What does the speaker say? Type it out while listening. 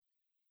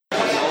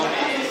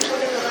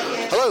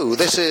Hello,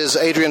 this is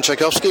Adrian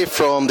Tchaikovsky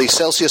from the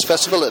Celsius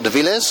Festival at De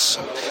Villiers.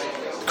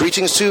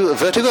 Greetings to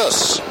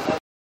Vertigos.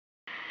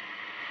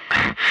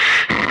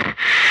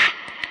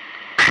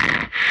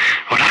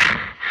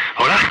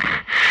 Hola,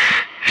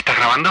 ¿estás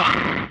grabando?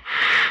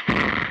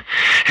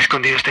 He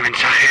escondido este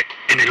mensaje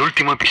en el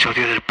último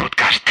episodio del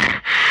podcast.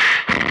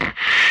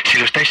 Si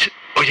lo estáis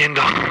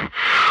oyendo,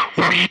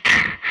 huid,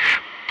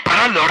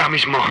 paradlo ahora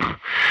mismo.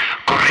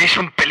 Corréis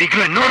un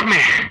peligro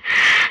enorme.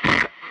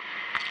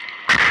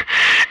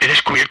 He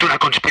descubierto una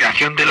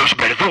conspiración de los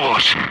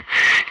verdugos.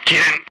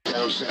 Quieren...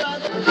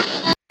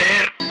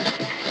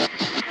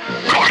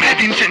 ¡Corred,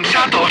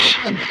 insensatos!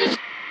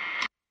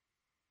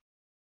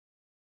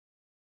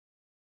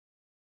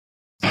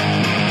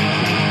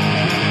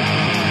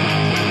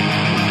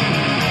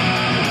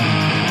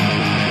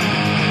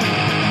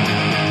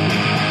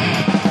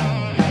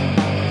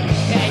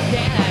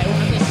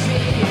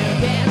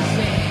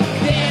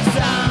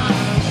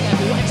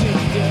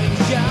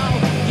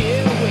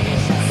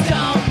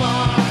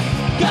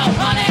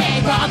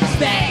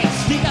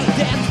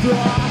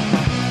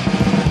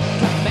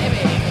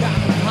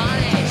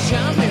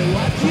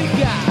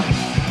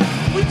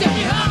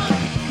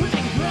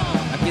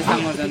 Aquí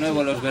estamos de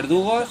nuevo los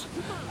verdugos.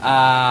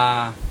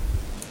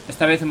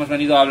 Esta vez hemos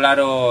venido a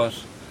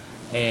hablaros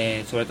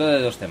sobre todo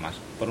de dos temas.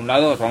 Por un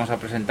lado os vamos a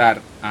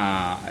presentar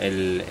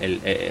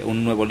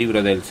un nuevo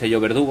libro del sello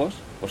Verdugos.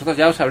 Vosotros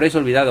ya os habréis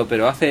olvidado,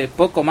 pero hace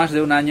poco más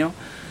de un año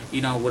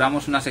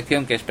inauguramos una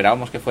sección que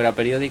esperábamos que fuera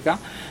periódica,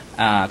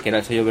 que era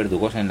el sello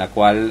Verdugos, en la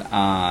cual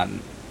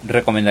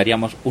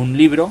recomendaríamos un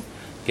libro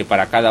que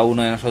para cada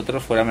uno de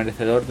nosotros fuera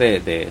merecedor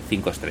de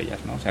 5 estrellas,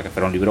 ¿no? O sea, que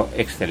fuera un libro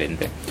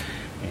excelente.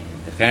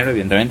 De género,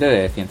 evidentemente,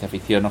 de ciencia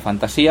ficción o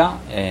fantasía.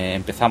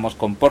 Empezamos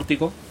con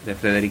Pórtico, de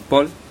Frederick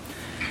Pohl,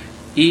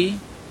 y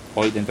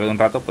hoy, dentro de un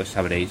rato, pues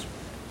sabréis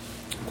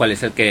cuál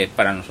es el que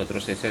para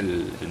nosotros es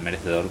el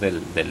merecedor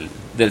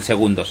del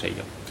segundo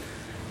sello.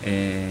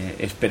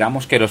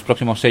 Esperamos que los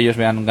próximos sellos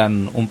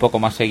vengan un poco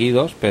más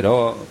seguidos,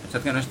 pero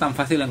pensad que no es tan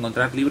fácil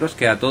encontrar libros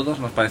que a todos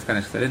nos parezcan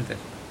excelentes.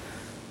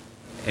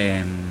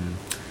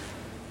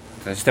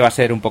 Este va a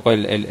ser un poco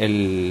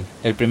el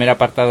primer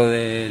apartado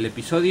del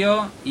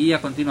episodio, y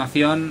a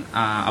continuación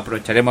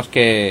aprovecharemos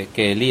que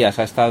Elías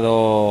ha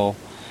estado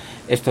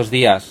estos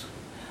días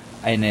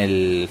en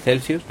el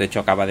Celsius. De hecho,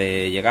 acaba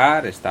de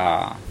llegar.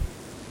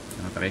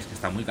 Notaréis que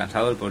está muy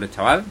cansado el pobre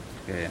chaval,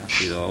 que ha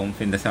sido un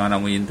fin de semana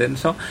muy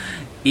intenso,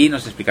 y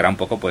nos explicará un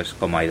poco pues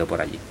cómo ha ido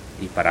por allí.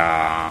 Y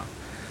para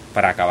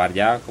acabar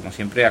ya, como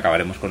siempre,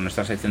 acabaremos con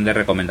nuestra sección de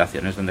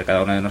recomendaciones, donde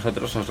cada uno de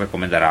nosotros os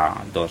recomendará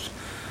dos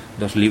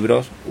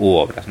libros u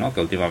obras, ¿no?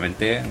 Que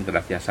últimamente,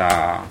 gracias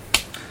a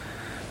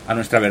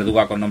nuestra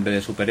verduga con nombre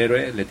de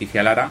superhéroe,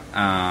 Leticia Lara,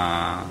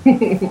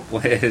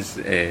 pues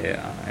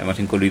hemos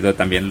incluido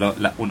también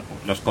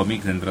los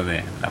cómics dentro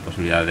de la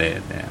posibilidad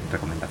de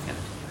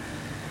recomendaciones.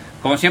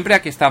 Como siempre,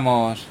 aquí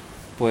estamos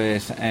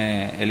pues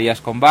Elías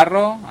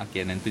Conbarro, a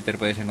quien en Twitter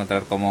podéis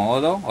encontrar como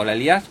Odo. Hola,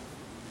 Elías.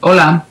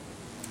 Hola.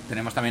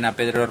 Tenemos también a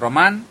Pedro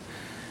Román,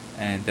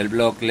 del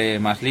blog Lee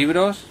Más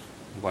Libros,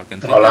 igual que en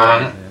Twitter.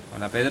 Hola.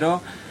 Hola,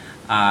 Pedro.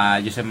 A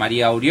Josep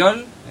María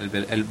Uriol,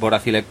 el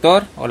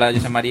voracilector. Hola,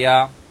 Josep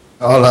María.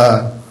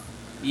 Hola.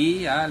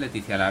 Y a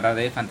Leticia Lara,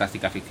 de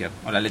Fantástica Ficción.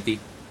 Hola, Leti.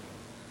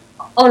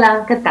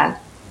 Hola, ¿qué tal?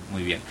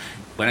 Muy bien.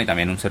 Bueno, y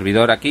también un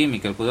servidor aquí,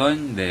 Miquel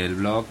Cudón, del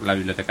blog La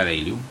Biblioteca de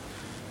Ilium.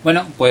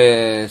 Bueno,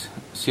 pues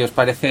si os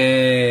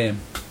parece,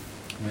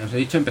 como os he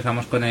dicho,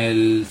 empezamos con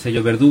el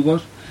sello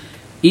Verdugos.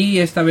 Y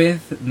esta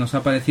vez nos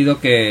ha parecido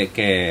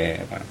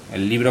que bueno,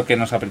 el libro que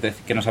nos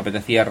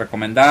apetecía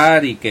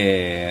recomendar, y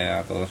que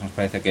a todos nos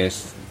parece que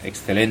es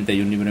excelente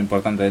y un libro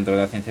importante dentro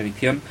de la ciencia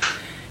ficción,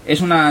 es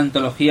una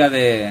antología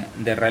de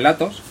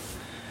relatos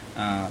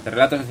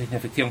de ciencia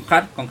ficción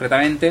hard,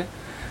 concretamente,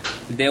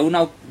 de un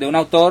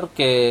autor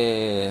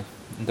que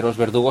entre los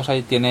verdugos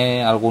ahí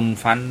tiene algún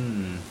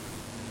fan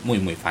muy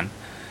muy fan.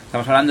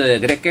 Estamos hablando de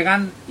Greg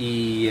Egan,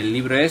 y el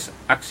libro es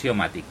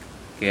Axiomatic,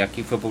 que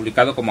aquí fue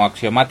publicado como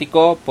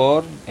Axiomático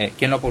por...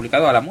 ¿quién lo ha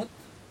publicado? ¿Alamut?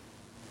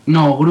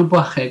 No, Grupo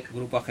AGEC.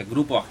 Grupo AGEC.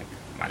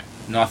 Vale.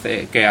 No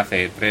hace... ¿Qué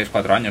hace? 3,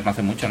 4 años, no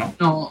hace mucho, ¿no?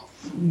 No,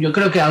 yo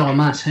creo que algo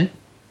más, ¿eh?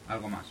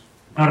 Algo más.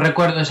 No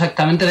recuerdo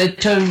exactamente. De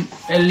hecho,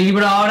 el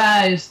libro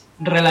ahora es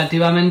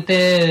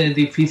relativamente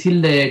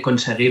difícil de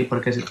conseguir,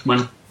 porque,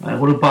 bueno, el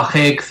Grupo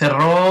AGEC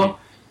cerró,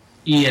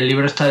 sí, y el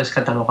libro está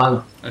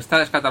descatalogado. Está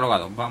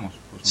descatalogado, vamos.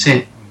 Pues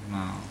sí.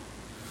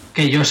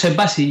 Que yo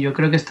sepa, sí, yo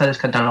creo que está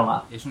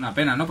descatalogado. Es una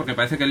pena, ¿no? Porque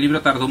parece que el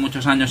libro tardó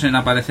muchos años en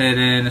aparecer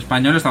en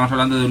español. Estamos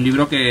hablando de un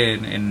libro que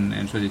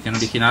en su edición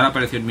original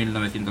apareció en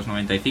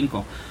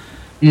 1995.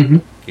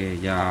 Uh-huh. Que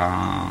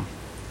ya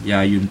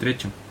hay un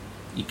trecho.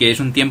 Y que es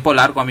un tiempo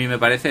largo, a mí me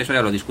parece, eso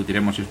ya lo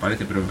discutiremos si os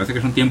parece, pero me parece que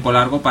es un tiempo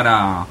largo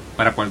para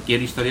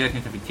cualquier historia de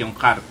ciencia ficción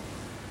hard,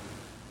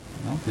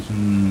 ¿no? Que es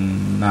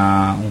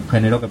un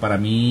género que para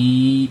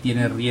mí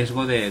tiene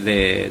riesgo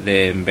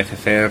de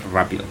envejecer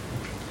rápido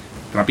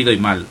y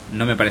mal.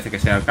 No me parece que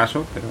sea el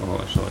caso,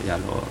 pero eso ya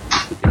lo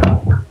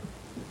discutiremos.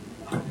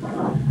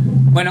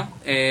 Bueno,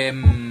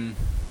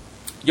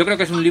 Yo creo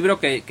que es un libro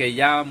que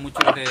ya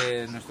muchos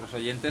de nuestros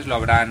oyentes lo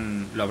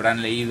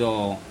habrán leído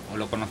o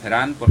lo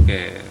conocerán,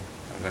 porque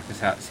la verdad es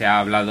que se ha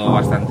hablado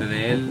bastante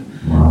de él.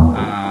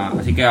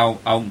 Así que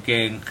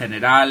aunque en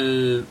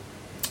general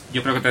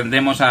yo creo que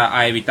tendemos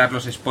a evitar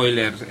los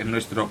spoilers en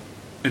nuestro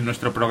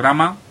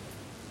programa,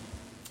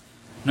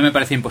 no me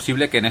parece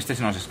imposible que en este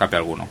se nos escape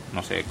alguno.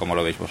 No sé cómo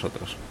lo veis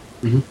vosotros.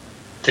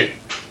 Sí.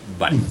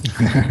 Vale.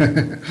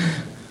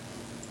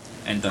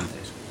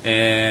 Entonces,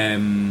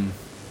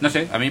 no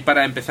sé, a mí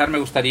para empezar me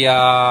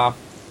gustaría...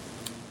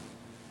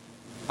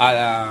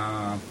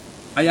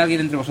 ¿Hay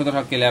alguien entre vosotros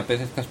al que le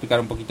apetezca explicar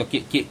un poquito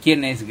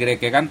quién es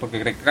Greg Egan? Porque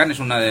Greg Egan es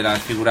una de las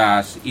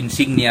figuras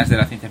insignias de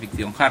la ciencia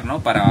ficción hard,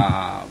 ¿no?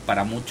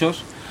 Para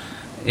muchos.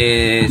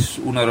 Es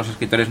uno de los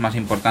escritores más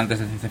importantes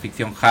de ciencia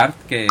ficción hard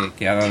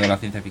que ha dado la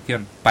ciencia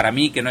ficción. Para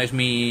mí, que no es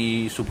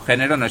mi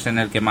subgénero, no es en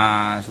el que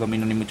más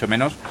domino ni mucho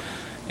menos,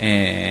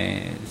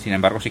 sin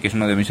embargo sí que es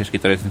uno de mis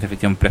escritores de ciencia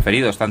ficción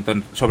preferidos,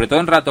 sobre todo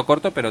en relato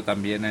corto, pero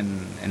también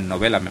en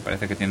novela. Me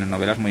parece que tiene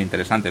novelas muy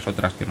interesantes,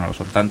 otras que no lo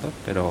son tanto,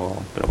 pero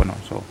bueno,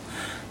 eso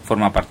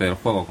forma parte del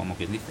juego, como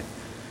quien dice.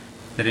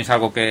 ¿Tenéis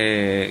algo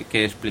que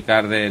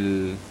explicar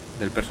del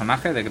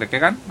personaje de Greg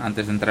Egan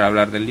antes de entrar a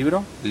hablar del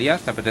libro?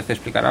 Elías, ¿te apetece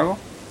explicar algo?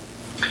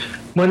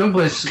 Bueno,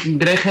 pues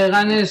Greg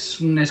Egan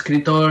es un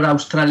escritor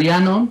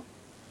australiano,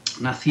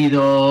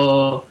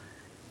 nacido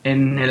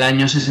en el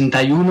año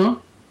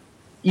 61,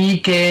 y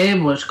que,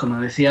 pues como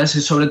decías,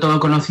 es sobre todo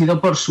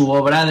conocido por su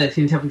obra de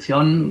ciencia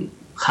ficción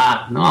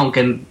hard, ¿no?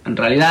 Aunque en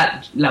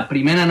realidad la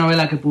primera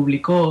novela que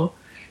publicó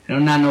era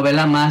una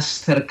novela más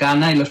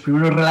cercana, y los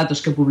primeros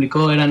relatos que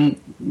publicó eran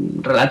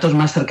relatos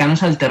más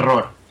cercanos al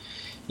terror.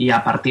 Y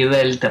a partir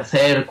del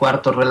tercer,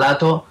 cuarto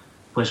relato,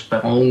 pues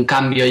pegó un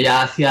cambio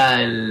ya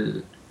hacia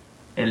el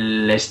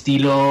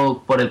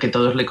estilo por el que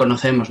todos le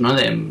conocemos, ¿no?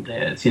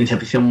 De ciencia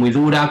ficción muy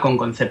dura, con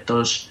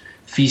conceptos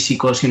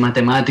físicos y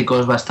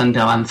matemáticos bastante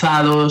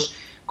avanzados,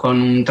 con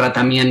un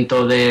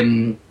tratamiento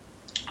de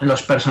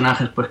los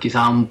personajes pues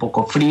quizá un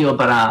poco frío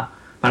para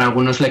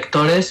algunos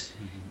lectores,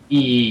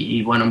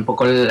 y bueno, un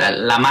poco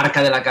la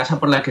marca de la casa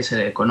por la que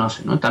se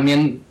conoce, ¿no?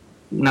 También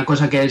una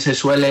cosa que se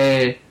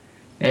suele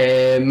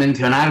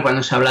mencionar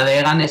cuando se habla de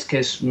Egan es que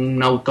es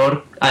un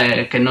autor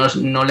que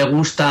no le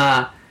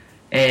gusta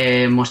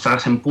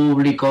mostrarse en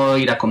público,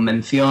 ir a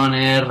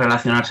convenciones,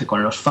 relacionarse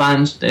con los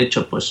fans. De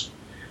hecho, pues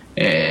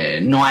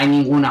no hay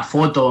ninguna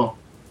foto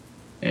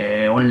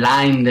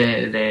online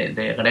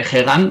de Greg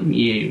Egan,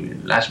 y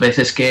las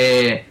veces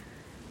que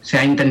se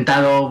ha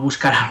intentado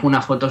buscar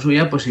alguna foto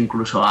suya, pues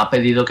incluso ha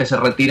pedido que se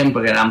retiren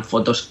porque eran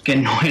fotos que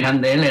no eran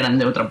de él, eran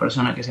de otra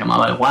persona que se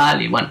llamaba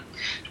igual. Y bueno,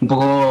 es un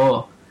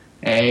poco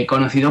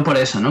conocido por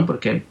eso, ¿no?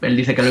 Porque él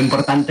dice que lo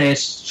importante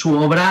es su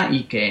obra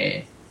y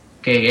que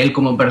él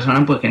como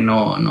persona pues que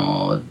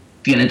no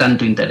tiene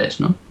tanto interés,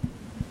 ¿no?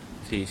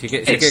 Sí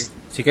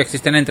que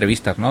existen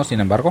entrevistas, ¿no? Sin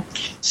embargo.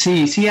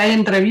 Sí hay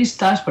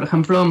entrevistas. Por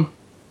ejemplo,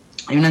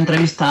 hay una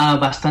entrevista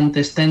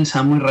bastante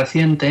extensa, muy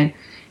reciente,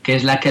 que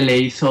es la que le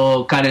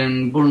hizo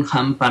Karen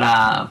Burnham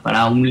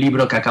para un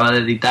libro que acaba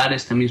de editar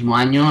este mismo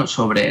año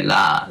sobre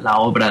la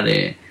obra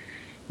de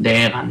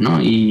Egan,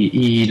 ¿no?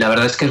 Y la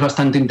verdad es que es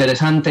bastante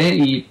interesante,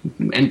 y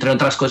entre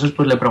otras cosas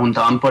pues le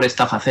preguntaban por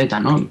esta faceta,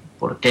 ¿no?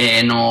 ¿Por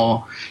qué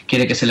no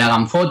quiere que se le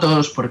hagan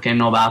fotos? ¿Por qué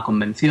no va a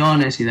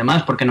convenciones y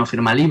demás? ¿Por qué no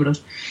firma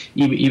libros?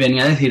 Y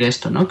venía a decir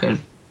esto, ¿no? Que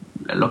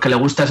lo que le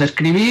gusta es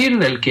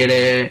escribir, él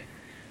quiere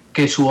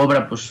que su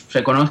obra pues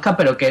se conozca,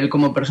 pero que él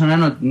como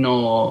persona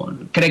no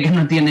cree que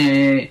no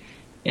tiene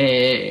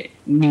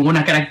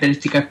ninguna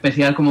característica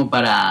especial como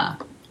para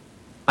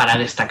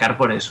destacar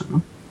por eso,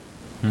 ¿no?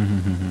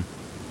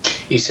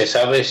 ¿Y se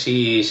sabe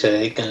si se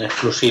dedica en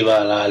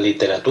exclusiva a la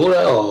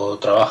literatura o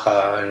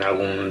trabaja en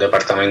algún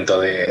departamento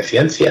de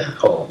ciencia?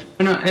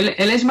 Bueno, él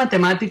es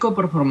matemático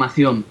por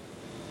formación,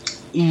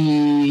 e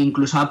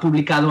incluso ha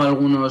publicado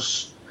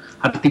algunos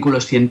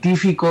artículos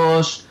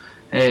científicos.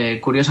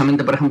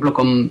 Curiosamente, por ejemplo,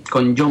 con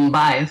John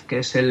Baez, que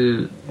es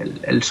el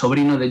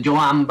sobrino de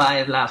Joan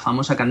Baez, la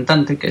famosa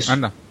cantante, que es...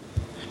 Anda.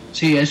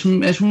 Sí, es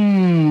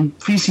un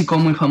físico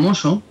muy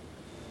famoso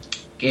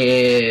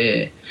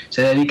que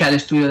se dedica al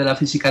estudio de la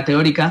física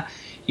teórica,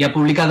 y ha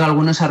publicado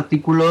algunos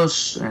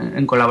artículos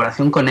en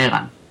colaboración con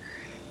Egan.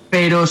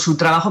 Pero su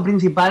trabajo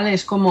principal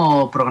es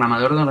como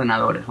programador de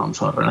ordenadores,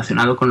 o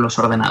relacionado con los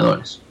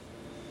ordenadores.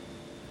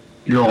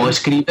 Y luego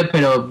escribe,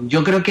 pero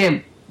yo creo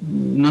que,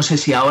 no sé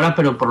si ahora,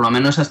 pero por lo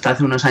menos hasta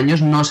hace unos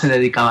años no se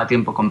dedicaba a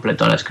tiempo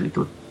completo a la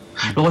escritura.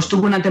 Luego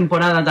estuvo una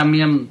temporada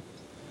también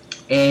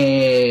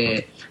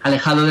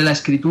alejado de la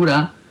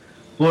escritura,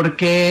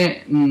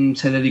 porque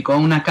se dedicó a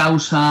una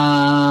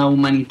causa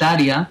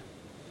humanitaria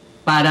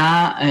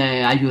para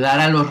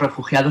ayudar a los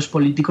refugiados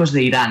políticos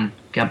de Irán,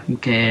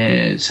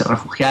 que se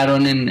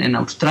refugiaron en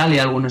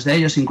Australia, algunos de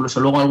ellos.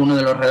 Incluso luego algunos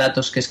de los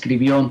relatos que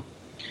escribió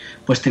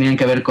pues tenían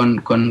que ver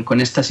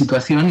con esta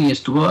situación, y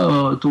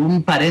tuvo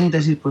un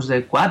paréntesis pues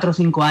de 4 o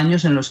 5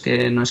 años en los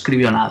que no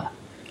escribió nada.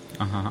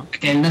 Ajá.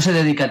 Que él no se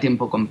dedica a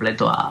tiempo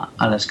completo a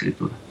la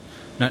escritura.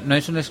 No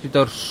es un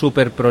escritor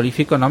súper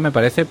prolífico, ¿no? Me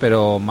parece,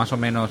 pero más o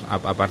menos,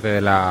 aparte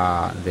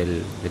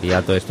del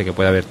hiato este que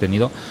puede haber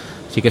tenido,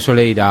 sí que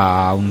suele ir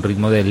a un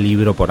ritmo del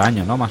libro por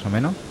año, ¿no? Más o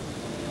menos.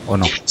 ¿O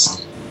no?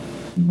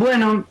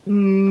 Bueno,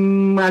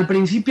 al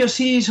principio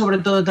sí, sobre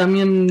todo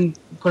también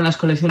con las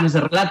colecciones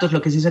de relatos,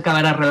 lo que sí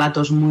sacaba era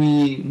relatos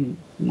muy,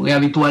 muy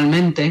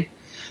habitualmente,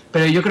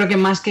 pero yo creo que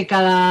más que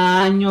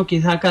cada año,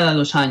 quizá cada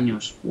 2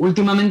 años.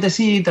 Últimamente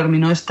sí,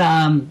 terminó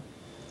esta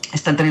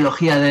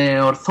trilogía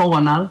de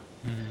Orthogonal,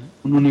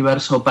 un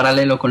universo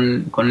paralelo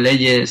con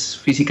leyes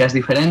físicas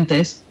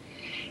diferentes,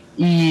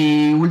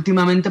 y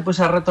últimamente pues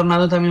ha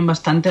retornado también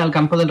bastante al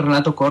campo del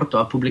relato corto.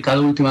 Ha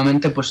publicado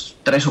últimamente pues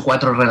 3 o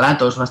 4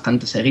 relatos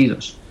bastante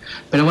seguidos,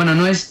 pero bueno,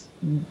 no es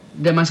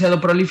demasiado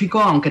prolífico,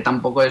 aunque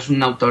tampoco es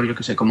un autor, yo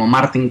que sé, como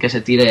Martin, que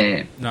se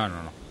tire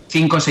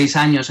 5 o 6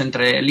 años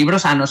entre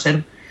libros, a no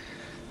ser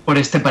por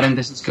este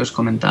paréntesis que os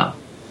comentaba.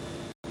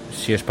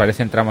 Si os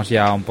parece, entramos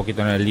ya un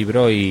poquito en el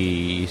libro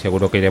y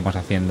seguro que iremos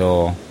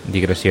haciendo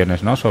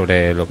digresiones, ¿no?,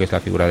 sobre lo que es la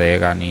figura de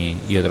Egan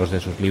y otros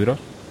de sus libros.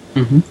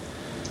 Uh-huh.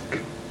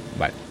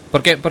 Vale.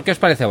 ¿Por qué os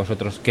parece a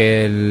vosotros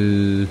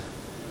que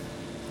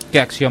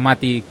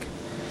Axiomatic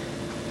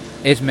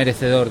es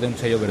merecedor de un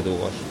sello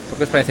Verdugos? ¿Por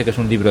qué os parece que es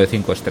un libro de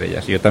 5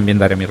 estrellas? Yo también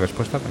daré mi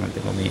respuesta, también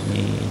tengo mi...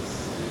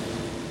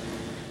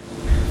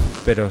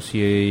 Pero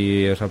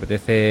si os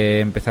apetece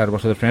empezar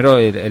vosotros primero,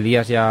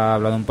 Elías ya ha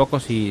hablado un poco,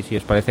 si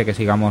os parece que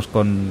sigamos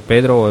con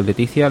Pedro o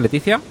Leticia.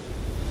 ¿Leticia?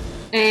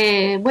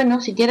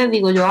 Bueno, si quieres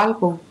digo yo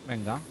algo.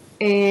 Venga.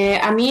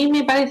 A mí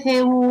me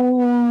parece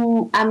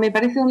un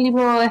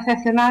libro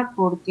excepcional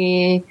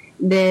porque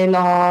de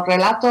los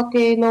relatos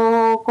que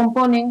lo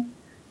componen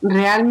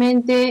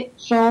realmente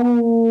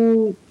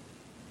son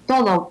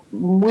todos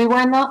muy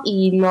buenos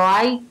y lo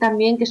hay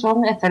también que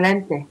son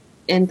excelentes.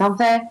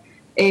 Entonces,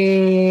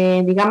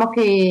 digamos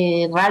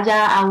que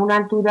raya a una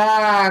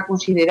altura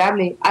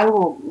considerable,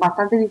 algo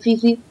bastante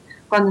difícil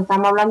cuando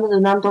estamos hablando de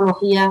una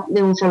antología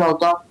de un solo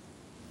autor.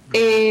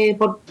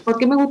 ¿Por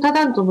qué me gusta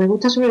tanto? Me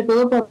gusta sobre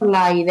todo por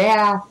las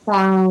ideas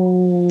tan,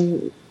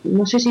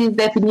 no sé si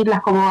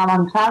definirlas como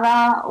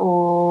avanzadas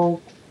o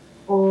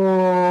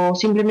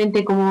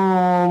simplemente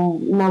como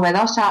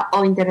novedosas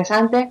o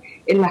interesantes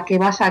en las que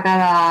basa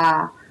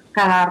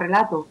cada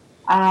relato,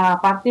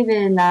 aparte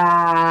de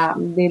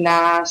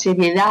la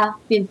seriedad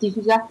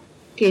científica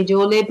que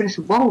yo le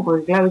presupongo,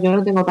 porque claro, yo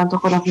no tengo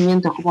tantos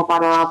conocimientos como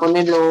para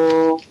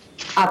ponerlo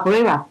a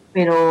prueba,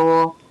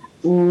 pero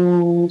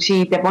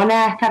si te pones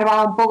a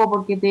escarbar un poco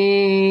porque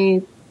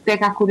te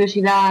tengas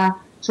curiosidad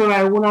sobre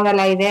alguna de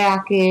las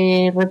ideas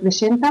que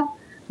representa,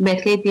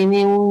 ves que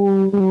tiene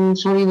un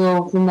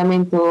sólido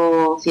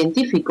fundamento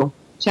científico.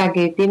 O sea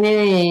que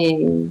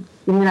tiene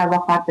las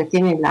dos partes,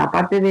 tiene la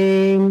parte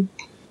de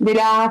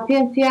la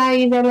ciencia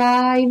y de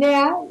la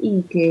idea,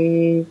 y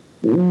que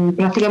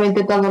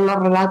prácticamente todos los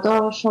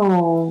relatos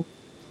son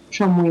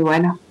muy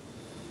buenos.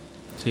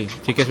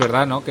 Sí que es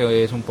verdad, ¿no?,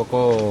 que es un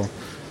poco...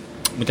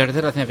 Muchas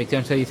veces la ciencia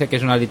ficción se dice que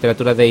es una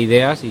literatura de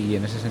ideas, y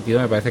en ese sentido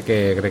me parece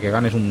que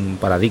Kierkegaard es un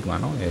paradigma,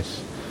 ¿no?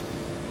 Es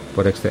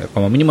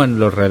como mínimo en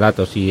los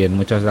relatos y en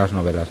muchas de las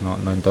novelas, no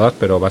en todas,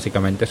 pero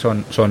básicamente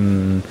son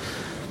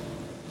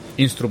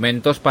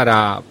instrumentos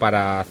para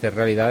hacer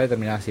realidad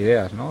determinadas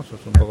ideas, ¿no? Son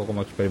un poco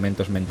como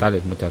experimentos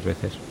mentales muchas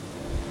veces.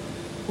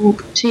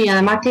 Sí,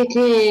 además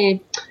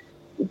que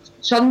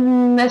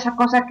son esas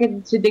cosas que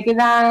se te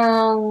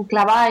quedan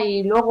clavadas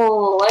y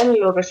luego él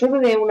lo resuelve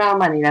de una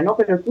manera, ¿no?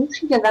 Pero tú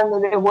sigues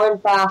dándole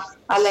vuelta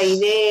a la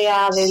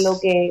idea de lo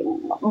que...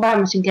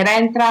 Bueno, sin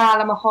querer entrar a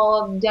lo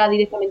mejor ya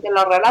directamente en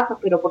los relatos,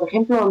 pero por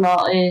ejemplo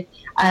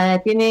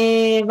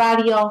tiene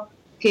varios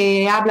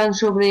que hablan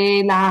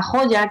sobre la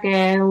joya,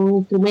 que es un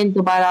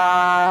instrumento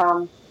para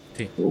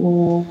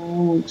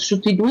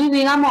sustituir,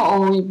 digamos,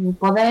 o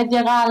poder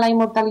llegar a la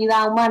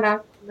inmortalidad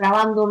humana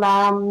grabando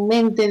la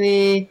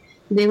mente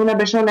de una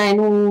persona en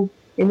un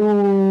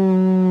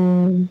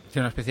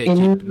una especie de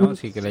chip, ¿no?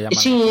 Sí, que le llaman.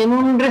 Sí, en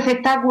un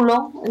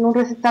receptáculo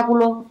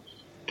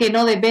que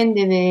no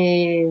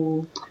depende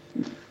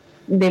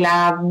de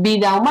la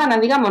vida humana,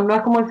 digamos. No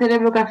es como el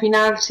cerebro, que al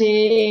final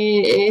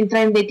se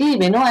entra en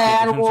declive, ¿no?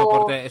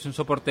 Es un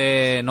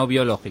soporte no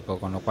biológico,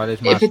 con lo cual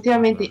es más...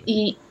 Efectivamente,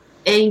 e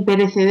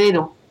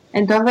imperecedero.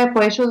 Entonces,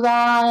 pues eso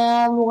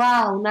da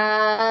lugar a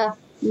unas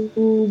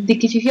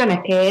disquisiciones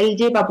que él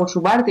lleva por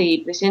su parte y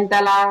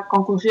presenta las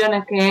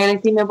conclusiones que él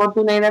estime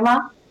oportunas y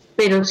demás,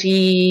 pero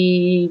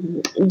si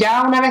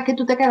ya una vez que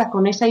tú te quedas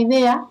con esa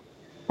idea,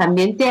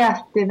 también te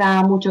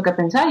da mucho que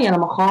pensar, y a lo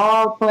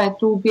mejor pues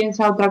tú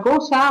piensas otra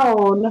cosa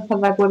o no estás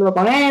de acuerdo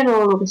con él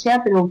o lo que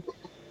sea, pero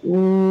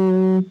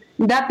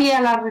da pie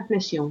a la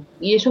reflexión,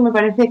 y eso me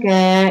parece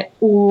que es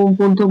un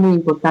punto muy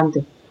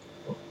importante.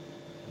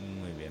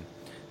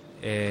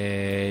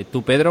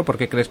 Tú, Pedro, ¿por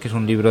qué crees que es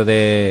un libro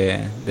de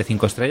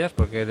 5 estrellas?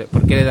 ¿Por qué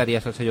le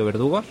darías el sello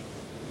Verdugos?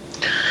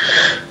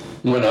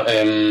 Bueno,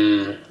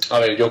 a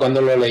ver, yo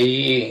cuando lo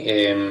leí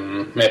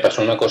me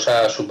pasó una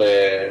cosa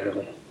súper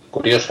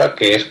curiosa,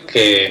 que es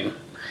que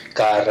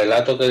cada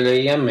relato que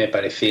leía me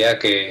parecía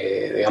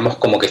que, digamos,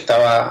 como que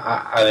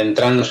estaba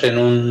adentrándose en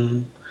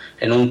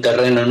un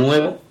terreno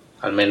nuevo,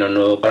 al menos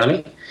nuevo para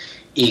mí,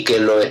 y que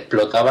lo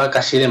explotaba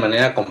casi de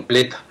manera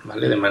completa,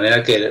 ¿vale? De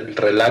manera que el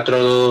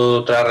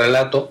relato tras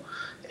relato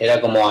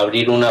era como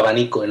abrir un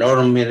abanico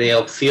enorme de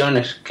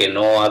opciones que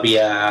no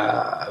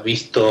había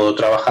visto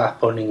trabajadas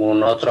por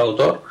ningún otro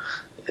autor,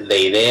 de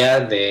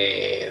ideas,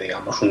 de,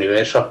 digamos,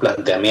 universos,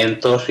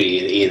 planteamientos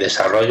y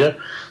desarrollos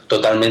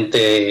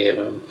totalmente,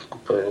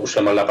 pues,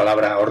 usemos la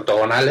palabra,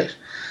 ortogonales,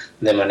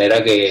 de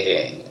manera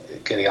que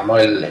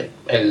digamos, el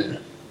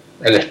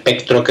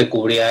espectro que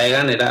cubría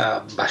Egan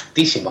era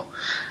vastísimo.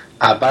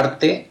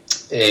 Aparte,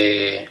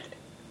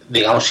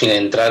 digamos, sin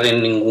entrar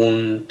en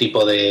ningún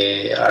tipo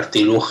de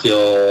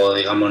artilugio,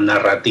 digamos,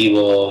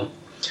 narrativo,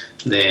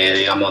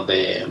 digamos,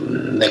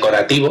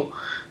 decorativo,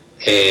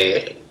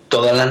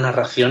 toda la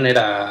narración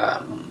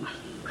era,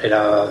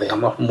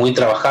 digamos, muy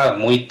trabajada,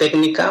 muy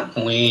técnica,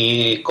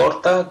 muy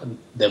corta,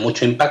 de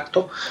mucho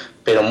impacto,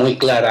 pero muy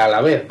clara a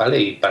la vez,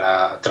 ¿vale? Y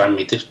para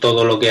transmitir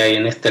todo lo que hay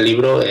en este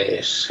libro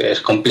es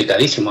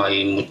complicadísimo.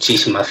 Hay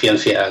muchísima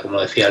ciencia,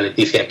 como decía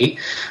Leticia aquí,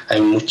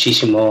 hay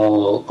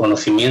muchísimo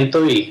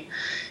conocimiento y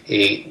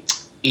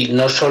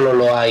no solo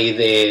lo hay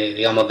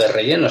digamos, de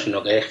relleno,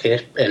 sino que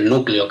es el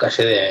núcleo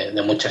casi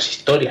de muchas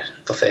historias.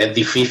 Entonces es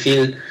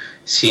difícil,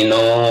 si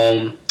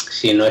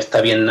no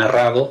está bien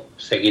narrado,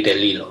 seguir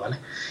el hilo, ¿vale?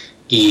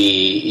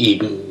 Y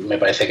me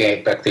parece que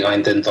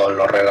prácticamente en todos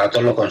los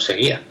relatos lo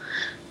conseguía.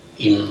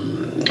 Y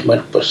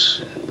bueno,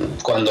 pues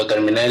cuando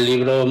terminé el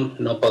libro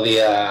no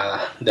podía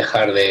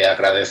dejar de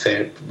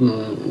agradecer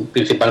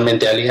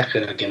principalmente a Elías, que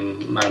era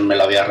quien más me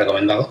lo había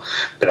recomendado,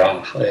 pero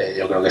vamos,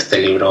 yo creo que este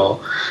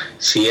libro,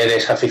 si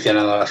eres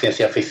aficionado a la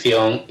ciencia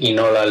ficción y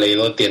no lo has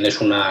leído,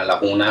 tienes una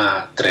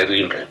laguna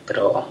terrible,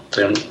 pero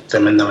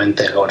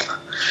tremendamente gorda.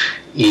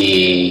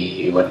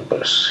 Y bueno,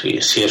 pues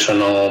si eso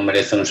no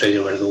merece un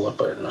sello Verdugo,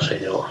 pues no sé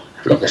yo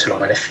lo que se lo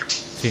merece.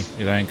 Sí,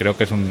 yo también creo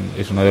que es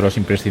uno de los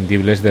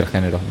imprescindibles del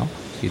género, ¿no?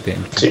 Sí.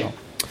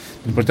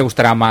 Después te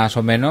gustará más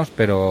o menos,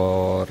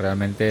 pero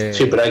realmente...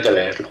 Sí, pero hay que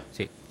leerlo.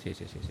 Sí.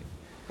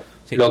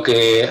 Lo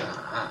que,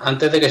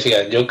 antes de que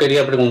sigas, yo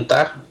quería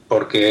preguntar,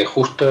 porque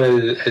justo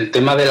el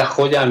tema de la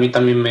joya a mí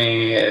también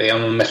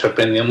me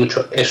sorprendió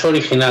mucho. ¿Es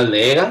original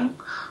de Egan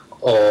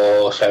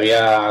o se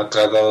había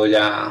tratado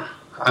ya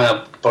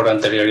por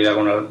anterioridad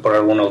por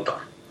algún autor?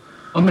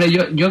 Hombre,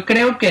 yo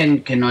creo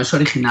que no es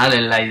original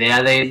en la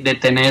idea de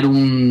tener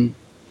un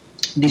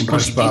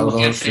dispositivo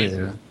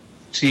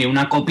sí,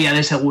 una copia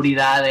de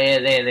seguridad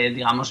de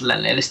digamos,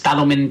 el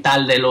estado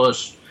mental de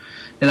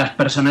las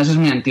personas es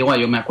muy antigua.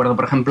 Yo me acuerdo,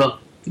 por ejemplo,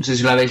 no sé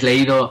si lo habéis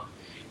leído,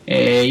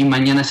 y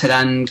mañana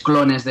serán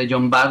clones de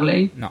John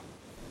Barley. No.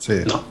 Sí.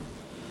 No.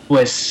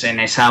 Pues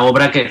en esa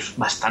obra, que es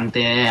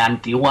bastante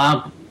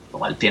antigua,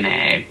 igual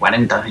tiene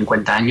 40 o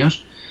 50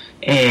 años,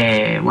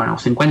 bueno,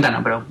 50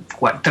 no, pero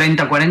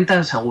 30,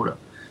 40 seguro.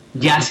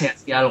 Ya se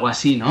hacía algo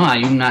así, ¿no?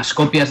 Hay unas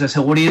copias de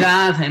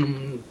seguridad en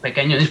un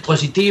pequeño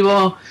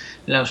dispositivo,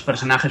 los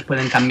personajes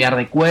pueden cambiar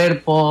de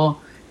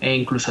cuerpo, e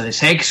incluso de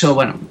sexo,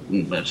 bueno,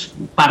 pues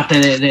parte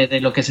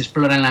de lo que se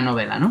explora en la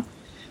novela, ¿no?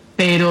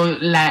 Pero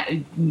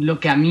lo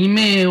que a mí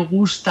me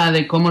gusta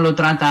de cómo lo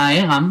trata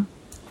Egan,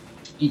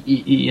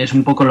 y es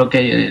un poco lo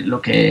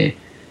que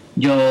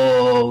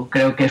yo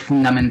creo que es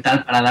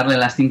fundamental para darle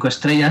las 5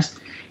 estrellas,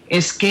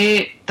 es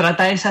que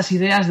trata esas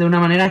ideas de una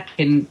manera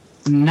que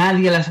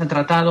nadie las ha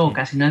tratado, o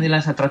casi nadie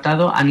las ha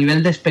tratado, a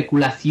nivel de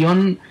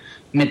especulación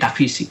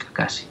metafísica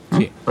casi, ¿no?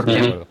 Sí,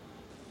 porque,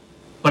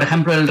 por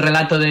ejemplo, el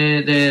relato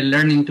de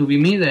Learning to be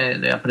Me,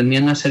 de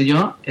Aprendiendo a ser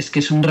yo, es que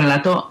es un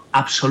relato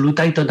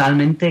absoluta y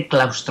totalmente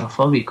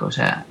claustrofóbico. O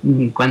sea,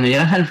 cuando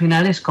llegas al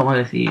final es como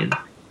decir,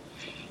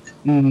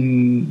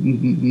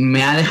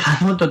 me ha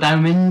dejado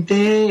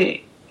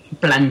totalmente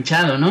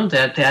planchado, ¿no?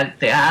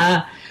 Te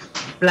ha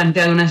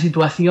planteado una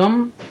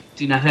situación,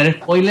 sin hacer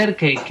spoiler,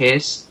 que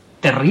es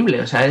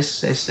terrible. O sea,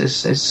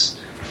 es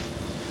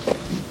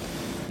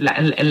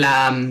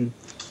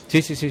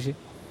Sí.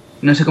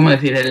 No sé cómo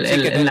decir.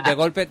 De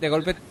golpe,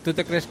 ¿tú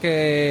te crees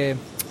que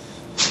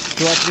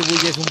tú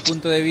atribuyes un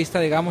punto de vista,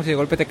 digamos, y de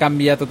golpe te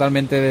cambia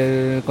totalmente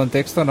del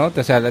contexto, ¿no?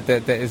 O sea,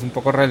 es un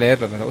poco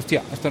releerlo.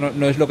 Hostia, esto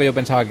no es lo que yo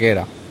pensaba que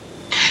era.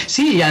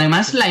 Sí, y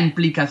además la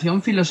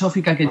implicación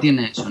filosófica que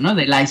tiene eso, ¿no?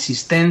 De la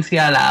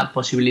existencia, la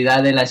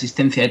posibilidad de la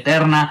existencia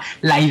eterna,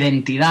 la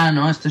identidad,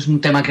 ¿no? Esto es un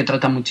tema que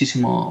trata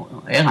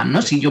muchísimo Egan,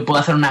 ¿no? Si yo puedo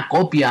hacer una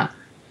copia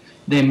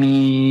de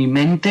mi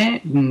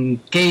mente,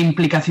 ¿qué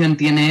implicación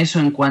tiene eso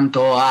en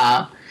cuanto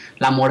a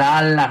la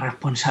moral, la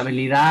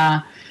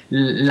responsabilidad,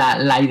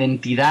 la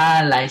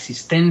identidad, la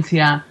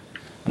existencia?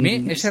 A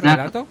mí ese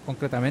relato,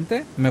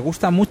 concretamente, me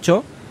gusta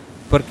mucho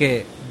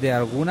porque, de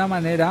alguna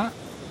manera,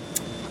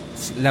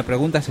 la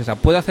pregunta es esa: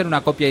 ¿puedo hacer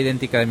una copia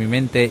idéntica de mi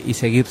mente y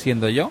seguir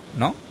siendo yo?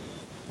 ¿No?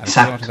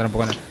 Exacto. Vamos a un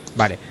poco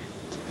Vale.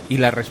 Y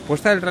la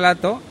respuesta del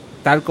relato,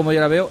 tal como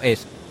yo la veo,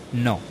 es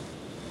no.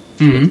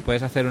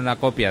 Puedes hacer una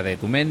copia de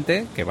tu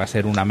mente, que va a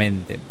ser una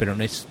mente, pero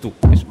no es tú,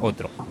 es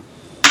otro.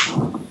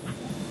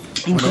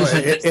 Bueno,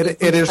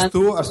 eres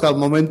tú hasta el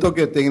momento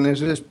que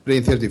tienes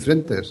experiencias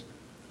diferentes.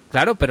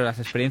 Claro, pero las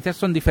experiencias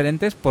son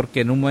diferentes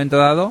porque en un momento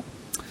dado...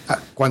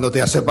 Cuando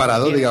te has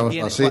separado, digamos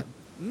así.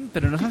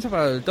 Pero no se han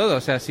separado del todo.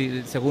 O sea,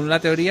 si, según la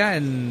teoría,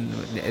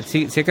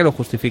 sí que lo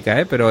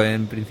justifica, pero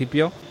en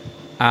principio...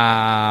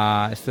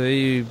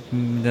 estoy...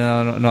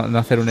 No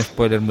hacer un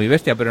spoiler muy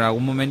bestia, pero en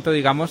algún momento,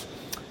 digamos...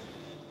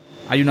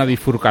 hay una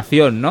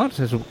bifurcación, ¿no?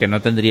 Que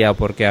no tendría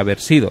por qué haber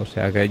sido. O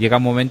sea, que llega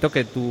un momento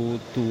que tu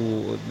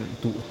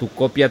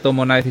copia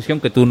toma una decisión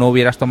que tú no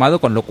hubieras tomado,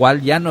 con lo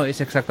cual ya no es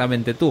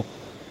exactamente tú.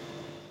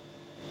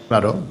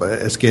 Claro,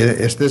 es que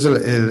este es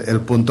el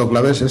punto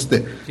clave, es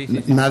este. Sí.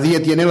 Nadie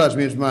tiene las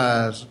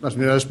mismas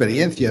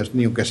experiencias,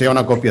 ni aunque sea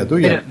una copia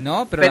tuya.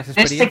 Pero las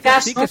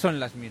experiencias sí que son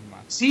las mismas.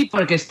 Sí,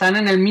 porque están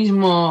en el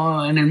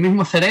mismo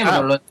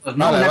cerebro.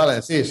 ¿no?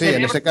 Vale, sí,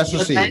 en ese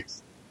caso sí.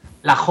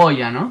 La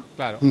joya, ¿no?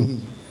 Claro.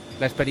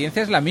 La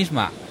experiencia es la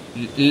misma.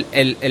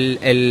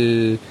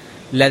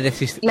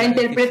 La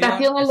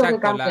interpretación es lo que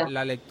cambia.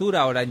 La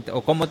lectura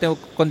o cómo te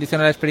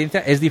condiciona la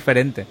experiencia es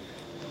diferente.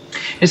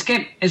 Es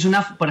que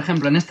por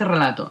ejemplo, en este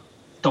relato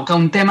toca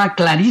un tema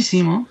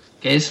clarísimo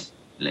que es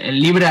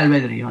el libre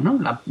albedrío, ¿no?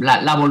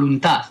 La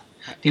voluntad.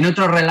 Tiene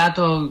otro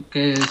relato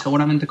que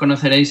seguramente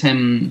conoceréis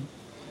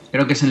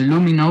creo que es en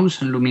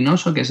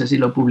Luminoso, que ese sí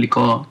lo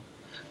publicó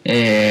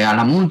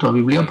Alamut o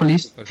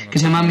Bibliópolis, que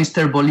se llama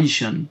Mr.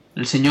 Volition,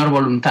 el señor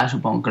voluntad,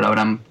 supongo que lo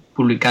habrán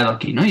publicado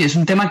aquí, ¿no? Y es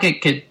un tema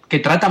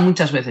que trata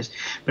muchas veces.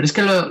 Pero es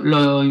que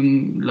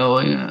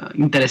lo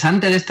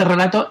interesante de este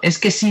relato es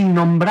que sin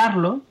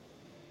nombrarlo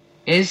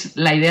es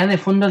la idea de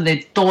fondo de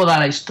toda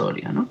la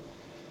historia, ¿no?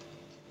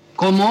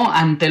 Cómo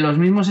ante los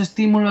mismos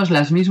estímulos,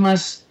 las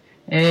mismas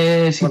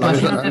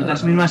situaciones,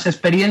 las mismas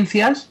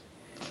experiencias,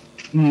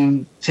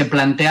 se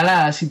plantea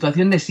la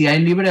situación de si hay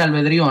libre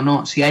albedrío o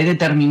no, si hay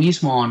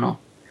determinismo o no.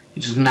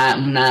 Es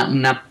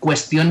una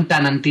cuestión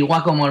tan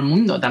antigua como el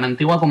mundo, tan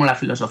antigua como la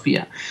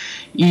filosofía.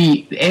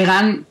 Y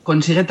Egan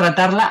consigue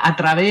tratarla a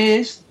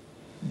través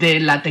de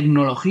la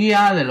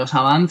tecnología, de los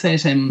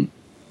avances en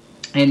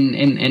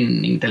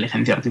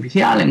inteligencia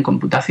artificial, en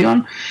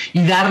computación,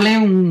 y darle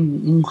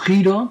un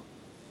giro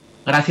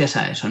gracias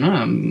a eso,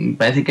 ¿no? Me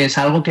parece que es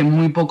algo que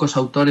muy pocos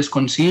autores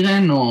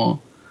consiguen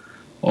o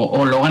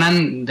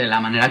logran de la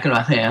manera que lo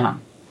hace Egan.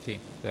 Sí,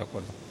 estoy de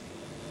acuerdo.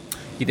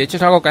 Y de hecho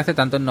es algo que hace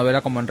tanto en novela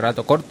como en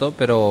relato corto,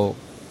 pero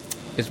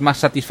es más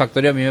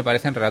satisfactorio, a mí me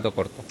parece, en relato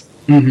corto.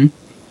 Uh-huh.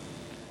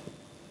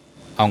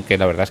 Aunque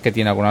la verdad es que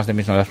tiene algunas de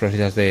mis novelas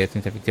preferidas de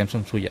ciencia ficción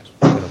son suyas.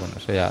 Pero bueno,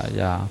 eso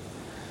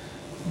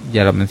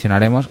ya lo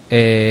mencionaremos.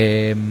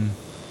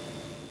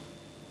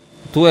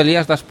 ¿Tú,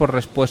 Elías, das por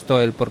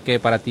respuesto el por qué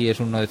para ti es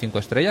 1 de 5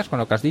 estrellas con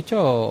lo que has dicho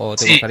o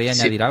te gustaría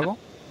añadir algo?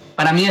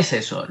 Para mí es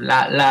eso,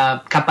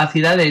 la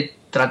capacidad de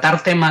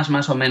tratar temas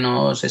más o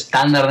menos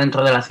estándar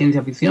dentro de la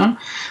ciencia ficción,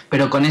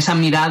 pero con esa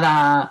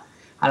mirada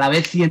a la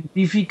vez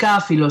científica,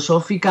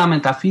 filosófica,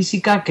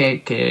 metafísica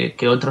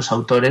que otros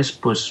autores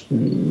pues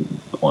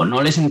o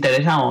no les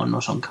interesa o no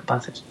son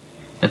capaces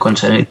de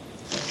conseguir.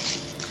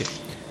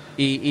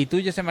 ¿Y tú,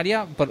 José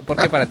María, por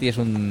qué para ti es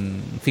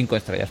un 5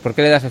 estrellas? ¿Por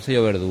qué le das el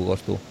sello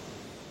Verdugos tú?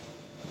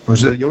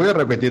 Pues yo voy a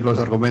repetir los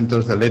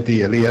argumentos de Leti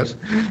y Elías.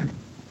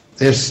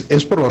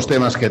 Es por los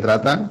temas que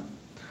trata,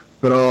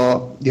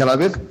 pero y a la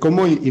vez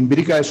cómo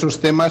imbrica esos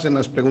temas en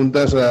las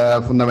preguntas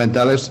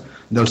fundamentales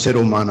del ser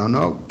humano,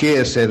 ¿no? ¿Qué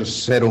es el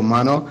ser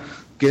humano?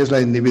 ¿Qué es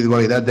la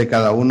individualidad de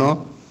cada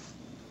uno?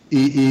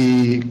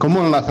 Y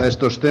cómo enlaza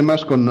estos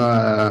temas con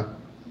la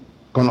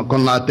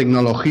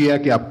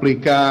tecnología que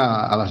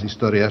aplica a las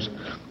historias.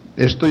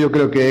 Esto yo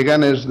creo que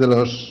Egan es de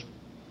los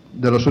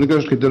únicos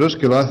escritores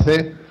que lo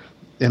hace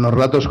en los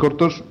relatos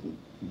cortos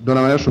de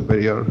una manera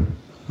superior.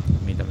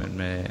 A mí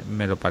también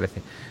me lo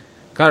parece.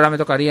 Claro, ahora me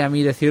tocaría a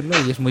mí decirlo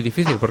y es muy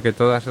difícil porque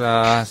todas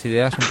las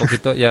ideas un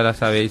poquito ya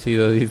las habéis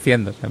ido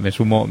diciendo. O sea, me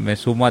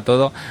sumo a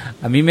todo.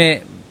 A mí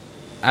me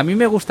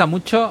gusta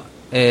mucho.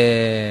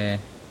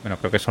 Bueno,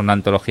 creo que es una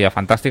antología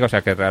fantástica. O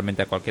sea, que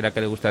realmente a cualquiera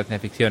que le guste la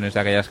ciencia ficción es de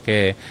aquellas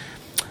que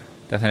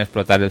te hacen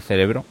explotar el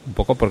cerebro un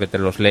poco porque te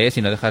los lees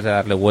y no dejas de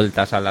darle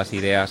vueltas a las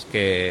ideas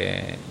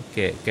que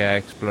ha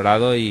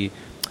explorado. Y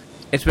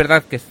es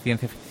verdad que es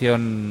ciencia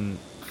ficción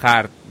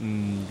hard,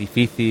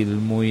 difícil,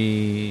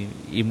 muy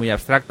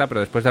abstracta, pero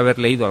después de haber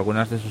leído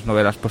algunas de sus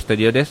novelas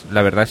posteriores,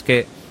 la verdad es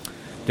que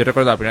yo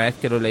recuerdo la primera vez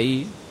que lo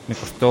leí, me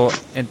costó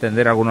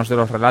entender algunos de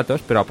los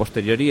relatos, pero a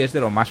posteriori es de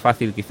lo más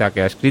fácil quizá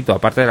que ha escrito,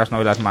 aparte de las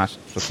novelas más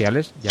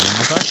sociales,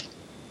 llamémoslas.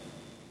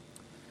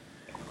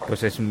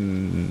 Pues es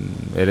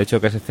el hecho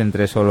de que se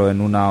centre solo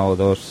en una o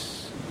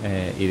dos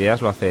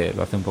ideas lo hace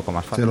un poco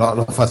más fácil. Sí,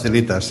 lo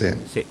facilita, sí.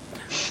 Sí.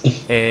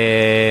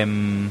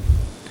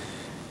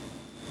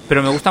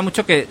 Pero me gusta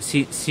mucho que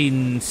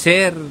sin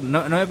ser...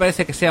 No me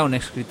parece que sea un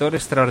escritor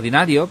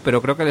extraordinario,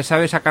 pero creo que le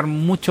sabe sacar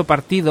mucho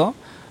partido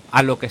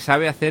a lo que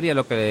sabe hacer y a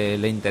lo que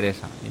le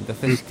interesa.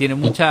 Entonces tiene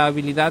mucha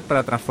habilidad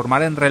para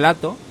transformar en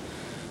relato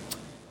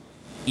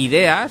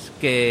ideas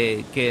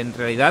que en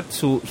realidad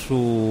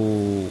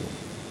su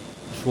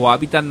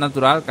hábitat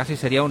natural casi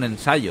sería un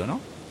ensayo,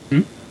 ¿no?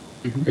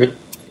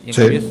 Y en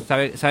Sí.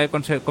 cambio sabe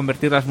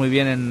convertirlas muy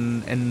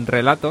bien en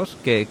relatos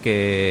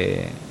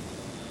que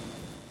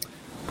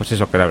pues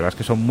eso, que la verdad es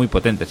que son muy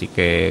potentes y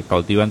que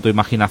cautivan tu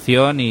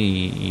imaginación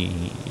y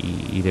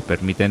te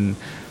permiten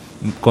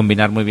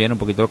combinar muy bien un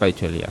poquito lo que ha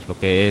dicho Elías, lo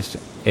que es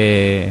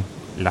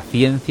la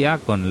ciencia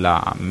con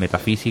la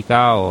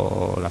metafísica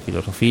o la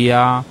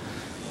filosofía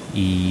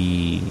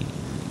y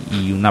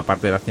una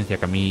parte de la ciencia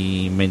que a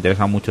mí me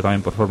interesa mucho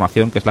también por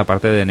formación, que es la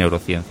parte de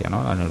neurociencia,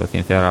 ¿no? La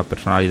neurociencia de la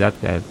personalidad,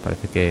 que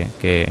parece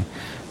que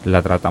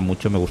la trata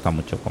mucho, me gusta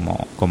mucho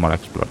cómo la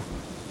explora.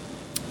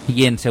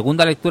 Y en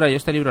segunda lectura, yo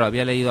este libro lo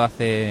había leído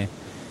hace...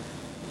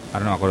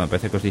 Ahora no me acuerdo, me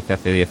parece que os dije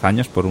hace 10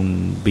 años por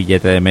un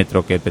billete de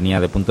metro que tenía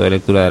de punto de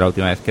lectura de la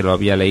última vez que lo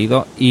había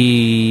leído,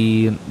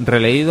 y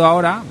releído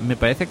ahora me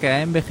parece que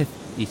ha envejecido,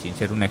 y sin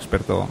ser un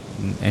experto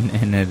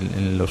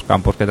en los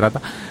campos que trata,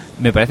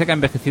 me parece que ha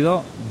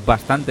envejecido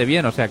bastante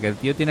bien. O sea, que el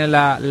tío tiene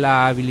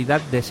la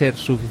habilidad de ser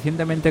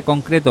suficientemente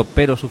concreto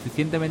pero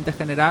suficientemente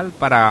general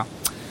para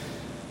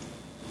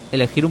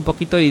elegir un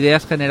poquito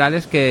ideas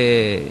generales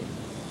que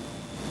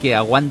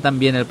aguantan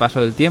bien el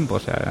paso del tiempo. O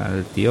sea,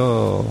 el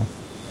tío...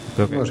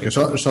 Creo que, No, es que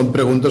son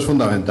preguntas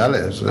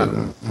fundamentales.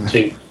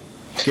 Sí.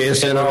 ¿Qué es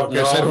ser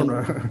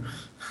uno?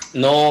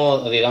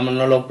 No, digamos,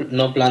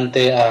 no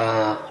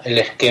plantea el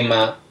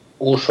esquema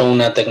uso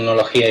una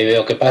tecnología y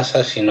veo qué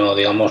pasa, sino,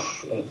 digamos,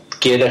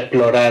 quiero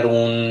explorar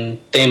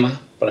un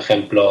tema, por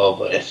ejemplo,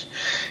 pues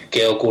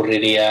qué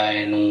ocurriría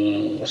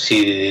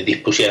si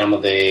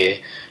dispusiéramos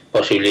de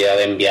posibilidad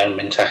de enviar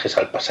mensajes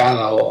al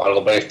pasado o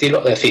algo por el estilo.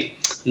 Es decir,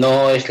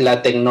 no es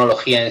la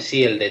tecnología en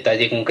sí el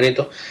detalle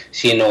concreto,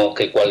 sino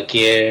que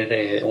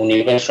cualquier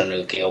universo en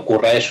el que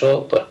ocurra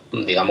eso, pues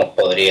digamos,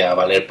 podría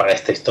valer para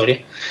esta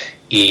historia.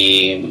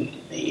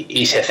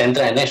 Y se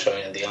centra en eso,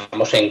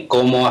 digamos, en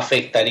cómo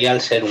afectaría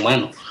al ser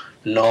humano,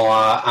 no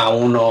a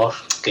unos,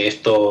 que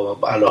esto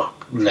a los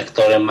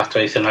lectores más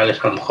tradicionales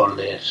a lo mejor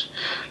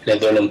les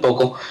duele un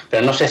poco,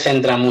 pero no se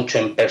centra mucho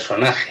en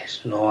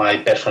personajes, no hay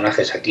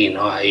personajes aquí,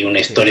 no hay una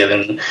historia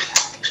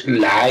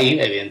la hay,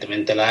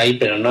 evidentemente la hay,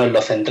 pero no es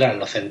lo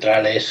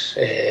central es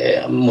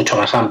mucho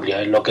más amplio,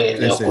 es lo que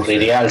le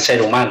ocurriría al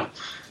ser humano.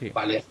 Sí.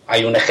 ¿Vale?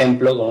 Hay un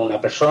ejemplo con una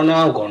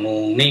persona, o con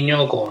un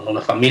niño, con una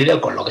familia,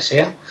 o con lo que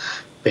sea,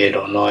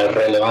 pero no es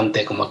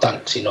relevante como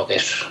tal, sino que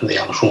es,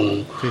 digamos,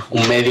 un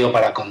medio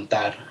para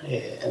contar,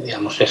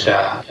 digamos,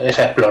 esa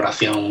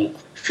exploración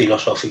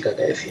filosófica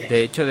que decía.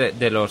 De hecho,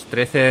 de los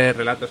 13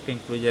 relatos que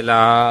incluye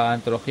la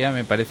antología,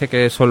 me parece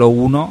que solo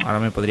uno, ahora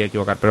me podría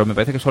equivocar, pero me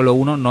parece que solo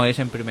uno no es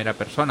en primera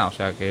persona, o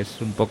sea, que es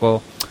un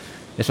poco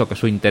eso, que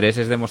su interés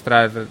es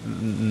demostrar...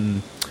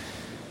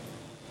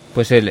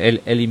 pues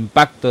el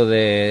impacto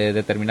de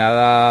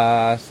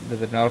determinados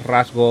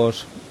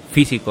rasgos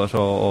físicos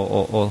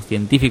o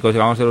científicos,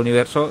 digamos, del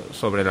universo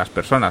sobre las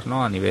personas,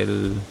 ¿no? A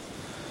nivel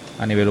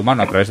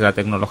humano, a través de la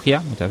tecnología,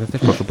 muchas veces,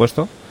 por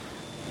supuesto,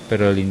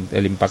 pero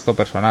el impacto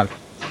personal,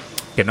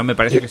 que no me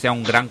parece que sea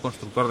un gran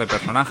constructor de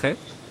personajes.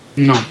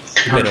 No.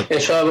 Pero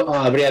eso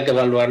habría que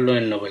evaluarlo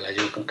en novelas.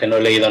 Yo, aunque no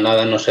he leído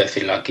nada, no sé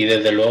decirlo. Aquí,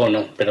 desde luego,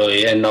 no. Pero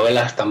en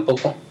novelas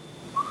tampoco.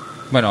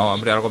 Bueno,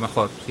 hombre, algo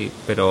mejor, sí,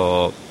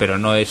 pero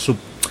no es su...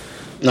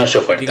 No es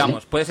su fuerte.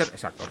 Digamos, puede ser,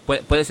 exacto,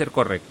 puede ser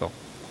correcto,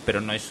 pero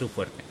no es su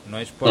fuerte. No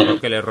es por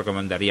lo que le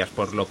recomendarías.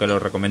 Por lo que lo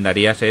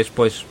recomendarías es,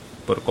 pues,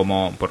 por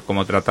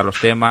cómo trata los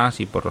temas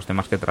y por los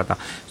temas que trata.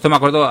 Esto me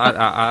acuerdo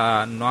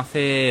no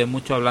hace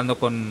mucho hablando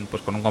con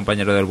un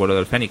compañero del vuelo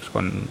del Fénix,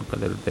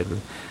 del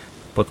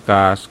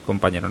podcast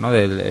compañero, ¿no?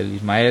 Del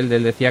Ismael.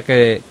 Él decía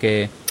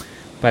que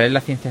para él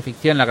la ciencia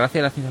ficción, la gracia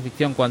de la ciencia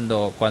ficción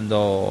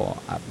cuando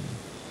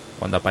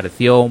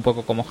apareció un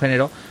poco como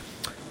género,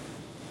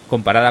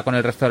 comparada con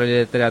el resto de la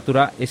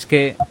literatura, es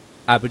que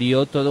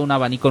abrió todo un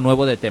abanico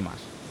nuevo de temas.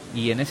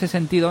 Y en ese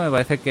sentido me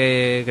parece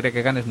que Greg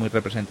Egan es muy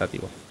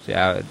representativo. O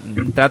sea,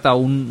 trata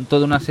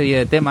toda una serie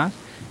de temas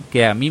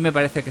que a mí me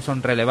parece que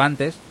son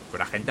relevantes,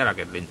 para gente a la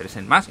que le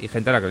interesen más y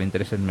gente a la que le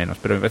interesen menos.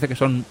 Pero me parece que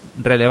son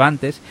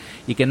relevantes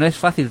y que no es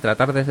fácil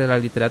tratar desde la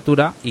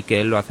literatura y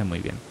que él lo hace muy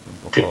bien.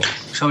 Un poco...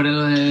 Sobre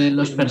lo de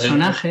los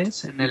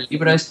personajes, en el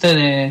libro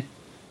este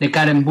de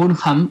Karen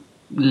Burnham,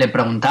 le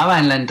preguntaba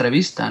en la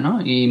entrevista,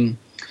 ¿no? Y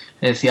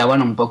decía,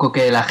 bueno, un poco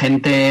que la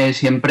gente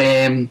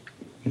siempre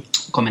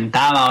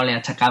comentaba o le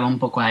achacaba un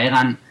poco a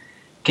Egan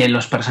que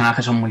los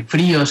personajes son muy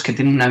fríos, que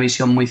tienen una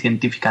visión muy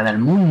científica del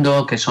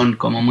mundo, que son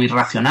como muy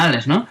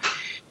racionales, ¿no?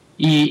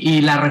 Y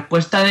la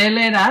respuesta de él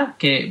era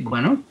que,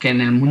 bueno, que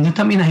en el mundo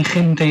también hay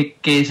gente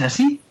que es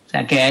así. O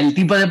sea, que el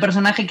tipo de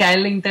personaje que a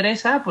él le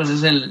interesa, pues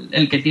es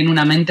el que tiene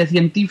una mente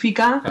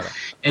científica, claro.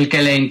 El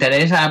que le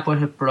interesa,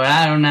 pues,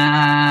 explorar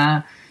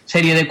una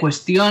serie de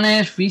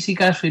cuestiones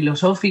físicas,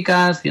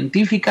 filosóficas,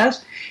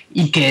 científicas,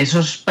 y que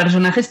esos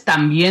personajes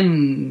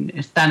también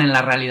están en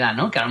la realidad,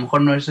 ¿no? Que a lo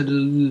mejor no es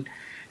el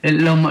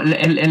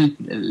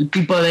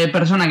tipo de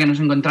persona que nos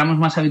encontramos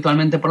más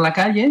habitualmente por la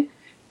calle,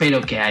 pero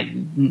que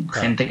hay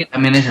gente que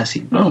también es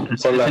así, ¿no?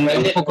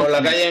 Por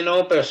la calle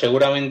no, pero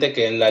seguramente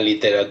que en la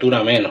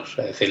literatura menos.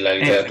 Es decir, la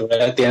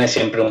literatura tiene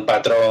siempre un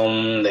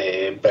patrón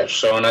de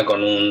persona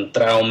con un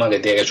trauma que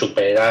tiene que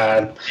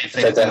superar,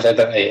 etcétera,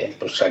 etcétera. Y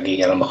pues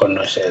aquí a lo mejor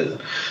no es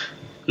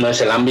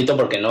el ámbito,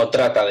 porque no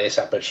trata de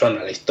esa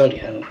persona la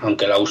historia, ¿no?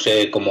 Aunque la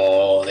use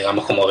como,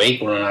 digamos, como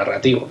vehículo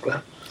narrativo,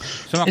 claro.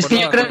 Es que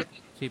yo creo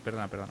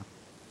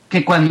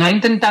que cuando ha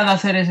intentado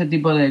hacer ese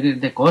tipo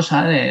de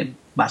cosas, de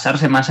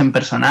basarse más en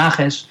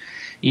personajes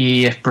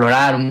y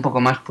explorar un poco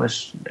más,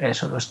 pues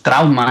eso, los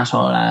traumas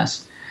o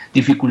las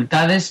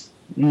dificultades,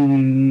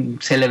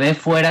 se le ve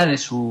fuera de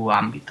su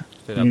ámbito.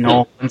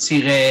 No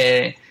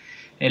consigue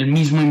el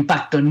mismo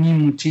impacto, ni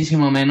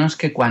muchísimo menos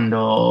que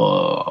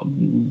cuando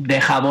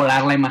deja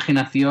volar la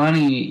imaginación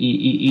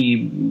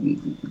y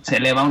se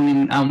eleva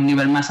a un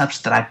nivel más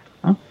abstracto,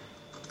 ¿no?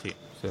 Sí,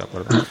 estoy de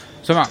acuerdo.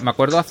 Eso me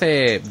acuerdo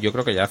yo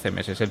creo que ya hace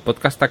meses, el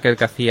podcast aquel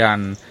que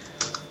hacían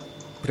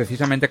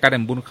precisamente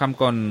Karen Burnham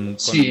con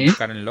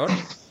Karen Lord.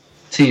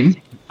 Sí.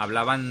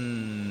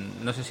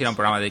 Hablaban, no sé si era un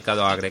programa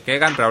dedicado a Greg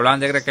Egan, pero hablaban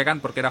de Greg Egan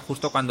porque era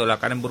justo cuando la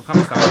Karen Burnham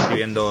estaba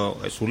escribiendo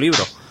su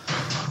libro.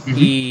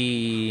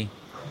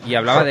 Y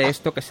hablaba de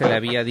esto que se le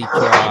había dicho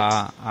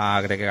a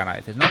Greg Egan a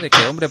veces, ¿no? De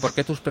que, hombre, ¿por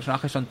qué tus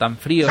personajes son tan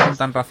fríos, son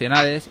tan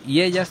racionales?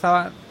 Y ella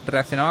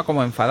reaccionaba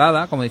como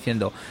enfadada, como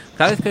diciendo,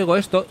 cada vez que oigo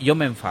esto, yo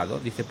me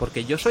enfado. Dice,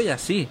 porque yo soy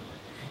así.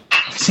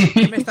 Sí.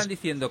 ¿Qué me están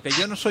diciendo? Que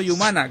yo no soy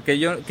humana, que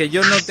yo no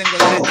tengo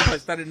derecho a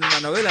estar en una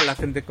novela, la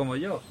gente como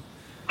yo.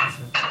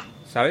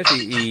 ¿Sabes?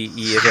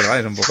 Y es verdad,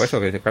 es un poco eso,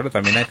 que claro,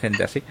 también hay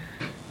gente así.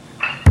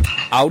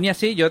 Aún y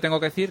así, yo tengo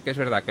que decir que es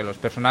verdad que los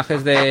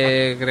personajes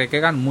de Greg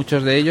Egan,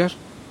 muchos de ellos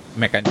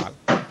me caen mal.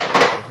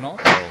 Pues no,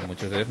 pero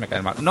muchos de ellos me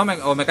caen mal.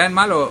 O me caen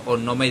mal o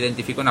no me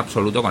identifico en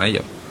absoluto con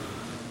ellos.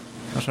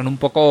 No, son un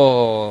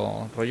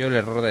poco rollo el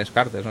error de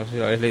Descartes, no sé si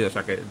lo habéis leído, o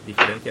sea que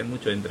diferencian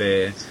mucho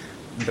entre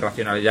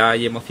racionalidad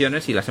y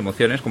emociones, y las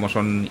emociones como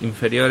son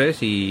inferiores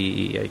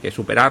y hay que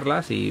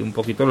superarlas, y un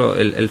poquito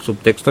el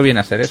subtexto viene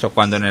a ser eso,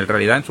 cuando en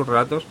realidad en sus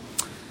relatos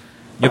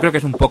yo creo que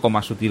es un poco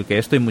más sutil que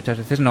esto y muchas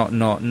veces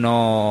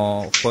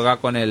no juega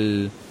con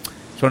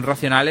son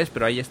racionales,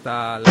 pero ahí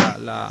está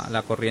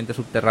la corriente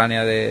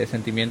subterránea de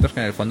sentimientos que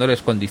en el fondo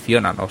les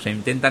condicionan o se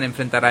intentan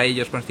enfrentar a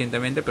ellos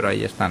conscientemente, pero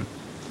ahí están.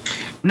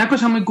 Una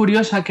cosa muy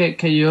curiosa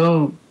que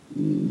yo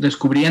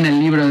descubrí en el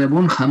libro de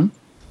Burnham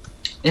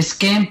es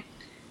que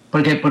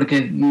porque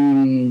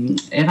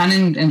Egan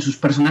en sus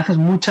personajes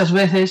muchas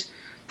veces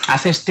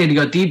hace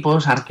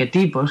estereotipos,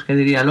 arquetipos, que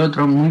diría el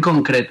otro, muy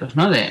concretos,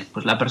 ¿no? De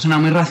pues la persona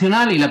muy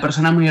racional y la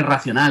persona muy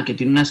irracional, que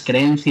tiene unas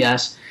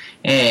creencias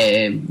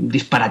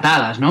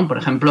disparatadas, ¿no? Por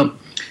ejemplo,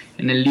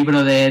 en el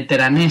libro de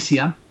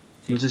Teranesia,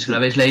 no sé si lo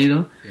habéis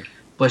leído,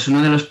 pues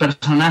uno de los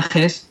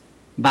personajes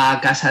va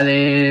a casa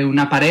de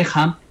una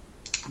pareja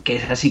que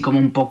es así como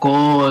un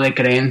poco de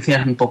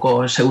creencias un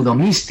poco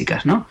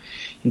pseudomísticas, ¿no?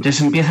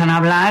 Entonces empiezan a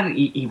hablar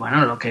y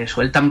bueno, lo que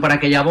sueltan por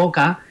aquella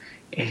boca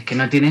es que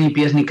no tiene ni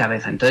pies ni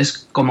cabeza.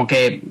 Entonces como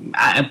que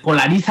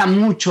polariza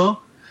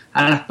mucho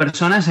a las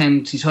personas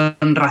en si son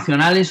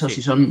racionales o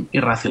si son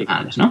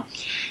irracionales, ¿no?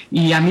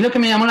 Y a mí lo que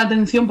me llamó la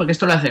atención, porque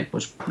esto lo hace,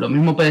 pues lo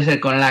mismo puede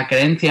ser con la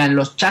creencia en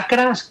los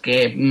chakras,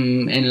 que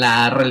en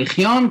la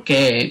religión,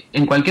 que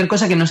en cualquier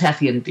cosa que no sea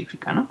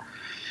científica, ¿no?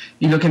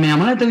 Y lo que me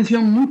llamó la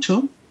atención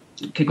mucho,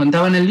 que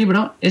contaba en el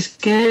libro, es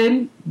que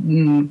él,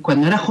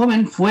 cuando era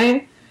joven,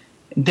 fue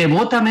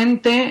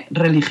devotamente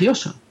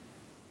religioso,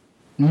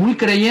 muy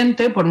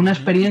creyente por una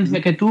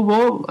experiencia que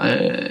tuvo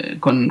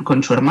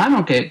con su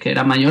hermano, que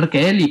era mayor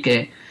que él y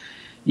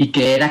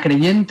que era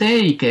creyente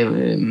y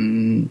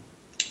que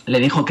le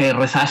dijo que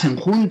rezasen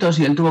juntos,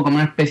 y él tuvo como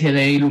una especie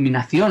de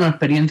iluminación o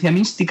experiencia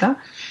mística,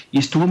 y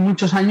estuvo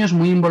muchos años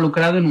muy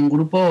involucrado en un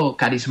grupo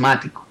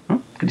carismático,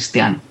 ¿no?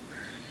 Cristiano.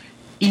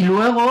 Y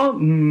luego,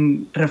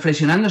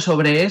 reflexionando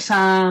sobre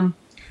esa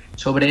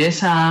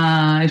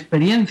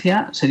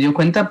experiencia, se dio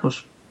cuenta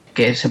pues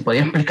que se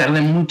podía explicar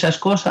de muchas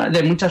cosas,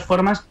 de muchas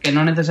formas que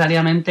no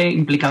necesariamente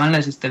implicaban la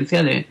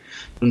existencia de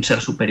un ser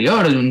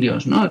superior o de un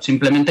dios, ¿no?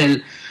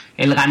 Simplemente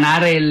el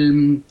ganar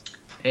el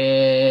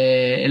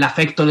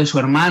afecto de su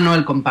hermano,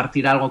 el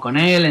compartir algo con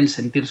él, el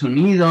sentirse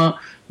unido,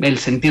 el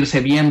sentirse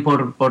bien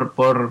por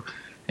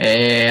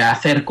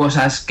hacer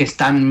cosas que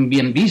están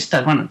bien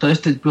vistas, bueno, todo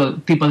este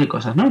tipo de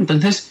cosas, ¿no?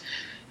 Entonces,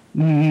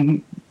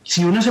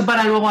 si uno se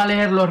para luego a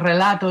leer los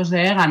relatos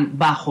de Egan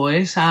bajo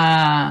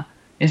esa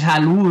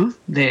luz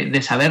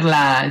de saber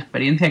la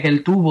experiencia que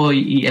él tuvo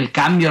y el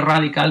cambio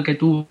radical que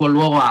tuvo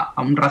luego a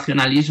un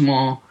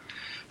racionalismo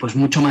pues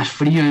mucho más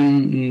frío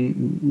y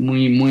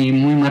muy, muy,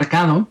 muy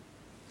marcado,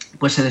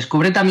 pues se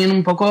descubre también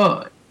un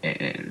poco,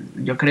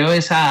 yo creo,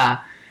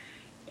 esa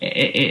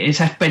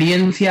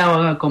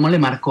experiencia, cómo le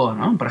marcó,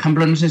 ¿no? Por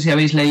ejemplo, no sé si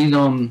habéis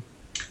leído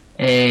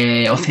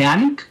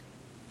Oceanic,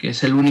 que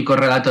es el único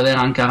relato de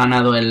Egan que ha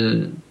ganado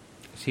el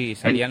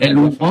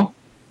Hugo.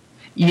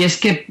 Y es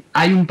que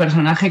hay un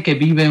personaje que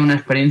vive una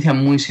experiencia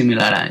muy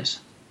similar a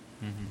esa.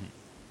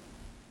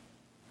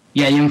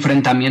 Y hay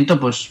enfrentamiento,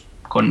 pues,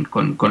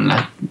 con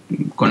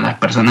las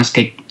personas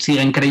que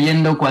siguen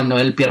creyendo cuando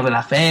él pierde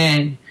la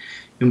fe.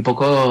 Y un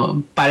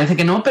poco, parece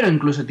que no, pero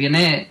incluso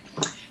tiene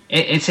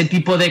ese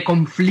tipo de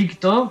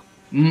conflicto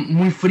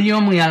muy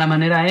frío, muy a la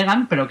manera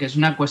Egan, pero que es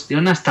una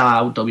cuestión hasta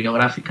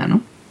autobiográfica,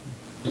 ¿no?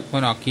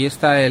 Bueno, aquí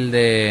está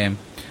el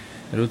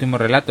último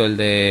relato, el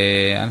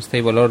de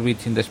Unstable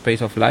Orbits in the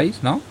Space of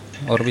Lies, ¿no?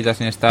 Órbitas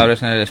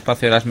inestables en el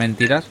espacio de las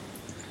mentiras,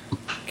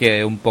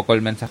 que un poco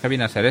el mensaje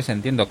viene a ser ese.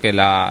 Entiendo que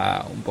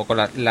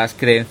las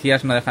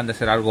creencias no dejan de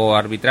ser algo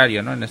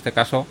arbitrario, ¿no? En este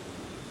caso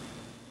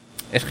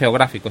es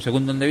geográfico.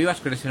 Según donde vivas,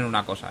 crees en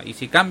una cosa. Y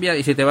si cambia,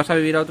 y si te vas a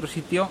vivir a otro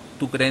sitio,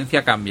 tu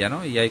creencia cambia,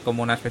 ¿no? Y hay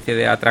como una especie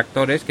de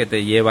atractores que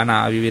te llevan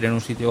a vivir en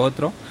un sitio u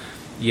otro.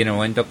 Y en el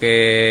momento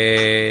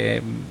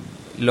que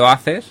lo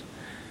haces,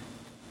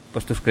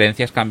 pues tus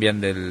creencias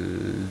cambian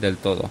del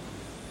todo,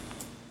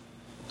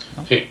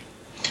 ¿no? Sí.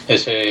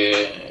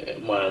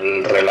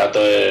 El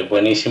relato es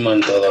buenísimo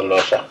en todos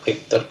los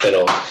aspectos,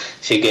 pero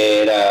sí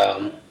que era...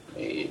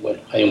 Y bueno,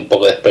 hay un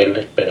poco de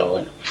spoilers, pero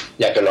bueno,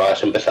 ya que lo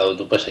has empezado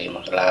tú, pues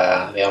seguimos.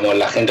 La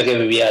gente que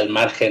vivía al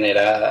margen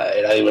era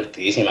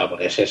divertidísima,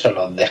 porque es eso,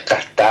 los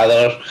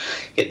descartados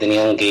que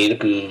tenían que ir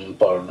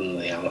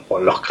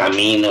por los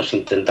caminos,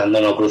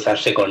 intentando no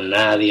cruzarse con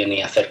nadie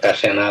ni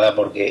acercarse a nada,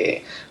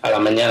 porque a la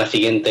mañana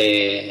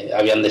siguiente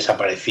habían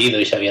desaparecido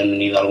y se habían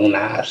unido a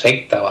alguna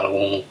secta o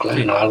algún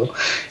clan o algo.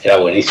 Era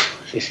buenísimo,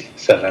 sí,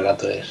 ese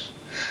relato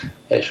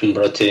es un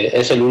broche,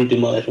 es el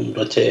último, es un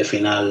broche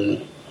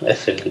final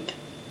excelente.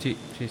 Sí,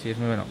 es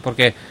muy bueno.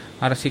 Porque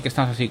ahora sí que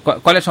estamos así.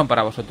 ¿Cuáles son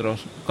para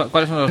vosotros?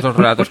 ¿Cuáles son los dos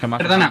relatos que más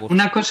os Perdona, gustan?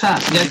 una cosa,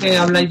 ya que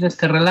habláis de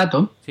este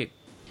relato, sí.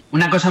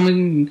 Una cosa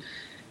muy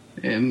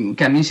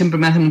que a mí siempre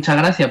me hace mucha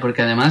gracia,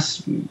 porque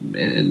además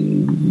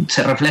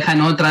se refleja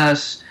en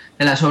otras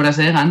de las obras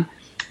de Egan,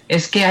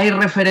 es que hay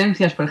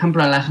referencias, por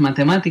ejemplo, a las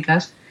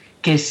matemáticas,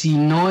 que si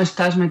no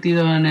estás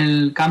metido en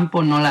el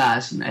campo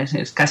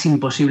es casi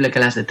imposible que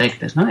las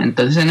detectes, ¿no?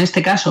 Entonces, en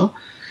este caso,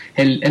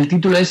 el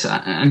título es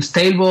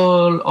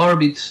Unstable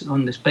Orbits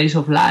on the Space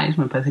of Lies,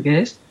 me parece que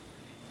es,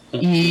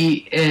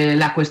 y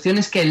la cuestión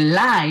es que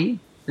lie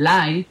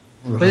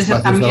puede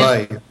ser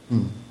también...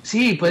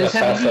 Sí, puede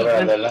ser...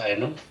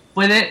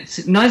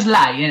 No es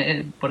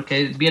lie,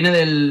 porque viene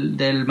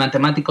del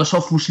matemático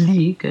Sophus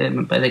Lie, que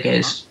me parece que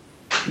es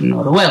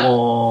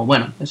noruego,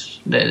 bueno,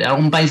 es de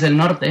algún país del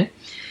norte,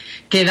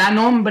 que da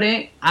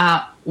nombre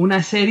a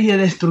una serie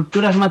de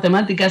estructuras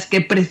matemáticas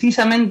que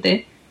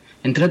precisamente,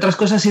 entre otras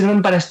cosas,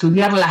 sirven para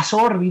estudiar las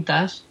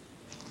órbitas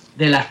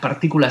de las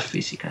partículas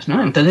físicas,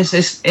 ¿no?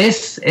 Entonces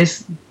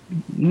es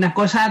una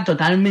cosa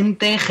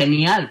totalmente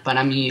genial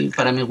para mi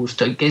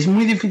gusto, y que es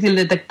muy difícil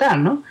detectar,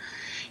 ¿no?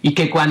 Y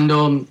que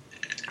cuando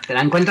te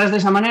la encuentras de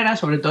esa manera,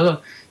 sobre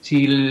todo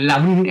si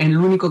el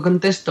único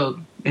contexto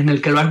en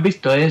el que lo has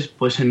visto es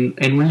pues en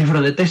un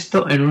libro de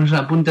texto, en unos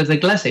apuntes de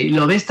clase, y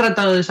lo ves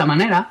tratado de esa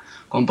manera,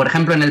 como por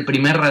ejemplo en el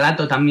primer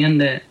relato también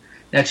de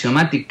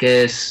Axiomatic,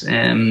 que es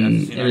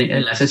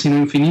el asesino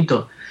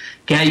infinito,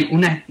 que hay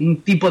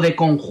un tipo de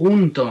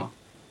conjunto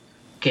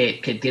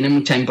que tiene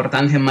mucha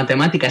importancia en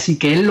matemáticas y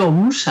que él lo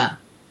usa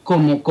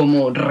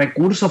como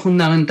recurso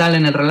fundamental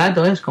en el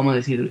relato. Es como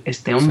decir,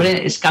 este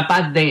hombre es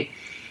capaz de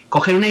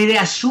coger una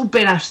idea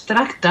súper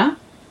abstracta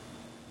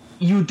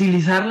y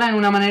utilizarla de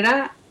una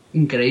manera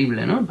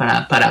increíble, ¿no?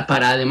 Para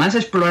además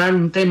explorar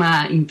un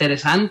tema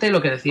interesante,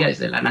 lo que decíais,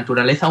 de la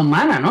naturaleza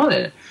humana, ¿no?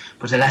 De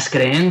las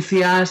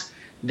creencias,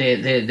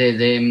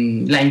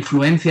 de la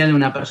influencia de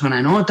una persona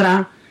en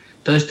otra,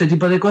 todo este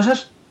tipo de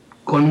cosas,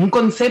 con un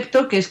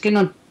concepto que es que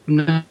no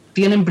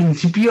tiene en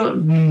principio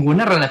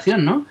ninguna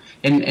relación, ¿no?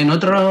 En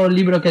otro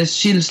libro que es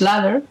Shield's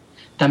Ladder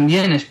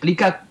también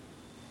explica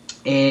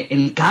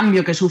el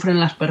cambio que sufren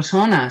las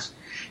personas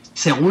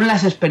según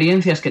las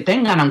experiencias que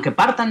tengan, aunque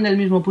partan del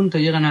mismo punto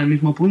y llegan al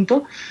mismo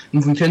punto,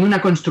 en función de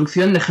una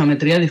construcción de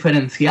geometría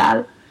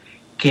diferencial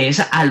que es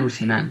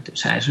alucinante. O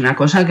sea, es una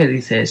cosa que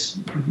dices,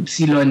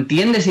 si lo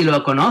entiendes y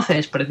lo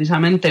conoces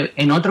precisamente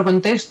en otro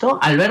contexto,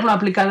 al verlo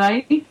aplicado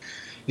ahí,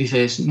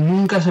 dices,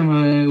 nunca se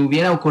me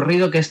hubiera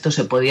ocurrido que esto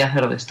se podía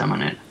hacer de esta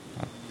manera.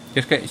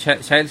 Es que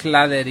Shield's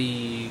Ladder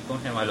y...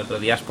 ¿cómo se llama el otro?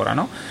 Diáspora,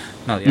 ¿no?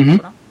 No,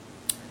 Diáspora. Uh-huh.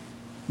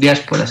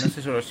 Diáspora, sí.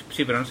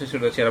 Sí, pero no sé si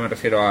ahora me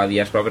refiero a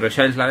Diáspora, pero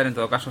Shield's Ladder en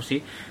todo caso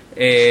sí.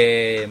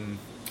 Es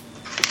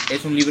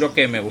un libro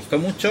que me gustó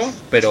mucho,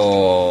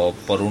 pero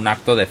por un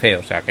acto de fe,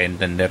 o sea que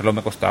entenderlo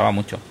me costaba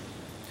mucho.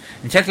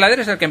 Shield's Ladder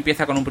es el que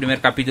empieza con un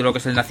primer capítulo que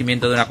es el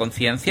nacimiento de una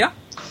conciencia,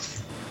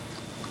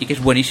 y que es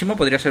buenísimo,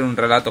 podría ser un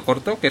relato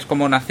corto, que es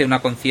como nace una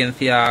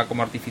conciencia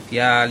como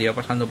artificial y va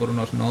pasando por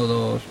unos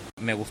nodos.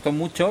 Me gustó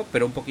mucho,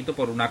 pero un poquito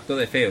por un acto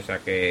de fe, o sea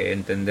que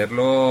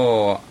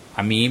entenderlo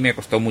a mí me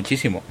costó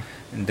muchísimo,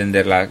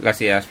 entender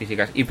las ideas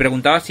físicas. Y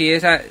preguntaba si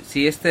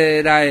este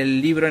era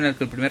el libro en el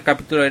que el primer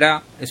capítulo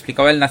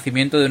explicaba el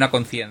nacimiento de una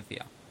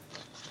conciencia.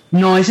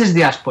 No, ese es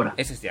Diáspora.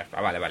 Ese es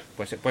Diáspora, vale.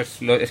 Pues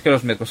es que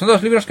los mezclo. Son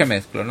dos libros que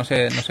mezclo, no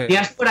sé.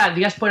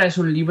 Diáspora es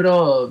un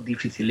libro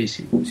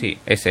dificilísimo. Sí,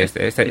 ese es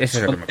el que me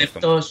costó.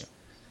 Conceptos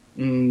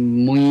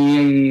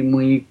muy,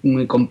 muy,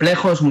 muy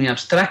complejos, muy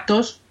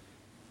abstractos,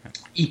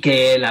 y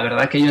que la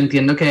verdad que yo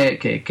entiendo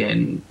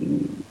que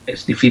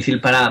es difícil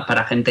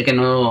para gente que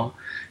no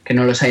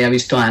los haya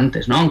visto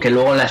antes, ¿no? Aunque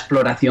luego la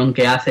exploración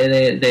que hace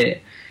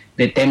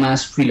de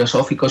temas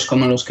filosóficos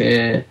como los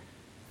que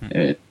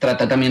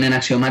trata también en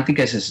Axiomatic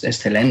es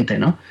excelente,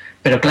 ¿no?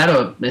 Pero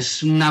claro,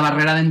 es una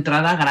barrera de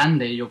entrada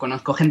grande. Yo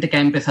conozco gente que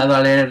ha empezado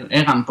a leer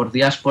Egan por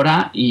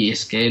diáspora y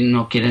es que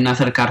no quieren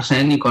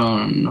acercarse ni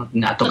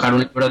a tocar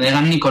un libro de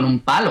Egan ni con un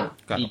palo.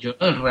 Claro. Y yo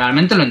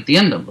realmente lo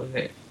entiendo,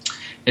 porque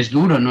es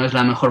duro, no es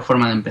la mejor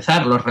forma de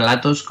empezar. Los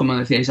relatos, como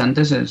decíais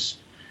antes, es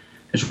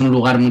un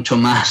lugar mucho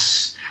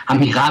más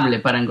amigable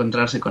para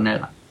encontrarse con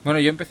Egan.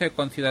 Bueno, yo empecé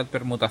con Ciudad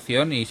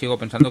Permutación y sigo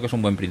pensando que es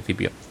un buen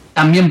principio.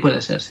 También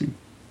puede ser, sí.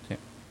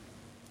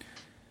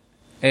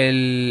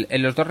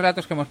 En los dos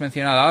relatos que hemos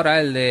mencionado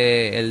ahora, el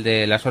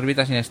de las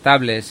órbitas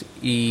inestables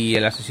y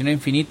el asesino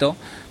infinito,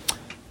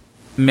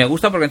 me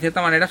gusta porque en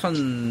cierta manera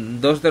son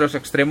dos de los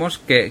extremos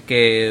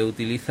que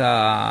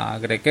utiliza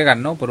Greg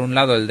Egan, ¿no? Por un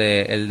lado el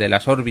de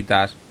las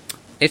órbitas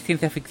es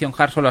ciencia ficción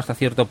hard solo hasta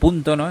cierto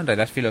punto, ¿no? En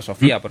realidad es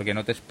filosofía, porque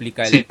no te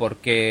explica el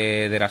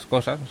porqué de las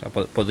cosas. O sea,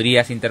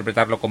 podrías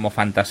interpretarlo como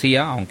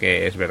fantasía,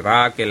 aunque es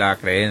verdad que la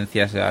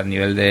creencia a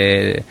nivel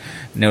de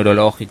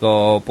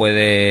neurológico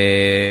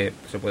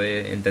se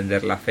puede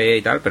entender la fe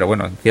y tal, pero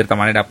bueno, en cierta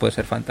manera puede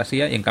ser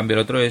fantasía, y en cambio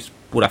el otro es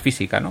pura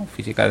física, ¿no?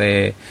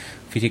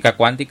 Física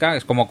cuántica,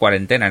 es como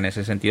Cuarentena, en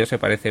ese sentido se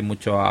parece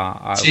mucho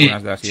a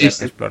algunas de las ideas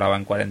que exploraba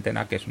en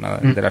Cuarentena, que es una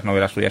de las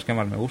novelas suyas que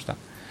más me gusta.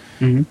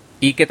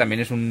 Y que también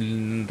es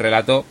un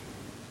relato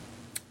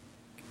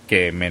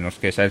que menos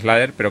que esa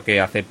Slayer, pero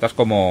que aceptas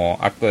como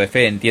acto de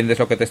fe. Entiendes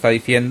lo que te está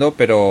diciendo,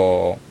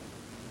 pero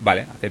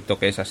vale, acepto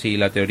que es así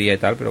la teoría y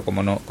tal, pero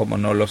como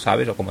no lo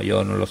sabes, o como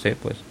yo no lo sé,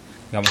 pues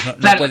digamos,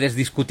 no puedes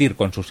discutir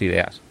con sus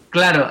ideas.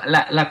 Claro,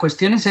 la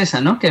cuestión es esa,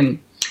 ¿no? Que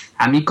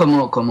a mí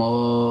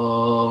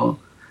como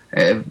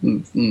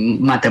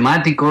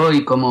matemático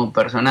y como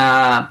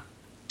persona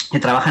que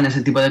trabaja en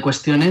ese tipo de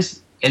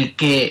cuestiones, el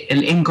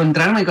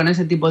encontrarme con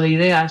ese tipo de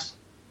ideas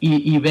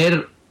y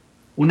ver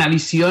una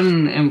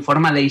visión en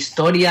forma de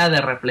historia,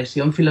 de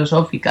reflexión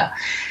filosófica,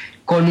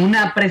 con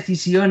una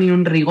precisión y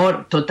un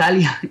rigor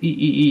total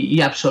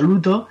y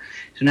absoluto,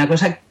 es una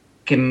cosa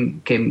que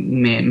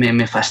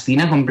me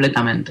fascina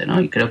completamente, ¿no?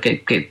 Y creo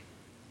que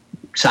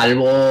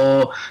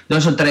salvo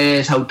 2 o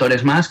 3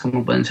 autores más,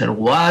 como pueden ser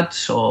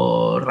Watts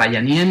o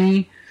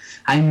Rayaniemi,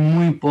 hay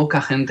muy poca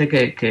gente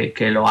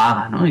que lo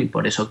haga, ¿no? Y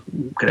por eso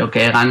creo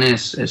que Egan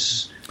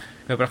es...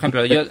 Pero, por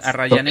ejemplo, yo a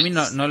Rayaniemi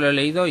no lo he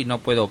leído y no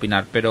puedo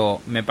opinar, pero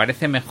me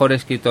parece mejor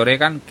escritor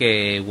Egan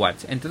que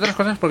Watts. Entre otras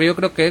cosas porque yo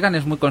creo que Egan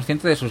es muy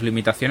consciente de sus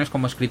limitaciones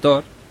como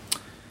escritor.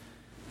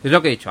 Es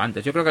lo que he dicho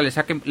antes. Yo creo que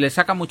le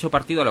saca mucho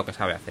partido a lo que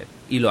sabe hacer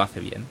y lo hace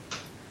bien.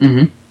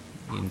 Uh-huh.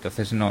 Y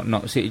entonces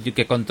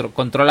que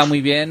controla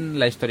muy bien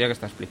la historia que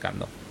está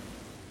explicando.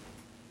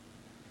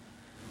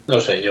 No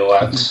sé, yo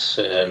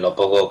Watts, lo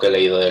poco que he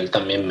leído de él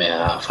también me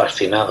ha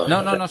fascinado.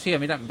 Sí,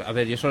 mira, a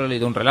ver, yo solo he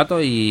leído un relato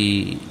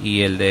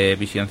y el de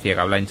Visión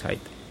Ciega, Blindside.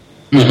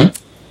 Uh-huh.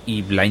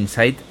 Y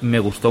Blindside me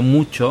gustó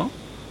mucho,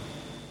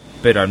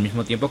 pero al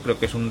mismo tiempo creo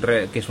que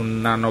es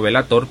una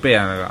novela torpe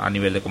a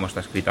nivel de cómo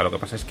está escrita. Lo que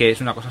pasa es que es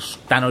una cosa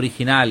tan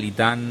original y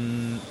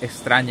tan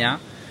extraña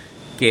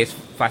que es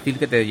fácil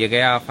que te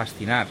llegue a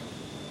fascinar.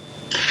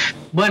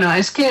 Bueno,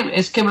 es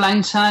que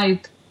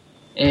Blindside...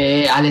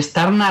 al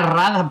estar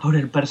narrada por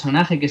el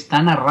personaje que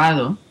está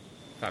narrado,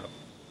 claro,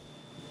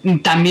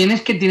 también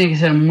es que tiene que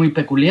ser muy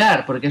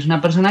peculiar, porque es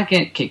una persona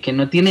que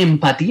no tiene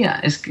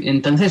empatía.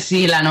 Entonces,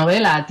 si la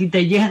novela a ti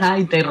te llega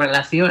y te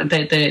relaciona,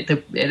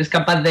 eres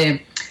capaz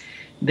de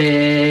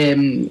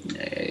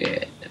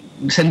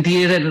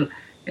sentir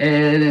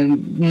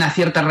una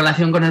cierta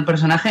relación con el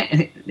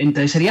personaje,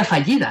 entonces sería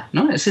fallida,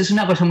 ¿no? Esa es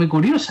una cosa muy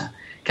curiosa,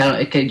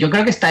 que yo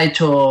creo que está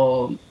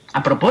hecho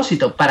a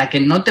propósito, para que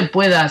no te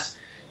puedas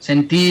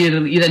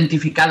sentir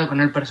identificado con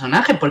el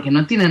personaje, porque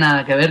no tiene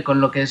nada que ver con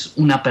lo que es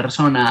una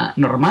persona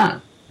normal.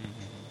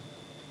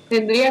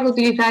 Tendría que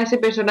utilizar ese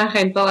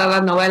personaje en todas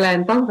las novelas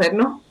entonces,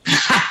 ¿no?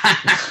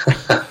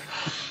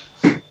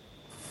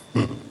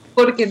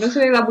 Porque no se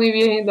le da muy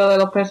bien lo de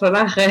los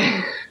personajes.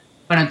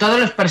 Bueno, todos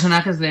los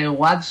personajes de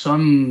Watts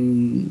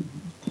son...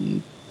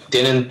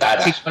 tienen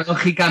taras.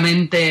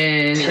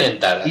 Psicológicamente... tienen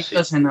taras, sí.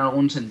 En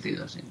algún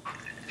sentido, sí.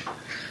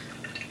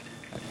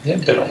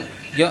 Bien, pero...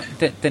 Yo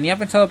tenía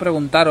pensado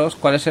preguntaros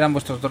cuáles eran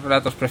vuestros 2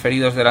 relatos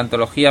preferidos de la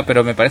antología,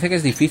 pero me parece que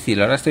es difícil.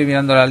 Ahora estoy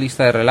mirando la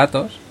lista de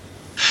relatos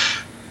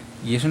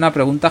y es una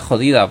pregunta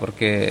jodida,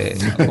 porque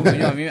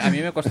a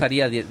mí me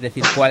costaría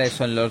decir cuáles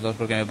son los 2,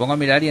 porque me pongo a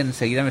mirar y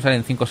enseguida me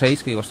salen 5 o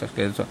 6 que digo, ostras,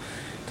 que eso.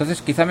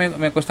 Entonces quizá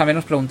me cuesta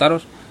menos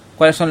preguntaros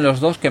cuáles son los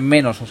 2 que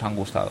menos os han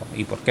gustado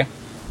y por qué.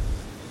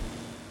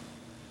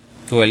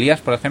 Tú,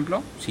 Elías, por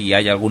ejemplo, si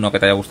hay alguno que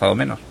te haya gustado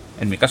menos.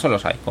 En mi caso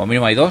los hay. Como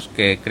mínimo hay 2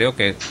 que creo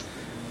que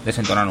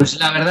desentonaron. Pues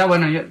la verdad,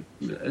 bueno,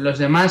 los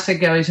demás sé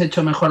que habéis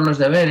hecho mejor los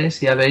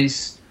deberes y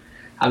habéis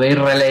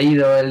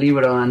releído el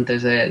libro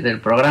antes del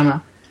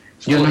programa.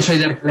 Yo no soy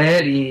de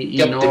leer y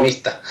qué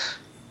optimista.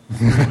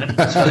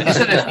 Eso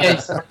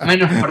decíais,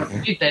 menos por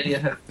Twitter y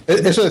eso.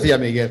 Eso decía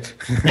Miguel.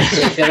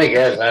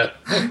 Claro.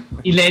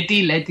 Y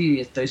Leti,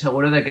 estoy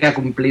seguro de que ha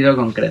cumplido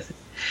con creces.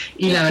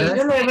 Y la verdad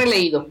yo lo he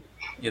releído.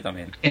 Yo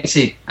también. que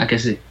sí, a que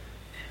sí.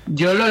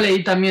 Yo lo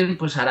leí también,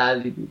 pues hará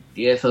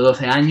 10 o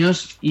 12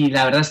 años, y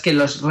la verdad es que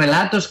los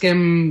relatos que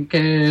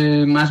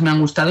más me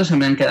han gustado se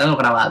me han quedado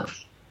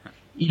grabados.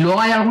 Y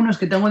luego hay algunos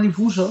que tengo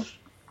difusos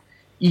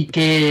y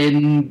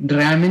que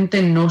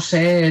realmente no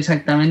sé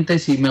exactamente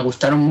si me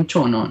gustaron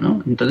mucho o no,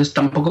 ¿no? Entonces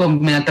tampoco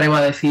me atrevo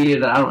a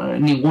decir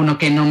ninguno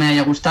que no me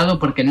haya gustado,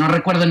 porque no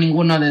recuerdo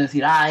ninguno de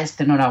decir,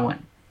 este no era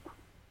bueno.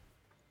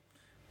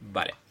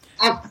 Vale.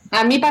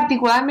 A mí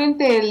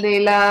particularmente el de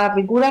la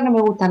ricura no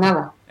me gusta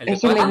nada. ¿El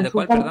de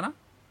cuál, perdona?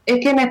 Es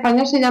que en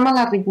español se llama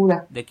la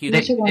ricura. De Cutie.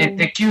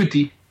 De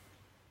Cutie.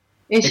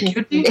 Ese. ¿De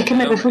Cutie? Es que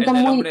me resulta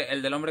muy...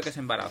 El del hombre que se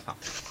embaraza.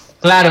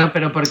 Claro,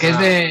 pero porque es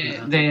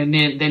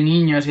de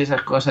niños y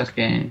esas cosas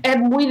que... Es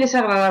muy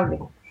desagradable.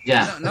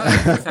 Ya. No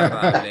es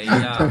desagradable y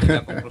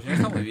la conclusión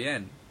está muy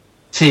bien.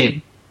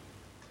 Sí.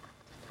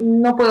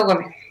 No puedo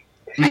con él.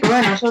 Pero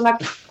bueno, es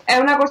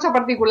una cosa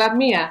particular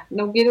mía.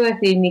 No quiero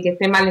decir ni que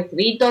esté mal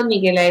escrito,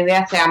 ni que la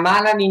idea sea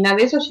mala, ni nada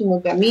de eso,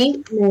 sino que a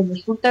mí me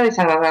resulta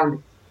desagradable.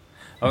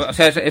 O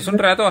sea, es un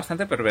relato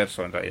bastante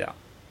perverso, en realidad.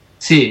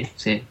 Sí.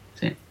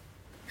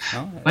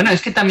 ¿No? Bueno,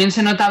 es que también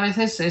se nota a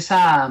veces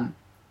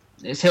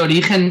ese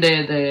origen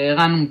de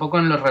Egan un poco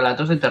en los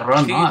relatos de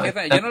terror, Sí, ¿no?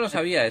 yo no lo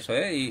sabía eso,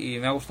 y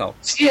me ha gustado.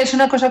 Sí, es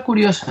una cosa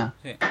curiosa.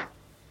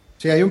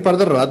 Sí, hay un par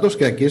de relatos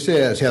que aquí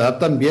se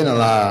adaptan bien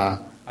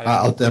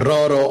al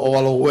terror o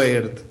a lo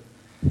weird.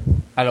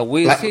 A lo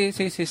weird,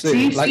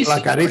 sí.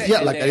 La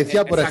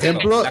caricia, por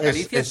ejemplo, la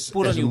caricia es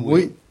puro New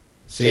muy...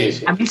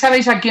 Sí. A mí,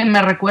 ¿sabéis a quién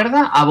me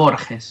recuerda? A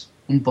Borges,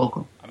 un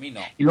poco. A mí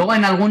no. Y luego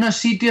en algunos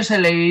sitios he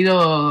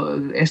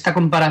leído esta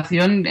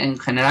comparación en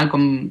general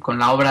con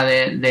la obra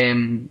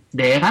de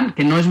Egan,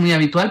 que no es muy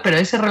habitual, pero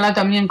ese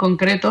relato a mí en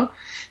concreto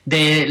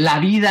de la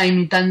vida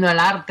imitando el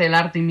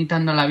arte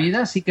imitando la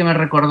vida, sí que me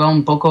recordó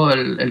un poco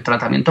el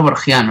tratamiento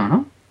borgiano,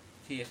 ¿no?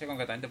 Sí, ese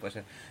concretamente puede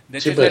ser. De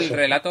hecho, es el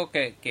relato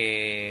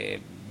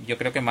que yo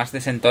creo que más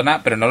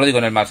desentona, pero no lo digo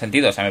en el mal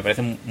sentido, o sea, me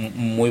parece un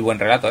muy buen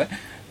relato,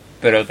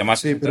 pero el que más...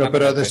 Sí,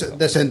 pero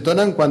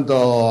desentona en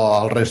cuanto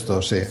al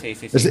resto, sí.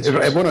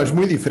 Bueno, es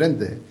muy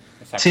diferente.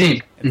 Exacto.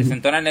 Sí.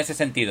 Desentona en ese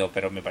sentido,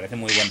 pero me parece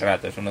muy buen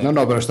relato. Es uno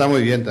No, pero está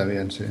muy bien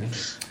también, sí.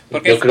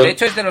 Porque de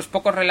hecho es de los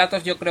pocos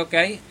relatos yo creo que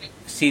hay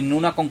sin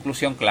una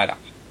conclusión clara.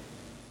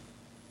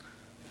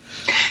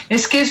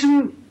 Es que es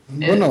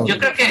yo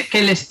creo que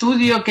el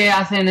estudio que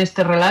hace en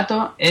este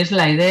relato es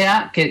la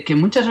idea, que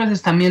muchas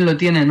veces también lo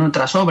tiene en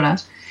otras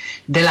obras,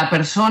 de la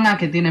persona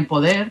que tiene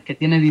poder, que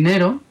tiene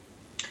dinero,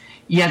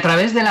 y a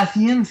través de la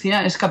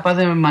ciencia es capaz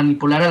de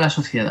manipular a la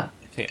sociedad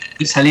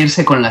y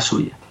salirse con la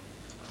suya,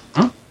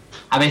 ¿no?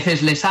 A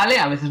veces le sale,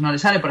 a veces no le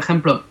sale. Por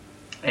ejemplo,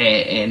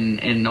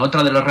 en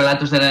otro de los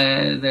relatos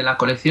de la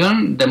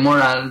colección, The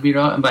Moral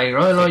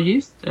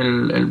Virologist,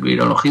 el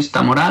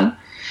virologista moral,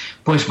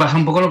 pues pasa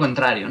un poco lo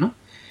contrario, ¿no?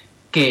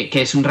 Que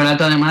es un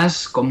relato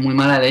además con muy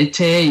mala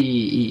leche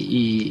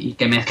y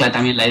que mezcla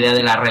también la idea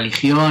de la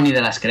religión y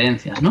de las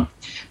creencias, ¿no?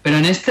 Pero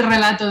en este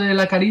relato de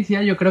la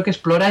caricia yo creo que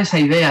explora esa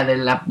idea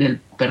del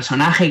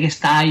personaje que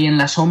está ahí en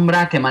la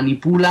sombra, que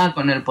manipula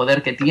con el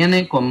poder que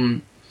tiene,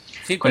 con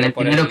el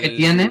dinero que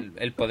tiene.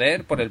 El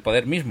poder por el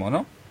poder mismo,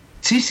 ¿no?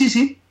 Sí.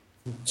 Sí,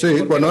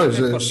 bueno,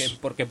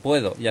 porque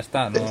puedo, ya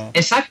está. ¿No?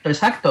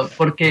 Exacto.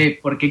 Porque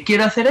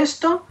quiero hacer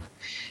esto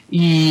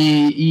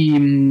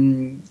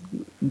y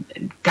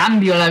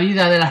cambio la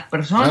vida de las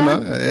personas.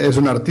 Bueno, es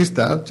un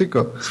artista,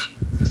 chico.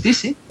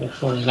 Sí.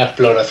 Es una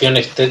exploración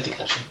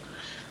estética,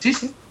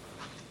 sí.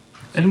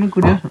 Es muy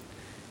curioso.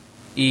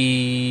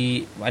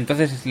 Y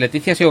entonces,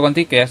 Leticia, sigo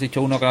contigo, que has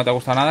dicho uno que no te ha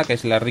gustado nada, que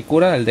es la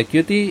ricura, el de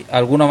Cutie.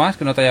 ¿Alguno más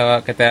que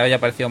te haya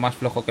parecido más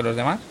flojo que los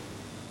demás?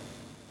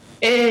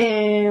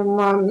 Es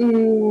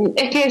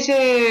que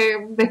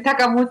se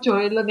destaca mucho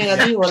en lo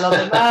negativo, la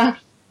verdad.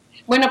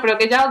 Bueno, pero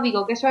que ya os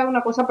digo que eso es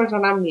una cosa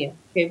personal mía,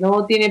 que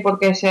no tiene por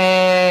qué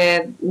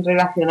ser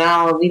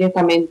relacionado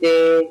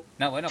directamente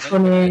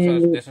con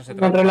de eso se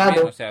trata relato.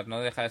 También, o sea, no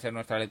deja de ser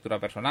nuestra lectura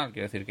personal,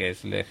 quiero decir que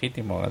es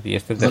legítimo, y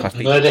este es de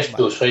fastidio. No eres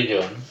tú, soy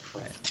yo, ¿no?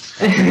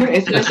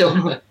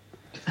 Exacto.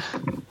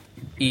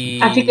 Y...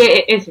 Así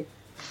que ese.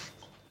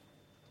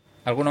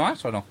 ¿Alguno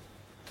más o no?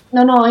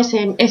 No,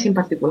 ese en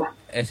particular.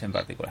 Ese en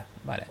particular,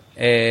 vale.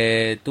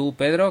 Tú,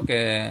 Pedro,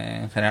 que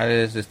en general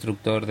eres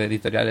destructor de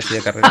editoriales y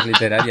de carreras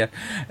literarias,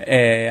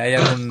 ¿hay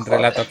algún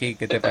relato aquí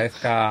que te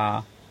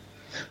parezca...?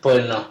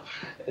 Pues no.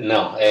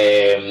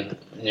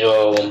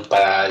 Yo,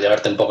 para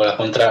llevarte un poco la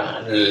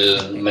contra,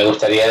 me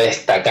gustaría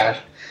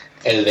destacar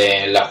el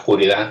de La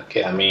oscuridad,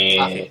 que a mí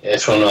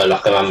es uno de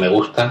los que más me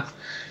gusta.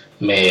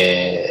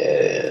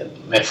 Me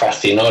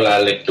fascinó la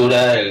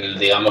lectura,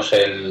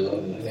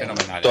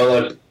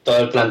 todo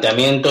el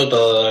planteamiento,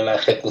 toda la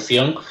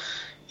ejecución,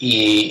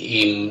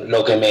 y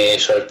lo que me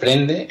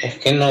sorprende es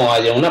que no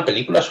haya una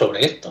película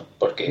sobre esto,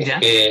 porque es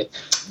que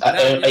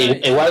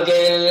Igual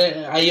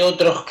que hay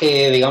otros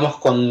que, digamos,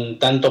 con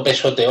tanto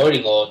peso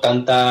teórico,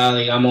 tanta,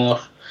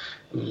 digamos,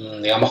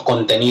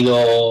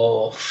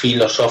 contenido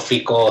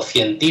filosófico,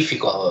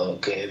 científico,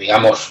 que,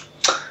 digamos,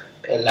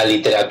 la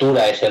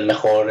literatura es el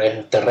mejor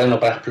terreno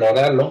para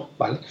explorarlo,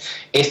 ¿vale?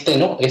 Este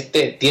no,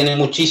 este tiene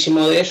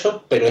muchísimo de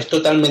eso, pero es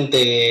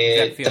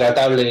totalmente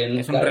tratable.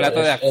 Es un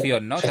relato de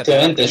acción, ¿no?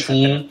 Efectivamente, es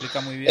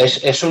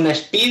un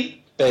speed,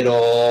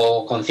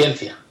 pero con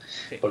ciencia.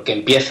 Sí. Porque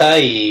empieza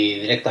y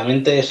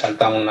directamente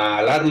salta una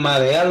alarma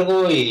de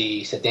algo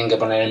y se tienen que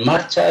poner en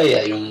marcha y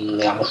hay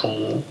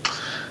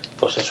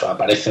pues eso,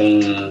 aparece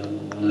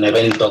un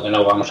evento que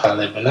no vamos a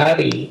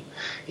desvelar y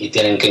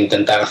tienen que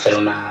intentar hacer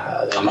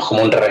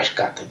como un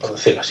rescate, por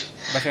decirlo así.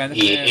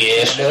 Y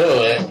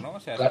eso es, ¿no? O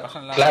sea,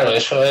 claro,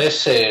 eso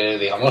es,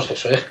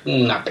 eso es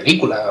una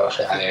película, o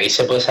sea, de ahí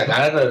se puede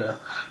sacar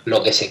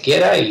lo que se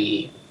quiera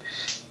y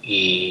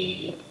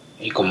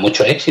con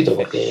mucho éxito,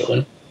 porque,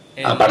 bueno,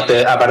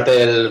 aparte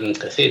del, es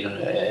decir,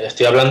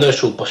 estoy hablando de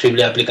su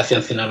posible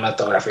aplicación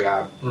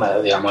cinematográfica,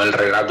 digamos, el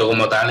relato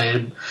como tal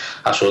es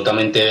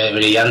absolutamente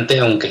brillante,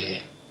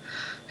 aunque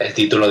el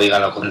título diga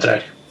lo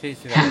contrario. Sí,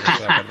 de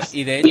acuerdo.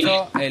 Y de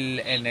hecho,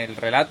 en el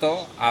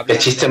relato... Qué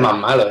chiste más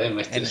malo, se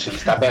me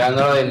está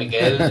pegando lo de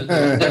Miquel.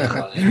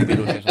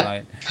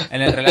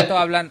 En el relato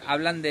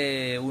hablan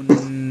de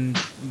un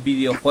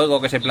videojuego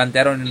que se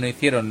plantearon y no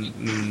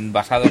hicieron,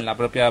 basado en la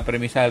propia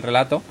premisa del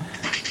relato.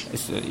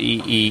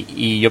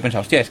 Y yo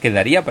pensaba, hostia, es que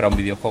daría para un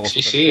videojuego.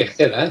 Sí, es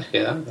que da.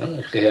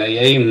 Es que ahí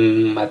hay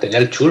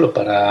material chulo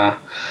para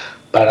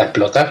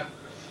explotar.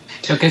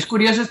 Lo que es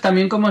curioso es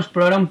también cómo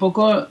explora un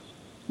poco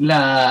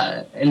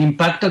el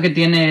impacto que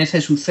tiene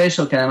ese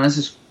suceso, que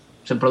además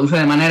se produce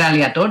de manera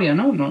aleatoria,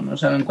 ¿no? No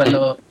saben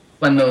cuándo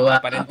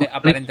va.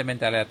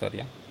 Aparentemente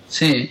aleatoria.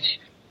 Sí.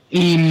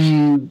 Y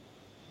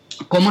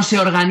cómo se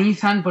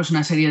organizan pues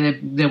una serie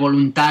de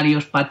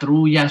voluntarios,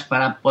 patrullas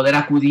para poder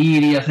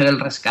acudir y hacer el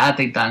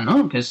rescate y tal,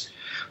 ¿no? Que es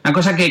una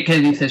cosa que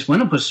dices,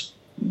 bueno, pues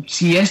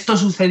si esto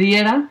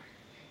sucediera,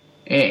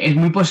 es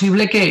muy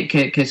posible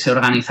que se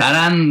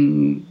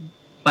organizaran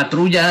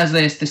patrullas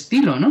de este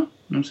estilo, ¿no?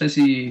 No sé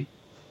si...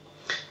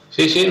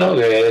 Sí, no,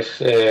 que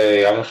es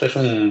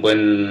un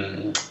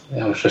buen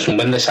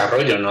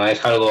desarrollo, no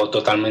es algo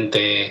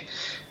totalmente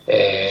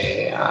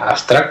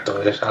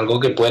abstracto, es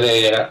algo que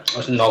puede llegar,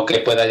 no que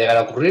pueda llegar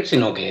a ocurrir,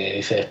 sino que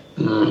dices,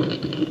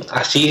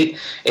 así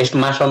es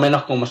más o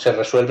menos como se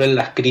resuelven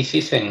las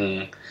crisis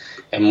en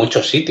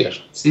muchos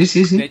sitios. Sí.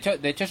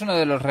 De hecho es uno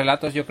de los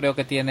relatos, yo creo,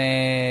 que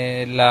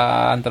tiene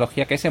la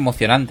antología, que es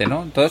emocionante,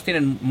 ¿no? Todos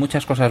tienen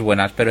muchas cosas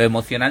buenas, pero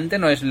emocionante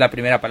no es la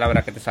primera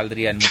palabra que te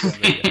saldría en muchos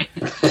de ellos.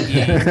 Y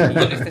en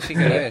este sí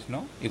que lo es,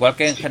 ¿no? Igual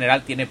que en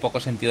general tiene poco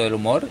sentido del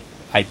humor,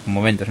 hay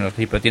momentos en los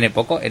que sí, pero tiene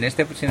poco. En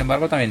este, sin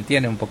embargo, también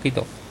tiene un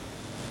poquito.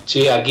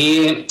 Sí,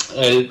 aquí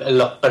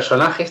los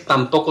personajes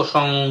tampoco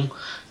son,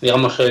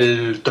 digamos,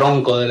 el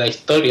tronco de la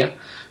historia,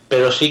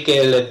 pero sí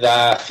que les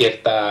da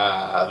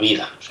cierta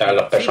vida. O sea,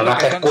 los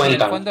personajes cuentan.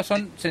 En el fondo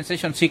son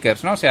sensation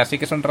seekers, ¿no? O sea, sí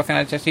que son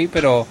racionales así,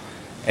 pero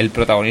el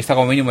protagonista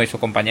como mínimo y su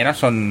compañera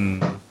son...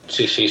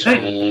 Sí,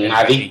 son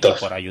adictos.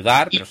 Por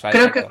ayudar, pero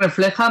creo que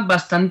refleja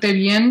bastante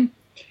bien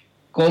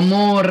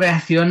cómo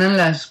reaccionan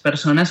las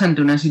personas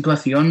ante una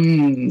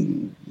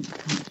situación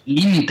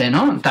límite,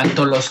 ¿no?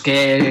 Tanto los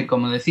que,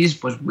 como decís,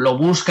 pues lo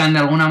buscan de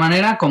alguna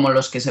manera, como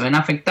los que se ven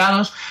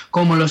afectados,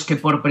 como los que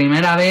por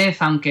primera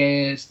vez,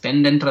 aunque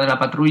estén dentro de la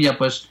patrulla,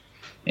 pues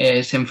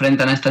se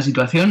enfrentan a esta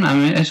situación. A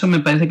mí eso me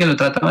parece que lo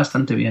trata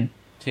bastante bien.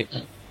 Sí.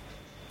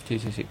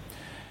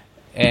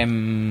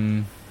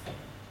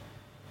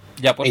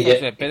 Ya pues,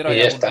 Pedro,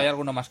 ¿hay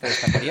alguno más que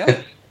destacaría?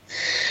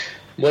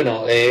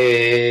 Bueno,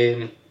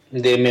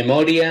 de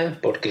memoria,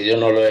 porque yo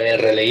no lo he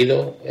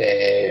releído,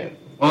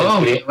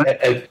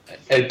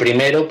 el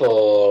primero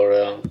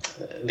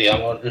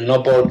digamos,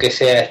 no porque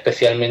sea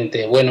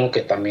especialmente bueno,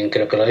 que también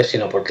creo que lo es,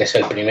 sino porque es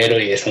el primero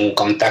y es un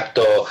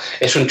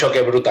es un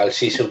choque brutal.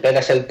 Si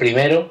superas el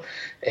primero,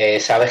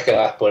 sabes que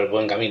vas por el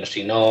buen camino.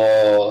 Si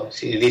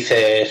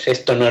dices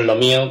esto no es lo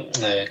mío,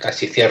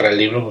 casi cierra el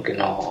libro porque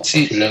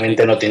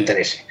posiblemente no te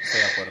interese.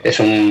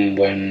 Es un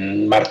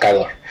buen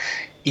marcador.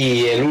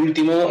 Y el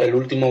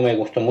último me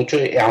gustó mucho,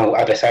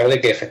 a pesar de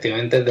que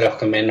efectivamente es de los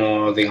que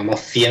menos, digamos,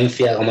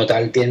 ciencia como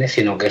tal tiene,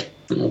 sino que es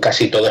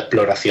casi toda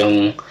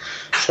exploración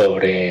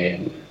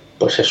sobre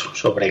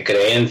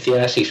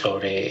creencias y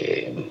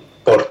sobre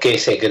por qué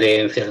se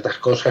creen ciertas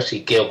cosas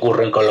y qué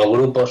ocurren con los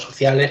grupos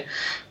sociales,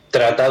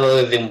 tratado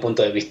desde un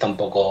punto de vista un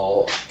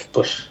poco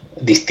pues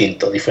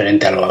distinto,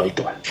 diferente a lo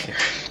habitual. Sí.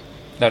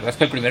 La verdad es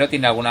que el primero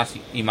tiene algunas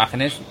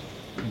imágenes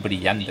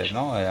brillantes,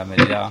 ¿no? A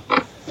medida...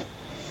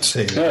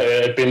 Sí. No,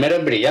 el primero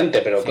es brillante,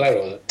 pero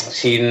claro,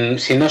 si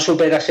no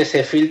superas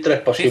ese filtro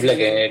es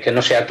posible que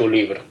no sea tu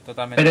libro.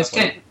 Totalmente. Pero es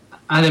que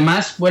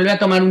además vuelve a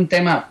tomar un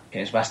tema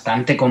que es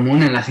bastante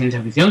común en la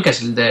ciencia ficción, que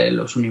es el de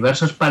los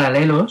universos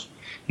paralelos,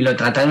 y lo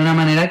trata de una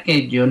manera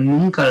que yo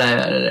nunca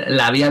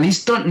la había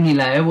visto ni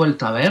la he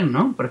vuelto a ver,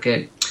 ¿no?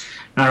 Porque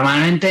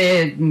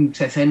Normalmente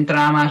se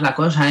centra más la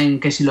cosa en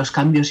que si los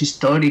cambios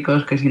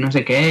históricos, que si no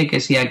sé qué, que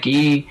si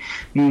aquí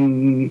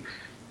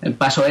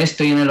pasó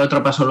esto y en el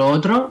otro pasó lo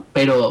otro,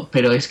 pero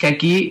es que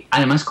aquí,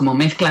 además, como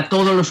mezcla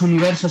todos los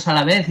universos a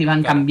la vez y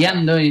van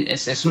cambiando, y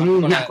es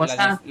una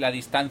cosa... La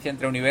distancia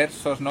entre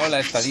universos, ¿no? La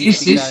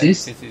estadística... Sí,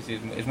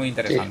 es muy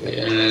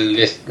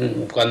interesante.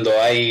 Cuando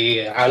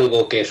hay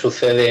algo que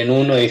sucede en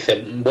uno,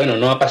 dice, bueno,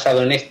 no ha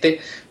pasado en este,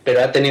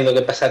 pero ha tenido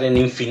que pasar en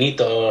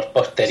infinitos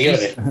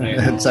posteriores.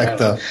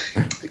 Exacto.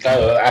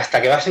 Claro,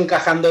 hasta que vas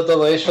encajando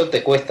todo eso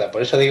te cuesta,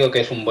 por eso digo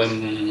que es un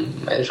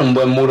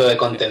buen muro de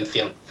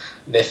contención.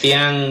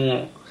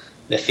 Decían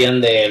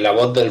de La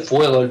Voz del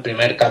Fuego, el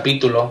primer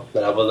capítulo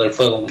de La Voz del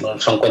Fuego,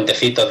 son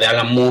cuentecitos de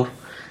Alan Moore.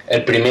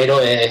 El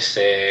primero es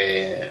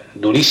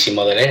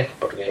durísimo de leer,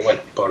 porque bueno,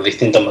 por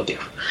distintos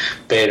motivos.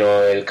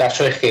 Pero el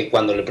caso es que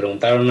cuando le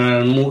preguntaron a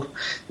Alan Moore,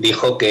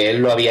 dijo que él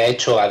lo había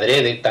hecho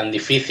adrede, tan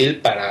difícil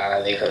para,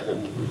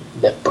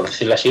 por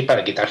decirlo así,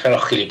 para quitarse a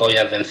los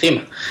gilipollas de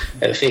encima.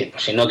 Es decir,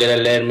 pues si no quieres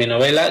leer mi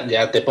novela,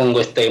 ya te pongo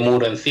este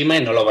muro encima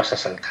y no lo vas a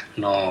saltar.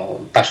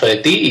 No paso de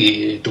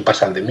ti y tú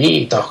pasas de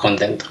mí y todos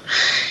contentos.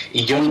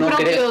 Y yo no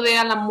creo de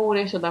Alan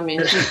Moore eso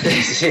también.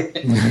 Sí.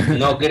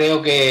 No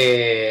creo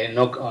que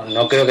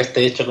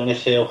esté hecho con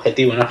ese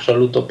objetivo en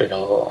absoluto,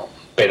 pero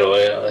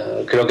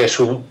creo que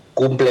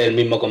cumple el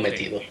mismo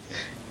cometido. Sí.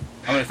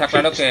 Hombre, está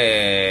claro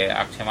que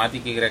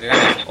Axiomatic y Greg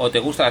o te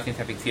gusta la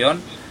ciencia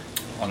ficción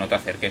o no te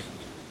acerques.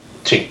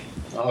 Sí.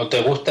 O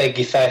te gusta y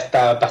quizá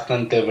está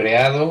bastante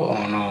breado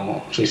o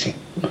no. Sí.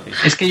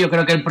 Es que yo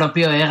creo que el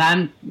propio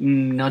Egan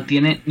no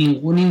tiene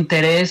ningún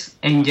interés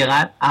en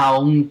llegar a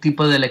un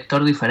tipo de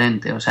lector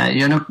diferente. O sea,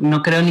 yo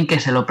no creo ni que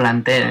se lo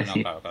plantee.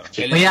 Decir, claro.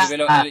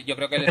 Yo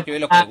creo que él escribe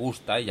lo que le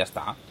gusta y ya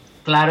está.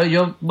 Claro,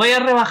 yo voy a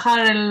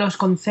rebajar en los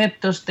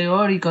conceptos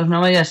teóricos,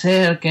 no vaya a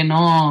ser que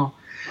no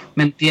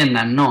me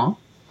entiendan, no.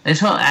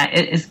 Eso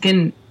es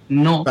que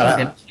no.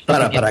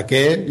 ¿Para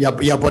qué?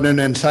 Ya pone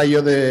un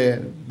ensayo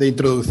de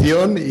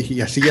introducción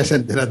y así ya se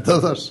enteran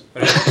todos.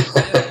 Pero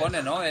él lo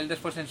pone, ¿no? Él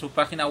después en su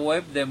página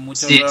web de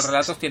muchos de los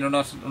relatos tiene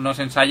unos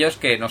ensayos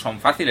que no son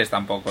fáciles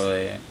tampoco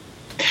de...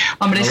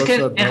 Hombre, es que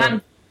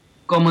Egan,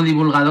 como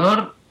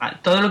divulgador,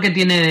 todo lo que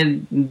tiene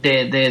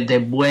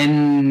de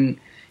buen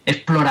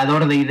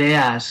explorador de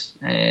ideas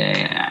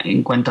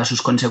en cuanto a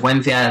sus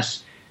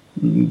consecuencias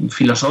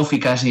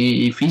filosóficas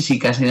y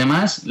físicas y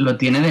demás, lo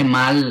tiene de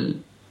mal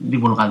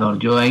divulgador.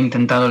 Yo he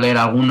intentado leer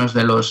algunos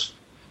de los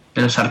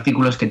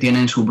artículos que tiene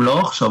en su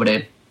blog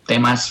sobre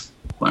temas,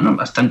 bueno,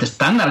 bastante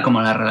estándar,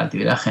 como la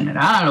relatividad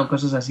general o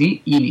cosas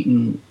así,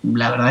 y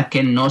la verdad es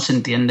que no se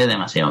entiende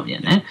demasiado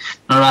bien,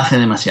 no lo hace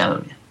demasiado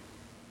bien.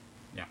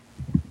 Ya.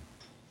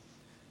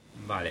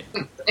 Vale.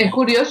 Es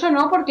curioso,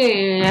 ¿no?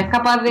 Porque es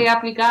capaz de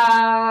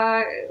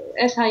aplicar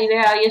esa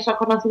idea y esos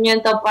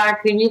conocimientos para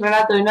escribir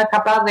relatos y no es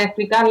capaz de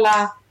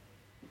explicarla.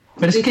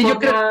 Pero es que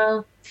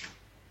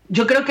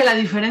yo creo que la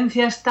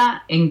diferencia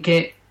está en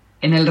que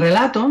en el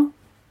relato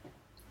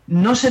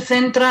no se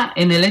centra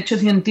en el hecho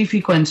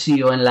científico en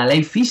sí, o en la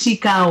ley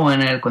física, o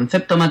en el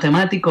concepto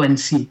matemático en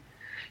sí,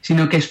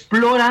 sino que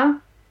explora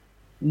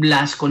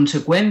las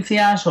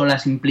consecuencias o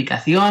las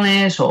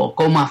implicaciones o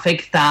cómo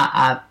afecta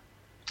a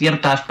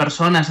ciertas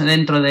personas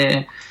dentro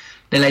de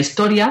la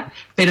historia,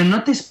 pero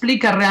no te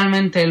explica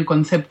realmente el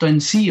concepto en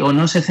sí, o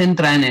no se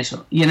centra en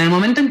eso. Y en el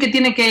momento en que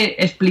tiene que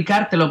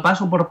explicártelo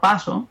paso por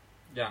paso,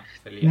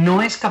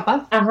 no es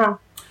capaz. Ajá.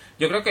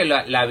 Yo creo que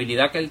la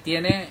habilidad que él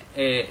tiene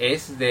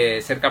es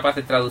de ser capaz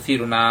de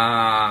traducir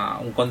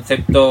un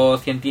concepto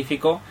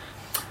científico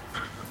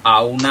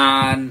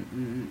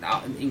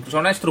incluso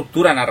a una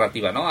estructura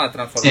narrativa, ¿no? A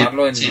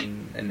transformarlo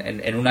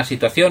en una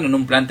situación, en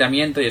un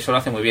planteamiento, y eso lo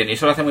hace muy bien. Y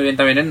eso lo hace muy bien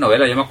también en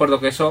novela. Yo me acuerdo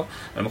que eso,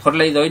 a lo mejor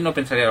leído hoy no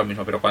pensaría lo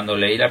mismo, pero cuando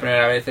leí la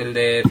primera vez el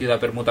de Ciudad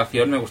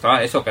Permutación me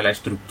gustaba eso, que la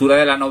estructura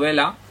de la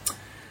novela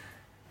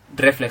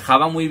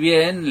reflejaba muy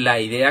bien la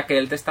idea que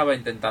él te estaba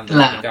intentando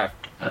explicar.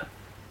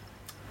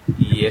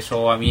 Y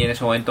eso a mí en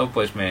ese momento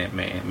pues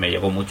me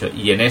llegó mucho.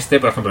 Y en este,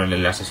 por ejemplo, en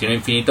el Asesino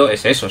Infinito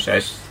es eso, o sea,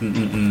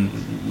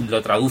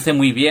 lo traduce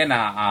muy bien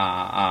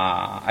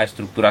a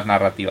estructuras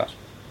narrativas.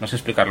 No sé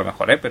explicarlo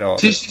mejor, pero...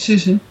 Sí.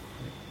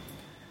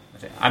 No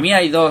sé. A mí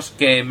hay dos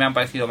que me han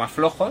parecido más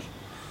flojos.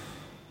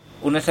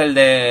 Uno es el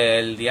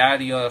del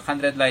diario, el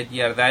 100 Light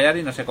Year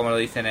Diary, no sé cómo lo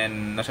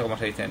dicen no sé cómo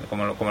se dice,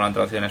 cómo lo han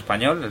traducido en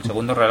español, el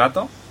segundo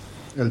relato.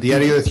 El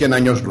diario de 100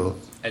 años luz.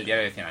 El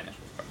diario de 100 años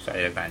luz, o sea,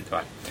 directamente,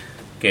 vale.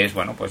 Que es,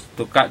 bueno, pues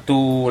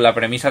tú la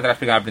premisa te la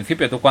explican al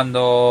principio. Tú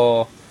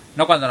cuando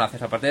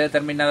naces, a partir de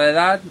determinada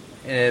edad,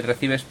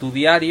 recibes tu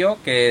diario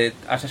que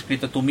has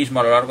escrito tú mismo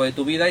a lo largo de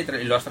tu vida y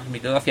lo has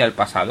transmitido hacia el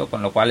pasado,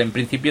 con lo cual en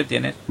principio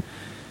tienes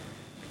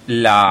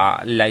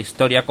la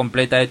historia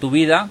completa de tu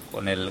vida,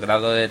 con el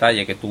grado de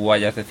detalle que tú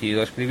hayas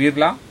decidido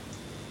escribirla,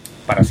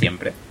 para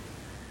siempre.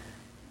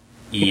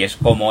 Y es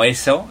como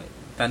eso,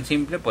 tan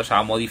simple, pues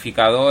ha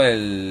modificado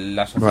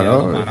la sociedad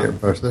humana.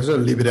 Pues este es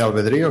el libre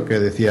albedrío que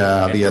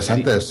decía días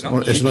antes,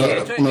 ¿no? Es uno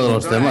de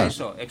los temas.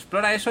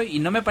 Explora eso y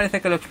no me parece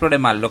que lo explore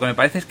mal. Lo que me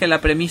parece es que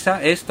la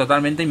premisa es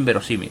totalmente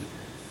inverosímil.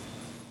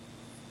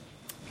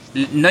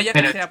 No ya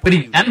Pero que sea es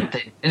posible.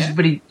 brillante,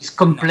 es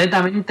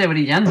completamente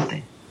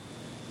brillante.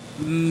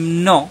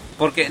 No,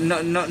 porque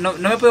no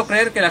me puedo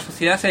creer que la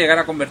sociedad se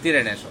llegara a convertir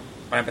en eso.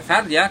 Para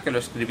empezar, ya que lo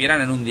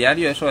escribieran en un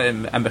diario, eso ha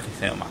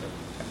envejecido mal.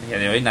 A día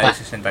de hoy nadie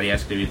se sentaría a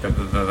escribir.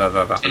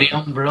 Sería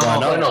un blog.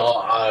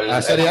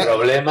 El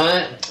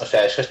problema, o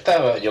sea, eso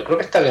está, yo creo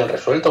que está bien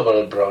resuelto, pero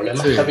el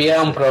problema es que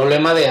había un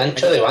problema de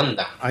ancho de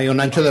banda. Hay un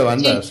ancho de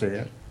banda, sí.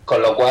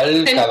 Con lo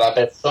cual, cada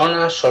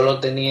persona solo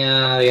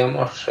tenía,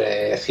 digamos,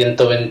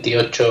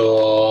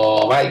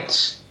 128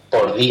 bytes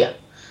por día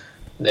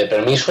de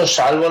permiso,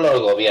 salvo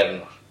los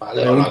gobiernos,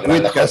 ¿vale? O las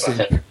grandes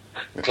corporaciones.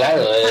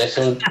 Claro,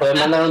 puedes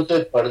mandar un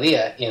tweet por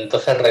día y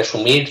entonces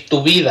resumir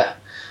tu vida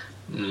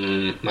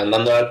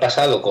mandándolo al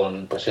pasado con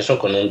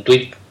un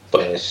tweet,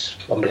 pues,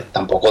 hombre,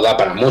 tampoco da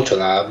para mucho,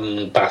 da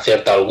para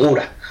cierta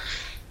holgura.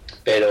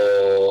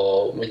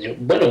 Pero,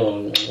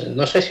 bueno,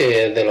 no sé si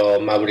es de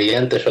los más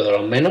brillantes o de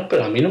los menos,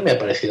 pero a mí no me ha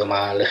parecido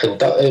mal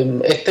ejecutado.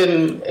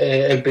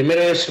 El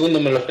primero y el segundo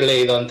me los he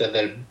leído antes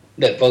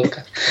del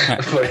podcast.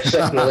 Por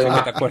eso no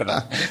te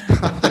acuerdas.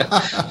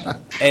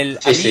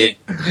 Sí.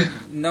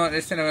 No,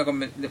 no me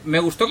convence. Me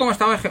gustó cómo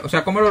estaba, o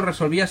sea, cómo lo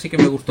resolvía sí que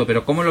me gustó,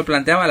 pero cómo lo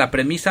planteaba, la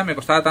premisa me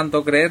costaba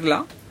tanto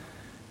creerla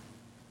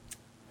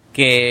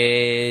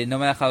que no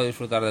me ha dejado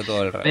disfrutar de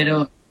todo el rato.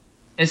 Pero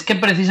es que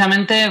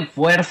precisamente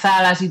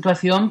fuerza la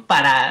situación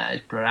para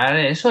explorar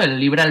eso, el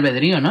libre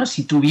albedrío, ¿no?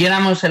 Si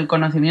tuviéramos el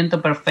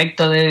conocimiento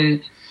perfecto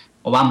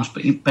o vamos,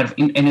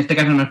 en este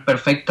caso no es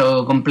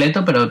perfecto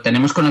completo, pero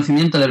tenemos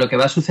conocimiento de lo que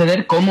va a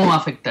suceder, ¿cómo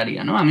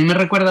afectaría, no? A mí me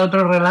recuerda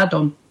otro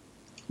relato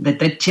de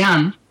Ted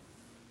Chiang,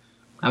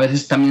 a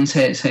veces también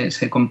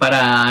se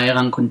compara a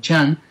Egan con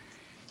Chiang,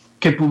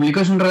 que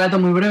es un relato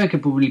muy breve que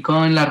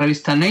publicó en la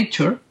revista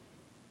Nature,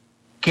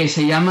 que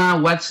se llama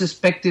What's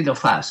Expected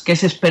of Us, ¿qué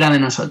se espera de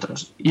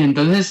nosotros? Y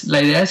entonces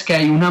la idea es que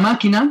hay una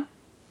máquina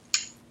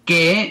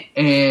que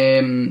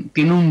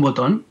tiene un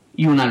botón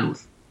y una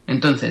luz.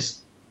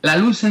 Entonces, la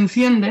luz se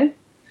enciende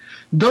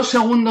 2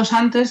 segundos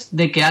antes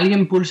de que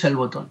alguien pulse el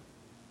botón.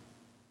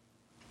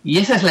 Y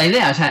esa es la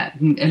idea, o sea,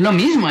 es lo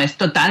mismo, es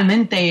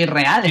totalmente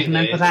irreal, es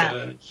una cosa...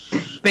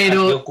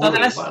 Pero todas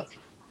las...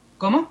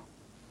 ¿Cómo?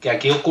 Que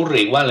aquí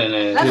ocurre igual,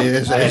 en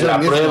la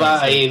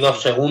prueba hay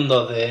 2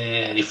 segundos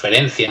de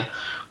diferencia.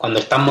 Cuando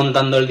están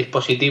montando el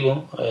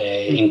dispositivo,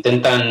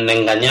 intentan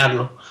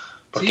engañarlo,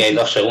 porque hay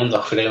 2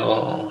 segundos,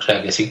 creo, o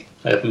sea que sí,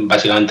 es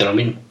básicamente lo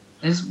mismo.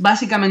 Es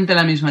básicamente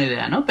la misma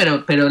idea, ¿no?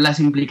 Pero las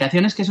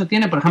implicaciones que eso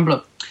tiene, por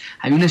ejemplo,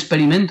 hay un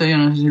experimento, yo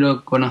no sé si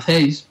lo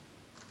conocéis,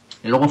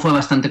 que luego fue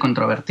bastante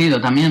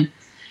controvertido también,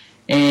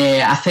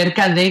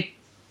 acerca de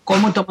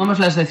cómo tomamos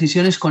las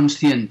decisiones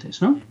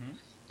conscientes, ¿no?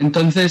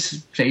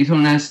 Entonces se hizo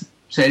una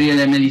serie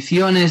de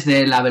mediciones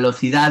de la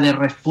velocidad de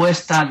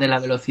respuesta, de la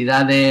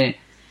velocidad de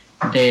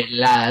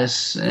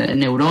las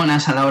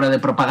neuronas a la hora de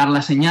propagar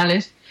las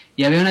señales,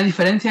 y había una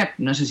diferencia,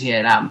 no sé si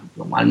era,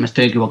 igual me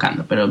estoy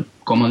equivocando, pero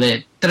como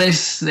de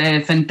 3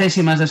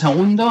 centésimas de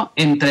segundo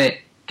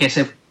entre que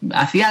se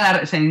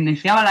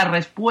iniciaba la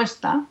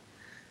respuesta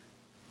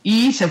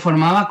y se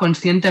formaba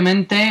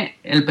conscientemente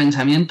el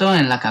pensamiento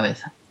en la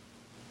cabeza,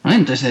 ¿no?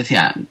 Entonces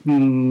decía,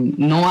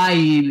 no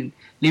hay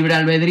libre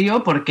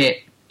albedrío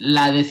porque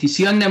la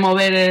decisión de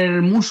mover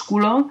el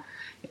músculo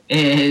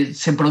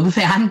se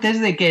produce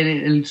antes de que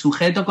el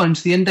sujeto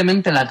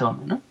conscientemente la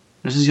tome, ¿no?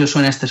 No sé si os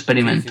suena este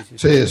experimento.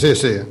 Sí.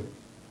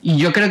 Y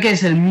yo creo que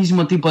es el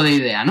mismo tipo de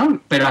idea, ¿no?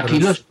 Pero aquí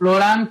lo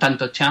exploran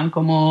tanto Chan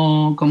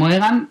como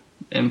Egan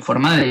en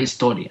forma de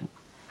historia.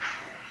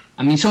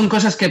 A mí son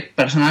cosas que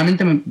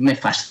personalmente me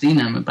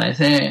fascinan, me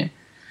parece,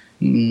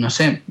 no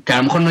sé, que a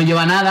lo mejor no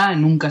lleva nada,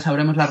 nunca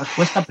sabremos la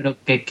respuesta, pero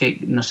que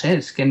no sé,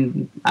 es que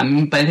a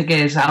mí me parece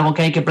que es algo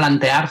que hay que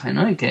plantearse,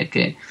 ¿no? Y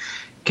que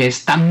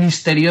es tan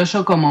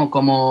misterioso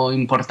como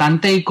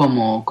importante y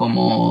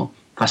como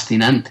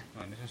fascinante.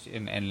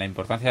 En la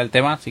importancia del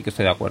tema sí que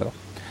estoy de acuerdo,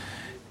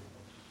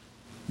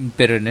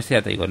 pero en este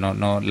ya te digo,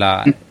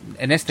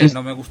 en este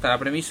no me gusta la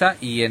premisa,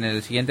 y en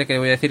el siguiente que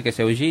voy a decir, que es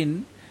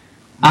Eugene,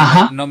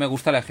 no me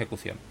gusta la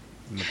ejecución,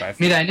 me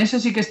parece. Mira, en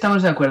eso sí que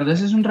estamos de acuerdo.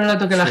 Ese es un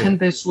relato que la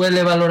gente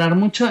suele valorar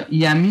mucho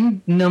y a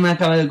mí no me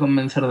acaba de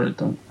convencer del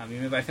todo. A mí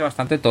me parece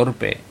bastante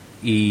torpe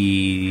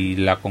y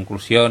la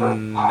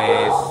conclusión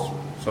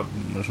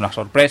es una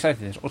sorpresa, y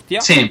dices,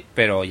 hostia, sí,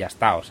 pero ya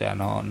está, o sea,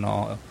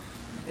 no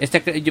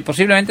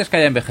posiblemente es que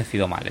haya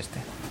envejecido mal este.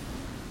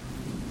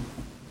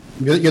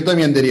 Yo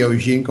también diría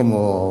Eugene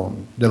como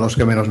de los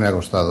que menos me ha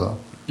costado.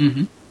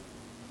 Uh-huh.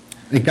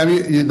 En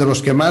cambio, de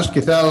los que más,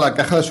 quizá la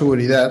caja de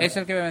seguridad. Es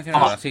el que voy a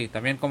mencionar ahora, sí,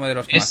 también como de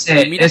los que más.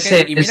 Y mira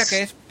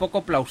que es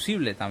poco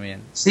plausible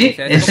también. Sí,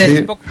 o sea,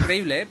 es poco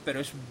creíble,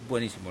 pero es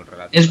buenísimo el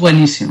relato. Es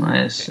buenísimo,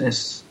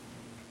 es.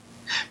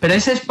 Pero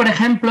ese es, por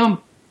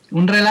ejemplo,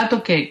 un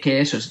relato que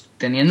eso,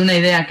 teniendo una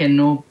idea que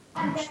no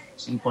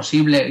es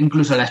imposible,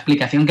 incluso la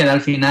explicación que da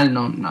al final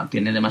no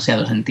tiene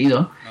demasiado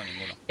sentido,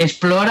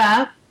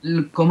 explora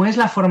cómo es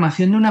la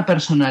formación de una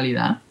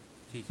personalidad,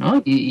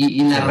 ¿no?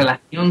 Y la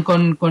relación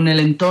con el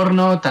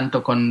entorno,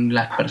 tanto con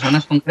las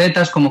personas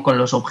concretas como con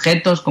los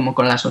objetos, como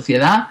con la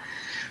sociedad,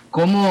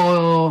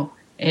 cómo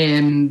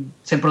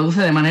se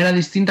produce de manera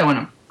distinta.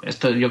 Bueno,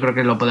 esto yo creo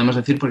que lo podemos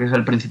decir porque es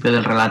el principio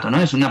del relato,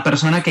 ¿no? Es una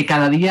persona que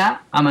cada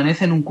día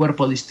amanece en un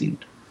cuerpo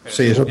distinto. Pero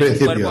sí, eso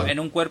principio. En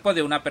un cuerpo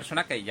de una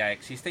persona que ya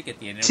existe y que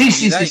tiene una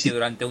vida y que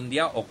durante un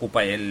día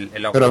ocupa el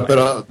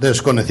pero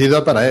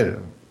desconocido para él.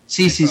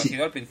 Sí.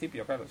 Desconocido al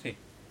principio, claro, sí.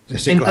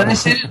 Sí,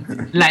 entonces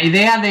claro. la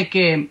idea de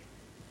que,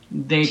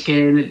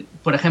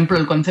 por ejemplo,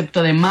 el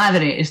concepto de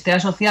madre esté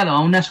asociado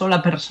a una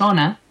sola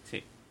persona,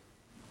 sí,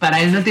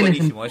 para él no tiene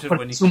buenísimo, sentido, eso es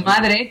porque buenísimo. su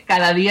madre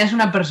cada día es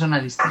una persona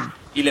distinta.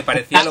 Y le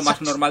parecía lo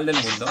más normal del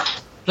mundo.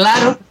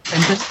 Claro,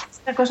 entonces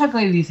esta cosa que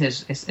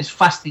dices es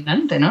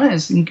fascinante, ¿no?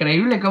 Es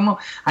increíble cómo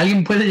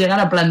alguien puede llegar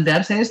a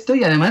plantearse esto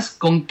y además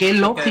con qué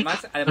lógica.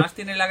 Además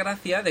tiene la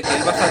gracia de que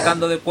él va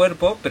saltando de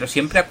cuerpo, pero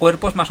siempre a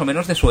cuerpos más o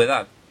menos de su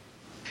edad.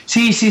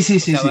 Sí.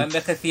 Va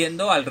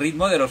envejeciendo al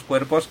ritmo de los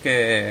cuerpos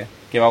que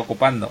va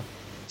ocupando.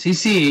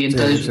 Sí,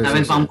 entonces una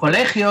vez va a un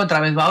colegio,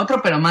 otra vez va a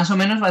otro, pero más o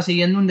menos va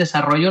siguiendo un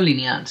desarrollo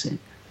lineal, sí.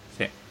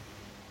 Sí.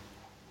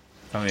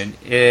 Está muy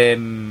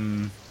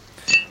bien.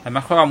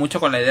 Además juega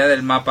mucho con la idea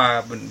del mapa.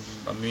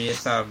 A mí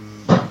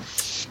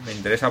me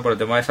interesa por el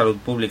tema de salud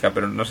pública,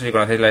 pero no sé si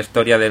conocéis la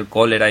historia del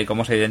cólera y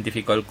cómo se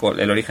identificó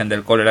el origen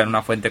del cólera en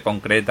una fuente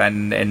concreta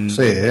en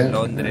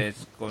Londres.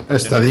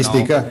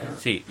 Estadística.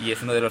 Sí, y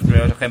es uno de los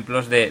primeros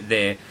ejemplos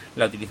de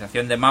la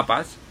utilización de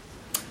mapas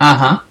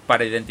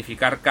para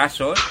identificar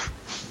casos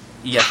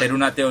y hacer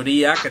una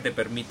teoría que te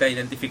permita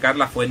identificar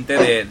la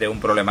fuente de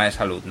un problema de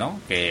salud, ¿no?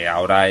 Que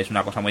ahora es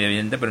una cosa muy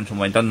evidente, pero en su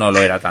momento no lo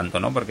era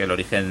tanto, ¿no? Porque el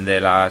origen de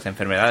las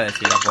enfermedades,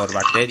 si era por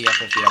bacterias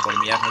o si era por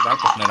miasma y tal,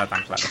 pues no era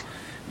tan claro.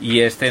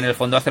 Y en el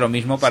fondo hace lo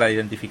mismo para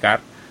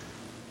identificar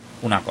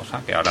una cosa,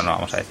 que ahora no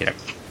vamos a decir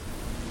aquí.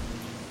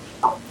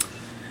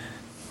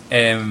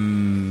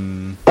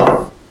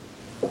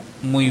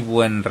 Muy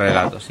buen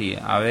relato, sí.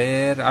 A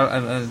ver,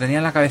 tenía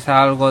en la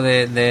cabeza algo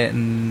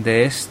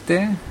de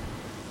este...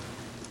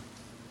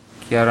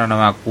 que ahora no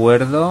me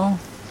acuerdo.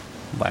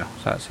 Bueno,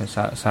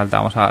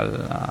 saltamos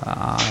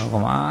a algo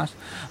más.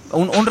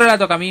 Un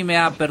relato que a mí me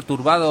ha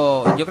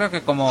perturbado, yo creo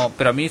que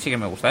pero a mí sí que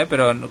me gusta,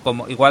 pero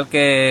como igual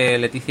que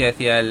Leticia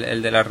decía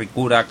el de la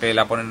ricura que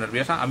la pone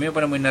nerviosa, a mí me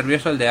pone muy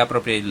nervioso el de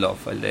Appropriate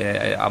Love, el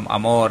de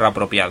amor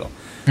apropiado.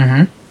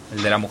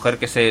 El de la mujer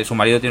que su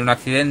marido tiene un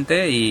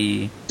accidente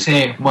y...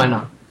 Sí,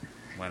 bueno.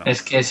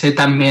 Es que ese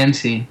también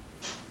sí.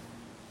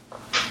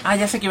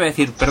 Ya sé qué iba a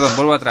decir, perdón,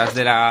 vuelvo atrás,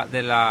 de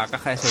la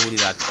caja de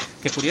seguridad.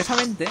 Que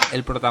curiosamente,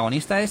 el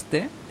protagonista es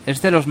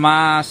de los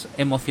más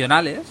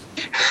emocionales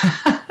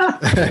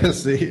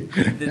sí.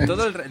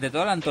 de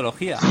toda la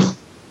antología.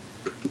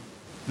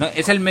 ¿No?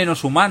 Es el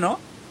menos humano,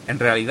 en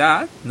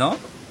realidad, ¿no?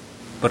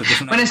 Porque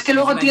es una, es que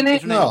luego tiene...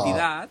 Es una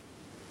entidad.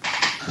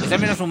 Es el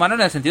menos humano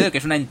en el sentido de que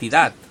es una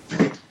entidad.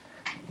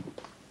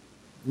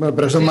 Bueno,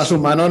 pero eso es más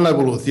humano en la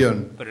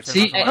evolución.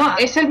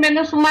 Es el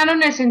menos humano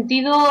en el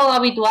sentido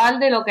habitual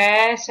de lo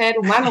que es ser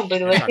humano,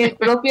 pero es que el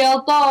propio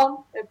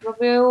autor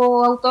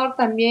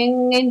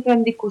también entra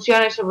en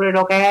discusiones sobre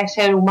lo que es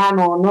ser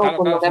humano o no,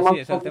 con lo que hemos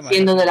estado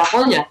diciendo de la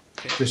polla.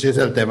 Sí, es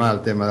el tema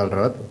del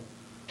relato.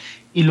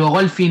 Y luego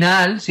al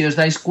final, si os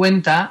dais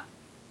cuenta,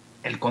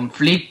 el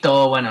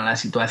conflicto, la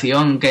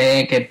situación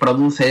que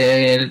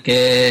produce el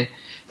que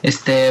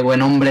este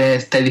buen hombre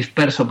esté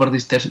disperso por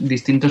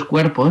distintos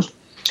cuerpos,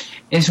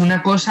 es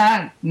una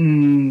cosa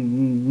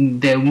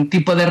de un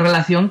tipo de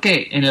relación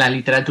que en la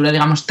literatura,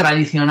 digamos,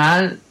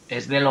 tradicional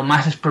es de lo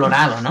más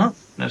explorado, ¿no?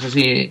 No sé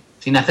si,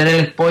 sin hacer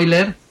el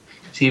spoiler,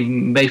 si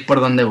veis por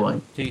dónde voy.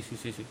 Sí.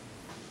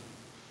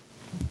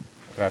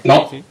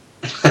 No. Sí.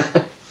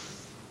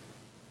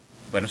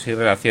 Bueno, sí,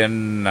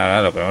 relación,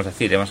 nada, lo podemos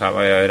decir, vamos a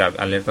ver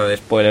alerta de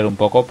spoiler un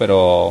poco,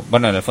 pero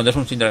bueno, en el fondo es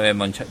un síndrome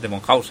de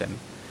Munchausen,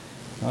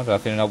 ¿no?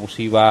 Relación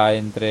abusiva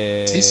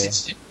entre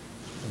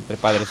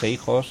padres e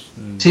hijos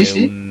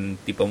de un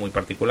tipo muy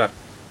particular.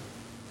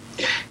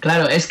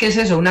 Claro, es que es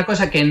eso, una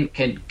cosa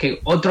que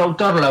otro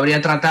autor lo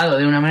habría tratado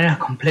de una manera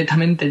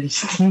completamente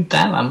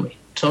distinta, vamos,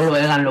 solo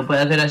Egan lo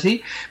puede hacer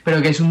así,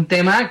 pero que es un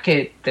tema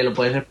que te lo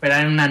puedes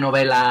esperar en una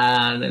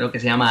novela de lo que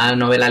se llama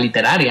novela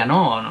literaria,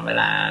 ¿no? O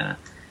novela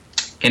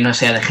que no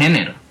sea de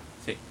género.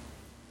 Sí.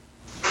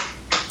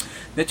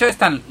 De hecho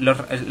están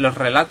los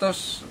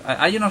relatos,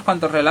 hay unos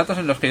cuantos relatos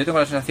en los que yo tengo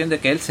la sensación de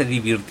que él se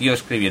divirtió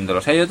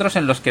escribiéndolos. Hay otros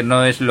en los que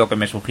no es lo que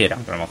me sugiera,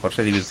 pero a lo mejor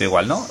se divirtió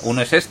igual, ¿no?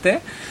 Uno es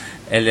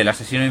el del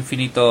asesino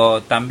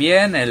infinito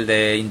también, el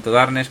de Into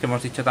Darkness que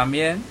hemos dicho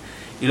también,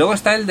 y luego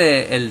está el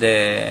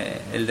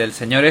del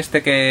señor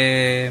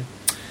que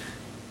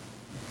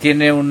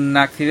tiene un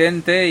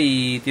accidente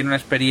y tiene una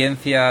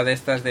experiencia de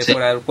estas de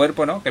fuera del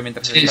cuerpo, ¿no? Que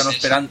mientras se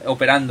están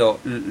operando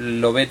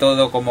lo ve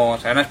todo como... O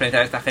sea, una experiencia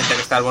de esta gente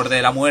que está al borde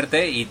de la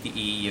muerte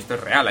y esto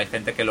es real. Hay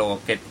gente o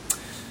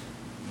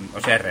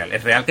sea,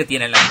 es real que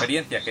tienen la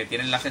experiencia, que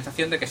tienen la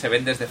sensación de que se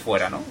ven desde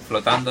fuera, ¿no?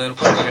 Flotando del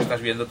cuerpo, que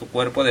estás viendo tu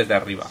cuerpo desde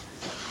arriba.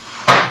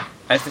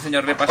 A este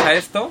señor le pasa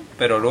esto,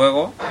 pero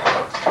luego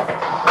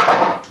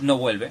no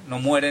vuelve. No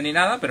muere ni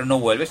nada, pero no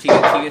vuelve.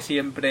 Sigue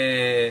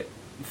siempre...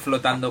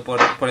 flotando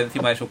por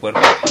encima de su cuerpo.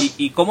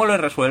 ¿Y cómo lo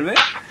resuelve?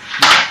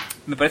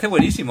 Me parece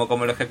buenísimo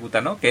cómo lo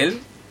ejecuta, ¿no? Que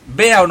él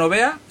vea o no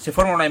vea, se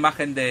forma una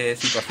imagen de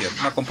situación,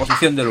 una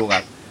composición de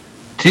lugar.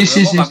 Sí,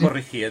 sí, Luego sí. va Sí.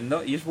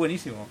 corrigiendo y es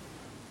buenísimo.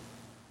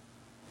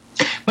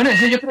 Bueno,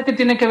 eso yo creo que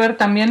tiene que ver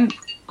también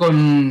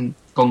con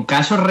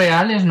casos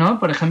reales, ¿no?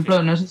 Por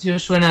ejemplo, no sé si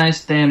os suena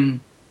este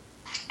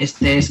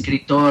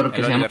escritor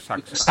que El se llama Oliver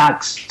Sacks.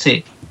 Sacks,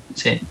 sí,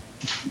 sí,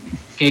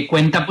 que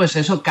cuenta pues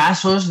eso,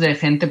 casos de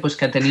gente pues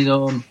que ha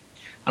tenido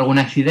algún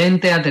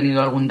accidente, ha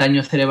tenido algún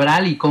daño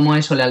cerebral y cómo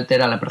eso le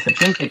altera la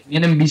percepción, que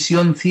tienen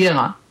visión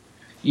ciega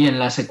y en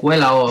la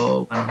secuela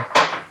o bueno,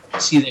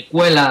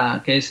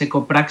 sidecuela, que es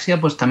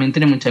ecopraxia, pues también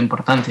tiene mucha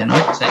importancia, ¿no?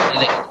 O sea,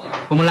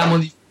 cómo la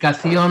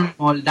modificación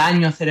o el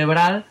daño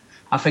cerebral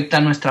afecta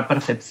a nuestra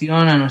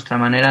percepción, a nuestra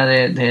manera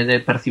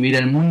de percibir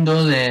el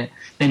mundo, de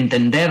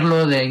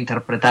entenderlo, de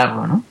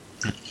interpretarlo, ¿no?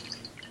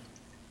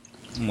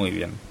 Muy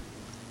bien.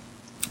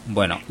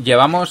 Bueno,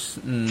 llevamos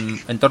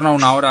en torno a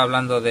una hora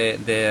hablando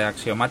de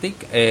Axiomatic.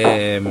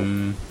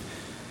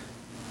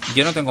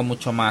 Yo no tengo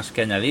mucho más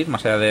que añadir,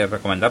 más allá de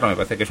recomendarlo. Me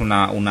parece que es un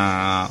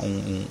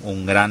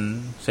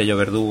gran sello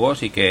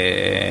Verdugos y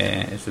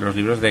que es de los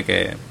libros de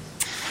que...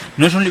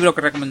 No es un libro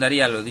que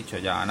recomendaría, lo he dicho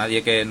ya, a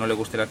nadie que no le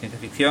guste la ciencia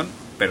ficción,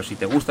 pero si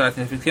te gusta la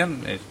ciencia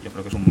ficción, yo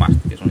creo que es un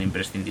must, que es un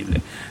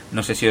imprescindible.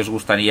 No sé si os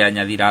gustaría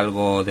añadir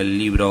algo del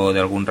libro o de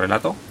algún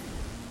relato.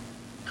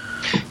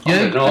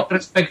 Yo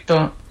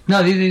respecto...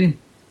 No, di.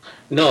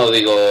 No,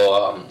 digo,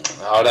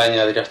 ahora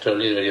añadiré otro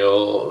libro.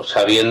 Yo,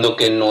 sabiendo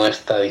que no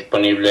está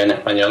disponible en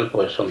español,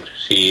 pues hombre,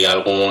 si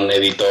algún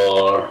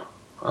editor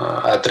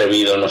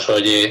atrevido nos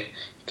oye,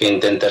 que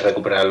intente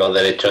recuperar los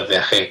derechos de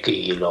AGEC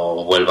y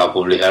lo vuelva a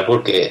publicar,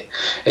 porque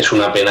es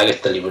una pena que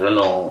este libro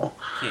no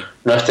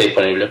esté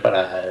disponible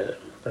para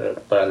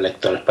el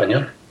lector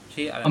español.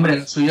 Sí, además... Hombre,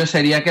 lo suyo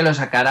sería que lo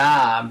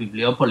sacara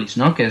Bibliópolis,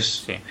 ¿no? Que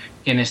es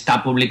quien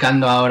está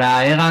publicando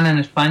ahora Egan en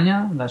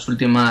España, los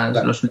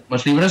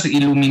últimos libros, y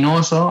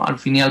Luminoso, al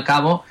fin y al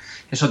cabo,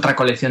 es otra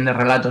colección de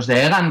relatos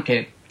de Egan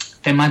que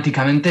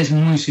temáticamente es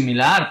muy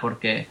similar,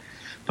 porque,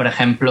 por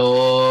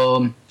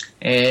ejemplo,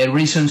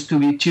 Reasons to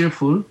be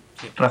Cheerful,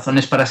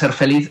 Razones para ser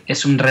feliz,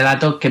 es un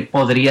relato que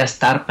podría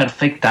estar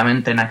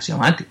perfectamente en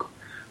Axiomático.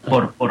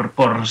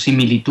 Por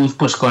similitud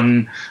pues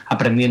con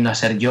Aprendiendo a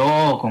ser yo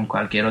o con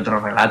cualquier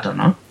otro relato,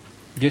 ¿no?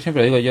 Yo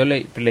siempre digo, yo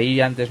leí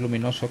antes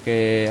Luminoso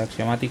que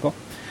Axiomático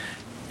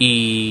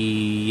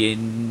y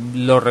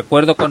lo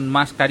recuerdo con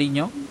más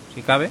cariño,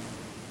 si cabe,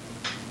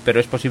 pero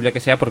es posible que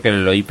sea porque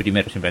lo leí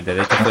primero, simplemente.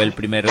 De hecho fue el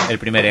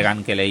primer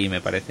Egan que leí,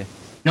 me parece.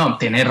 No,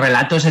 tiene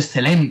relatos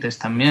excelentes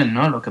también,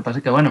 ¿no? Lo que pasa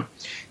es que, bueno,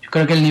 yo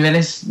creo que el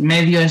nivel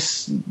medio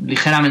es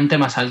ligeramente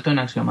más alto en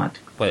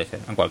Axiomático. Puede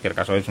ser, en cualquier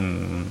caso es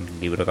un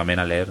libro también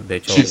a leer. De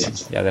hecho,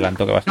 sí. ya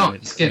adelanto que va a ser. No,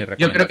 es que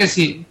yo creo que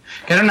sí,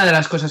 que era una de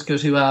las cosas que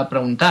os iba a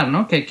preguntar,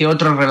 ¿no? ¿Qué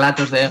otros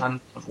relatos de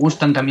Egan os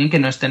gustan también que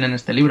no estén en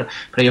este libro?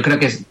 Pero yo creo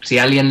que si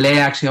alguien lee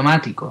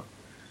Axiomático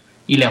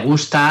y le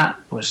gusta,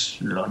 pues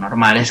lo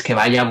normal es que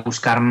vaya a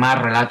buscar más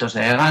relatos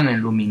de Egan en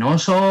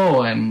Luminoso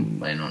o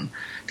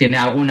tiene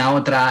alguna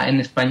otra en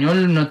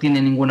español, no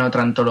tiene ninguna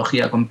otra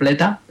antología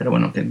completa, pero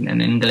bueno, que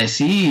en inglés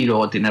sí, y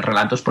luego tiene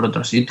relatos por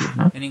otros sitios,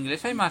 ¿no? ¿En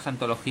inglés hay más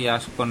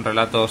antologías con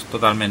relatos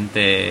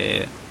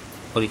totalmente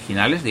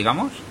originales,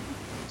 digamos?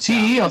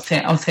 Sí,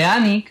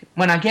 Oceanic.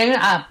 Bueno, aquí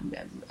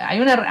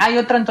hay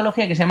otra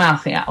antología que se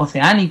llama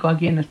Oceánico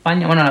aquí en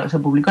España. Bueno, se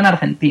publicó en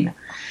Argentina,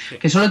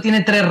 que solo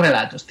tiene 3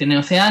 relatos. Tiene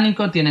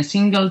Oceánico, tiene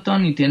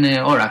Singleton y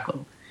tiene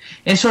Oracle.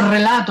 Esos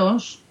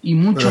relatos y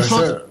muchos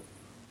otros.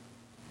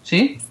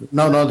 ¿Sí?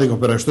 No, digo,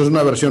 pero esto es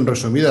una versión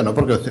resumida, ¿no?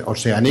 Porque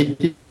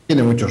Oceanic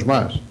tiene muchos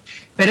más.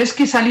 Pero es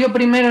que salió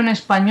primero en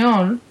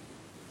español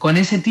con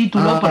ese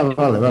título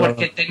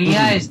porque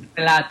tenía este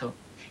relato.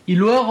 Y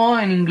luego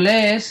en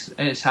inglés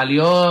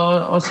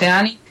salió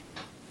Oceanic,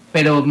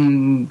 pero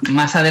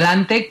más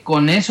adelante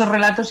con esos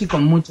relatos y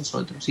con muchos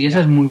otros. Y esa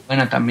es muy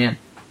buena también.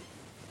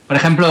 Por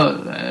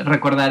ejemplo,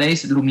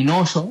 recordaréis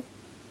Luminoso,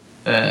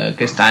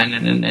 que está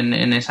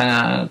en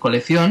esa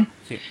colección.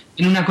 Sí.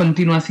 Tiene una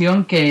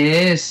continuación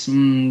que es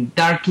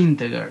Dark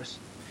Integers.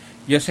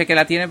 Yo sé que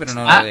la tiene, pero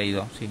no la he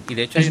leído. Sí. Y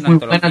de hecho hay una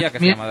antología que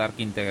se llama Dark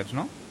Integers,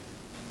 ¿no?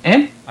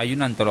 Hay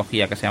una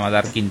antología que se llama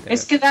Dark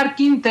Integers. Es que Dark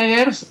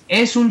Integers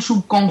es un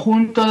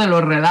subconjunto de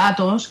los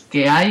relatos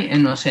que hay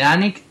en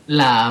Oceanic,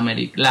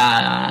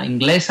 la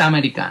inglesa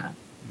americana.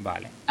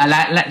 Vale.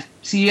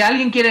 Si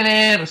alguien quiere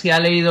leer, si ha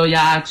leído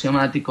ya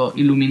Axiomático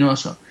y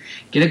Luminoso,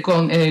 quiere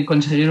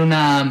conseguir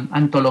una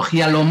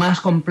antología lo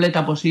más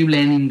completa posible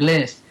en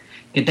inglés,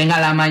 que tenga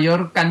la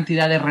mayor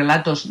cantidad de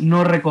relatos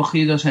no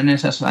recogidos en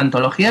esas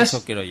antologías,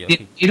 eso quiero yo,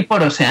 ir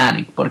por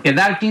Oceanic, porque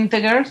Dark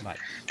Integers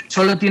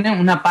solo tiene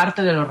una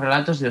parte de los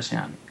relatos de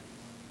Oceanic.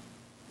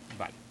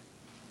 Vale.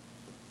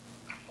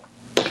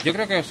 Yo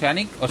creo que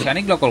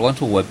Oceanic lo colgó en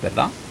su web,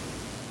 ¿verdad?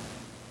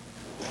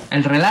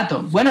 El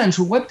relato. Bueno, en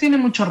su web tiene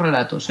muchos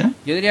relatos, ¿eh?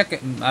 Yo diría que,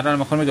 ahora a lo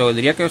mejor me equivoco,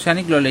 diría que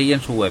Oceanic lo leí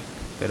en su web,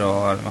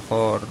 pero a lo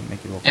mejor me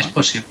equivoco. Es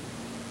posible.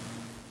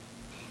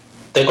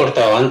 Te he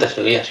cortado antes,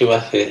 Elías,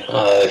 ibas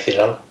a decir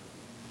algo.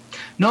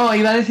 No,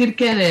 iba a decir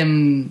que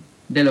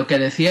de lo que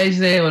decíais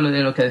o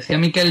de lo que decía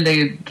Miquel,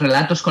 de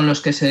relatos con los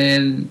que se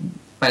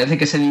parece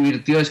que se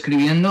divirtió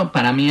escribiendo.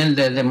 Para mí el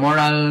de The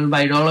Moral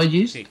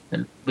Virologist, Sí.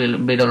 el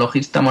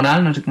virologista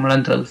moral, no sé cómo lo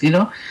han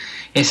traducido,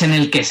 es en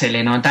el que se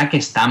le nota que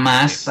está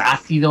más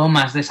ácido,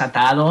 más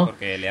desatado.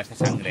 Porque le hace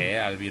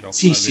sangre al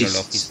Sí, al sí.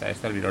 virologista,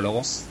 al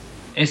virólogo.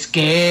 Es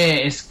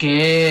que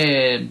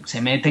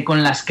se mete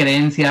con las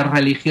creencias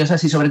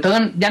religiosas y sobre todo,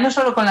 ya no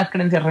solo con las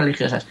creencias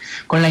religiosas,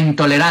 con la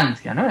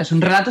intolerancia, ¿no? Es un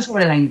relato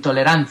sobre la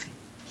intolerancia.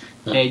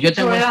 Yo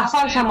tengo... Sobre la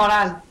falsa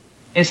moral.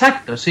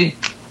 Exacto, sí.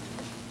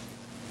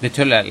 De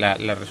hecho,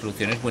 la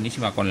resolución es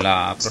buenísima con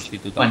la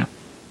prostituta. Bueno,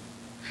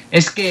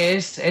 es que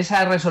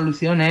esa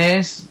resolución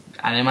es,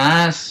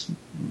 además,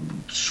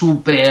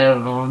 súper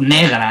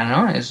negra,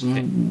 ¿no? Es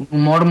un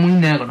humor muy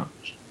negro.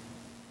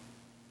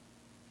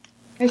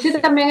 Ese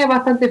también es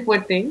bastante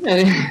fuerte.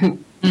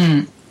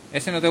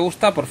 ¿Ese no te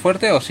gusta por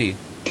fuerte o sí?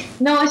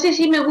 No, ese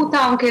sí me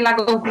gusta, aunque la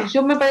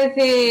conclusión me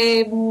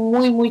parece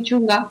muy, muy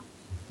chunga.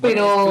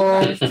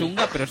 Pero... Es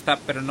chunga,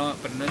 pero no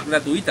es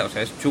gratuita. O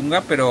sea, es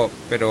chunga, pero...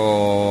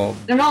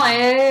 No,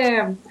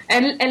 es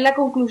la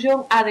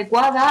conclusión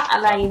adecuada a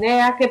la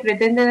idea que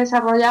pretende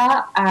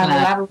desarrollar a lo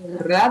largo del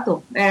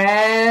relato.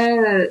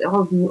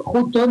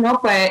 Justo,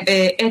 ¿no? Pues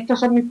estos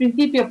son mis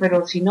principios,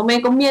 pero si no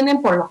me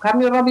convienen, pues los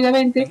cambio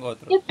rápidamente. Tengo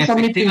otro. Y estos son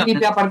mis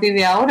principios a partir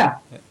de ahora.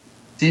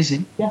 Sí,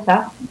 sí. Ya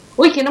está.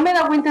 Uy, que no me he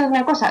dado cuenta de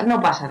una cosa.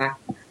 No pasa nada.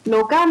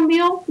 Lo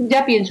cambio,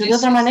 ya pienso de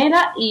otra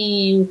manera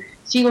y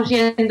sigo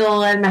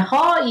siendo el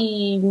mejor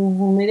y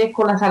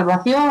merezco la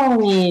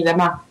salvación y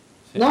demás.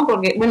 ¿No?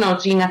 Porque, bueno,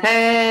 sin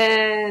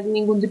hacer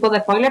ningún tipo de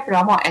spoiler, pero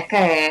vamos, es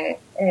que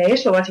es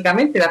eso,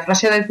 básicamente. La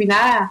frase del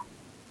final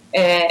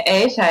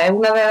es esa, es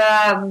una de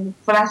las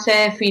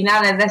frases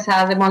finales de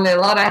esas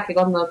demoledoras que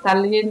cuando estás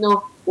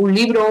leyendo un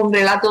libro o un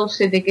relato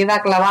se te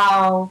queda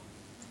clavado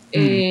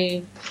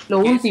lo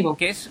último.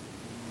 Que es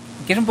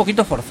un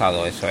poquito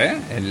forzado eso, ¿eh?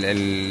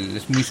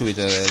 Es muy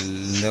súbito.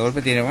 De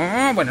golpe tiene...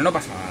 Bueno, no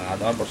pasa nada, a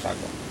tomar por saco.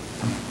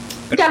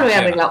 Pero ya lo he funciona,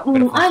 arreglado.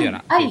 pero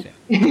funciona, Ay,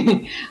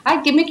 sí.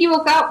 ay, que me he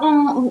equivocado.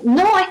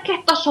 No, es que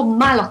estos son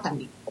malos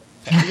también.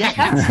 Y ya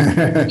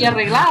está. Y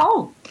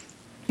arreglado.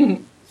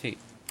 Sí,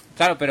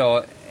 claro,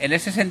 pero en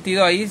ese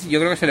sentido ahí yo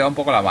creo que se le va un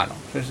poco la mano.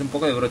 Es un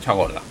poco de brocha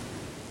gorda.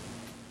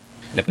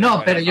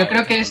 No, pero yo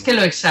creo que es que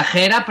lo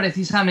exagera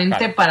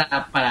precisamente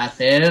Claro. para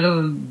hacer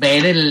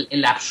ver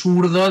el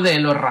absurdo de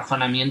los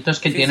razonamientos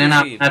que Sí, tienen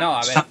sí, sí. No,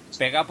 a ver,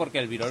 pega porque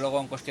el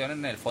virólogo en cuestión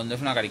en el fondo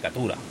es una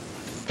caricatura.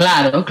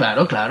 Claro.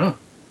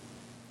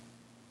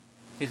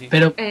 Sí, sí.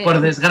 Pero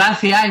por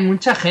desgracia hay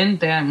mucha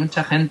gente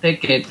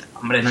que,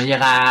 hombre, no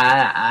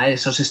llega a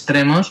esos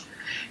extremos,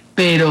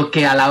 pero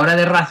que a la hora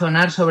de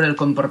razonar sobre el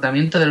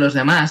comportamiento de los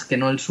demás, que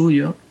no el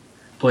suyo,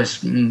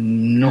 pues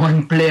no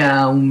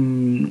emplea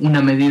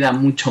una medida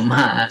mucho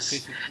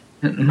más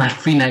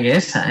fina que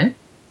esa, ¿eh?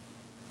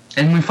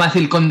 Es muy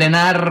fácil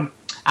condenar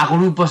a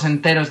grupos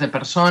enteros de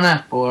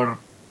personas por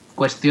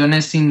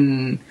cuestiones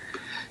sin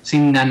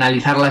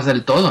analizarlas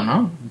del todo,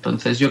 ¿no?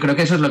 Entonces yo creo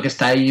que eso es lo que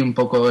está ahí un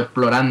poco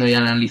explorando y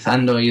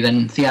analizando y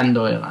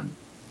denunciando Egan.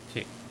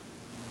 Sí.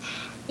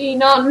 Y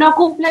no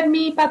cumples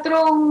el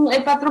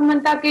patrón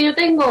mental que yo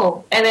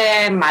tengo,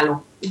 eres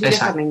malo,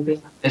 directamente.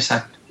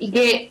 Exacto. Y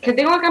que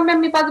tengo que cambiar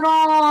mi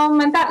patrón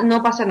mental,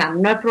 no pasa nada,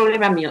 no es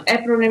problema mío, es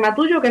problema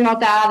tuyo que no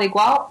te has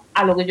adecuado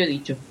a lo que yo he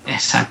dicho.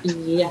 Exacto.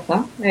 Y ya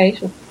está, es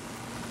eso.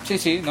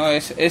 Sí, no,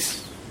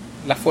 es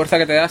la fuerza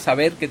que te da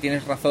saber que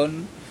tienes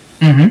razón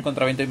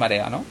contra viento y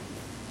marea, ¿no?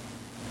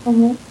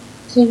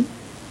 Sí.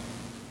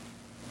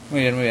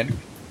 Muy bien.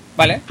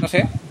 Vale, no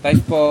sé,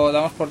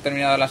 damos por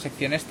terminada la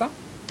sección esta.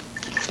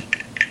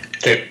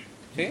 Sí.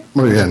 ¿Sí?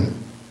 Muy bien.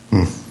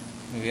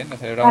 Muy bien, lo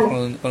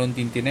celebramos con un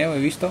tintineo, he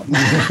visto.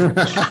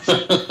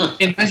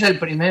 Que no es el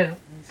primero.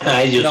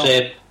 Ay,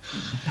 Josep.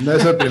 No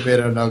es el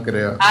primero, no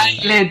creo. Ay,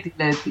 Leti.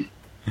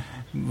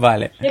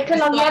 Vale. Es que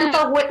los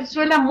vientos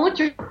suenan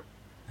mucho.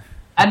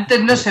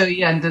 Antes no se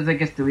oía, antes de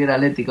que estuviera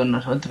Leti con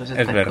nosotros.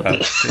 Es verdad.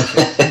 Cosa.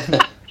 Sí.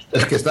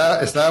 Es que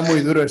estaba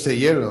muy duro ese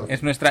hielo.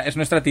 Es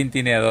nuestra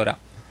tintineadora.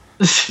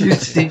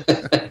 Sí.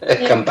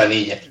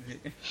 Campanilla.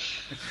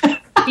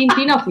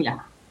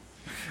 Tintinófila.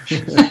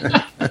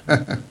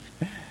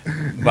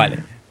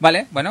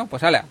 Vale, bueno,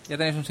 pues ala, ya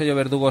tenéis un sello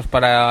Verdugos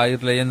para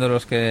ir leyendo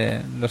los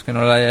que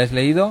no lo hayáis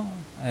leído.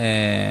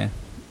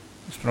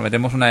 Os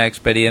prometemos una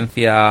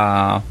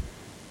experiencia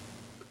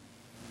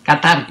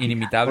Qatar.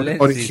 inimitable.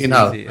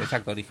 Original. Sí,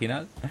 exacto,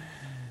 original.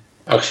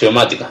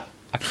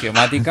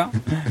 Axiomática.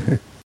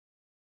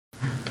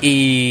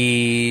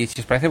 Y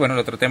si os parece, bueno, el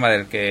otro tema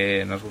del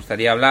que nos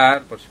gustaría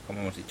hablar, pues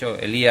como hemos dicho,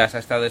 Elías ha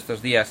estado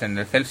estos días en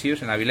el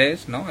Celsius, en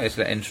Avilés, ¿no? Es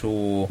en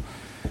su...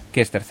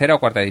 ¿Qué es? ¿Tercera o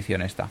cuarta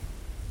edición esta?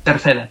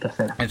 Tercera.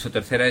 En su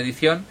tercera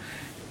edición.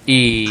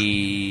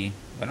 Y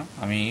bueno,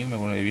 a mí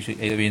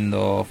he ido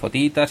viendo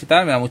fotitas y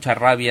tal, me da mucha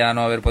rabia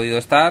no haber podido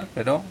estar,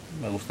 pero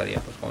me gustaría,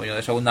 pues como yo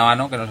de segunda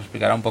mano, que nos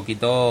explicara un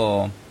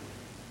poquito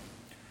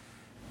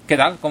qué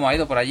tal, cómo ha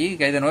ido por allí,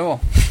 qué hay de nuevo.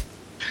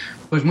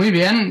 Pues muy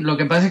bien, lo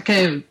que pasa es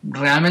que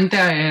realmente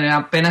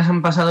apenas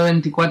han pasado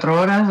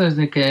 24 horas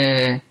desde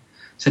que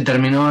se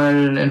terminó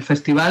el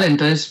festival,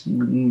 entonces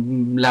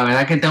la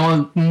verdad que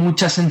tengo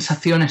muchas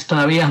sensaciones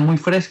todavía muy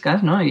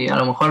frescas, ¿no? Y a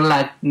lo mejor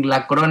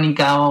la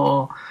crónica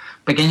o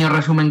pequeño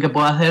resumen que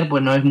puedo hacer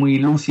pues no es muy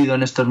lúcido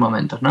en estos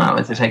momentos, ¿no? A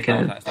veces hay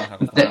que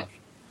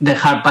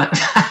dejar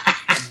pasar.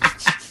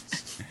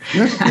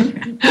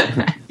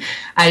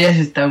 Ahí has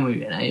estado muy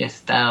bien, ahí has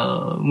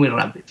estado muy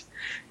rápido.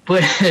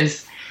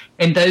 Pues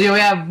entonces yo voy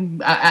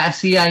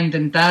a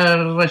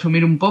intentar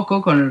resumir un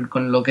poco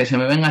con lo que se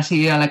me venga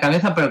así a la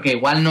cabeza, pero que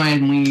igual no es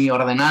muy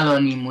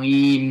ordenado, ni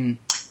muy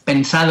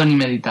pensado, ni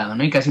meditado,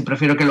 ¿no? Y casi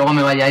prefiero que luego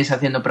me vayáis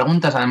haciendo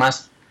preguntas.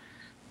 Además,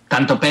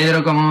 tanto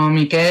Pedro como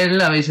Miquel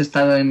habéis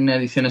estado en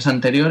ediciones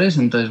anteriores,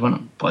 entonces,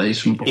 bueno,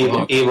 podéis un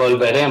poco... Y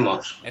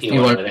volveremos. Y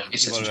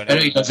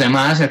los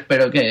demás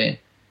espero que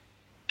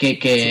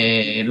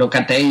lo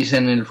catéis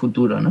en el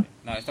futuro, ¿no?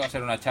 No, esto va a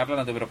ser una charla,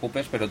 no te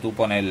preocupes, pero tú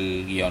pon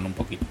el guión un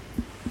poquito.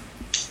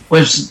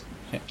 Pues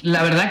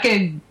la verdad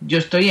que yo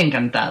estoy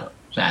encantado.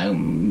 O sea,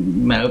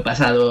 me lo he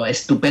pasado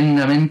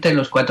estupendamente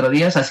los 4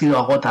 días, ha sido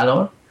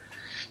agotador.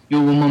 Y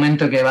hubo un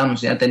momento que,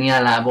 vamos, ya tenía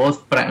la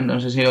voz,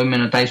 no sé si hoy me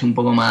notáis un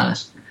poco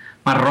más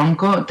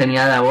ronco,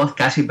 tenía la voz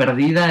casi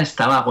perdida,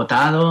 estaba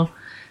agotado,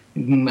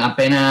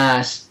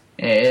 apenas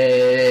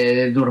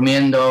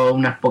durmiendo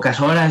unas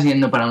pocas horas,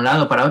 yendo para un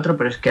lado, para otro,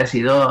 pero es que ha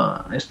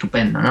sido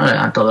estupendo, ¿no?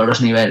 A todos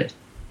los niveles.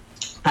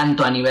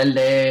 Tanto a nivel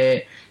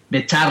de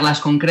charlas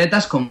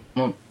concretas,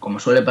 como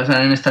suele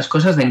pasar en estas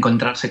cosas, de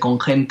encontrarse con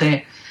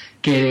gente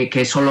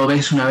que solo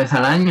ves una vez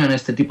al año en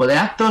este tipo de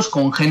actos,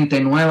 con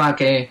gente nueva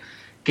que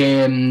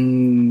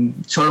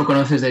solo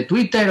conoces de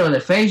Twitter o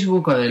de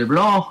Facebook o del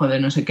blog o de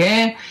no sé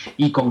qué,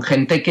 y con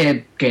gente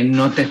que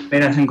no te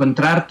esperas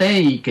encontrarte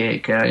y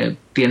que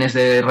tienes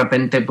de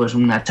repente pues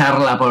una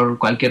charla por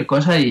cualquier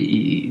cosa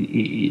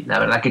y la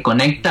verdad que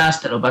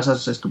conectas, te lo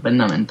pasas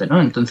estupendamente, ¿no?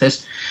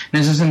 Entonces,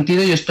 en ese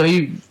sentido yo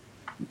estoy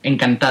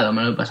encantado,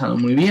 me lo he pasado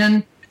muy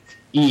bien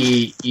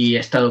y he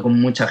estado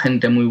con mucha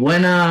gente muy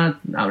buena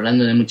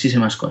hablando de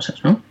muchísimas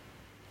cosas, ¿no?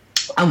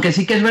 Aunque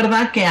sí que es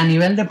verdad que a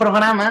nivel de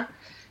programa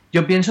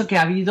yo pienso que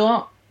ha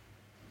habido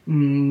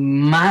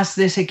más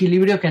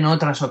desequilibrio que en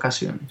otras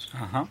ocasiones.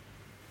 Ajá.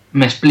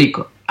 Me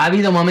explico. Ha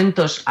habido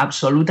momentos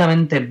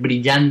absolutamente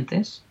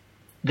brillantes,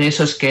 de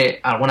esos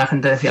que alguna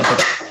gente decía,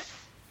 pues,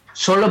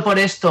 solo por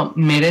esto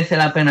merece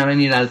la pena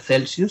venir al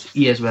Celsius,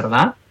 y es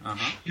verdad. Ajá.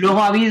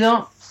 Luego ha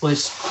habido,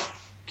 pues,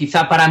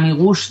 quizá para mi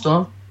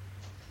gusto,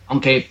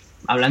 aunque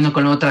hablando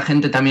con otra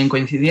gente también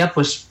coincidía,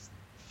 pues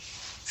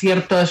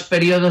ciertos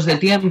periodos de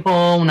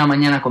tiempo, una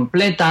mañana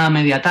completa,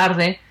 media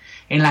tarde,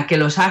 en la que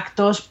los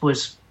actos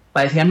pues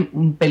parecían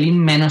un pelín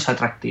menos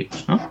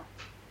atractivos, ¿no?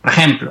 Por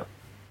ejemplo,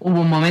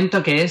 hubo un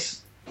momento que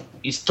es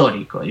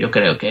histórico, yo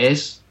creo que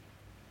es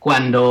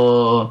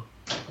cuando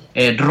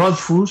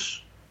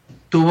Rothfuss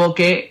tuvo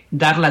que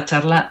dar la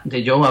charla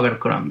de Joe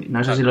Abercrombie.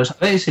 No sé si lo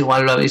sabéis,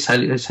 igual lo habéis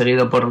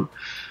seguido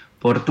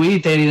por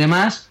Twitter y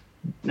demás.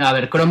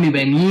 Abercrombie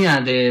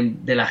venía de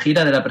la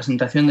gira de la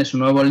presentación de su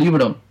nuevo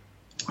libro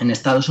en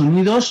Estados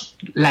Unidos,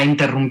 la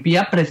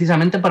interrumpía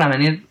precisamente para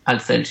venir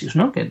al Celsius,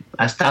 ¿no? Que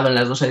ha estado en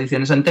las 2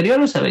 ediciones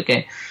anteriores, se ve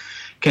que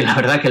la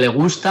verdad que le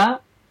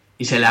gusta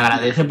y se le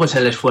agradece pues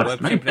el esfuerzo,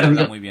 ¿no? Siempre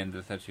habla muy bien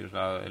del Celsius,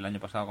 el año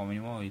pasado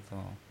conmigo hizo...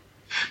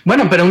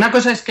 Bueno, pero una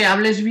cosa es que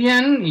hables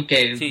bien y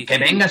que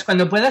vengas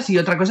cuando puedas, y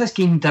otra cosa es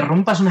que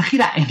interrumpas una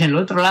gira en el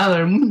otro lado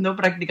del mundo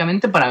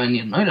prácticamente para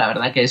venir, ¿no? Y la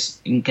verdad que es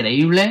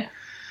increíble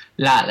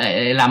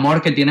el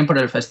amor que tiene por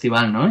el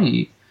festival, ¿no?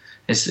 Y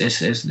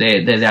es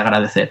de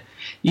agradecer.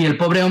 Y el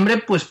pobre hombre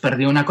pues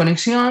perdió una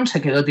conexión,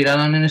 se quedó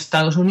tirado en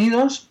Estados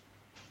Unidos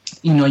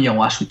y no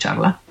llegó a su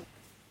charla.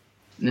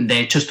 De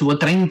hecho estuvo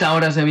 30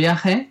 horas de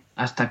viaje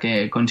hasta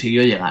que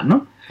consiguió llegar,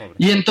 ¿no? Pobre.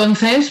 Y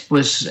entonces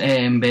pues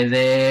en vez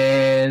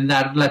de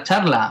dar la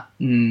charla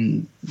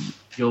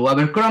Joe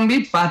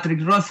Abercrombie,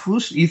 Patrick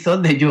Rothfuss hizo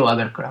de Joe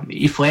Abercrombie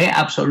y fue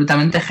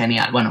absolutamente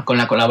genial. Bueno, con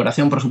la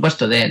colaboración por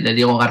supuesto de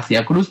Diego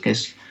García Cruz, que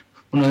es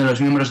uno de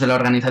los miembros de la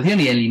organización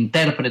y el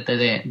intérprete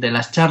de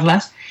las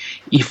charlas,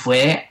 y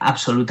fue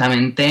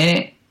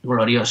absolutamente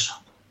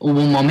glorioso. Hubo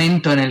un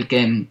momento en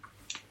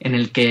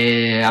el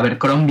que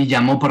Abercrombie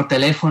llamó por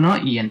teléfono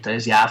y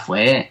entonces ya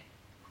fue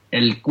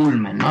el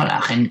culmen, ¿no?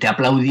 La gente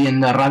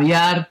aplaudiendo a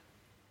rabiar,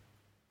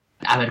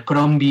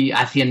 Abercrombie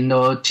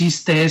haciendo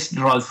chistes,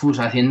 Rothfuss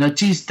haciendo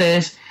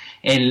chistes,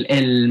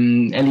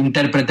 el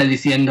intérprete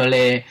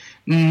diciéndole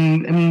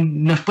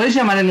 ¿nos puedes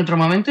llamar en otro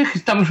momento? Es que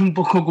estamos un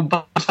poco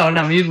ocupados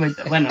ahora mismo.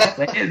 Bueno,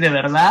 de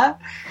verdad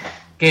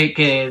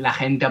que la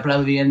gente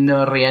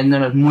aplaudiendo,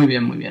 riéndonos, muy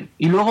bien, muy bien.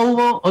 Y luego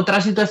hubo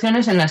otras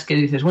situaciones en las que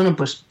dices, bueno,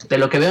 pues de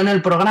lo que veo en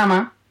el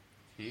programa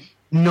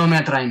no me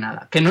atrae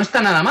nada. Que no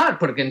está nada mal,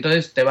 porque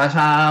entonces te vas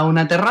a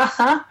una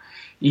terraza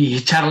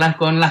y charlas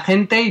con la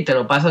gente y te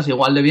lo pasas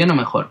igual de bien o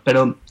mejor.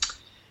 Pero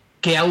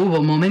que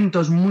hubo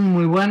momentos muy,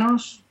 muy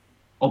buenos,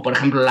 o por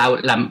ejemplo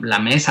la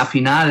mesa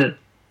final,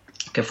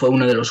 que fue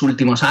uno de los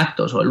últimos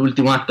actos, o el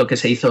último acto que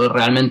se hizo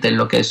realmente en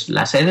lo que es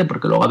la sede,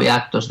 porque luego había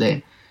actos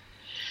de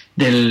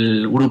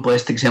del grupo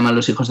este que se llama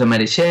Los Hijos de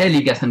Mary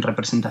Shelley, que hacen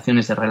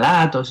representaciones de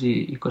relatos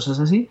y cosas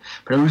así.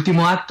 Pero el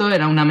último acto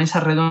era una mesa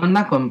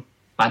redonda con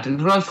Patrick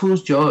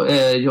Rothfuss,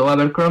 Joe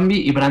Abercrombie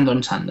y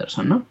Brandon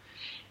Sanderson, ¿no?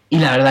 Y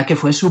la verdad que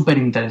fue súper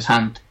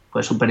interesante.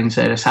 Fue súper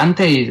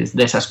interesante y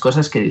de esas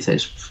cosas que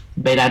dices,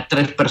 ver a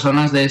 3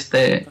 personas de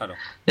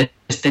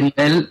este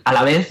nivel a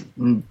la vez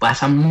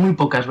pasa muy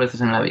pocas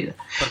veces en la vida.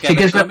 Porque sí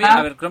que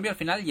Abercrombie al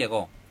final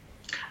llegó.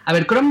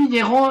 Abercrombie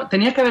llegó,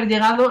 tenía que haber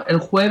llegado el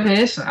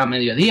jueves a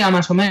mediodía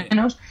más o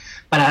menos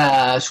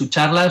para su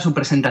charla, su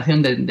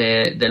presentación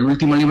del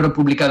último libro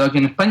publicado aquí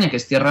en España, que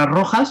es Tierras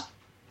Rojas,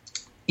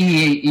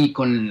 y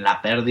con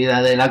la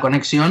pérdida de la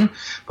conexión,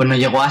 pues no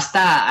llegó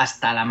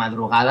hasta la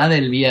madrugada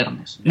del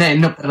viernes.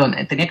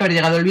 Tenía que haber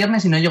llegado el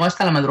viernes y no llegó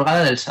hasta la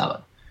madrugada del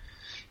sábado.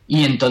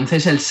 Y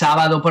entonces el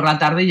sábado por la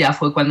tarde ya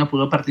fue cuando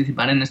pudo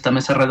participar en esta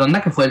mesa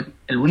redonda, que fue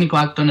el único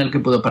acto en el que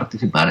pudo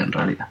participar en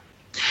realidad.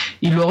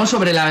 Y luego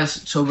por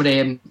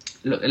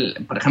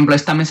ejemplo,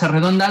 esta mesa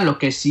redonda, lo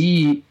que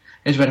sí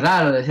es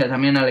verdad, lo decía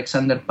también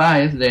Alexander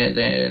Páez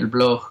del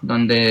blog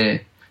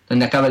donde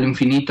acaba el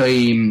infinito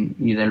y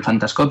del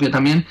fantascopio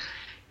también,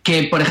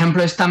 que por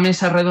ejemplo esta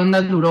mesa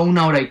redonda duró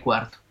 1 hora y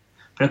cuarto.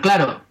 Pero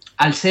claro,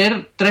 al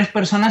ser 3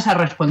 personas a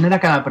responder a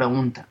cada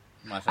pregunta,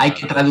 hay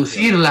que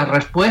traducir las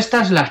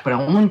respuestas, las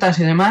preguntas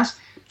y demás.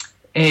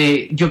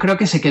 Yo creo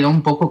que se quedó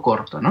un poco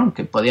corto, ¿no?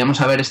 Que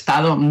podíamos haber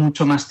estado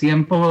mucho más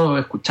tiempo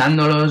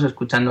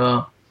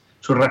escuchando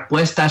sus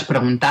respuestas,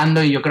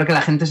 preguntando, y yo creo que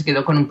la gente se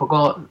quedó con un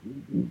poco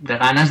de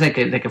ganas de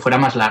que fuera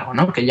más largo,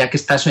 ¿no? Que ya que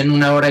estás en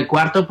 1 hora y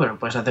cuarto, pero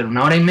puedes hacer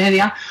 1 hora y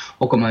media,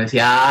 o como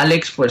decía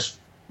Alex, pues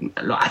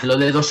hazlo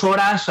de 2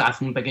 horas, haz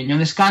un pequeño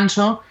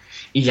descanso,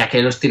 y ya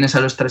que los tienes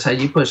a los 3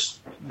 allí,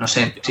 pues no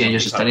sé si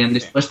ellos estarían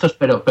dispuestos,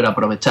 pero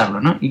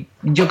aprovecharlo, ¿no? Y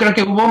yo creo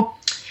que hubo,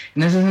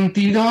 en ese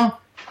sentido,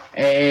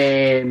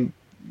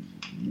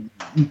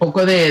 un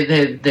poco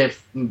de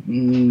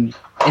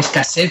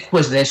escasez,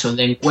 pues de eso,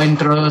 de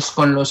encuentros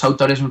con los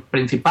autores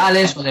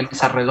principales o de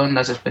mesas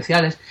redondas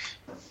especiales.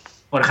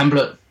 Por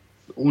ejemplo,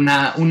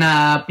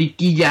 una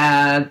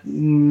piquilla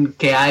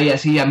que hay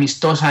así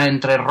amistosa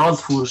entre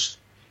Rothfuss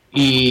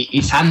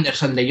y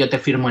Sanderson, de yo te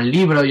firmo el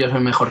libro, yo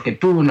soy mejor que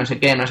tú, no sé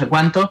qué, no sé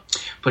cuánto,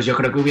 pues yo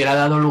creo que hubiera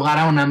dado lugar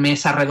a una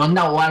mesa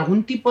redonda o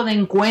algún tipo de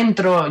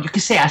encuentro, yo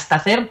qué sé, hasta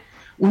hacer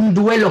un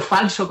duelo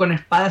falso con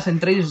espadas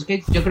entre ellos. Es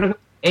que yo creo que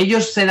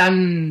ellos se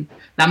dan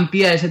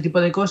pie a ese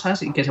tipo de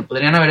cosas y que se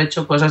podrían haber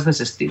hecho cosas de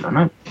ese estilo,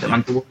 ¿no? Se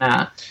mantuvo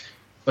una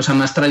cosa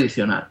más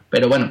tradicional.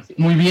 Pero bueno,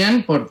 muy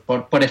bien por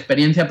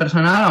experiencia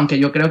personal, aunque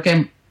yo creo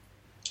que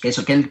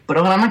el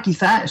programa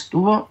quizá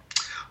estuvo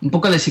un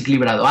poco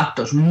desequilibrado.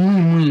 Actos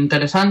muy, muy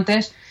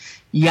interesantes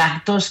y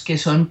actos que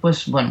son,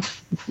 pues bueno,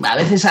 a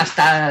veces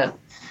hasta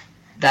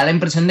da la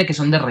impresión de que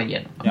son de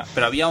relleno, ¿no? Ya,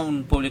 pero había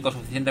un público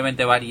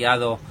suficientemente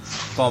variado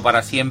como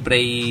para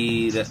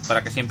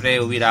para que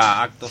siempre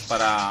hubiera actos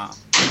para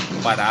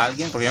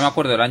alguien, porque yo me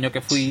acuerdo el año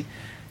que fui,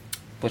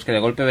 pues que de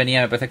golpe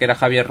venía, me parece que era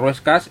Javier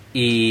Ruescas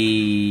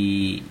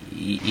y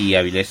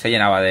Avilés se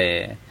llenaba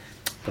de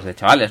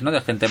chavales, ¿no?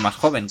 De gente más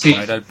joven, que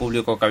no era el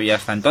público que había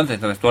hasta entonces.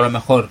 Entonces tú a lo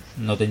mejor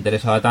no te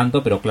interesaba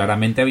tanto, pero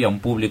claramente había un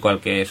público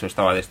al que eso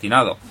estaba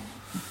destinado.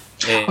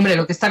 Hombre,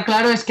 lo que está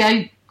claro es que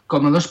hay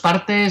como 2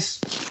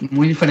 partes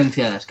muy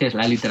diferenciadas, que es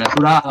la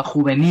literatura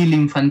juvenil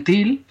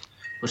infantil,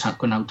 pues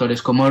con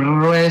autores como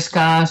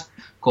Ruescas,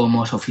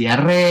 como Sofía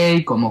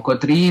Rey, como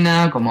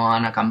Cotrina, como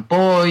Ana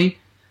Campoy,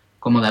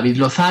 como David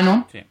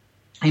Lozano, sí.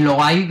 Y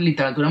luego hay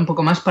literatura un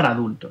poco más para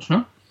adultos,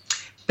 ¿no?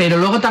 Pero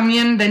luego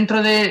también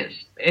dentro de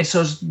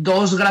esos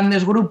 2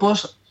 grandes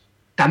grupos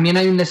también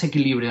hay un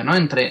desequilibrio, ¿no?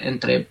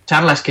 Entre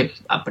charlas que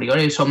a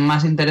priori son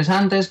más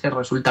interesantes, que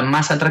resultan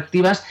más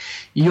atractivas,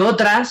 y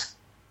otras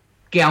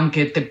que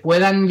aunque te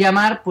puedan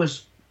llamar,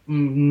 pues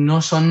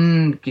no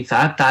son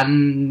quizá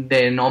tan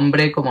de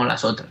nombre como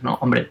las otras, ¿no?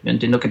 Hombre, yo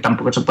entiendo que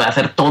tampoco se puede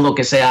hacer todo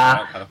que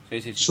sea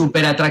sí.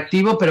 Súper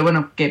atractivo, pero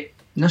bueno, que,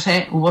 no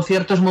sé, hubo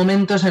ciertos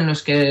momentos en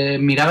los que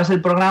mirabas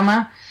el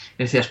programa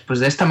y decías,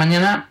 pues de esta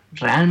mañana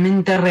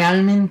realmente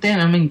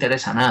no me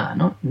interesa nada,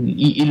 ¿no?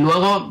 Y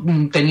luego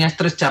tenías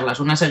 3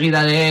 charlas, una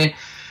seguida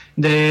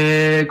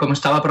de como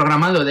estaba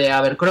programado, de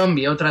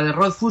Abercrombie, otra de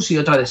Rothfuss y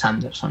otra de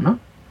Sanderson, ¿no?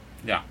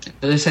 Ya.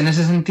 Entonces, en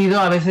ese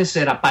sentido, a veces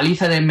era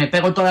paliza de me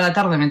pego toda la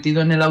tarde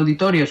metido en el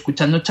auditorio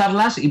escuchando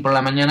charlas y por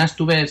la mañana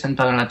estuve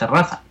sentado en la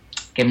terraza.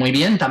 Que muy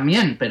bien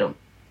también, pero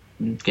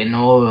que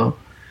no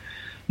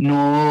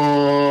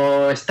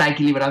está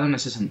equilibrado en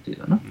ese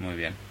sentido, ¿no? Muy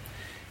bien.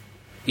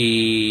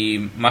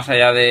 Y más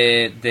allá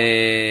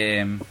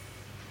de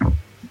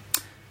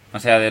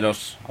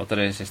los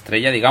autores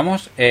estrella,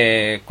 digamos,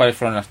 ¿cuáles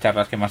fueron las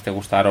charlas que más te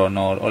gustaron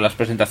o las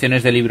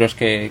presentaciones de libros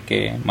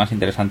que más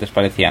interesantes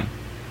parecían?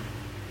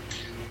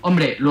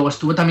 Hombre, luego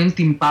estuvo también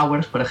Tim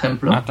Powers, por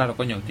ejemplo. Ah, claro,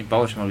 coño, Tim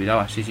Powers se me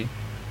olvidaba, sí.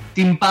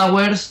 Tim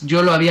Powers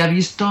yo lo había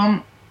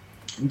visto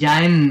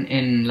ya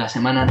en la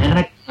Semana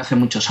Negra hace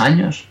muchos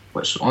años,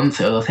 pues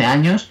 11 o 12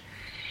 años,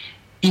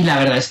 y la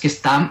verdad es que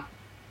está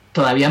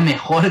todavía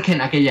mejor que en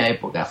aquella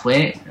época.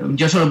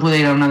 Yo solo pude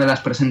ir a una de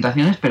las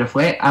presentaciones, pero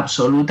fue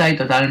absoluta y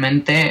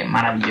totalmente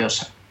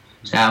maravillosa.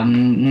 O sea,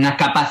 una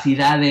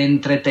capacidad de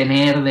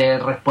entretener, de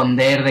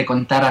responder, de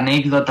contar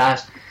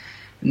anécdotas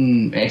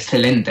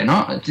excelente,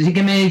 ¿no? Sí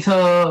que me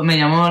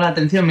llamó la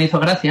atención, me hizo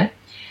gracia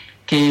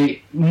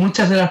que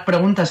muchas de las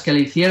preguntas que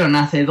le hicieron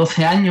hace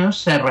 12 años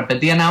se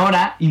repetían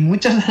ahora y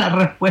muchas de las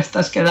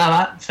respuestas que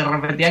daba se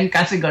repetían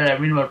casi con las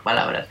mismas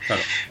palabras.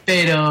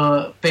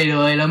 Claro.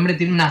 Pero el hombre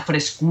tiene una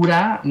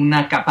frescura,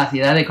 una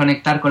capacidad de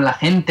conectar con la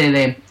gente,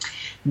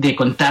 de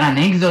contar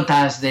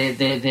anécdotas,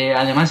 de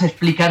además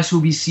explicar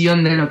su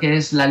visión de lo que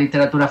es la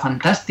literatura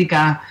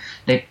fantástica,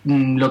 de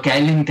lo que a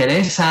él le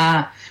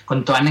interesa.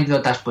 Contó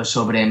anécdotas pues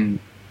sobre,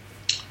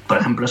 por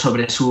ejemplo,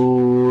 sobre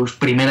sus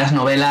primeras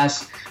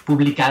novelas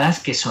publicadas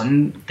que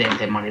son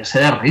de morirse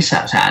de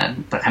risa. O sea,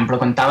 por ejemplo,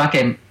 contaba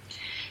que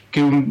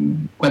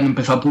cuando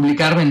empezó a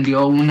publicar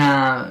vendió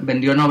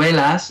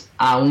novelas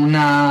a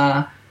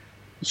una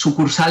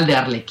sucursal de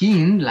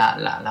Arlequín,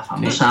 la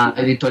famosa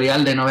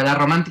editorial de novela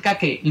romántica,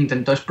 que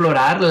intentó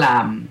explorar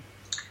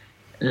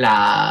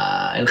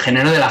el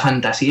género de la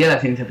fantasía y de la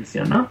ciencia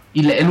ficción, ¿no?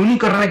 Y el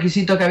único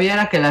requisito que había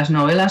era que las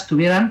novelas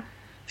tuvieran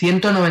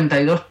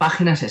 192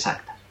 páginas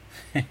exactas.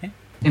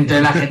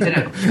 Entonces la gente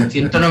era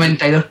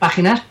 192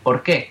 páginas,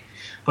 ¿por qué?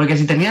 Porque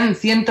si tenían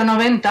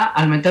 190,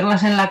 al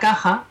meterlas en la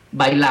caja,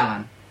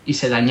 bailaban y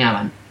se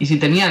dañaban. Y si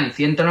tenían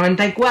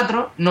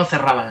 194, no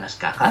cerraban las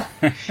cajas.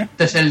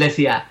 Entonces él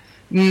decía,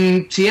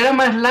 si era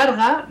más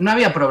larga, no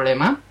había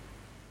problema.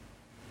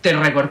 Te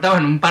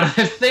recortaban un par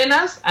de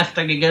escenas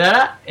hasta que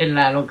quedara en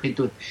la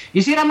longitud.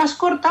 Y si era más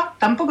corta,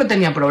 tampoco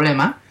tenía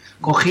problema.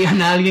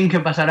 Cogían a alguien que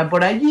pasara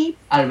por allí,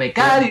 al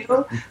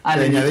becario...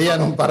 Le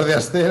añadían un par de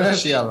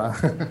escenas y ala.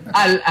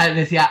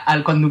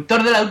 Al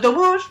conductor del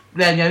autobús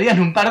le añadían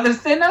un par de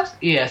escenas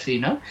y así,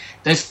 ¿no?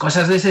 Entonces,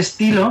 cosas de ese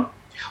estilo,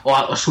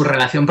 o su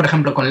relación, por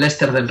ejemplo, con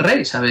Lester del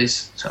Rey,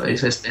 ¿sabéis?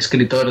 Este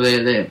escritor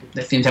de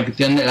ciencia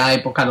ficción de la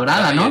época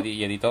dorada, ¿no?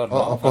 Y editor,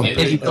 ¿no?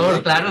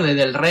 Editor, claro, de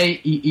Del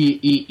Rey,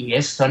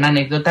 y son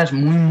anécdotas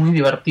muy, muy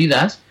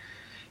divertidas,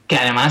 que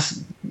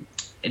además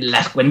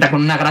las cuenta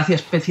con una gracia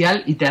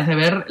especial y te hace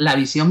ver la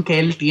visión que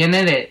él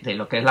tiene de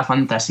lo que es la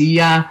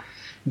fantasía,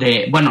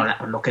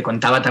 lo que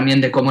contaba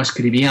también de cómo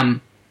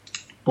escribían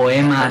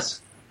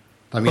poemas.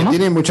 También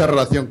tiene mucha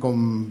relación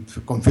con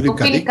Philip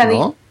K. Dick,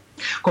 ¿no?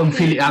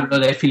 Hablo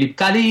de Philip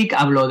K. Dick,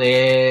 hablo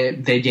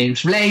de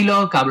James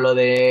Blaylock, hablo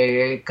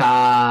de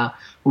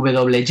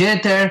K.W.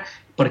 Jeter,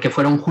 porque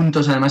fueron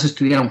juntos, además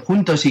estudiaron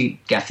juntos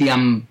y que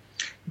hacían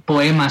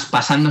poemas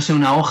pasándose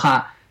una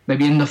hoja,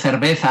 bebiendo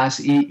cervezas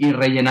y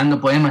rellenando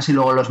poemas y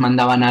luego los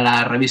mandaban a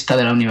la revista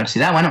de la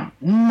universidad. Bueno,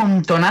 un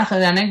montonazo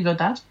de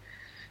anécdotas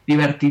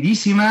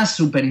divertidísimas,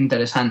 súper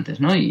interesantes,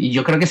 ¿no? Y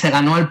yo creo que se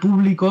ganó al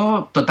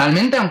público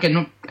totalmente, aunque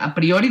no, a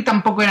priori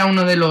tampoco era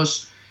uno de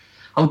los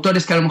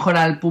autores que a lo mejor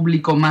al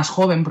público más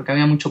joven, porque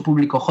había mucho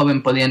público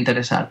joven, podía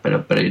interesar,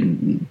 pero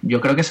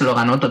yo creo que se lo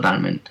ganó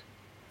totalmente.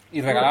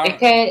 Y regalaba... Es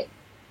que...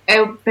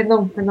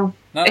 perdón.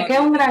 Es que es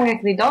un gran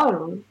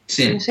escritor.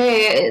 Sí. No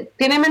sé,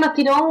 tiene menos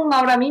tirón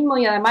ahora mismo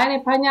y además en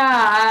España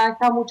ha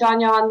estado muchos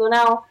años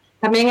abandonado.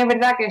 También es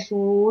verdad que sus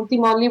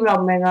últimos libros,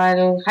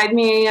 el Hide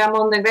Me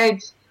Among the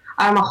Greats,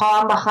 a lo mejor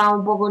han bajado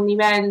un poco el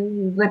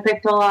nivel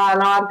respecto a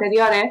los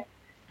anteriores,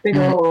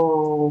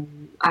 pero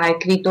ha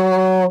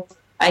escrito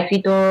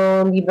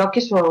libros que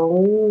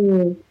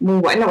son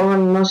muy buenos.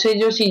 No sé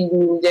yo si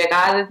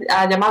llegar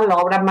a llamarlo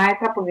obras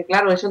maestras, porque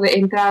claro, eso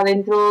entra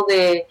dentro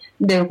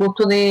del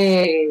gusto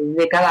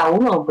de cada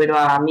uno, pero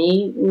a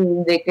mí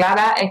de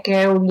Clara es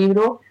que es un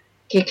libro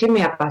que es que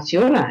me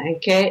apasiona, es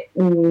que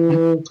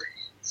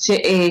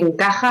se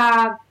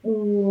encaja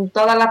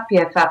todas las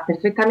piezas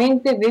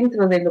perfectamente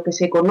dentro de lo que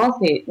se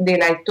conoce de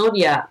la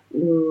historia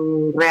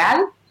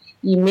real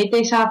y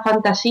mete esa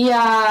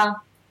fantasía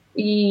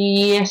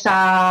y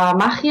esa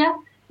magia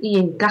y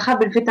encaja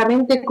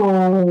perfectamente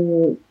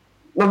con...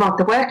 Vamos,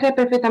 te puedes creer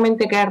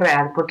perfectamente que es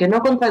real, porque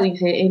no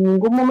contradice en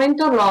ningún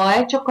momento los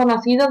hechos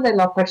conocidos de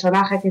los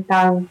personajes que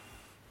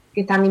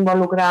están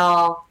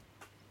involucrados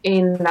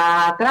en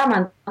la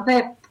trama.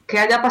 Entonces, que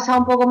haya pasado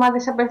un poco más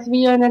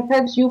desapercibido en el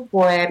Celsius,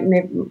 pues,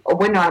 o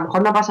bueno, a lo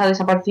mejor no ha pasado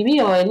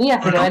desapercibido, Elías,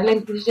 pero es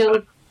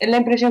la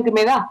impresión que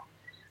me da.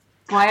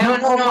 Pues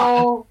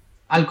no.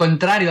 Al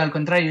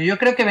contrario, yo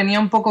creo que venía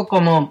un poco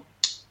como,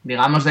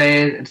 digamos,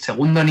 de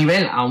segundo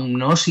nivel, aún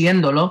no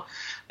siéndolo,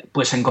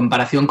 pues en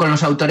comparación con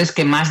los autores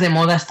que más de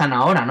moda están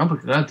ahora, ¿no?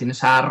 Porque claro,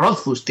 tienes a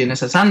Rothfuss,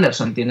 tienes a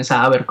Sanderson, tienes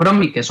a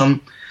Abercrombie, que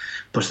son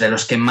pues de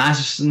los que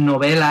más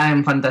novela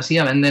en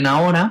fantasía venden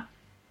ahora,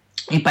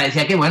 y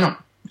parecía que, bueno,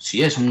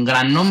 sí, es un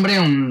gran nombre,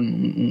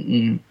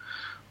 un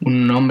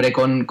nombre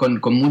con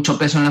mucho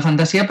peso en la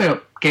fantasía,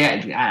 pero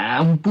que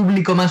a un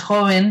público más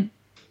joven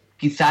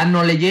quizá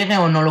no le llegue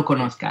o no lo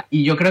conozca.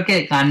 Y yo creo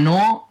que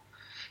ganó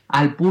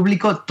al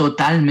público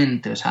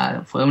totalmente, o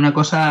sea, fue una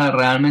cosa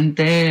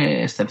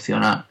realmente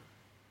excepcional.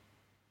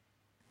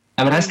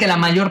 La verdad es que la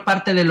mayor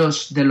parte de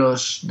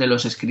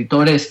los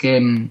escritores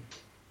que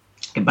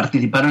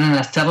participaron en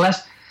las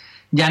charlas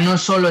ya no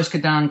solo es que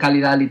tengan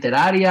calidad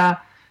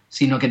literaria,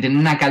 sino que tienen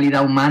una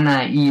calidad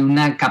humana y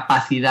una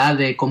capacidad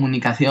de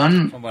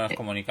comunicación. Son buenos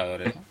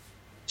comunicadores, ¿no?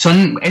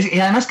 y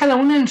además cada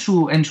uno en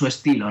su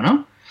estilo,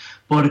 ¿no?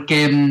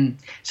 Porque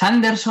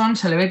Sanderson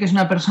se le ve que es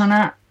una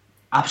persona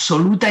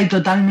absoluta y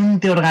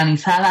totalmente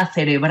organizada,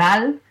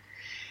 cerebral,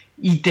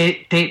 y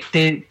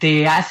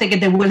te hace que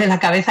te vuele la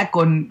cabeza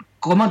con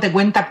cómo te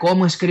cuenta,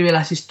 cómo escribe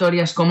las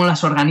historias, cómo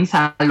las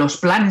organiza, los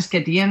planes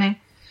que tiene.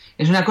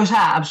 Es una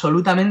cosa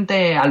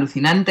absolutamente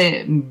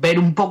alucinante ver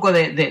un poco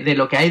de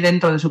lo que hay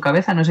dentro de su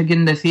cabeza. No sé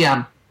quién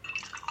decía,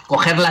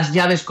 coger las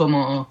llaves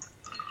como...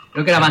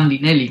 Creo que era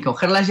Bandinelli,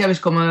 coger las llaves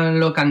como en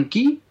Lock and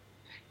Key.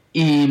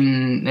 Y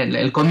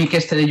el cómic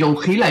este de Joe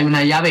Hill, hay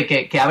una llave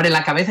que abre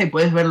la cabeza y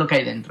puedes ver lo que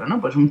hay dentro,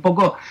 ¿no? Pues un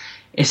poco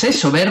es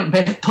eso,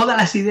 ver todas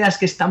las ideas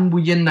que están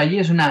bullendo allí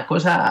es una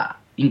cosa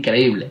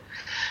increíble.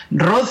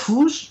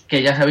 Rothfuss,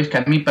 que ya sabéis que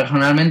a mí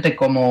personalmente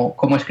como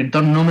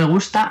escritor no me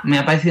gusta, me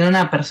ha parecido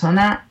una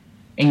persona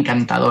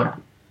encantadora.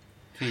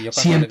 Sí, yo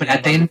siempre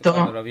atento.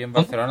 Cuando lo vi en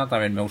Barcelona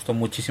también me gustó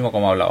muchísimo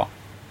cómo hablaba.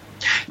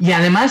 Y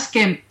además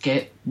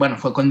que bueno,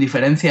 fue con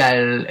diferencia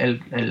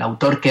el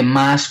autor que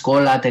más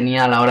cola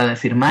tenía a la hora de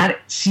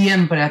firmar,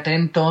 siempre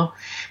atento.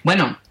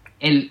 Bueno,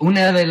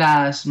 una de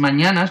las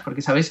mañanas,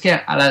 porque sabéis que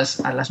a las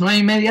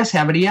 9:30 se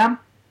abría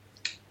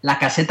la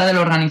caseta de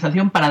la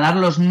organización para dar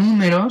los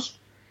números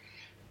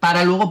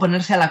para luego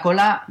ponerse a la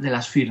cola de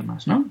las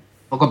firmas, ¿no?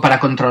 Un poco para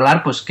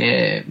controlar, pues,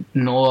 que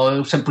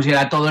no se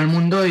pusiera todo el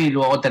mundo y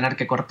luego tener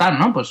que cortar,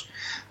 ¿no? Pues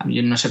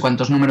yo no sé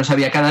cuántos números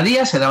había cada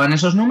día, se daban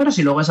esos números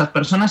y luego esas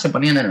personas se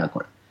ponían en la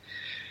cola.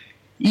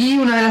 Y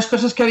una de las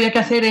cosas que había que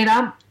hacer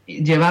era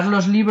llevar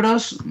los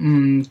libros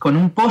con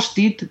un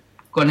post-it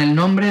con el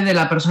nombre de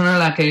la persona a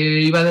la que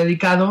iba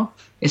dedicado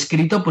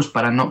escrito, pues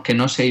para que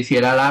no se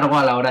hiciera largo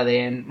a la hora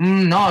de...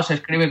 no, se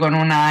escribe con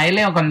una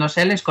L o con 2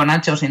 L's, con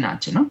H o sin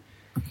H, ¿no?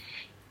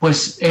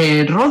 Pues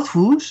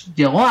Rothfuss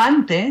llegó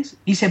antes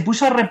y se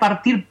puso a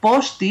repartir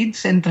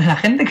post-its entre la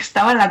gente que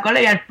estaba en la cola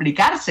y a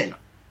explicárselo.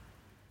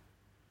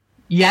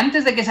 Y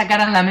antes de que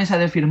sacaran la mesa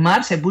de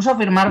firmar, se puso a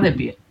firmar de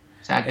pie.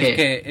 O sea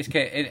que... Es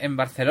que en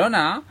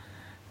Barcelona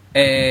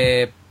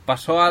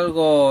pasó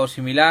algo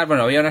similar.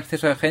 Bueno, había un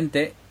exceso de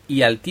gente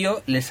y al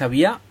tío le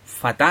sabía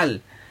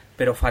fatal,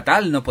 pero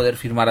fatal no poder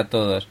firmar a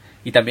todos.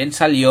 Y también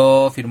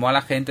salió, firmó a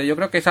la gente. Yo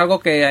creo que es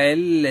algo que a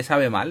él le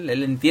sabe mal.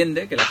 Él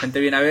entiende que la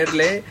gente viene a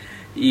verle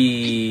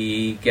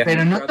y que...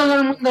 Pero no todo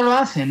el mundo lo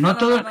hace, no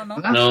todo...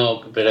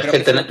 No, pero es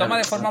que lo toma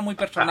de forma muy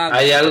personal.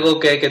 Hay algo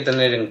que hay que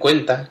tener en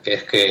cuenta, que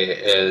es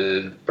que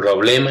el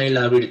problema y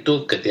la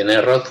virtud que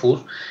tiene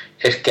Rothfuss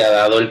es que ha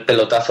dado el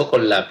pelotazo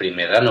con la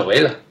primera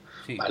novela,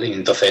 sí. ¿Vale? Y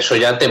entonces eso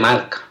ya te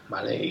marca,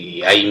 ¿vale?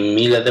 Y hay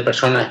miles de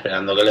personas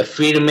esperando que les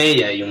firme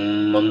y hay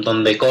un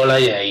montón de cola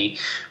y hay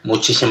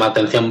muchísima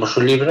atención por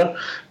sus libros,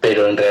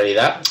 pero en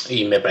realidad,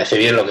 y me parece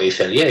bien lo que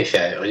dice Elías,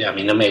 dice, oye, a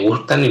mí no me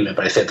gusta ni me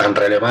parece tan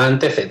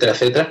relevante, etcétera,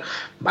 etcétera,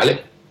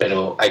 ¿vale?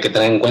 Pero hay que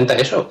tener en cuenta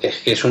eso, que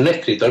es un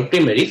escritor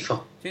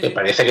primerizo, sí, que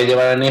parece que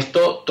llevarán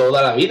esto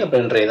toda la vida,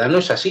 pero en realidad no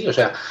es así. O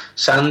sea,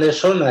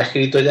 Sanderson ha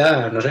escrito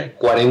ya, no sé,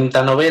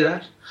 40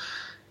 novelas,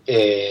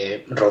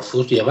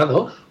 Rothfuss lleva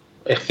 2.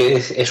 Es que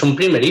es un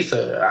primerizo.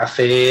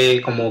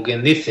 Hace, como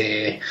quien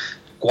dice,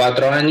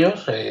 4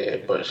 años,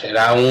 pues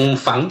era un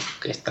fan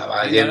que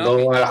estaba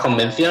yendo a las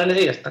convenciones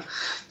y ya está.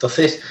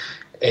 Entonces,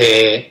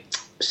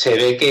 se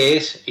ve que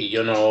es, y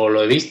yo no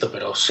lo he visto,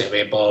 pero se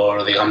ve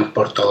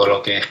por todo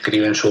lo que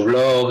escribe en su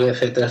blog,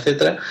 etcétera,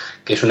 etcétera,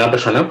 que es una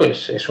persona,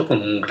 pues eso,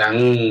 con un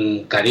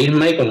gran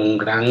carisma y con un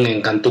gran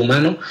encanto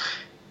humano,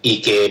 y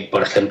que,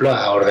 por ejemplo,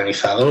 ha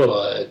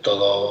organizado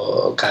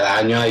todo, cada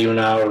año hay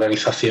una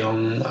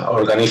organización,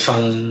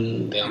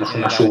 organizan,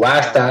 una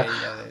subasta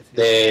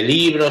de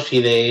libros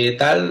y de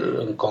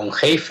tal, con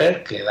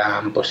Heifer, que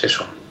dan, pues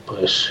eso,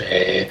 pues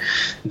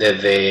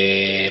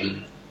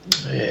desde...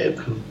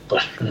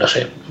 pues no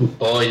sé,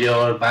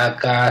 pollos,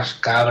 vacas,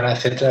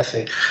 cabras, etcétera, es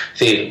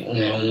decir,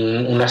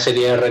 una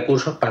serie de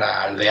recursos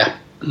para aldeas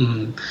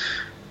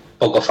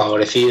poco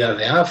favorecidas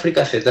de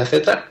África, etcétera,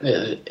 etcétera,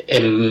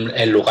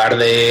 en lugar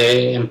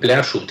de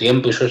emplear su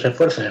tiempo y sus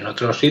esfuerzos en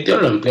otros sitios,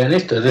 lo emplean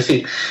esto. Es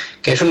decir,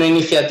 que es una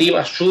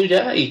iniciativa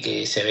suya y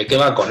que se ve que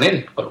va con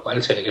él, por lo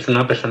cual se ve que es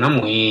una persona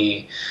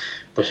muy...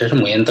 pues es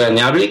muy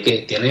entrañable y que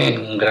tiene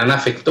un gran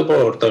afecto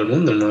por todo el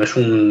mundo. No es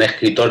un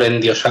escritor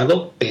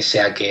endiosado, pese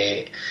a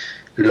que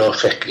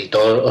los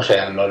escritores, o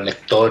sea, los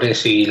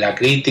lectores y la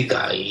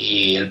crítica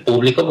y el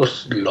público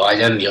pues lo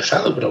hayan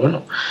endiosado, pero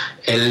bueno,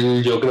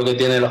 él yo creo que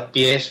tiene los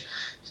pies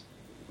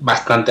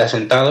bastante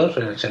asentados,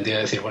 en el sentido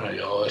de decir, bueno,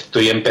 yo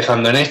estoy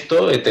empezando en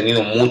esto, he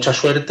tenido mucha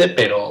suerte,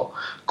 pero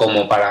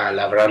como para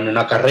labrarme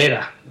una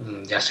carrera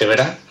ya se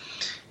verá.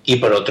 Y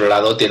por otro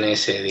lado tiene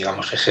ese,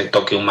 digamos, ese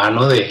toque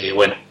humano de,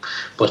 bueno,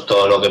 pues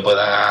todo lo que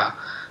pueda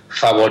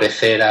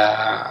favorecer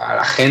a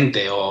la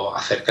gente o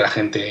hacer que la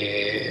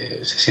gente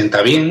se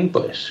sienta bien,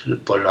 pues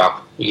lo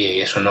hago. Y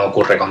eso no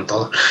ocurre con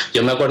todos.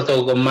 Yo me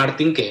acuerdo con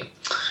Martin que,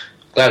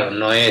 claro,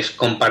 no es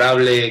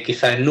comparable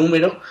quizá en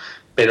número,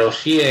 pero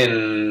sí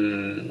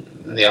en,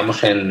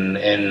 digamos,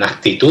 en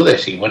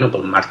actitudes. Y bueno,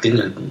 pues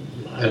Martin,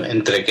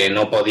 entre que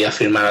no podía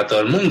firmar a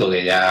todo el mundo,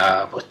 que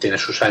ya pues tiene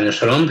sus años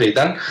el hombre y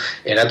tal,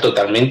 era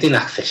totalmente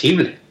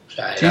inaccesible. O O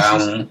sea, Sí,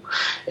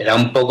 era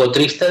un poco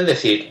triste el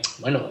decir,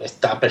 bueno,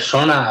 esta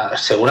persona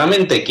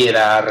seguramente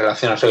quiera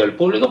relacionarse con el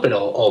público,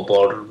 pero o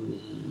por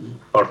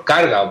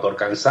carga o por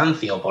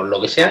cansancio o por lo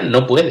que sea,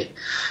 no puede,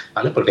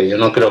 ¿vale? Porque yo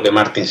no creo que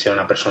Martin sea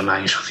una persona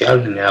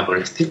insociable ni nada por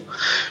el estilo.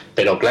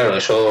 Pero claro,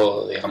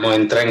 eso, digamos,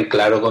 entra en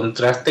claro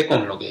contraste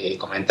con lo que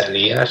comenta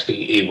Elías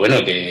y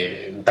bueno,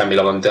 que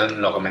también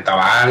lo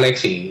comentaba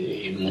Alex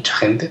y mucha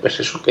gente, pues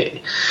eso,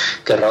 que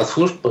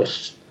Rothfuss,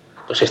 pues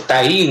está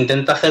ahí,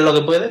 intenta hacer lo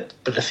que puede,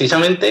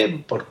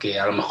 precisamente porque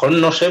a lo mejor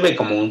no se ve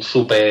como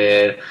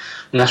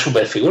una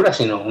super figura,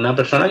 sino una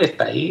persona que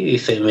está ahí y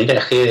dice, mira,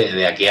 es que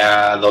de aquí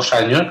a 2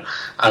 años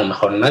a lo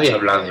mejor nadie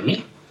habla de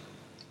mí.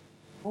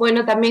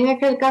 Bueno, también es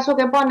que el caso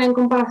que pone en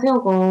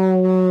comparación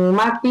con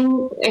Martin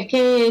es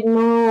que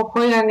no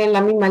juegan en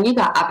la misma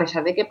liga, a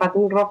pesar de que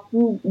Patton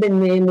Rothfuss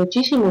vende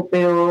muchísimo,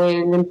 pero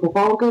el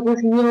empujón que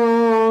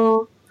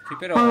recibió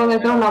Juego de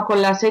Tronos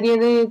con la serie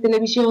de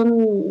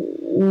televisión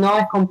no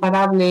es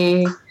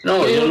comparable.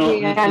 No, yo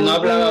no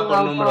hablaba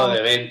por número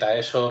de venta,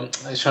 eso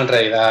en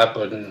realidad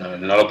pues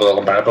no lo puedo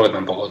comparar porque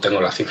tampoco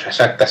tengo la cifra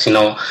exacta,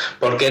 sino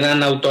porque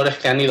eran autores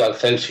que han ido al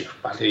Celsius,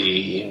 ¿vale?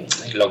 Y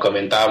lo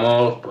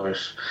comentábamos,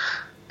 pues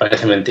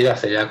parece mentira,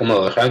 hace ya como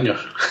 2 años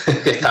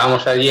que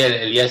estábamos allí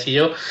Elías y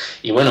yo,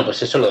 y bueno,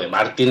 pues eso, lo de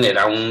Martin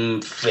era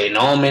un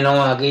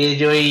fenómeno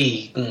aquello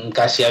y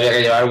casi había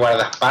que llevar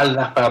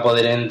guardaespaldas para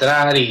poder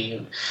entrar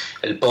y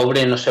el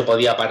pobre no se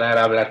podía parar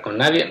a hablar con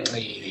nadie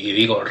y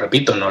digo,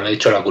 repito, no le he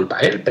hecho la culpa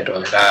a él,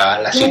 pero era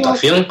la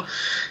situación.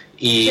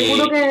 Y...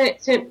 Seguro que,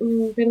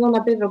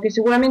 perdona Pedro, que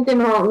seguramente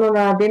no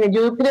la tiene.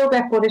 Yo creo que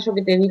es por eso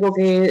que te digo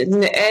que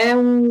es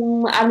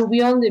un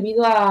aluvión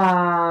debido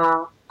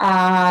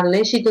al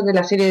éxito de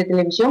la serie de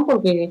televisión,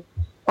 porque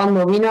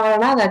cuando vino a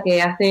Granada, que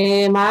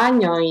hace más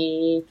años,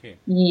 y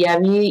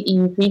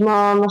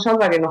fuimos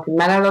nosotros a que nos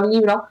firmaran los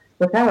libros,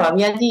 pues claro,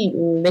 había allí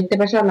 20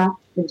 personas,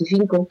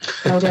 25,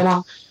 no sé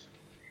más,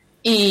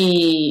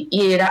 y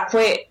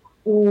fue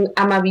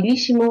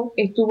amabilísimo,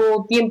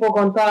 estuvo tiempo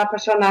con todas las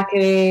personas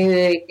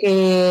que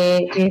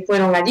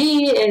fueron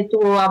allí,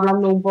 estuvo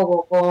hablando un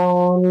poco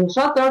con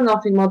nosotros,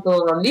 nos firmó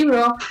todos los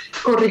libros,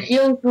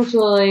 corrigió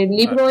incluso el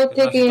libro es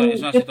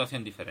una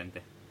situación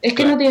diferente. Es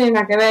que no tiene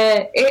nada que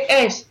ver,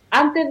 es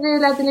antes de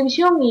la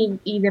televisión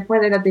y después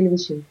de la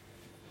televisión.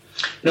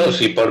 No,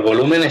 sí, por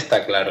volumen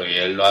está claro, y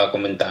él lo ha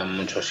comentado en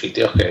muchos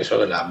sitios, que eso,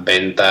 que las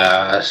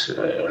ventas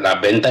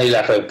y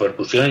la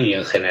repercusión y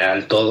en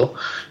general todo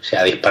se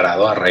ha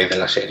disparado a raíz de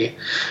la serie.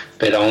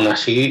 Pero aún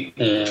así,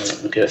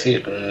 quiero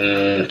decir,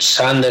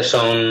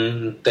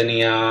 Sanderson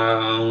tenía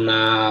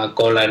una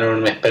cola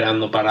enorme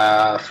esperando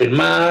para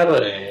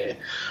firmar,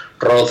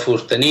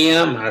 Rothfuss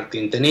tenía,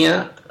 Martin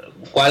tenía.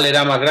 ¿Cuál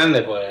era más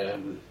grande?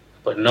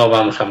 Pues no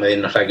vamos a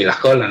medirnos aquí las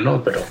colas,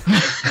 ¿no? Pero...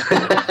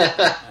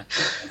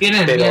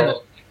 Tienes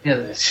miedo.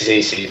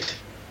 Sí,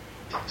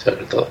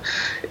 sobre todo.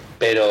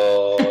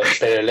 Pero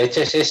el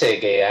hecho es ese,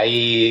 que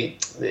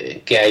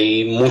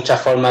hay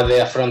muchas formas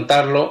de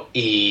afrontarlo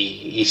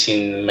y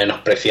sin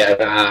menospreciar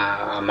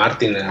a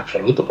Martin en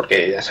absoluto,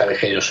 porque ya sabéis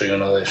que yo soy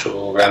uno de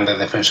sus grandes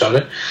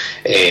defensores.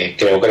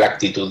 Creo que la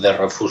actitud de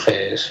Rothfuss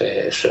es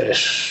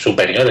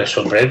superior, es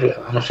soberbia,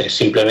 vamos, es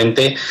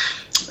simplemente...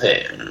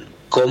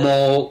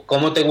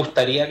 ¿Cómo te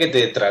gustaría que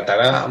te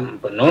tratara,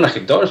 pues no un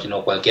escritor,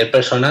 sino cualquier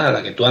persona a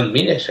la que tú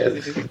admires? Es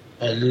decir,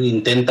 él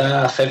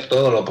intenta hacer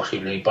todo lo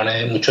posible y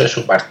pone mucho de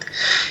su parte.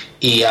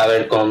 Y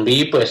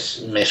Abercrombie,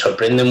 pues me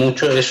sorprende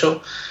mucho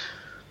eso.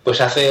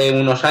 Pues hace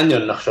unos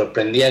años nos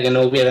sorprendía que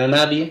no hubiera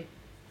nadie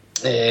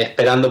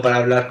esperando para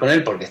hablar con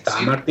él porque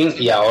estaba Martin,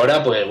 y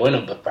ahora pues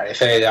bueno, pues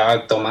parece que ya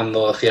va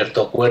tomando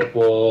cierto